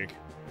Psychic.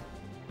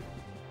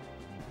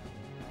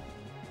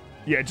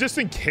 Yeah, just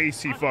in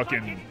case he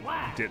fucking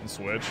didn't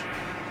switch.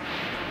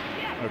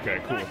 Okay,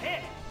 cool.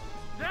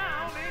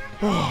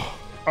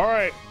 All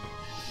right.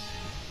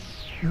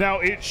 Now,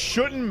 it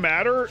shouldn't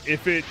matter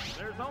if it...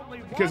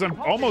 Because I'm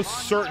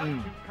almost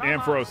certain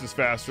Ampharos is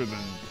faster than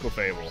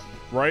Clefable,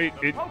 right?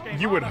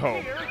 You would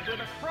hope.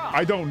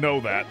 I don't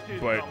know that,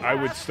 but I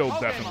would still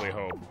definitely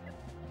hope.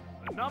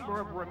 The number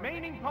of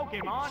remaining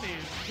Pokemon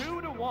is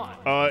 2 to 1.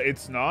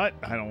 It's not.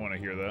 I don't want to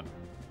hear that.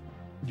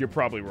 You're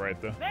probably right,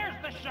 though. There's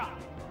the shot.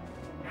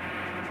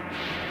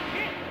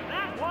 Hit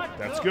that one.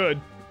 That's good.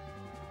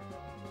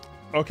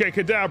 Okay,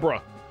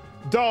 Kadabra.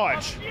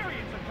 Dodge. Furious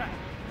attack.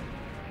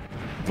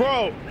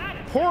 Bro,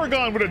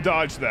 Porygon would have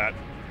dodged that.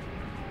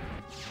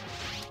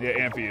 Yeah,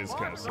 Amphi is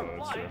kind of slow.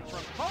 That's true.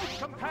 From both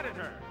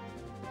competitors.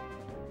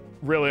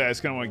 Really, I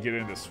just kind of want to get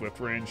into Swift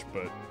range,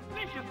 but...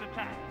 Vicious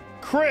attack.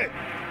 Crit!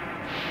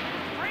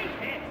 Great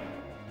hit.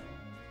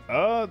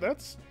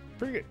 That's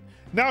pretty good.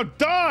 Now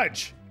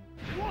dodge!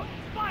 Wood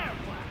fire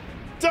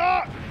blast.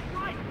 Dodge!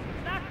 Right.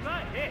 That's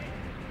a hit.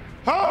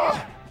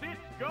 Ah! It's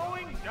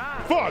going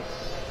down. Fuck!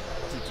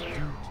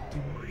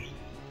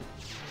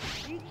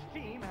 Each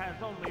team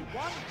has only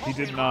one He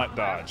did Pokemon not left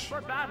dodge.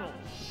 for battle.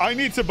 I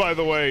need to, by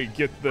the way,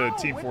 get the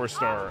Team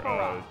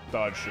 4-star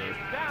dodge shirt.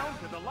 Down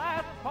to the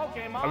last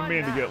Pokemon. I'm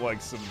meaning to now. get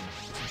like some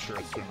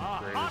shirts from A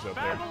creators hot out there.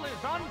 battle is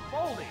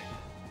unfolding.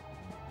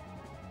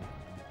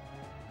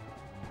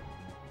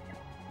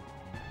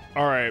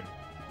 All right.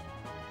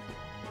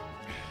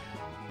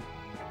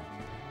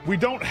 We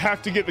don't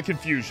have to get the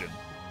confusion.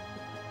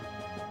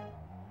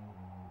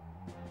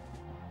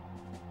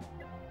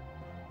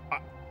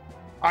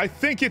 I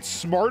think it's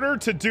smarter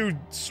to do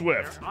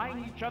Swift. They're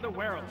eyeing each other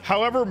warily.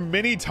 However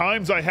many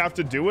times I have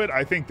to do it,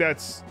 I think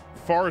that's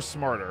far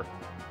smarter.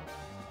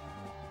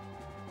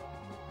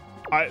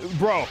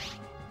 Bro,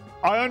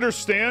 I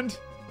understand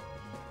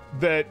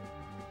that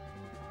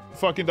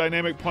fucking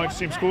Dynamic Punch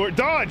seems cooler.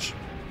 Dodge!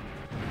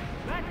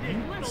 That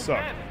did little Suck.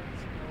 damage.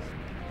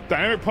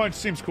 Dynamic Punch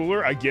seems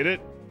cooler, I get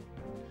it.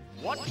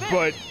 What's this?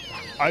 But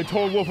I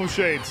told Wolf of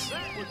Shades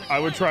I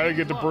would try to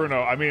get to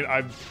Bruno. I mean,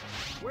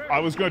 I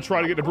was going to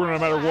try to get to Bruno no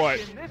matter what,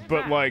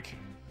 but like...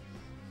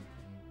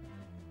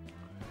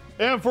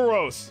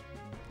 Ampharos!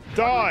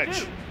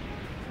 Dodge!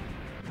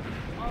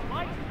 I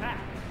like that.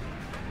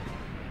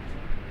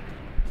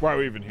 Why are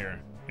we even here?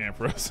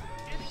 Ampharos.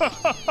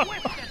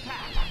 Swift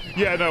attack.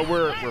 Yeah, no,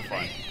 we're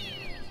fine.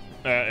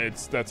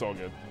 That's all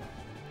good.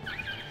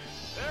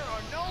 There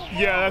are no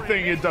Yeah, that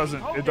thing, remaining it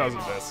doesn't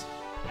Pokemon. miss.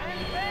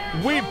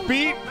 We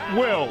beat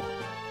Will.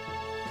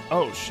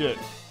 Oh, shit.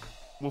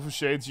 Wolf of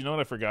Shades, you know what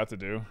I forgot to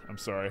do? I'm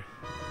sorry.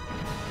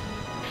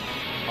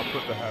 I'll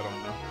put the hat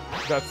on now.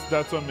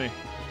 That's on me.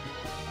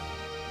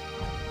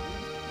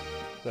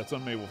 That's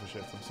on me, Wolf of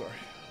Shades. I'm sorry.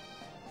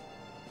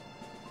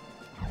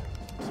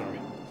 Sorry.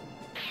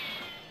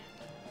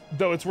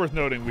 Though it's worth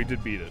noting we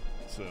did beat it,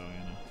 so you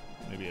know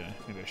maybe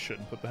I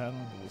shouldn't put the hat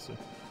on, but we'll see.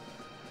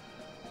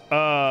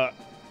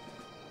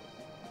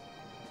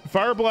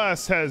 Fire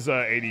Blast has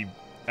 80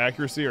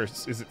 accuracy, or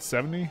is it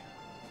 70?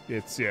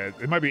 It's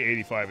it might be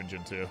 85 in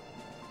Gen 2.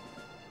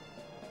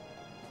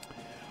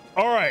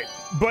 All right,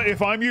 but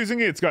if I'm using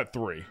it, it's got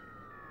 3.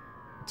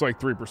 It's like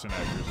 3%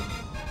 accuracy,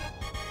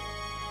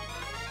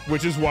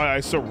 which is why I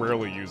so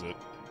rarely use it.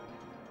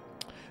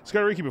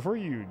 Skyriki, before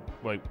you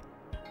like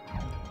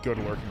go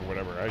to lurking or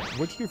whatever,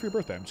 what'd you do for your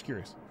birthday? I'm just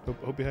curious.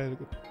 Hope you had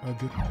a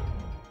good one.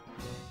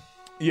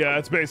 Yeah,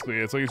 it's basically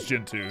it's like it's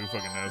Gen 2. Who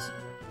fucking knows?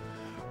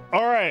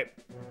 All right,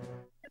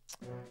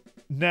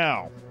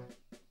 now.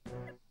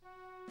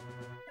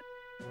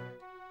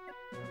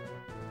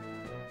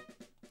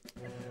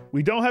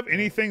 We don't have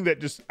anything that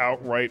just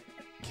outright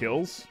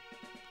kills.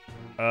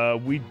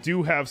 We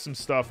do have some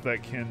stuff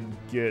that can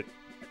get...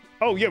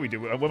 Oh, yeah, we do.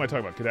 What am I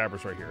talking about?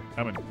 Cadaver's right here.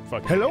 I'm in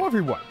fucking... Hello,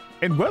 everyone,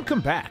 and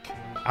welcome back.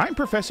 I'm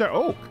Professor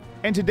Oak,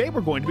 and today we're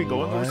going to be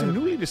going over some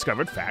newly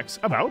discovered facts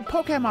about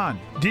Pokemon.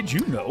 Did you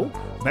know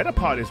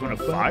Metapod is one of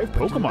 5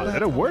 Pokemon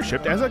that are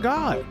worshipped as a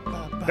god?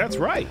 That's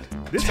right.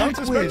 This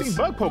unsuspecting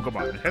bug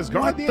Pokemon has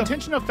garnered the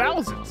attention of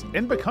thousands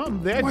and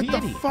become their deity.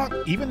 What the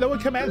fuck? Even though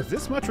it commands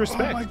this much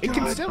respect, it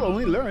can still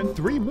only learn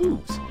 3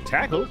 moves: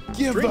 Tackle,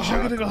 Give String the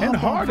Shot, Hug-a-Dugga and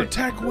Hum Bomb Harden, for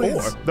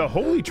Tackwiz. or the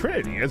Holy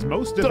Trinity, as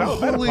most devout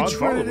Holy Metapod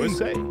followers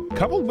say.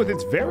 Coupled with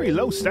its very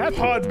low stat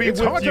Pod be it's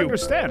with hard to you.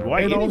 understand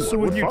why And anyone also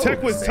would when you follow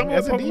Tackwiz, this tell thing me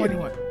as a what deity.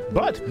 Pokemon-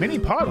 But many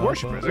pod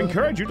worshippers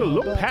encourage you to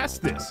look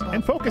past this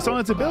and focus on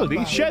its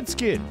ability, Shed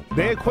Skin.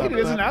 They equate it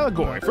as an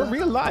allegory for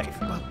real life,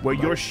 where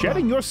you're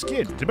shedding your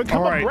skin to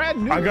become All right, a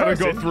brand new I gotta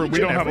person go through. each We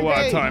don't and have a every lot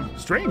of day. time.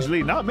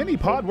 Strangely, not many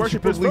pod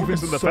worshippers believe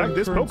focus in on the fact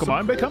this Sunburn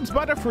Pokemon becomes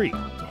butterfree,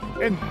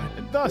 and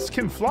thus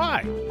can fly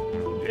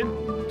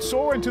and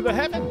soar into the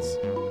heavens.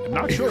 I'm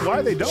not sure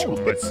why they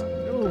don't, but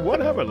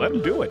whatever, let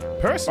them do it.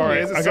 Personally, All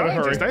right, as a I gotta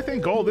scientist, hurry. I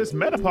think all this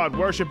Metapod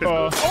worship is...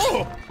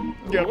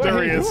 Yeah,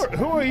 there he Hey, is.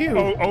 Who are you?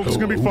 Oh, Oak's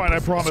gonna be fine, I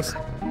promise.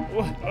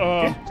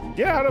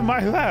 Get out of my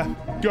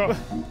lab. Go.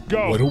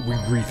 Why don't we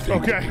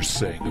rethink Okay. what you're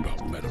saying about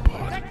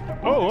Metapod?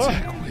 Oh,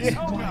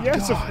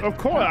 yes, of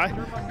course.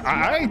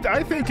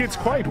 I think it's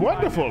quite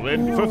wonderful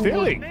and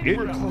fulfilling.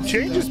 It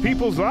changes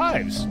people's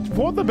lives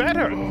for the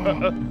better.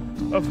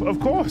 Of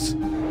course.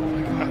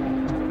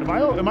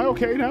 Am I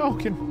okay now?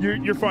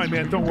 You're fine,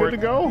 man. Don't Good worry. to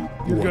go?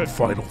 One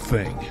final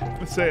thing.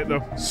 Let's say it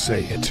though.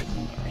 Say it.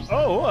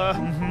 Oh,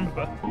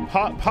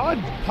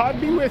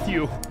 pod be with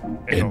you.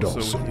 And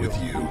also with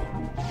you.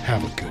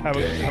 Have a good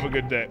day. Have a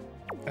good day.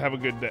 Have a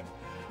good day.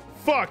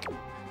 Fuck.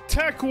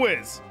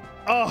 Tackwiz.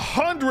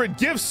 100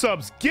 gift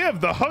subs. Give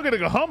the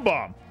Hug-a-Dugga Hum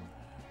Bomb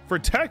for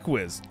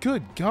Tackwiz.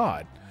 Good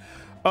God.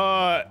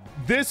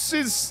 This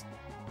is.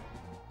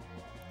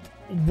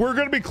 We're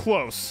gonna be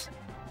close.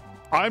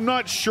 I'm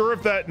not sure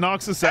if that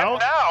knocks us And out,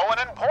 now, an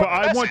important but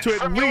I want to message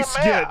at from your least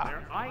mayor. get.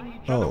 I need you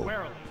to Oh,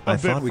 warily. I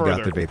bit thought we got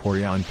further. the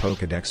Vaporeon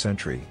Pokedex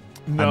entry.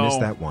 I No. missed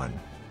that one.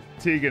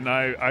 Tegan,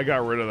 I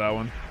got rid of that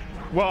one.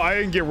 Well, I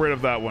didn't get rid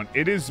of that one.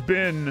 It has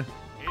been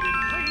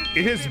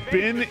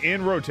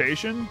in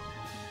rotation,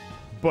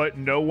 but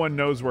no one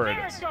knows where it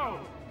There is it goes.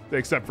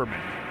 except for me.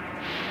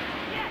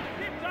 Yes,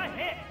 it's a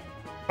hit.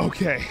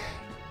 Okay.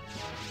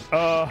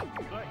 The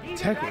heat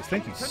is Tackwiz,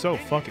 thank you so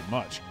continues. fucking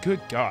much. Good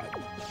God.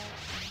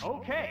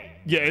 Okay.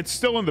 Yeah, it's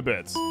still in the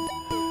bits.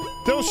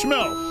 Dill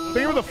Schmel,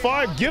 thank you for the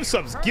 5 gift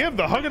subs. Give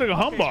the Hug-a-Dugga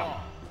Hum Bomb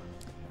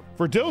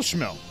for Dill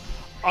Schmel.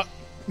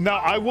 Now,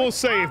 I will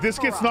say, if this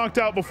gets knocked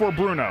out before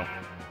Bruno,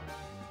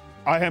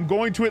 I am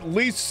going to at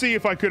least see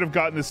if I could have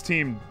gotten this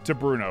team to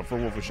Bruno for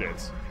Wolf of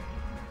Shades.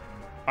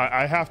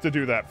 I have to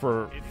do that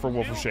for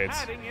Wolf of Still Shades.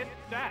 padding its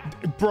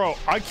stats. Bro,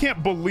 I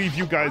can't believe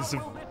you guys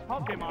have Will this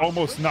Pokemon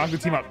almost knocked the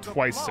team out withstand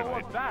twice the blow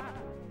tonight. of battle?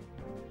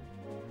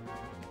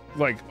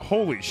 Like,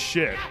 holy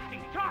shit.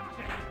 Acting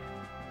toxic.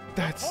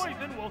 That's...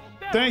 Poison will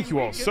steadily Thank you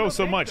all weaken so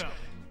the much. victim.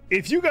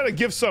 If you got a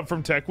gift sub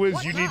from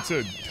TechWiz, you need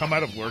to come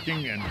out of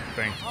lurking and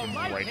thank them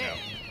Alright, right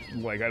hit.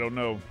 now. Like, I don't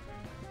know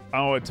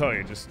what to tell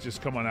you.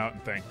 Just come on out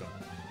and thank them.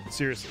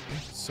 Seriously,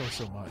 thank you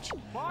so much.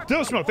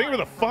 Dillsmell, thank you for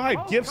the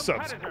 5 gift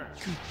subs. Competitor.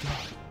 Good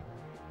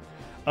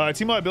God.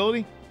 Team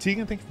Liability,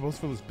 Tegan, thank you for both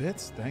for those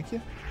bits. Thank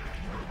you.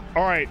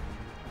 All right.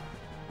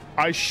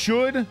 I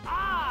should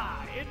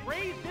Ah, it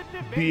raised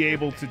its be evasion.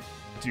 able to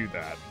do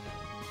that.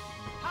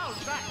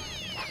 How's that?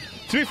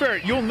 To be fair,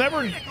 you'll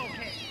never... Critical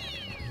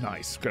hit.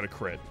 Nice, got a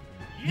crit.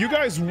 You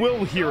guys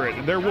will hear it,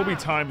 and there will be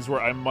times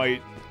where I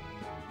might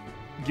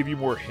give you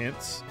more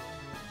hints,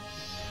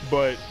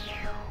 but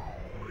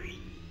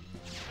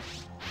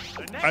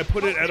The next I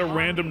put it at a Pokemon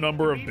random needs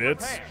number to of be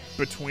bits prepared.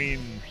 between,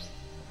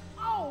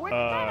 Oh, it's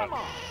uh,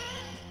 Venomon.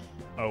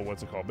 oh,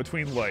 what's it called?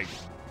 Between, like,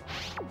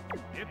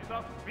 It's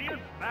a fierce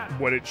battle.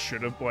 what it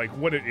should have, like,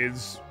 what it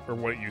is or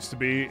what it used to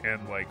be,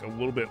 and, like, a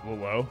little bit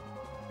below.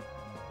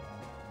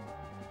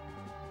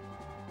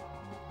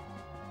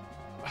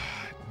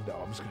 No,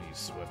 I'm just going to use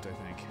Swift, I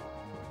think.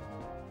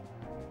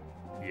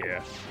 Yeah,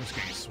 I'm just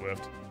going to use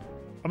Swift.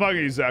 I'm not going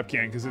to use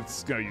Zapcan because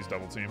it's going to use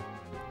Double Team.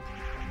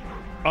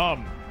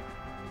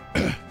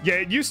 Yeah,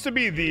 it used to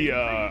be the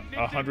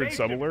 100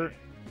 sub alert.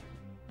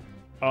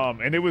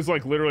 And it was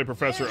like literally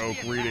Professor Oak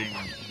reading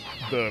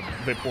the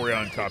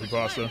Vaporeon copy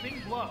pasta.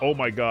 Oh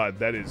my god,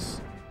 that is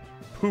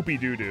poopy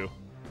doo-doo.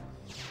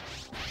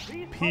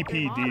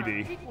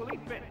 PPDD.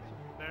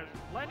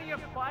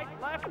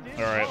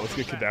 Alright, let's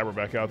get Kadabra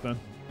back out then.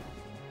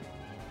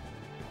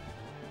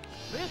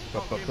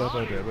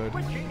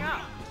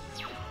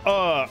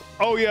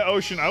 Oh yeah,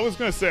 Ocean, I was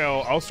gonna say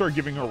I'll start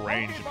giving her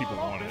range if people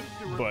want it,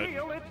 but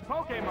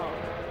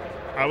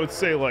I would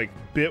say like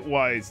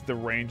bit-wise the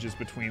range is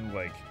between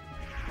like,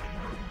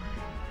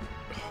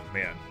 oh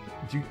man,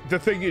 the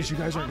thing is you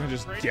guys aren't gonna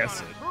just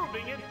guess it,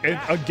 and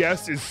a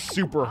guess is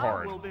super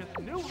hard.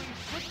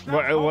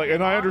 Like,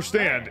 and I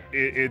understand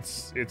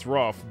it's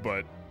rough,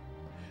 but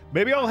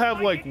maybe I'll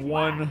have like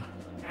one.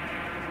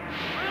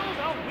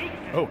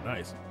 Oh,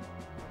 nice.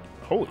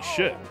 Holy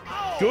shit.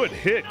 Good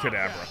hit,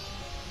 Kadabra.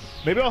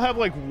 Maybe I'll have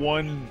like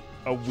one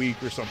a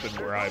week or something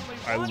where I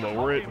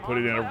lower it and put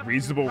it in a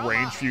reasonable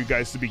range for you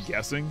guys to be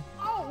guessing.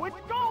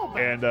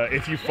 And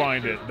if you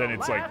find it, then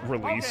it's like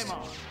released,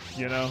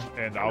 you know,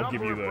 and I'll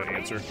give you the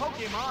answer.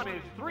 Pokemon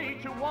is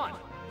 3-1.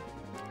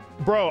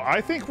 Bro,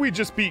 I think we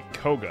just beat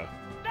Koga.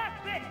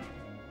 That's it.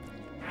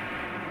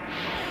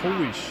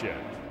 Holy shit.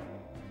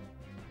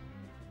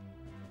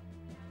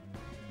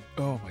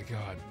 Oh my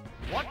god.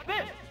 What's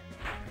this?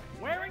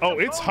 Oh,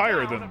 it's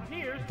higher than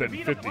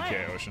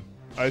 50k, Ocean.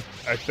 I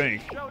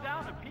think.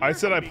 I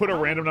said I put a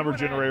random number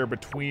generator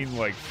between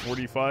like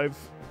 45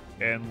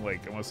 and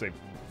like I want to say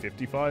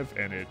 55,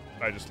 and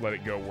I just let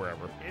it go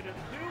wherever. It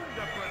assumed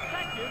a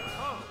protective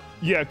code.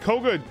 Yeah,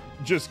 Koga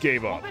just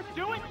gave up. Will this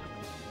do it?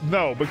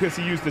 No, because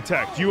he used the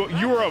tech. You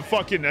are a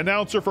fucking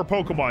announcer for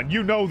Pokemon.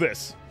 You know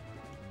this.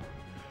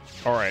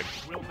 All right.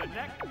 Will the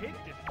next hit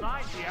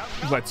decide the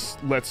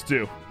outcome? Let's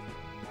do.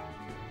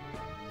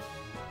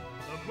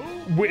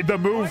 The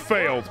move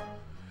failed.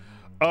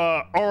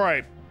 All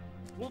right.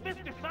 Will this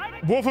decide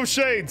it? Wolf of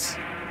Shades.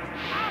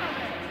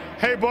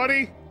 Hey,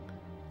 buddy.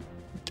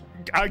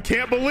 I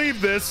can't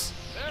believe this,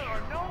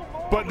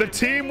 but the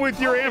team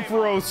with your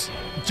Ampharos,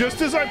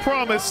 just as I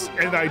promised,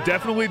 and I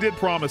definitely did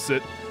promise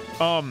it,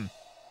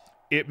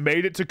 it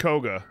made it to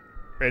Koga.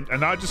 And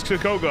not just to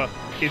Koga,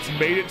 it's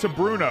made it to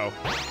Bruno.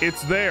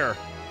 It's there.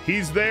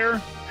 He's there,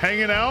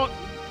 hanging out.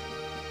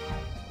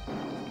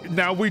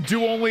 Now, we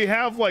do only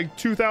have like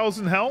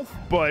 2,000 health,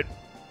 but...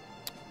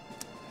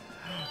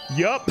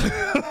 Yup.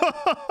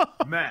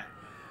 Matt.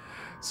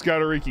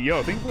 Scouteriki.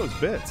 Yo, thank you for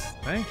those bits.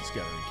 Thank you,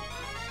 Scouteriki.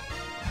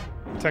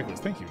 Techless,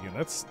 thank you again.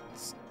 That's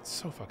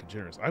so fucking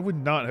generous. I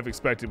would not have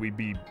expected we'd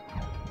be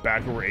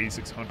back over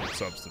 8,600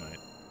 subs tonight.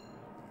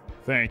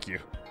 Thank you.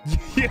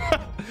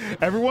 Yeah.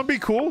 Everyone be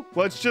cool.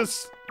 Let's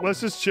just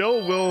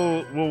chill.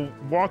 We'll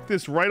walk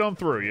this right on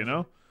through, you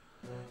know?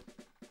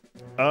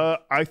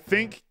 I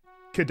think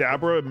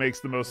Kadabra makes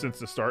the most sense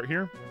to start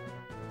here.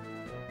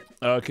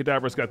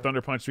 Kadabra's got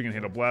Thunder Punch, so he can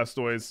handle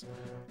Blastoise.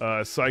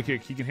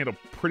 Psychic, he can handle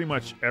pretty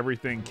much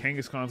everything.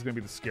 Kangaskhan's gonna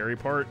be the scary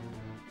part.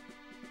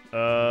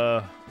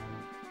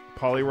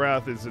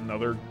 Poliwrath is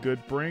another good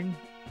bring.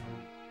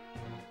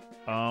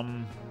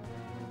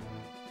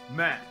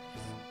 Matt.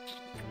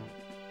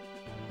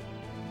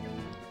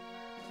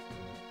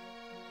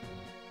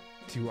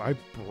 Do I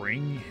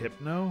bring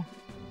Hypno?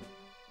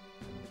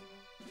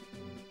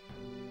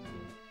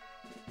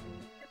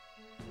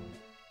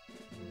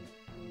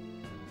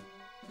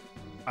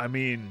 I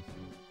mean,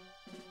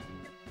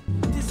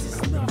 I'm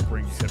gonna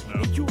bring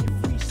Hypno.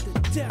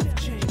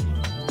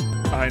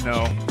 I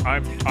know.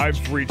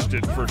 I've reached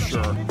it for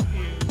sure.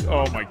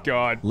 Oh my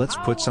god. Let's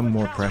put some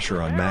more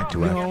pressure on Mac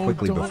to act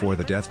quickly before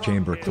the death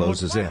chamber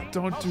closes in.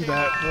 Don't do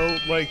that, bro.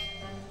 Like,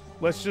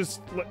 let's just...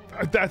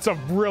 that's a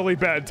really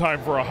bad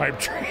time for a hype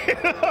train.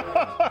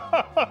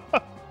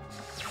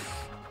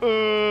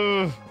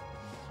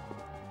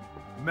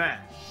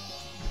 Matt.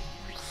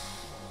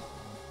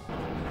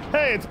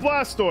 Hey, it's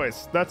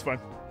Blastoise. That's fine.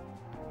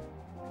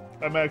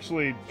 I'm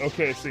actually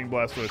okay seeing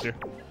Blastoise here.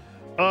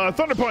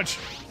 Thunder Punch.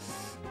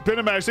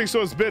 Benamash thanks to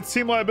his bits.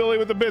 Team Liability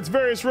with the bits.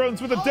 Various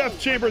rodents with a death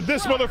chamber.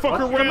 This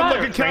motherfucker ran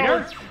like a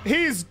coward.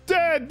 He's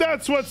dead.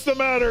 That's what's the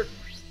matter.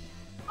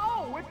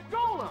 Oh, it's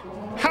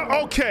Golem.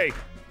 How? Okay.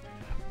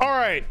 All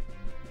right.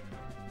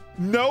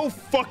 No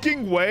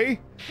fucking way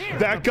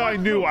that guy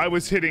knew I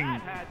was hitting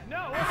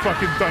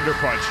fucking Thunder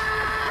Punch.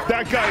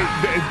 That guy,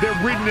 they're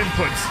reading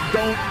inputs.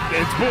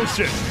 It's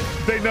bullshit.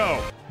 They know.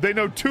 They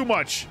know too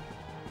much.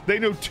 They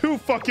know too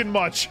fucking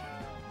much.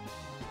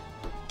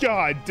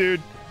 God,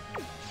 dude.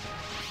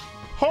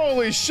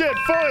 Holy shit.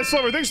 Forest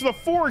Lover, thanks for the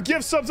 4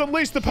 gift subs.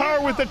 Unleash the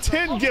power with the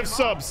 10 gift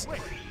subs.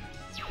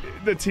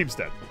 The team's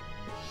dead.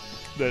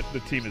 The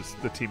team is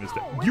dead.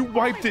 You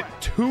wiped it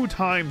 2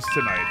 times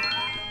tonight.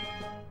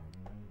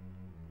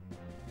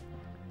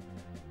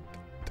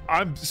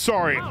 I'm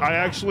sorry. I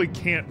actually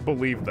can't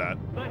believe that.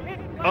 The hit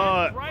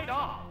comes right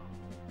off.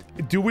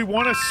 Do we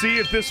want to see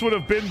if this would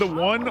have been the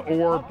one,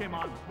 or...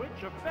 Pokemon switch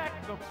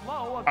affects the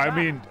flow of I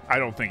battle. mean, I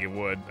don't think it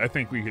would. I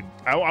think we could...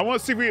 I want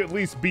to see if we at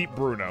least beat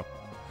Bruno.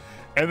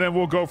 And then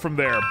we'll go from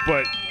there.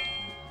 But,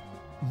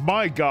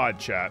 my God,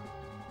 chat.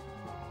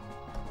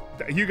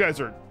 You guys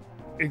are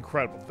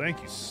incredible.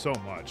 Thank you so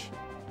much.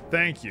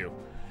 Thank you.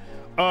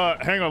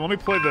 Hang on. Let me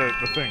play the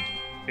thing.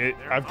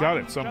 I've got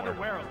it somewhere.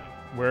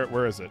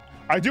 Where is it?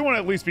 I do want to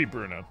at least beat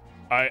Bruno.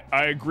 I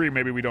agree.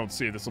 Maybe we don't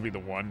see it. This will be the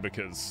one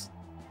because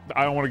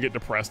I don't want to get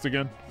depressed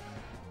again.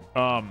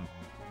 And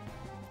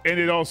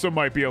it also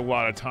might be a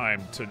lot of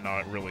time to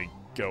not really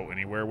go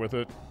anywhere with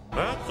it.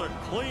 That's a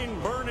clean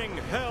burning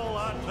hell,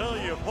 I tell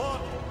you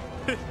what.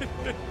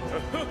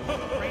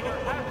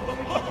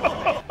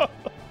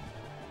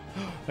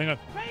 Hang on.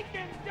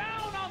 Taken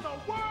down on the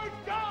word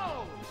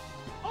go.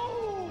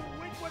 Oh,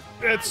 it was.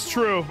 It's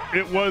true.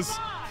 It was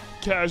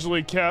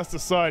casually cast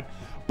aside.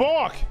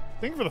 Balk!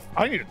 Thank you for the...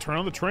 I need to turn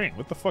on the train.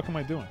 What the fuck am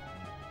I doing?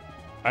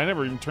 I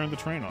never even turned the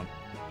train on.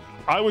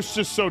 I was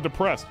just so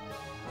depressed.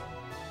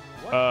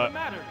 What's the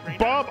matter, trainer?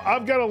 Bob,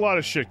 I've got a lot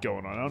of shit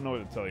going on. I don't know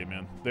what to tell you,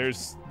 man.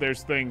 There's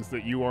things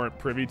that you aren't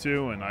privy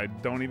to, and I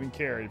don't even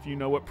care if you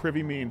know what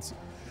privy means.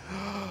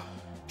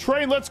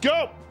 Train, let's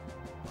go!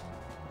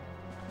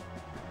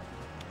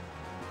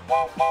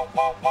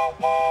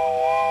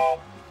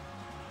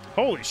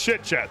 Holy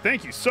shit, chat.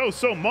 Thank you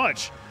so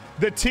much.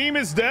 The team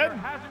is dead.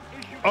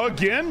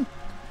 Again?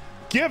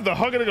 Give the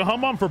hug a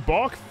hum on for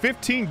Balk.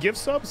 15 gift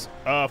subs.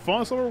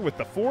 Fauna Silver with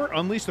the 4.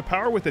 Unleash the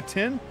Power with the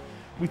 10.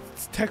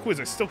 With Tech Wiz,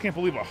 I still can't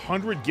believe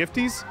 100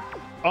 gifties.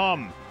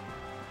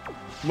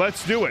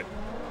 Let's do it.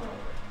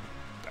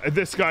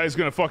 This guy is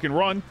gonna fucking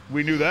run.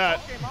 We knew that.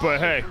 But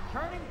hey,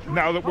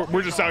 now that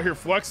we're just out here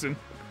flexing.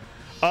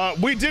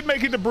 We did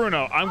make it to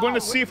Bruno. I'm going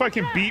to see if I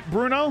can beat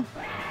Bruno.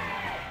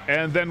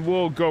 And then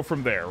we'll go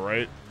from there,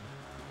 right?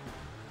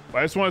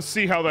 I just want to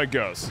see how that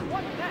goes.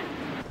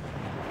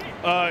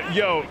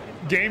 Yo,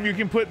 game, you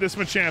can put this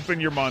Machamp in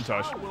your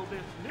montage.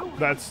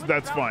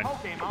 That's fine.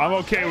 I'm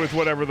okay with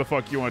whatever the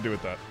fuck you want to do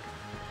with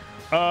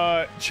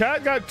that.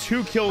 Chat got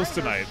 2 kills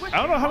tonight. I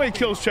don't know how many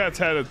kills Chat's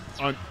had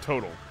on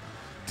total.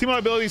 Team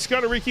Liability,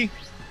 Scotteriki,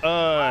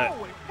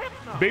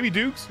 Baby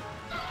Dukes,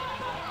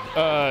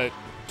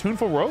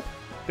 Tuneful Rope.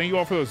 Thank you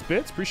all for those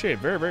bits. Appreciate it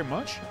very, very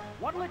much.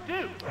 What'll it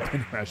do? I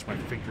didn't mash my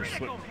fingers.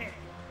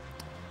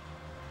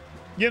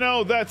 You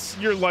know,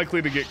 you're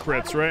likely to get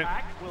crits, right?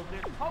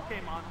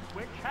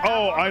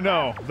 Oh, I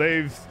know.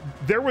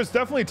 There was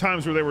definitely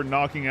times where they were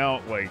knocking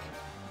out like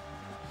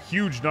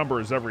huge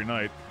numbers every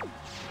night.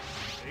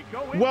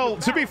 Well,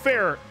 to be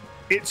fair,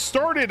 it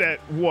started at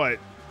what?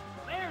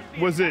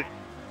 Was it?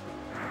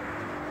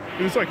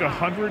 It was like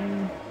 100,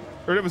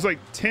 or it was like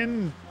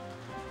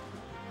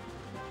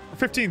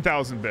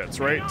 15,000 bits,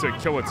 right? To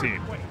kill a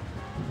team.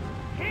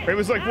 It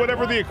was like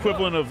whatever the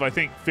equivalent of, I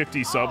think,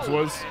 50 subs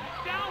was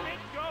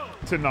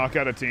to knock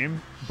out a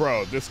team.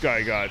 Bro, this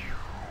guy got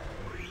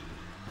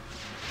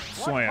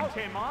slammed.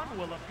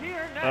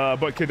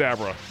 But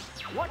Kadabra.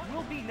 What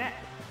will be next?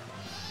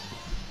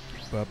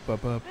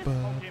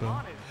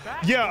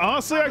 Yeah,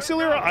 honestly,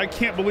 Auxiliara, I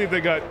can't believe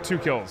they got 2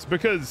 kills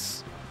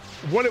because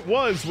what it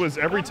was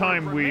every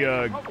time we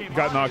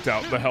got knocked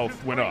out, the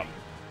health went up,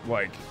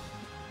 like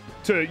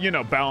to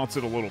balance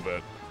it a little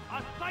bit.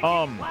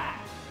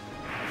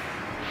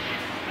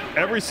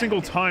 Every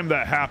single time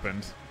that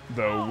happened,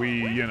 though,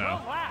 we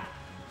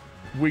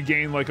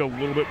gained like a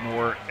little bit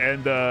more,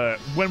 and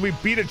when we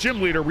beat a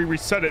gym leader, we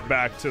reset it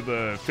back to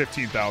the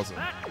 15,000.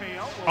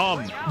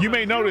 You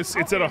may notice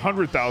it's at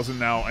 100,000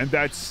 now, and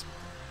that's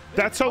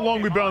how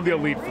long we've been on the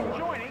Elite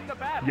for.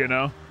 You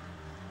know?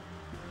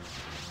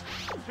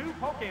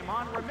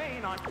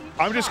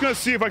 I'm just gonna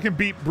see if I can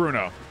beat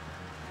Bruno.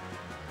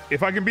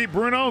 If I can beat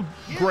Bruno,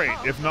 great.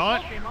 If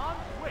not,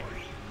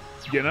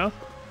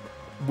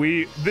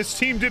 this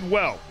team did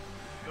well.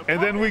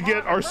 And then we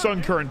get our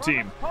Sunkern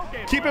team.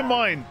 Keep in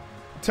mind,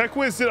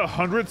 TechWiz did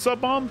 100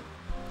 sub bomb,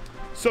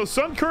 so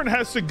Sunkern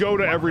has to go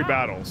to every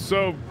battle.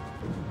 So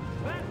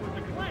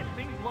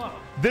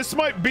this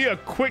might be a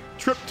quick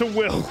trip to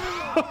Will.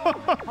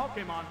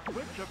 Pokemon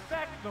switch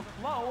affects the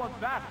flow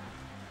of battle.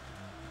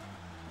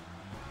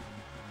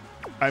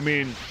 I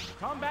mean,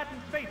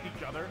 Combatants face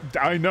each other.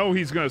 I know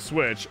he's gonna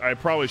switch. I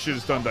probably should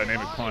have done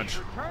Dynamic Punch.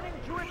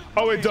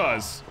 Oh, it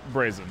does,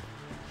 Brazen.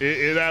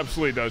 It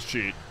absolutely does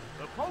cheat.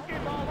 The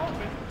Pokeball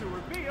opens to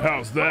reveal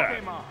How's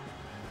that? Pokemon.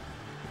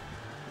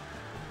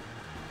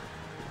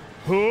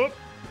 Hoop,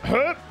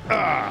 hoop,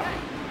 ah.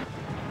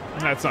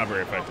 That's not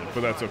very effective,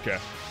 but that's okay.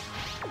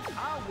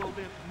 How will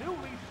this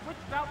newly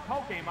switched out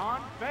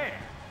Pokemon fare?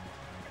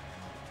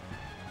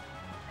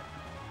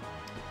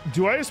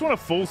 Do I just want a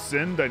full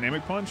Sin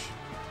Dynamic Punch?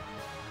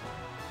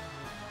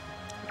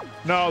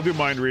 No, I'll do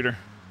Mind Reader.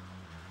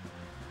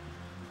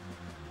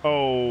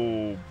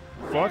 Oh,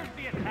 fuck.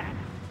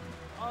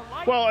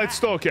 Well, it's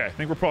still okay. I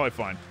think we're probably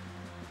fine.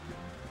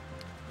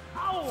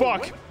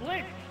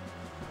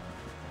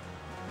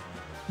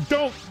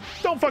 Don't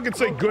fucking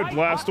say good,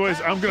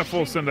 Blastoise. I'm gonna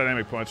full send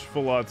dynamic punch.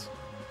 Full odds.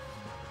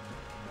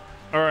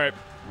 All right.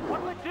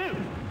 What'll it do?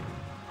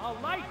 A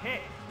light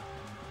hit.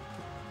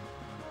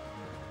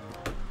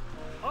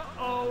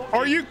 Uh-oh.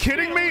 Are you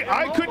kidding me?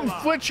 I couldn't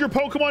flitch your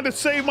Pokemon to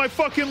save my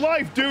fucking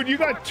life, dude. You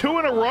got 2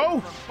 in a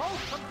row?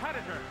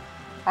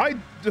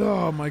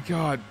 Oh my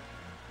god.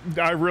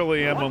 I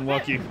really am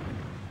unlucky.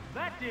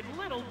 That did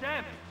little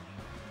damage.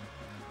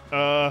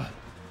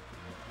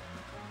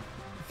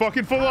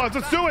 Fucking full odds.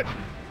 Let's do it.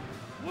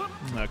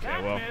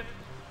 Okay, well,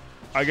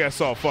 I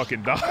guess I'll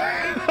fucking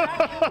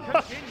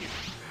die.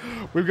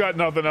 We've got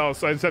nothing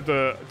else. I just have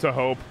to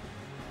hope.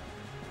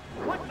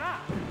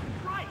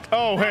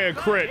 Oh, hey, a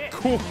crit.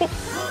 Cool.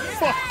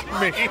 Fuck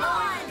me.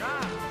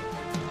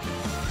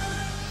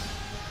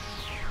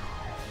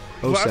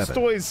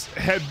 Blastoise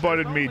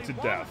headbutted me to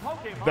death.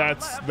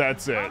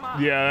 That's it.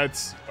 Yeah,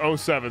 that's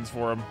 07s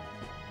for him.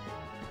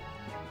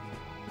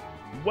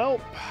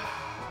 Well,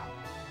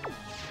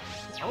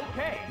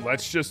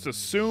 let's just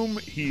assume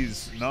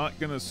he's not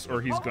gonna,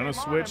 or he's gonna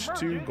switch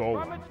to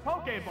Golem.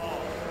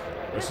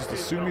 Let's just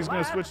assume he's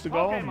gonna switch to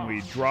Golem.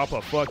 We drop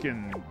a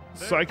fucking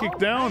Psychic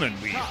down and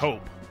we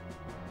hope.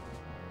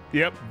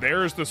 Yep,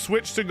 there's the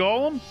switch to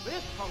Golem.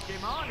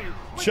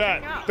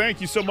 Chat, thank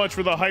you so much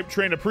for the hype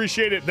train.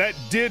 Appreciate it. That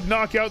did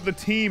knock out the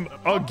team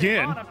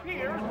again.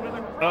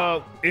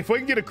 If we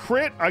can get a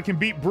crit, I can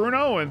beat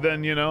Bruno, and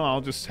then, you know,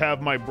 I'll just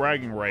have my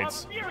bragging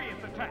rights,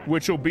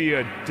 which will be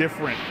a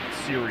different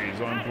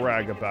series on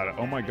brag about it.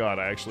 Oh my god,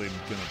 I actually am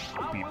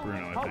gonna beat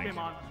Bruno, I think.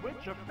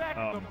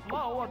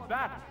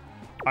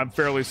 I'm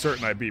fairly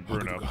certain I beat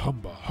Bruno.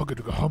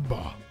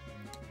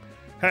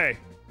 Hey,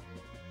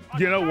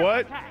 you know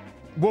what?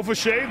 Wolf of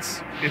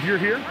Shades, if you're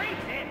here.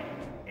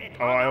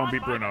 Oh, I don't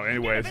beat Bruno.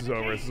 Anyway, this is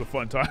over. This is a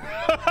fun time.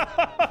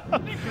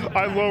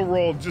 I low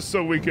rolled just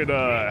so we could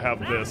have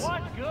this.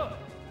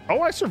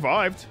 Oh, I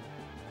survived.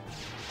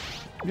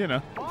 You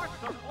know.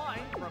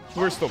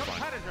 We're still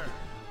fine.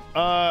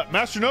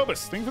 Master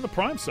Novus, thank you for the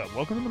Prime sub.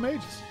 Welcome to the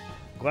Mages.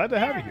 Glad to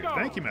have you here.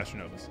 Thank you, Master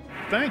Novus.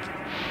 Thank you.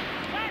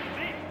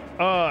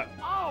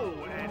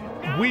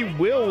 We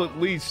will at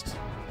least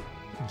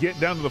get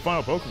down to the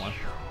final Pokemon.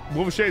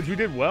 Wolf of Shades, we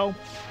did well.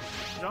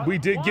 We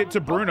did get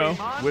to Bruno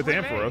with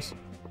Ampharos.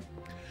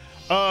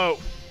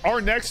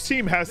 Our next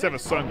team has to have a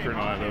Sunkern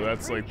on it, though.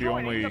 That's like the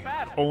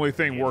only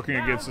thing working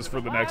against us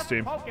for the next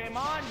team.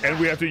 And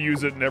we have to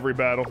use it in every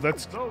battle.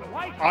 That's.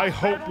 I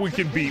hope we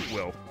can beat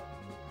Will.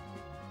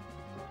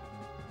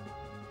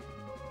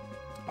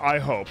 I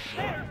hope.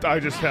 I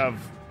just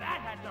have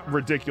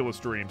ridiculous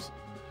dreams.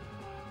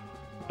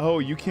 Oh,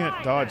 you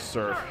can't dodge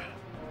Surf.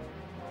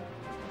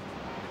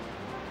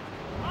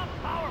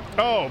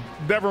 Oh,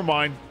 never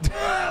mind.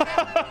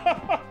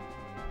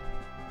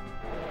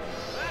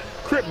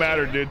 Crit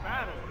mattered, dude.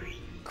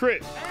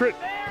 Crit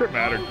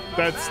mattered.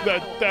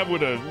 That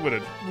would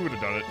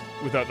have done it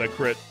without that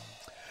crit.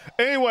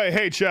 Anyway,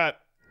 hey chat.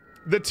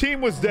 The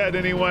team was dead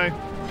anyway,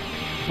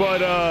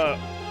 but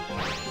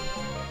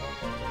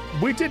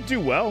we did do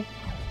well.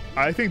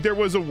 I think there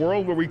was a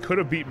world where we could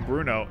have beaten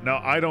Bruno.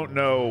 Now I don't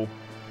know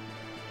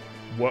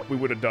what we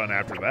would have done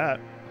after that.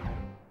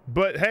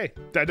 But hey,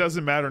 that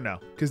doesn't matter now,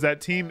 because that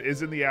team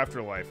is in the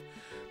afterlife.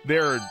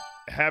 They're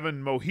having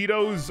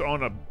mojitos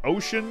on an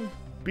ocean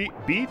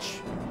beach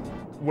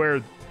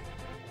where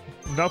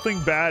nothing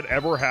bad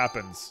ever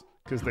happens,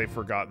 because they've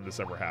forgotten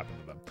this ever happened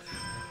to them.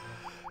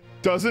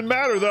 Doesn't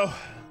matter, though.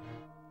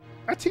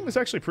 That team is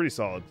actually pretty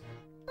solid.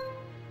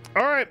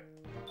 All right.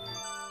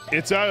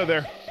 It's out of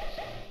there.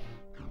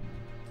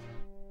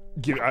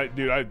 Dude,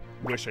 I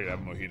wish I could have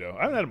a mojito.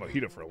 I haven't had a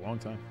mojito for a long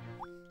time.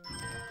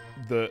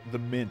 The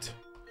mint.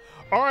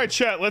 All right,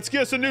 chat, let's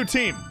get us a new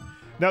team.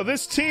 Now,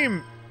 this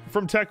team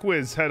from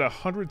TechWiz had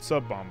 100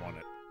 sub bomb on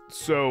it.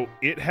 So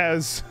it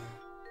has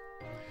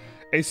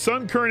a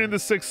Sunkern in the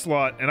 6th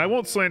slot, and I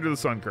won't slander the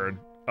Sunkern.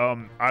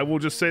 I will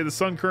just say the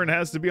Sunkern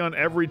has to be on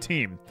every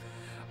team.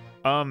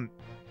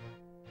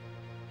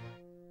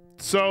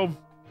 So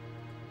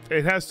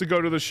it has to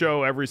go to the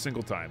show every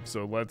single time.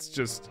 So let's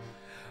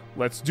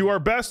do our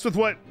best with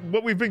what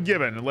we've been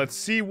given, and let's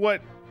see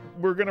what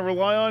we're gonna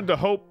rely on to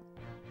hope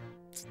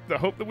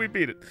that we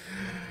beat it.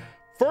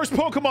 First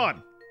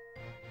Pokemon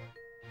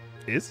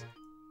is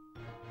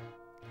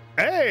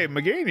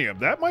Meganium.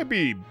 That might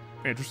be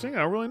interesting.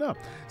 I don't really know.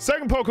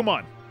 Second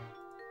Pokemon,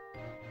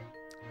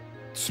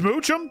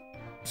 Smoochum.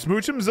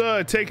 Smoochum's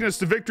taken us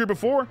to victory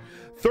before.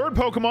 Third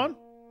Pokemon,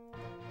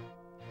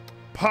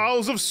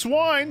 Piles of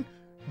Swine.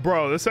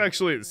 Bro, this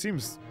actually, it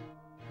seems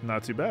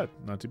not too bad.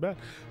 Not too bad.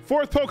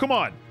 Fourth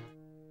Pokemon.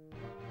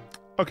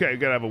 Okay,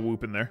 gotta have a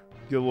whoop in there.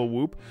 Get a little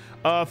whoop.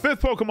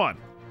 Fifth Pokemon.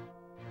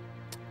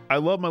 I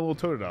love my little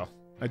Totodile.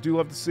 I do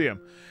love to see him.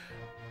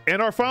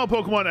 And our final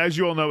Pokemon, as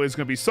you all know, is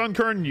going to be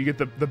Sunkern. You get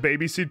the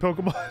baby seed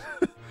Pokemon.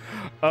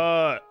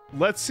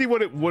 Let's see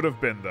what it would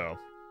have been, though.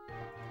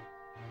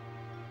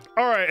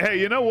 All right, hey,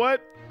 you know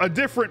what? A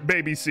different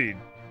baby seed.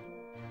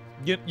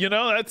 You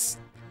know, that's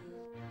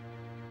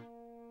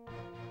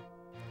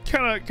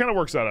kind of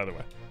works out either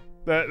way.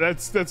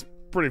 That's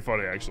pretty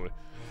funny, actually.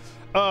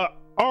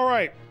 All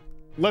right.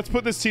 Let's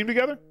put this team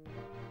together.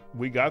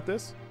 We got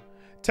this.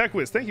 Tech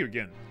Wiz, thank you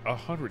again.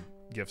 100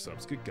 gift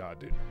subs. Good God,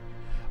 dude.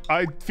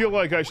 I feel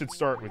like I should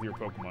start with your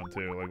Pokemon,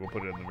 too. Like, we'll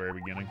put it in the very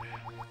beginning.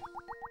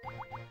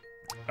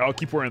 I'll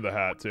keep wearing the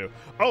hat, too.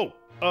 Oh,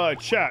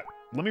 chat.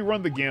 Let me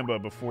run the Gamba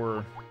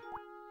before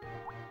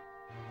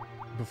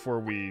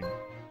we...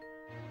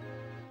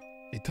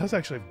 It does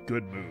actually have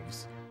good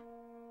moves.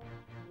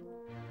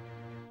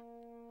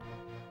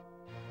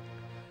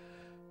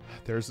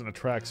 There's an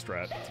attract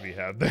strat to be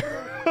had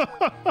there.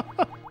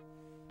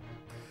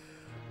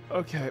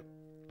 Okay.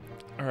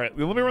 All right,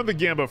 let me run the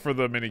Gamba for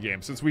the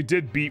minigame, since we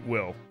did beat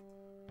Will.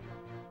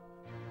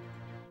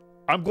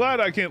 I'm glad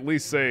I can at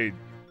least say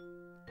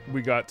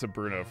we got to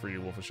Bruno for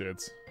you,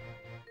 Wolfishades.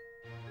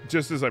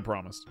 Just as I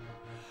promised.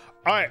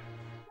 All right.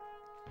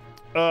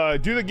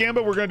 Do the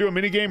Gamba. We're going to do a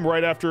minigame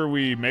right after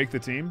we make the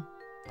team.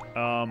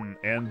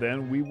 And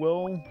then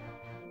we'll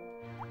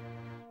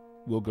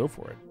go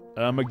for it.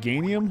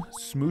 Meganium,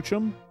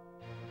 Smoochum,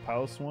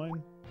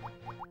 Piloswine.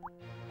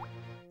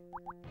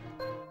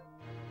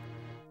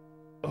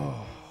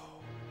 Oh.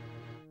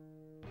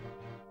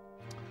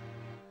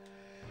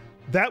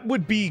 That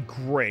would be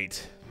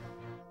great.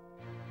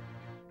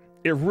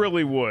 It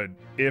really would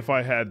if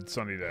I had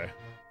Sunny Day.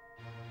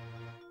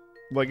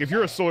 Like, if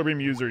you're a Solar Beam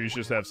user, you should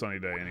just have Sunny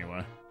Day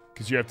anyway.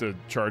 Because you have to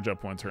charge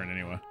up one turn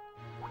anyway.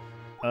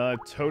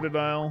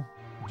 Totodile.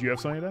 Do you have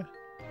Sunny Day?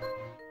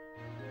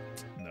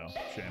 No,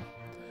 shame.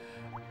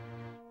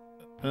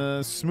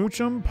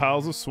 Smoochum,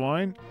 Piles of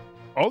Swine.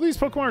 All these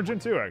Pokemon are Gen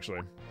 2,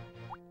 actually.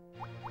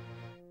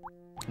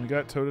 We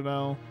got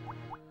Totodile.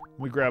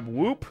 We grab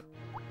Whoop.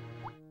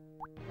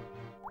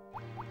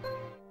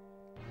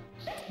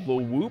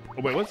 Little Whoop.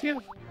 Oh, wait, what's he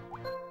have?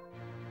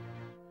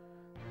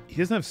 He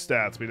doesn't have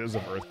stats, but he does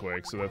have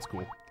Earthquake, so that's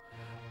cool.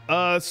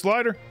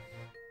 Slider.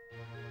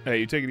 Hey,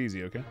 you take it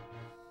easy, okay?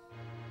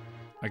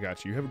 I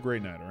got you. You have a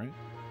great night, all right?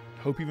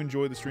 Hope you've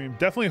enjoyed the stream.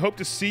 Definitely hope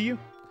to see you.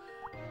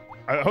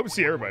 I hope to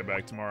see everybody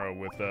back tomorrow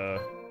with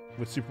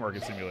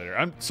Supermarket Simulator.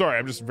 I'm sorry,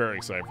 I'm just very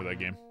excited for that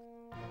game.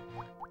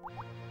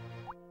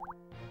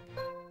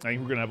 I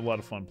think we're gonna have a lot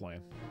of fun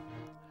playing.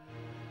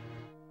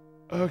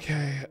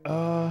 Okay,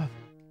 all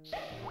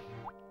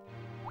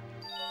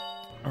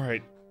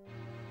right.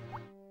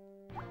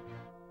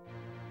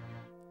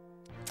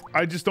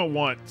 I just don't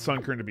want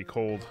Sunkern to be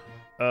cold.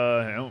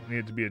 I don't need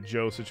it to be a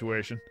Joe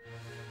situation.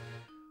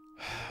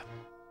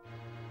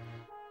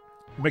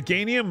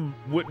 Meganium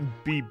wouldn't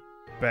be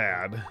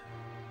bad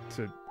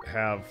to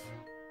have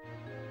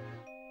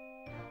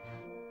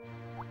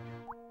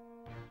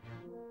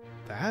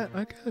that,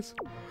 I guess.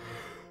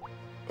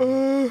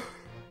 You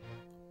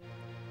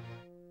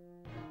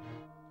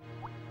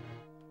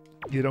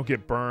don't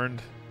get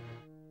burned.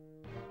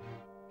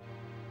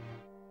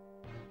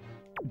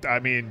 I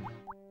mean,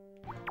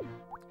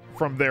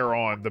 from there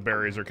on, the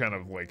berries are kind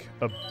of like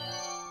a...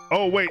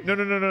 Oh, wait.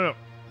 No.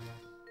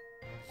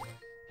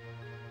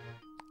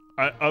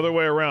 Other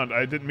way around.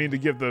 I didn't mean to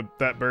give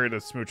that berry to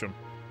Smoochum.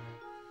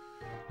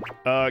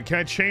 Can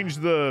I change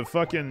the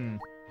fucking...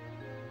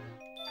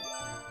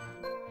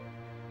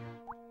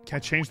 Can I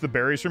change the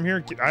berries from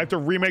here? I have to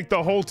remake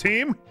the whole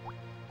team?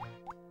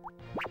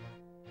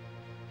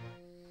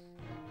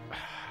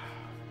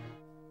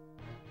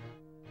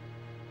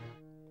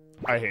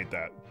 I hate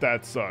that.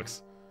 That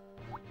sucks.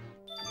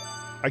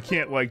 I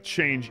can't, like,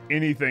 change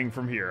anything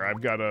from here.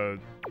 I've got to...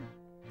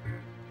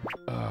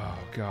 Oh,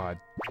 God.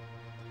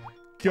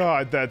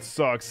 God, that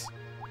sucks.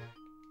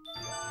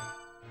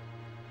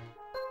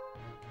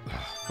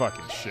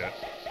 Fucking shit.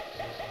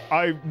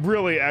 I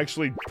really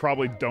actually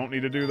probably don't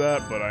need to do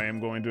that, but I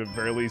am going to at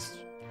very least...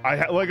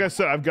 like I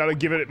said, I've got to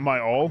give it my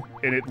all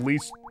and at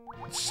least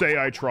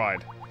say I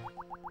tried.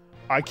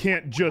 I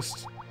can't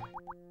just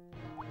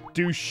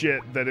do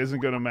shit that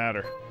isn't going to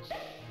matter.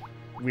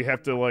 We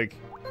have to, like...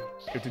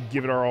 We have to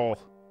give it our all.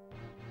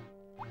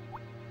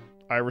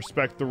 I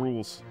respect the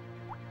rules.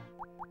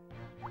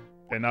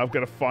 And now I've got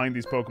to find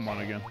these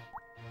Pokemon again.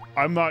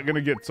 I'm not going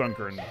to get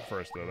Sunkern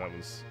first, though. That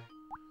was...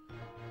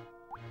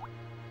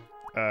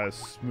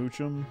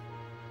 Smoochum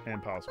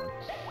and Piloswine.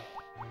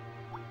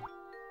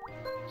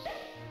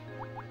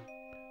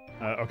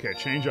 Okay,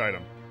 change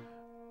item.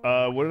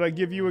 What did I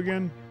give you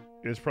again?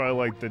 It's probably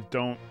like the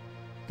don't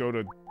go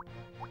to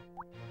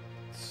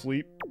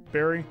sleep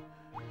berry.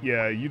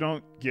 Yeah, you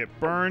don't get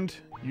burned.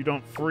 You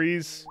don't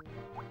freeze.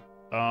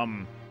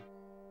 Yeah,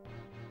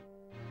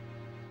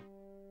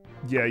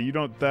 you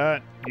don't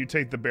that. You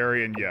take the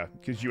berry and yeah,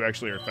 because you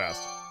actually are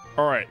fast.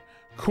 Alright,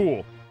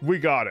 cool. We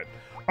got it.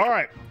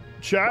 Alright,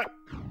 chat.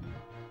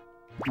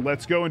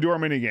 Let's go and do our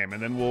minigame,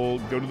 and then we'll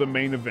go to the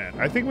main event.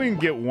 I think we can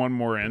get one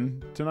more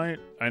in tonight.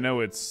 I know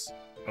it's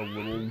a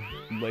little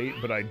late,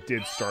 but I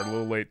did start a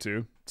little late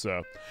too.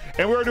 So,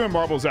 and we're doing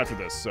marbles after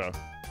this, so.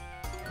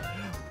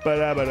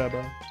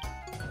 Ba-da-ba-da-ba.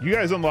 You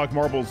guys unlock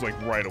marbles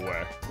like right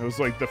away. It was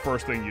like the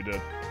first thing you did.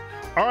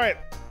 All right,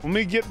 let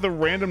me get the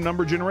random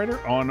number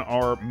generator on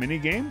our mini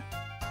game.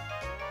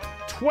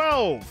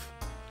 12.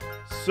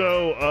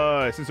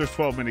 So since there's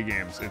 12 mini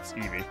games, it's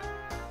Eevee.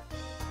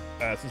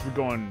 since we're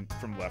going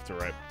from left to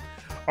right.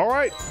 All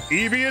right,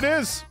 Eevee it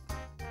is.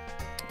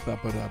 It's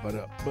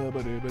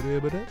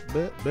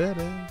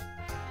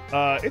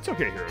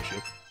okay,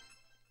 Hiroshi.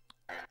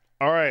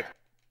 All right.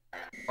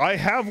 I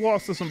have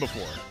lost this one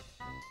before.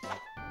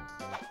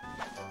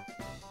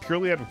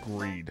 Purely out of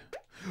greed.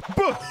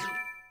 Buh!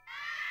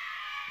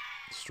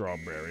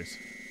 Strawberries.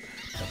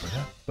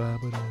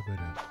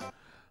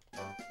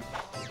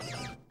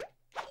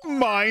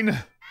 Mine.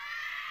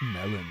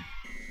 Melon.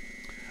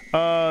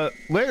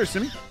 Later,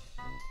 Simmy.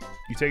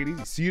 You take it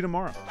easy. See you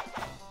tomorrow.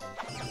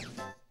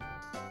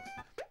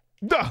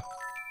 Duh!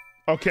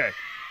 Okay.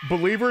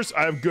 Believers,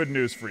 I have good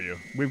news for you.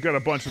 We've got a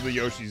bunch of the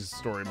Yoshi's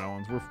story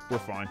melons. We're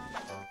fine.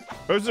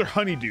 Those are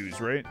honeydews,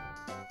 right?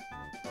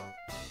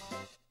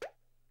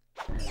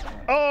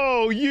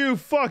 Oh, you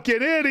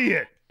fucking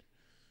idiot!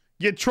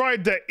 You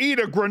tried to eat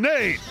a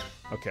grenade!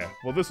 Okay,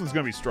 well this one's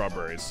gonna be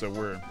strawberries, so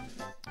we're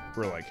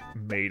like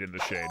made in the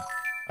shade.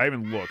 I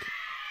even look.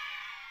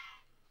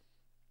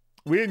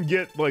 We didn't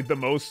get like the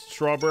most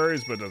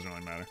strawberries, but it doesn't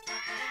really matter.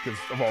 Because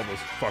of all those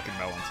fucking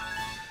melons.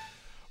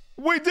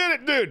 We did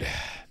it, dude!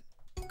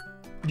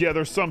 Yeah,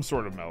 there's some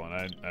sort of melon.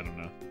 I don't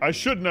know. I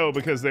should know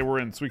because they were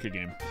in Suika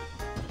game.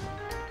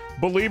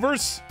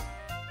 Believers,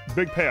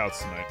 big payouts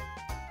tonight.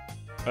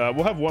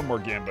 We'll have one more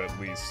Gamba at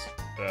least.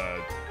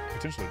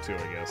 Potentially two,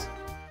 I guess.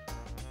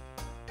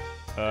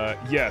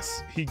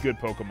 Yes, he good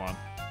Pokemon.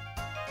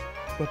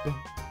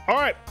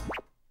 Alright.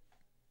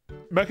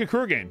 Mecha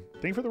Crew game.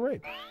 Thank you for the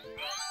raid.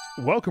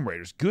 Welcome,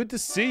 Raiders. Good to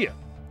see you.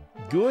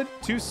 Good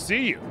to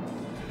see you.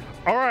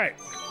 Alright.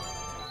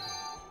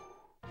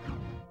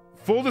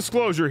 Full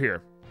disclosure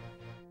here.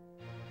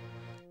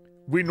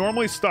 We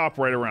normally stop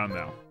right around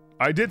now.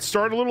 I did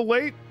start a little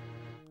late.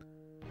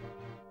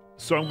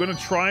 So I'm gonna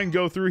try and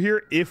go through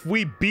here. If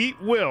we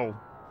beat Will,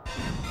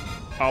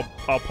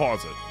 I'll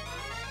pause it.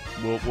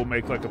 We'll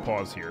make like a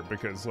pause here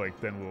because like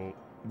then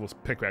we'll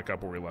pick back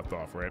up where we left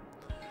off, right?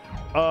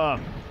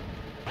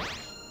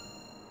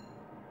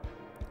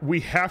 We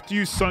have to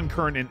use Sun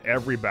Current in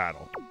every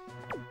battle.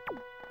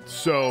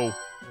 So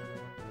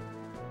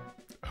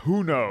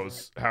who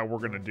knows how we're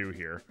gonna do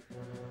here.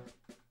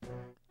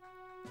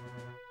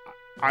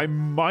 I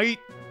might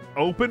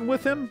open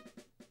with him.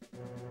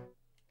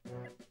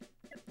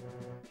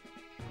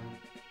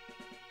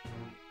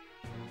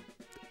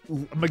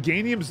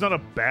 Meganium's not a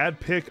bad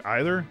pick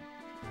either.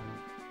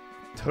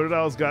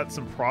 Totodile's got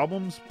some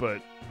problems,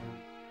 but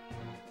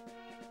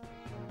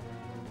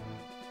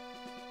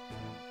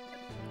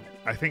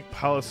I think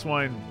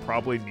Piloswine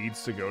probably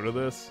needs to go to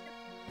this.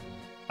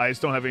 I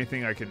just don't have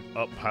anything I can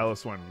up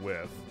Piloswine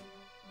with.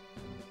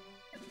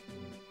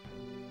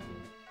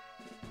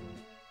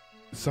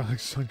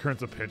 Sun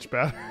Current's a pinch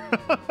batter.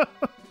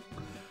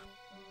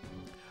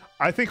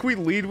 I think we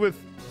lead with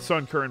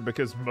Sun Current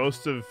because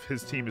most of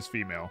his team is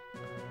female.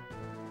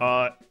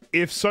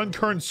 If Sun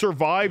Current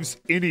survives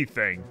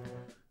anything,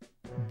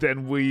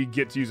 then we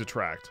get to use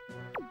Attract.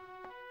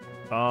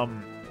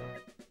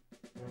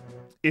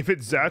 If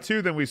it's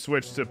Xatu, then we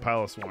switch to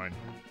Piloswine.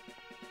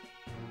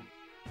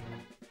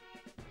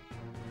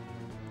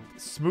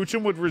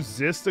 Smoochum would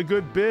resist a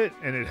good bit,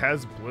 and it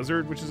has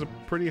Blizzard, which is a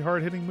pretty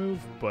hard-hitting move,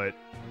 but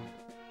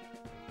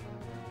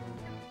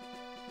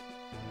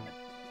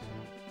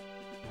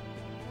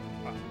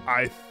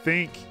I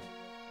think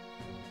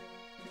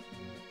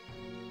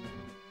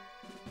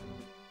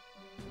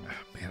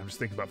man, I'm just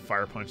thinking about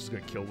Fire Punch is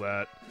gonna kill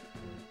that.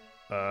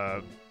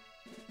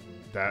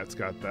 That's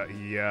got that.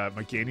 Yeah,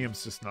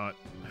 Meganium's just not.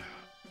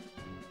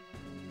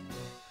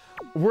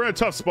 We're in a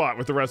tough spot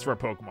with the rest of our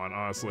Pokemon,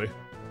 honestly.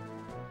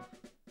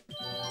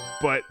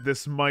 But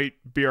this might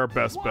be our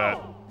best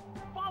bet.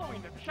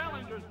 Following the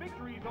challenger's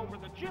victories over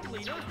the gym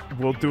leader,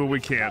 we'll do what we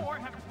can.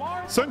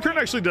 Sun Current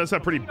actually does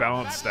have pretty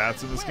balanced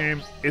stats in this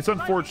game. It's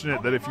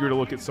unfortunate that if you were to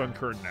look at Sun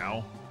Current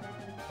now,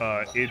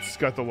 it's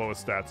got the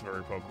lowest stats of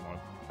every Pokemon.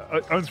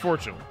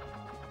 Unfortunately,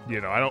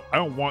 you know, I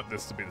don't want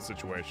this to be the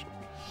situation.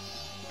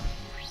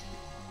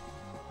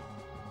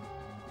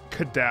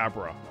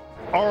 Kadabra.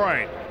 All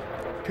right,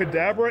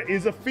 Kadabra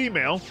is a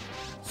female,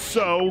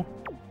 so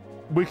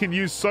we can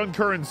use Sun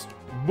Current's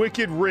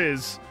Wicked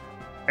Riz,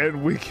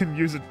 and we can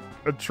use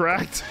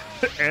Attract,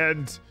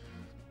 and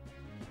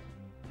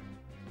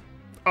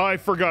oh, I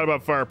forgot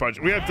about Fire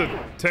Punch. We have to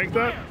tank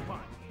that.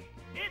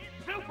 It's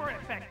super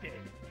effective.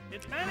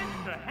 It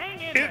managed to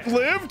hang in It there.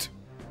 lived.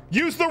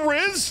 Use the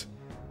Riz.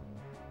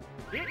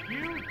 It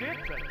used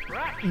its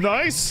Attract.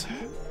 Nice.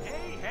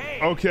 Hey, hey.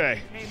 Okay.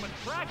 Became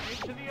attracted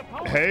to the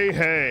opponent. Hey,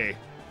 hey.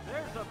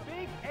 There's a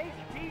big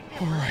HP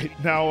difference. All right,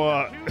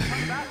 now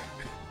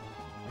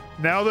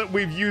now that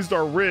we've used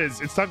our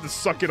Riz, it's time to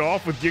suck it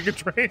off with Giga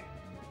Drain.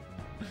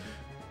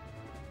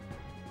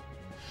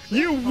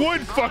 You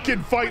would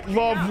fucking fight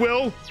love,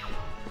 Will.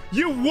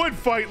 You would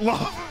fight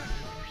love.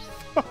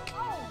 Fuck.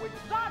 Oh, it's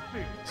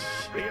Xatu.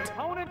 The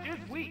opponent is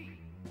weak.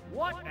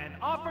 What an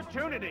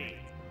opportunity.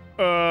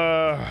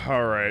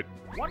 All right.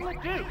 What'll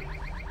it do?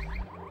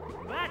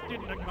 That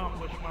didn't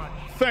accomplish much.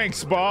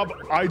 Thanks, Bob.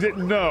 I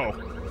didn't know.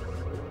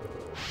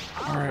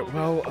 All right,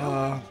 well,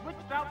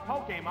 Switched out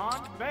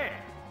Pokemon fair.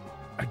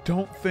 I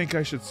don't think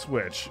I should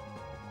switch.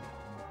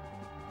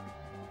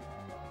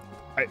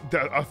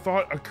 A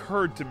thought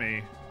occurred to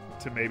me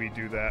to maybe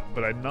do that,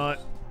 but I'm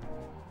not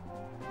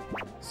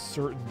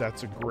certain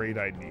that's a great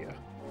idea.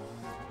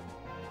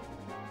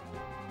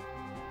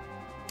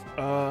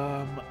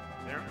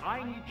 They're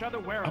eyeing each other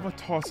warily. I'm gonna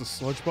toss a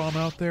sludge bomb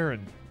out there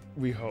and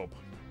we hope.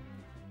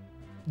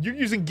 You're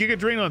using Giga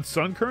Drain on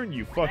Sunkern,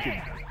 you fucking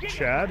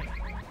Chad?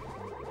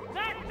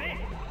 That's it.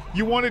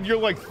 You wanted your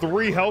like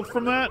 3 health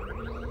from that?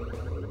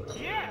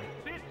 Yes,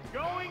 it's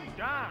going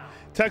down.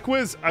 Tech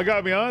Wiz, I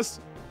gotta be honest,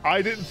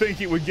 I didn't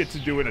think it would get to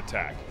do an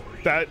attack.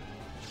 That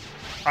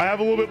I have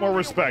a little bit more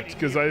respect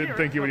because I didn't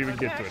think it would even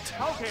get to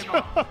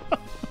attack.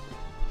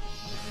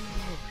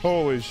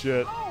 Holy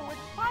shit. Oh, it's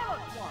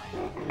Pilot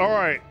Swine.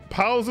 Alright,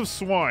 piles of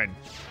swine.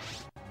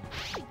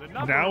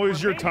 Now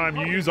is your time.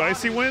 You use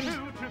Icy Wind? 2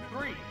 to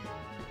 3.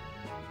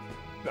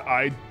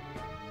 I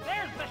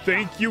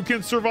think you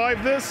can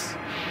survive this.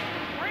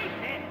 Great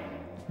hit.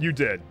 You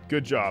did.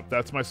 Good job.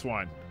 That's my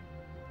swine.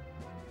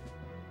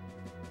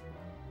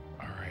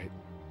 Alright.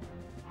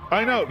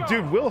 I know.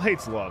 Dude, Will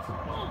hates love.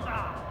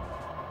 Bullseye.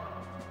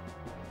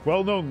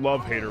 Well-known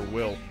love hater,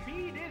 Will.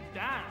 Speed is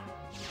down.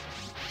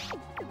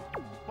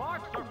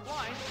 Sparks are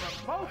flying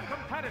from both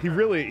competitors. He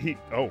really,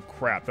 oh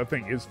crap, that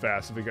thing is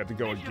fast if it got to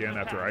go again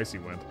after Icy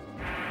Wind.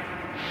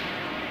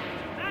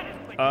 That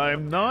is the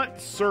I'm not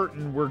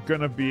certain we're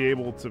gonna be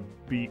able to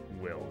beat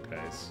Will,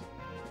 guys.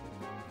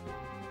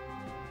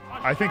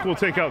 I think we'll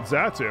take out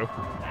Xatu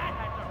That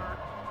had to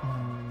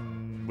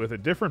hurt. with a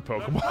different The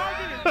Pokemon.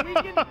 target is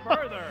weakened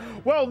further.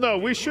 Well, no,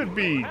 we should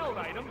be Held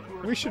items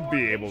were we should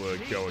be able to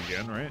HP. go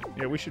again, right?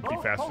 Yeah, we should be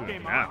Both faster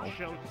than Pokemon now.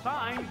 show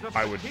signs of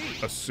I would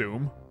fatigue.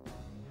 assume.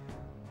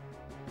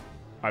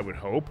 I would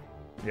hope.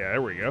 Yeah,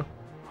 there we go.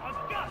 A A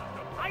gust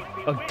of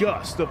icy wind.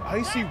 gust of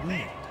icy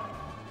wind.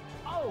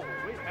 Oh,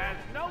 it has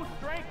no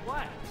strength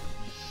left.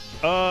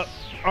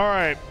 All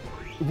right.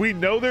 We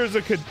know there's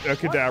a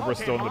Kadabra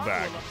still in the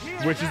back,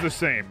 which is the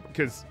same.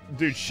 Because,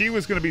 dude, she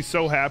was going to be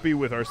so happy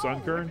with our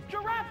Sunkern.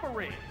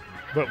 Giraffe.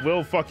 But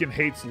Will fucking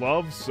hates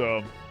love,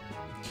 so,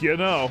 you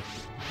know,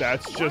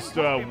 that's just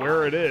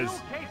where it is.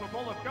 Still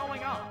capable of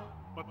going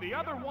up, but the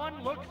other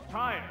one looks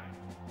tired.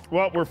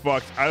 Well, we're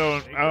fucked. I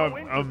They go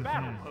into don't,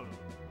 battle mode.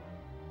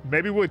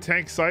 maybe we'll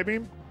tank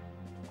Psybeam?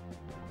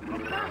 A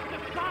burst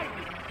of side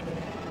beam.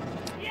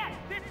 Yes,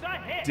 it's a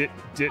hit.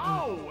 Didn't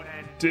Oh,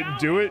 and didn't down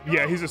do it it?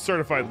 Yeah, goes. he's a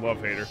certified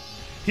love hater.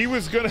 He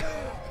was gonna...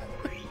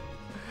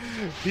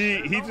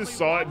 he just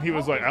saw it and he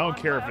was like, I don't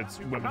care if it's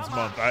Women's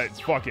Month.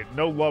 Fuck it.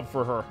 No love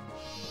for her.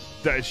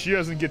 That she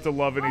doesn't get to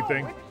love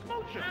anything.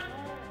 Oh, it's Smoocher.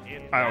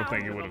 It's I don't down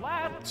think it to the would've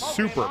last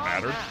super Pokemon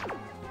mattered. now.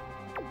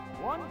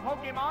 One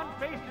Pokemon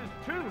faces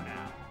 2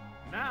 now.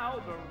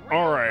 Now the real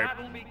All right.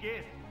 battle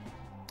begins.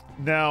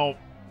 Now,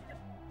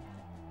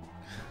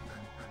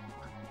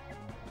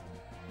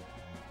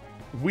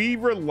 we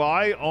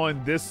rely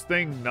on this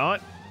thing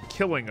not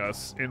killing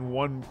us in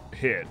one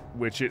hit,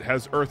 which it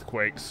has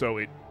Earthquake, so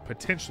it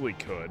potentially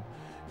could.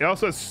 It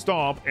also has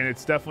Stomp, and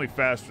it's definitely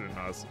faster than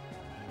us.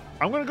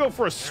 I'm going to go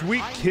for a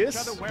Sweet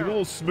Kiss, do a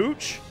little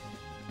smooch.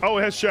 Oh,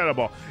 it has Shadow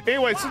Ball.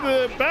 Anyway, so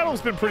the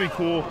battle's been pretty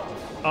cool.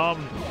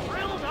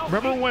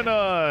 Remember when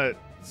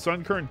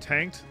Sunkern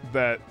tanked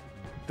that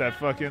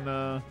fucking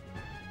that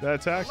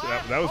attack?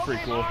 That was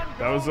pretty cool.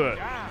 That was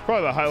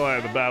probably the highlight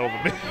of the battle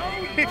to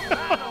me.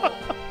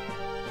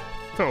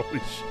 Holy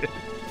shit.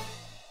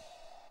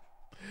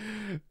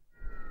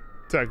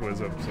 Tech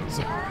Wiz, I'm so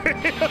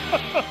sorry.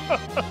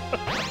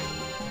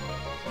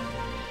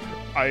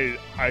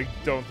 I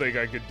don't think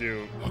I could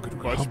do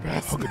much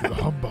past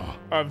that.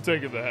 I'm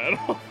taking the head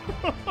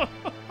off.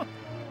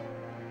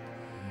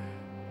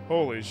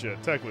 Holy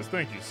shit. Tech Wiz,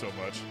 thank you so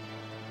much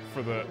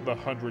for the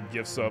 100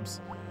 gift subs.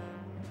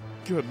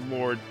 Good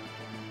lord.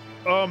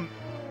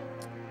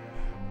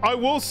 I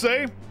will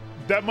say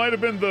that might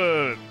have been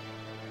the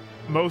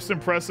most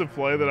impressive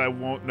play that I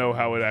won't know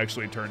how it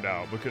actually turned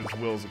out because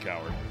Will's a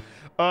coward.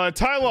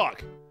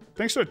 Tylock,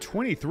 thanks for a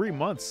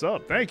 23-month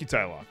sub. Thank you,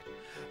 Tylock.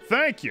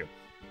 Thank you.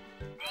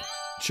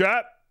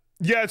 Chat.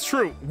 Yeah, it's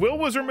true. Will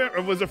was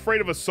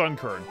afraid of a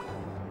Sunkern.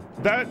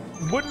 That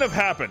wouldn't have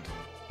happened.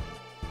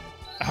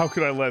 How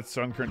could I let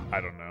Sunkern?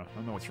 I don't know. I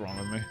don't know what's wrong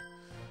with me.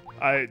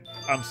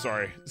 I'm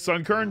sorry.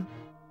 Sunkern,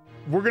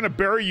 we're gonna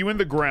bury you in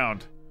the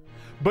ground.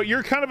 But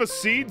you're kind of a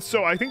seed,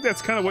 so I think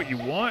that's kind of what you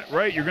want,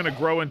 right? You're gonna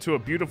grow into a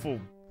beautiful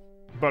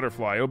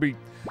butterfly. It'll be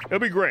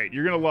great.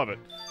 You're gonna love it.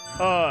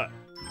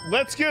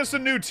 Let's get us a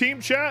new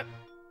team chat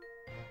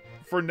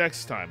for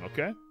next time,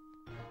 okay?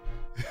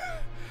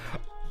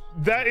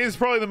 That is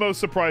probably the most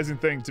surprising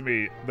thing to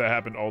me that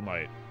happened all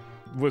night.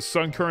 Was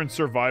Sunkern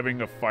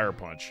surviving a fire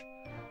punch.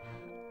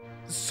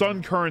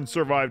 Sunkern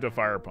survived a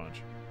fire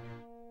punch.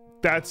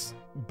 That's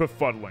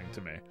befuddling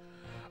to me.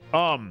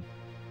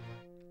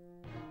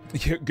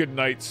 Good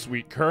night,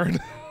 sweet Kern.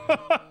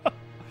 All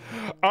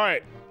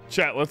right,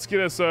 chat, let's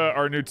get us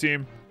our new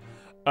team.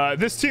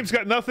 This team's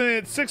got nothing in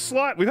its 6th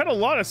slot. We've had a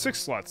lot of 6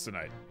 slots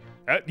tonight.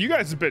 You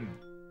guys have been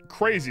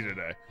crazy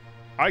today.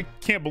 I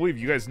can't believe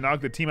you guys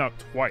knocked the team out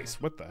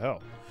twice. What the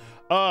hell?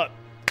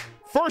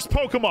 First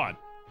Pokemon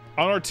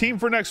on our team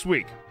for next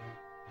week.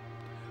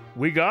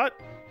 We got...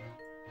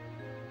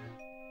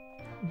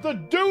 The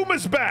Doom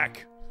is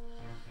back.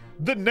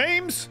 The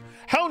name's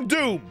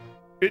Houndoom.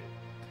 It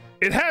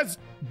has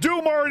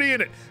Doom already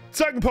in it.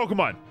 Second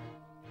Pokemon.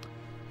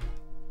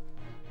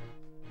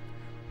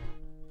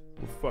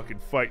 We're fucking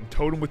fighting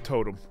totem with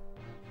totem.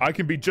 I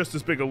can be just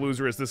as big a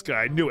loser as this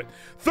guy. I knew it.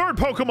 Third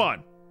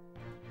Pokemon.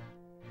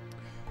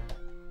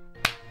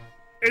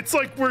 It's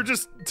like we're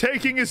just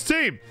taking his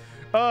team.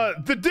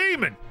 The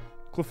Demon.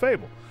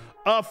 Clefable.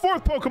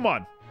 Fourth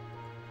Pokemon.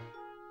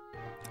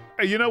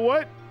 Hey, you know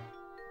what?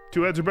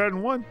 2 heads are better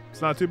than 1.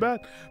 It's not too bad.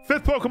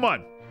 Fifth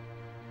Pokemon.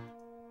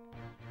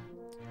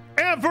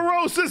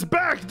 Ampharos is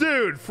back,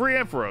 dude. Free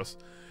Ampharos.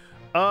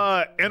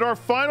 And our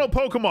final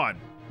Pokemon.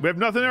 We have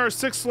nothing in our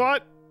 6th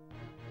slot.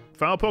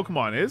 Final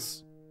Pokemon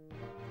is...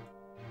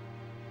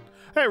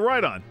 Hey,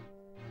 Rhydon.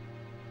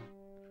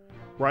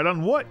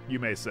 Rhydon what, you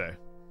may say?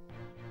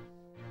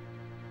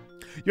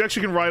 You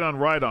actually can ride on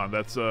Rhydon.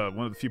 That's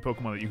one of the few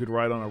Pokemon that you could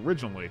ride on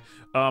originally.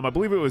 I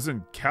believe it was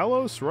in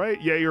Kalos, right?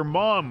 Yeah, your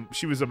mom,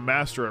 she was a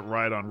master at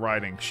Rhydon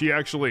riding. She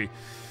actually...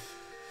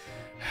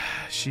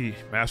 She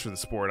mastered the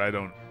sport. I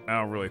don't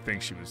really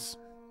think she was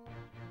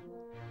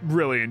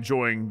really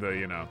enjoying the,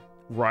 you know,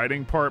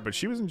 riding part, but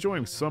she was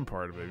enjoying some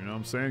part of it, you know what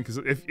I'm saying? Because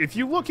if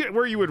you look at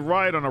where you would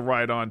ride on a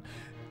Rhydon,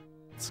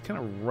 it's kind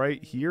of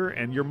right here,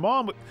 and your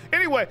mom...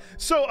 Anyway,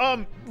 so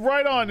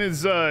Rhydon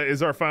is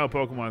our final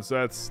Pokemon, so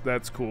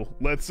that's cool.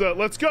 Let's go.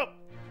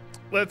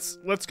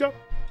 Let's go.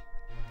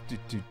 The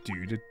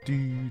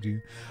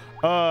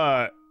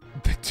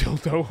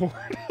dildo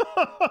horde.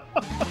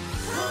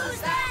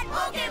 Who's that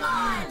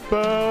Pokemon?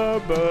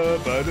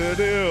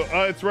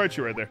 It's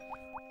Raichu right there.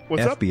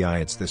 What's up?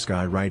 FBI, it's this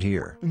guy right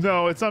here.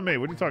 No, it's not me.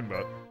 What are you talking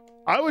about?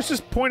 I was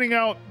just pointing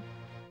out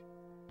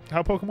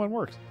how Pokemon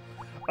works.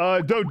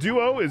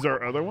 Doduo is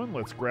our other one.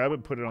 Let's grab it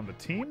and put it on the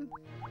team.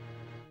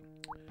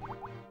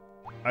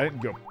 I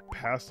didn't go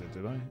past it,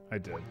 did I? I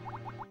did.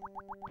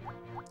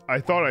 I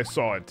thought I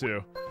saw it,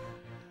 too.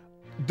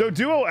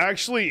 Doduo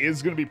actually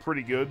is going to be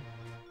pretty good.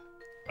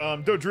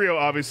 Dodrio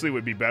obviously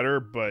would be better,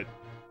 but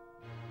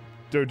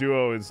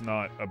Doduo is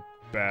not a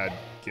bad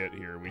get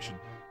here. We should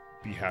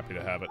be happy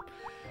to have it.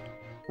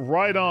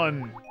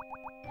 Rhydon...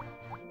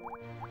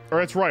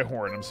 Or it's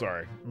Rhyhorn, I'm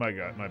sorry. My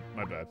god,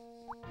 my bad.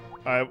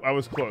 I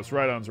was close.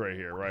 Rhydon's right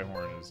here.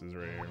 Rhyhorn is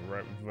right here.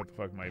 Right, what the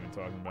fuck am I even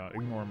talking about?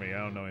 Ignore me. I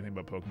don't know anything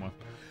about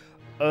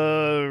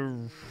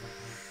Pokemon.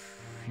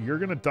 You're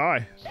gonna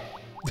die.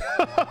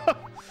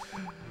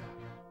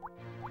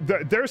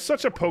 There's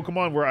such a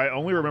Pokemon where I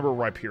only remember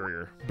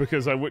Rhyperior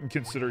because I wouldn't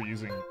consider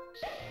using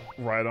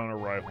Rhydon or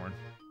Rhyhorn.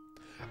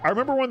 I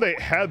remember when they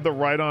had the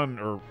Rhydon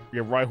or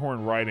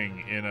Rhyhorn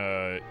riding in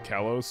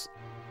Kalos.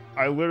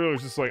 I literally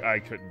was just like, I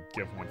couldn't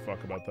give one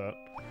fuck about that.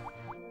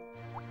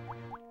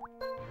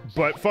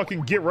 But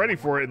fucking get ready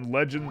for it in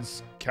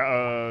Legends,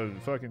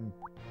 fucking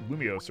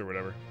Lumiose or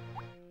whatever.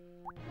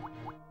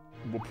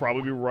 We'll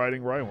probably be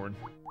riding Rhyhorn.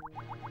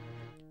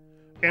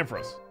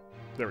 Ampharos.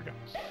 There we go.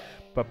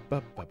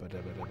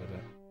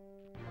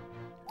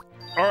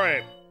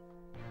 Alright.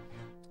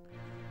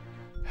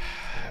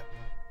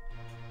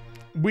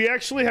 We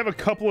actually have a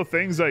couple of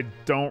things I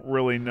don't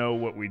really know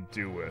what we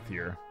do with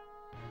here.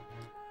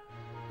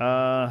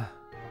 I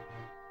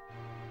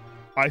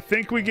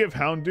think we give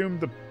Houndoom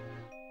the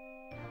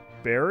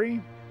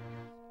berry?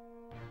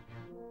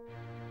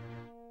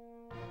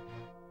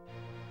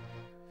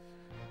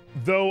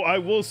 Though I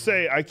will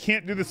say, I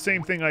can't do the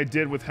same thing I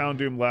did with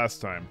Houndoom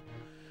last time.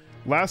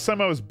 Last time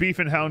I was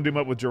beefing Houndoom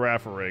up with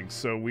Girafarig,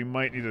 so we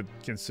might need to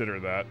consider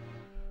that.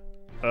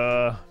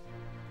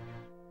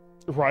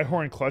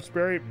 Rhyhorn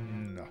Clutchberry?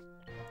 No.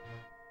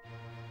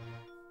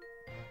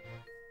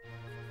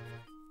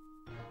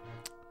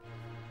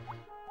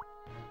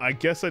 I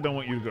guess I don't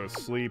want you to go to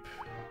sleep.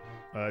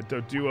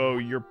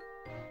 Doduo, you're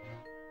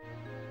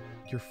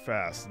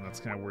fast, and that's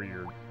kind of where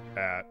you're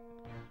at.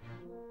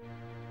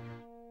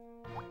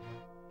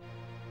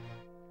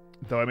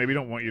 Though I maybe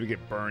don't want you to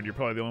get burned. You're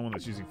probably the only one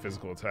that's using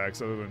physical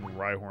attacks other than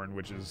Rhyhorn,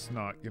 which is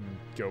not gonna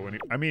go any...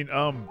 I mean,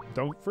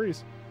 don't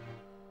freeze.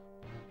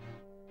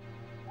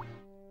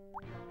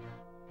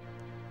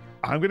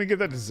 I'm gonna give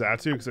that to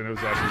Xatu because I know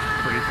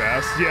Xatu's pretty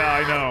fast. Yeah,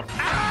 I know.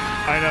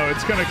 I know,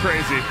 it's kind of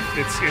crazy.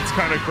 It's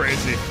kind of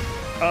crazy.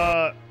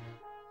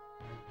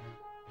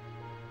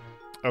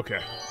 Okay,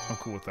 I'm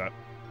cool with that.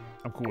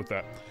 I'm cool with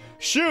that.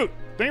 Shoot!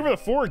 Thank you for the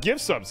 4 gift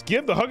subs.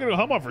 Give the hug and a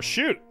hum on for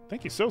Shoot.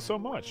 Thank you so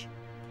much.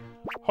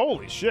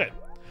 Holy shit.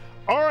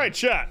 Alright,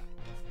 chat.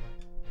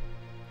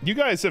 You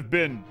guys have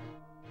been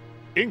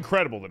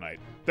incredible tonight.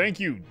 Thank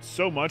you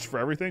so much for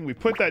everything. We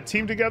put that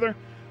team together.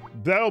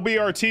 That'll be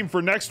our team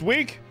for next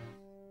week.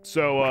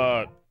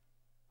 So,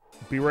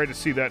 be ready to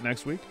see that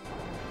next week.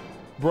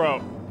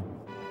 Bro,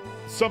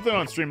 something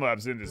on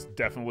Streamlabs is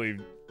definitely...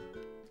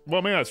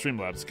 Well, maybe not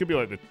Streamlabs. It could be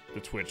like the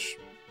Twitch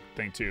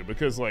thing too.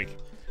 Because, like,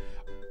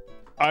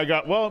 I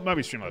got... Well, it might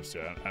be Streamlabs too.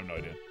 I have no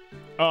idea.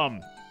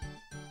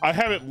 I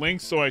have it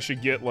linked so I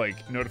should get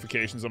like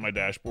notifications on my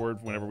dashboard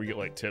whenever we get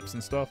like tips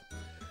and stuff.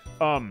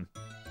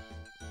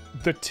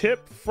 The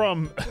tip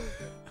from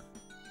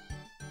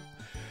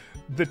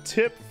the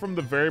tip from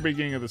the very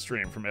beginning of the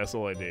stream from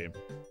SLID.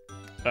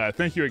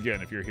 Thank you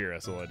again if you're here,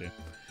 SLID.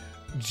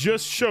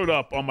 Just showed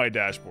up on my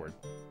dashboard.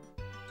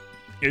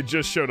 It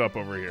just showed up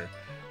over here.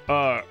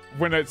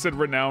 When it said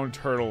Renowned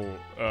Turtle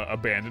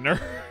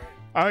Abandoner.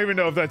 I don't even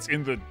know if that's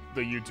in the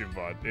YouTube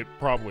VOD. It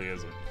probably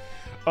isn't.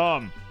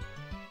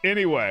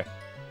 Anyway.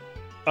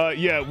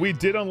 Yeah, we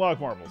did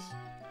unlock marbles.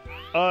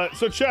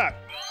 So chat.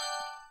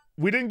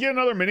 We didn't get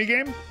another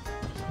minigame,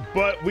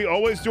 but we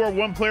always do our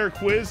one-player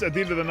quiz at the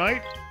end of the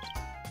night.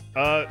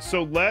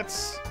 So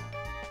let's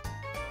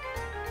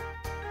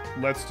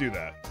do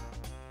that.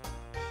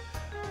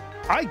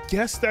 I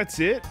guess that's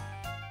it,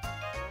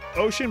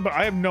 Ocean, but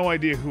I have no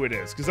idea who it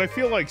is because I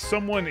feel like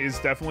someone is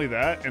definitely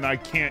that, and I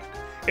can't.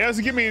 It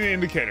doesn't give me an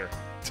indicator.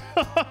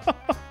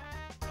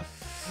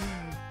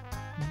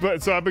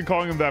 But so I've been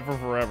calling him that for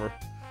forever.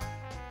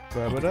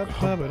 And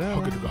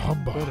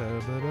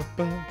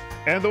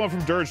the one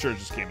from Dirt Shirt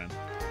just came in.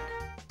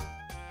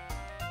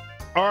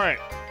 All right.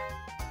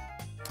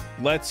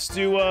 Let's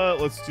do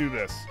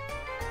this.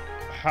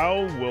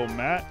 How will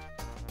Matt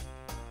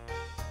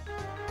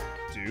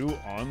do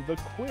on the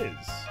quiz?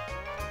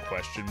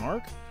 Question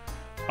mark.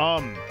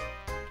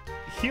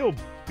 He'll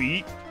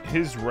beat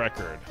his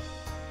record.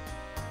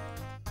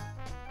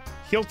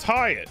 He'll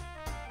tie it.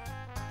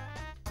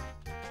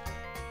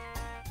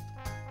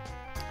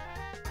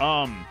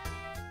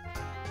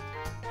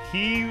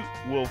 He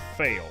will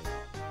fail.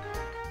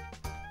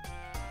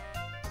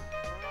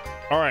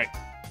 All right.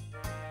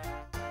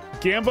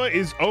 Gamba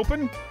is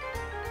open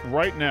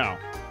right now.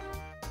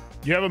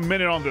 You have a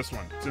minute on this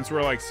one since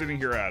we're like sitting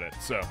here at it.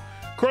 So,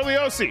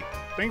 Corleosi,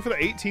 thank you for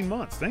the 18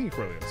 months. Thank you,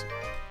 Corleosi.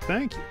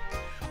 Thank you.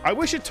 I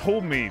wish it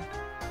told me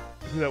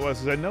who that was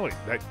because I know it.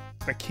 That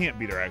can't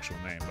be their actual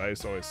name. But I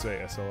just always say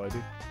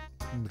SLID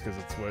because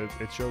it's what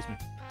it shows me.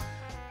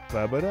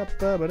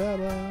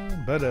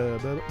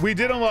 We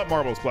did unlock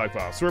marbles, Black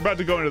File, so we're about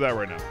to go into that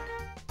right now.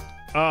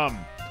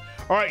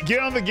 All right,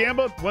 get on the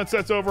Gamba. Once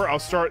that's over, I'll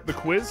start the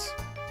quiz,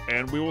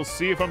 and we will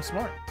see if I'm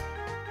smart.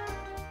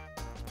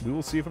 We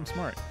will see if I'm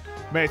smart.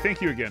 May, thank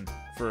you again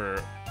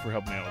for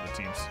helping me out with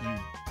the teams.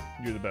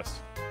 You're the best.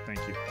 Thank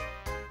you.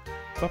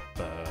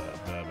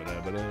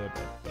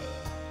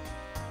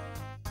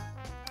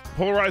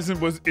 Polarizing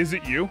is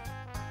it you?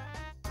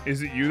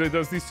 Is it you that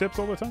does these tips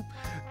all the time?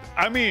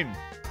 I mean,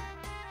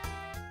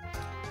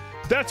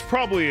 that's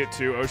probably it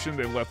too, Ocean.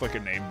 They left like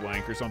a name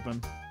blank or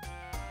something.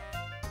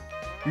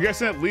 You guys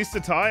said at least a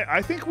tie?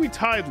 I think we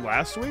tied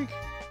last week.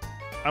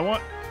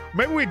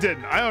 Maybe we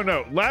didn't. I don't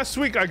know. Last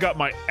week I got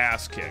my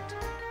ass kicked.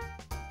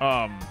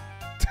 Man,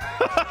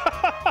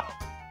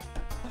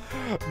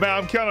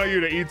 I'm counting on you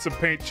to eat some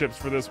paint chips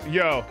for this.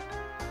 Yo,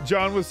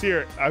 John was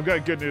here. I've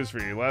got good news for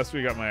you. Last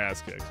week I got my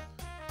ass kicked.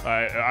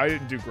 I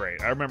didn't do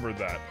great. I remember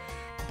that.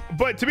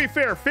 But to be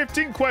fair,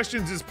 15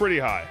 questions is pretty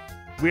high.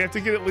 We have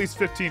to get at least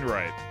 15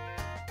 right.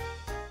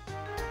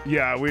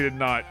 Yeah, we did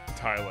not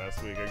tie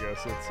last week, I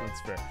guess.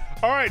 That's fair.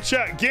 All right,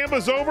 chat.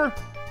 Gamba's over.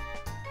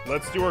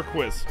 Let's do our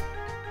quiz.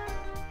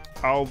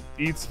 I'll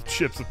eat some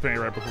chips of paint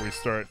right before we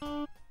start.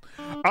 All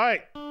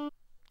right.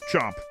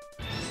 Chomp.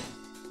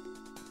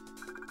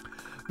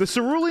 The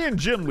Cerulean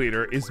gym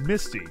leader is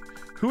Misty.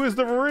 Who is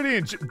the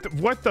Viridian gym...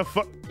 What the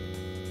fuck?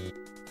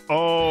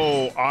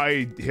 Oh,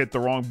 I hit the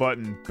wrong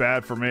button.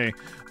 Bad for me.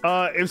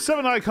 If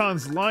 7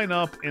 icons line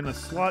up in a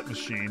slot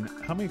machine,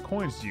 how many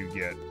coins do you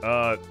get?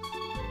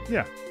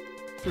 Yeah.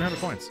 300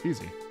 points.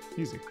 Easy.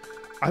 Easy.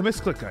 I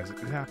misclick, guys. It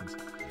happens.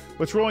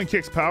 What's Rolling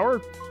Kick's power?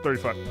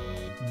 35.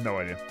 No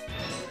idea.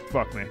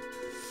 Fuck me.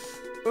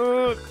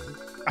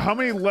 How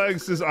many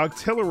legs does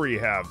Octillery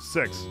have?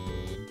 6.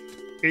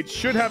 It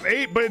should have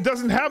 8, but it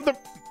doesn't have the...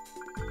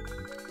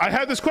 I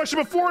had this question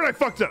before and I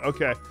fucked up.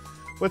 Okay.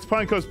 What's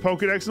Pineco's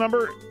Pokedex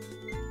number?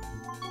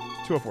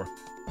 204.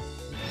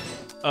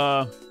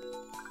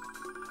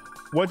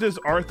 What does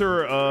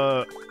Arthur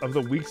of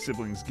the Weak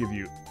Siblings give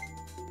you?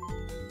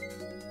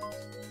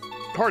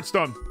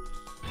 Heartstone.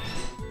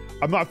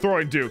 I'm not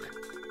throwing Duke.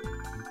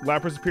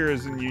 Lapras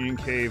appears in Union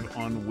Cave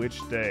on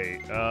which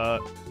day?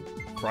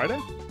 Friday?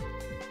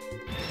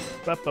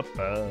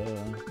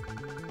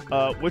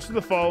 Which of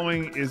the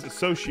following is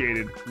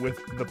associated with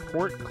the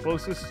port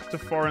closest to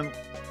foreign...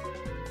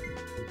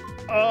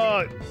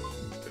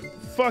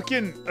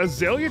 fucking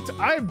Azalea?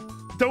 I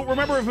don't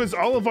remember if it was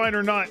Olivine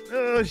or not.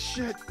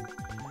 Shit.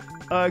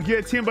 Get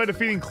a team by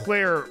defeating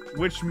Claire.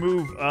 Which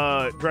move?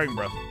 Dragon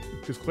Breath.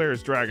 Because Claire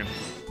is dragon.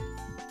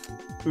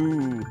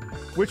 Ooh.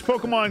 Which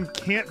Pokemon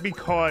can't be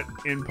caught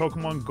in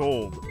Pokemon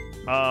Gold?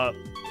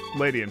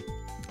 Ladian.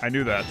 I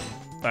knew that.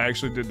 I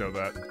actually did know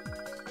that.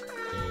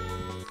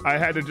 I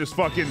had to just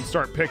fucking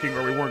start picking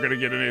or we weren't gonna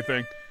get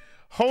anything.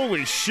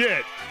 Holy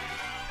shit.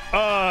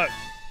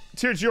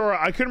 Tirgiora,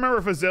 I couldn't remember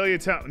if Azalea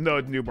Town... No,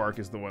 Newbark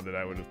is the one that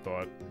I would have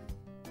thought.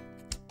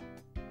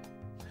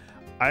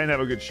 I didn't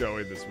have a good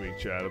showing this week,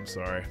 Chad. I'm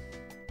sorry.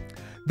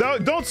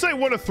 Don't say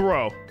what a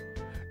throw.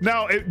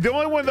 Now, the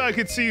only one that I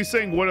could see you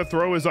saying what a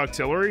throw is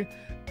Octillery,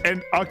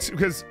 and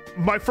because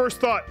my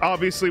first thought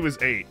obviously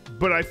was 8,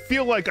 but I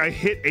feel like I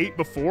hit 8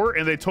 before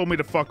and they told me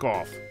to fuck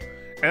off.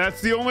 And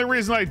that's the only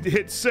reason I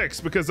hit 6,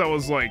 because I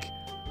was like,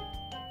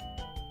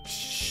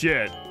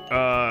 shit,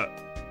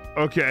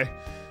 okay.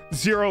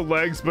 0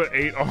 legs, but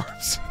 8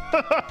 arms.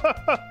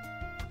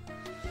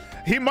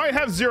 He might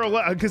have 0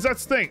 legs, because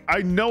that's the thing.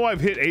 I know I've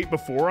hit 8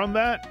 before on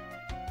that,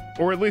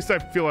 or at least I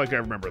feel like I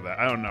remember that.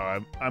 I don't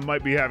know. I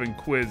might be having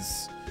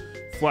quiz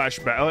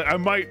flashback. I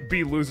might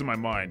be losing my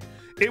mind.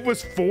 It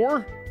was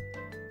 4?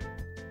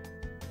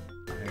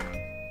 Hang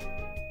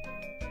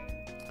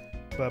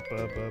on.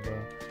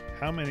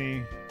 How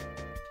many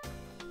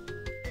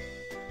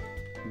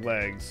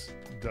legs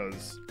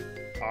does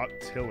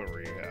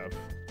Octillery have?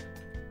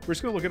 We're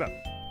just gonna look it up.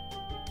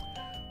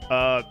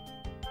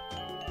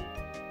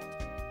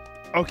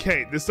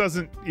 Okay, this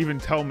doesn't even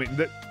tell me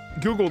that.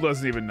 Google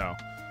doesn't even know.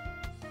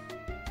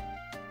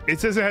 It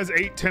says it has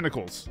 8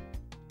 tentacles.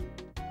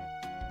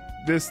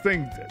 This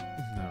thing,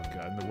 oh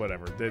god,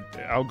 whatever.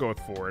 I'll go with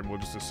 4 and we'll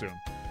just assume.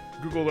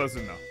 Google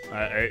doesn't know.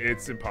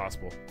 It's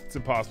impossible. It's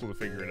impossible to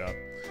figure it out.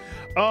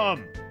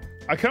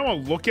 I kind of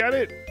want to look at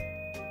it.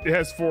 It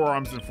has 4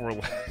 arms and 4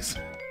 legs.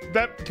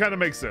 That kind of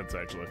makes sense,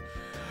 actually.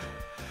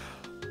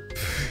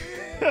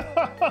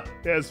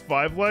 It has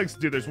 5 legs?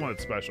 Dude, there's one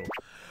that's special.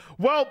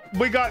 Well,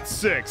 we got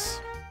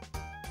 6.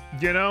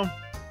 You know?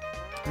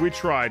 We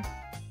tried.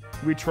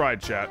 We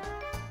tried, chat.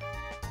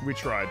 We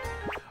tried.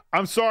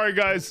 I'm sorry,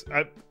 guys.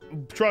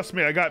 Trust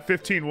me, I got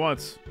 15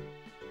 once.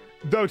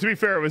 Though, to be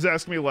fair, it was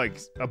asking me, like,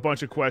 a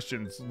bunch of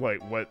questions,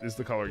 like, what is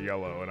the color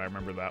yellow? And I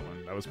remember that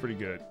one. I was pretty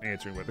good at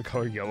answering what the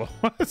color yellow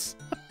was.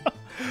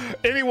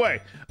 Anyway,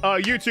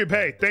 YouTube,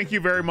 hey, thank you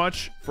very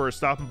much for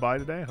stopping by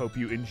today. I hope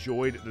you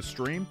enjoyed the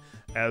stream,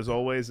 as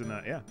always. And,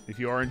 yeah, if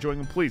you are enjoying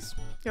them, please,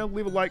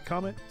 leave a like,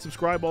 comment,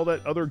 subscribe, all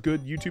that other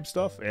good YouTube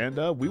stuff. And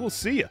we will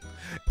see you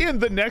in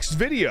the next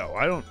video.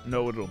 I don't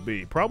know what it'll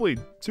be. Probably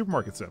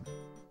Supermarket Sim.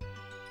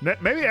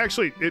 Maybe,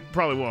 actually, it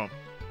probably won't.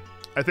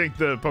 I think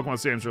the Pokemon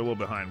Stadiums are a little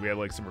behind. We had,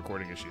 like, some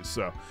recording issues.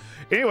 So,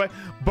 anyway,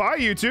 bye,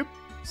 YouTube.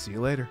 See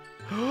you later.